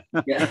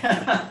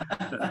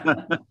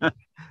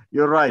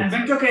 You're right. And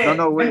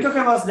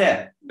Bentoke was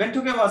there.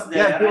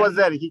 Yeah, he was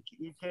there. He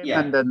came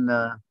and then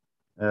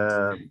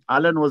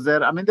Alan was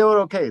there. I mean, they were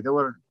okay. They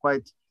were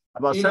quite,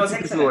 about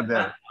 70 people were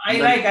there. I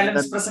like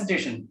Alan's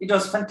presentation. It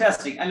was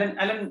fantastic.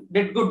 Alan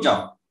did good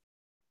job.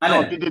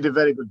 No, he did a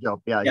very good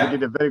job. Yeah, he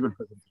did a very good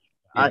presentation.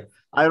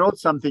 I wrote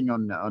something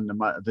on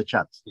the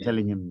chat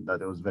telling him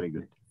that it was very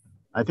good.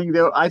 I think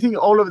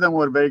all of them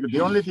were very good.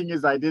 The only thing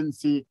is I didn't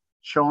see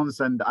Shawn's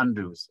and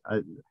Andrew's.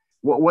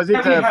 Was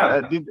it?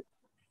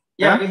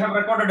 Yeah, we have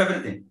recorded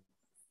everything.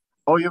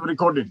 Oh, you've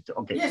recorded it.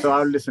 Okay, yes, so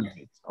I'll listen to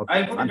it. Okay,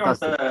 I'll put it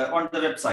on the website.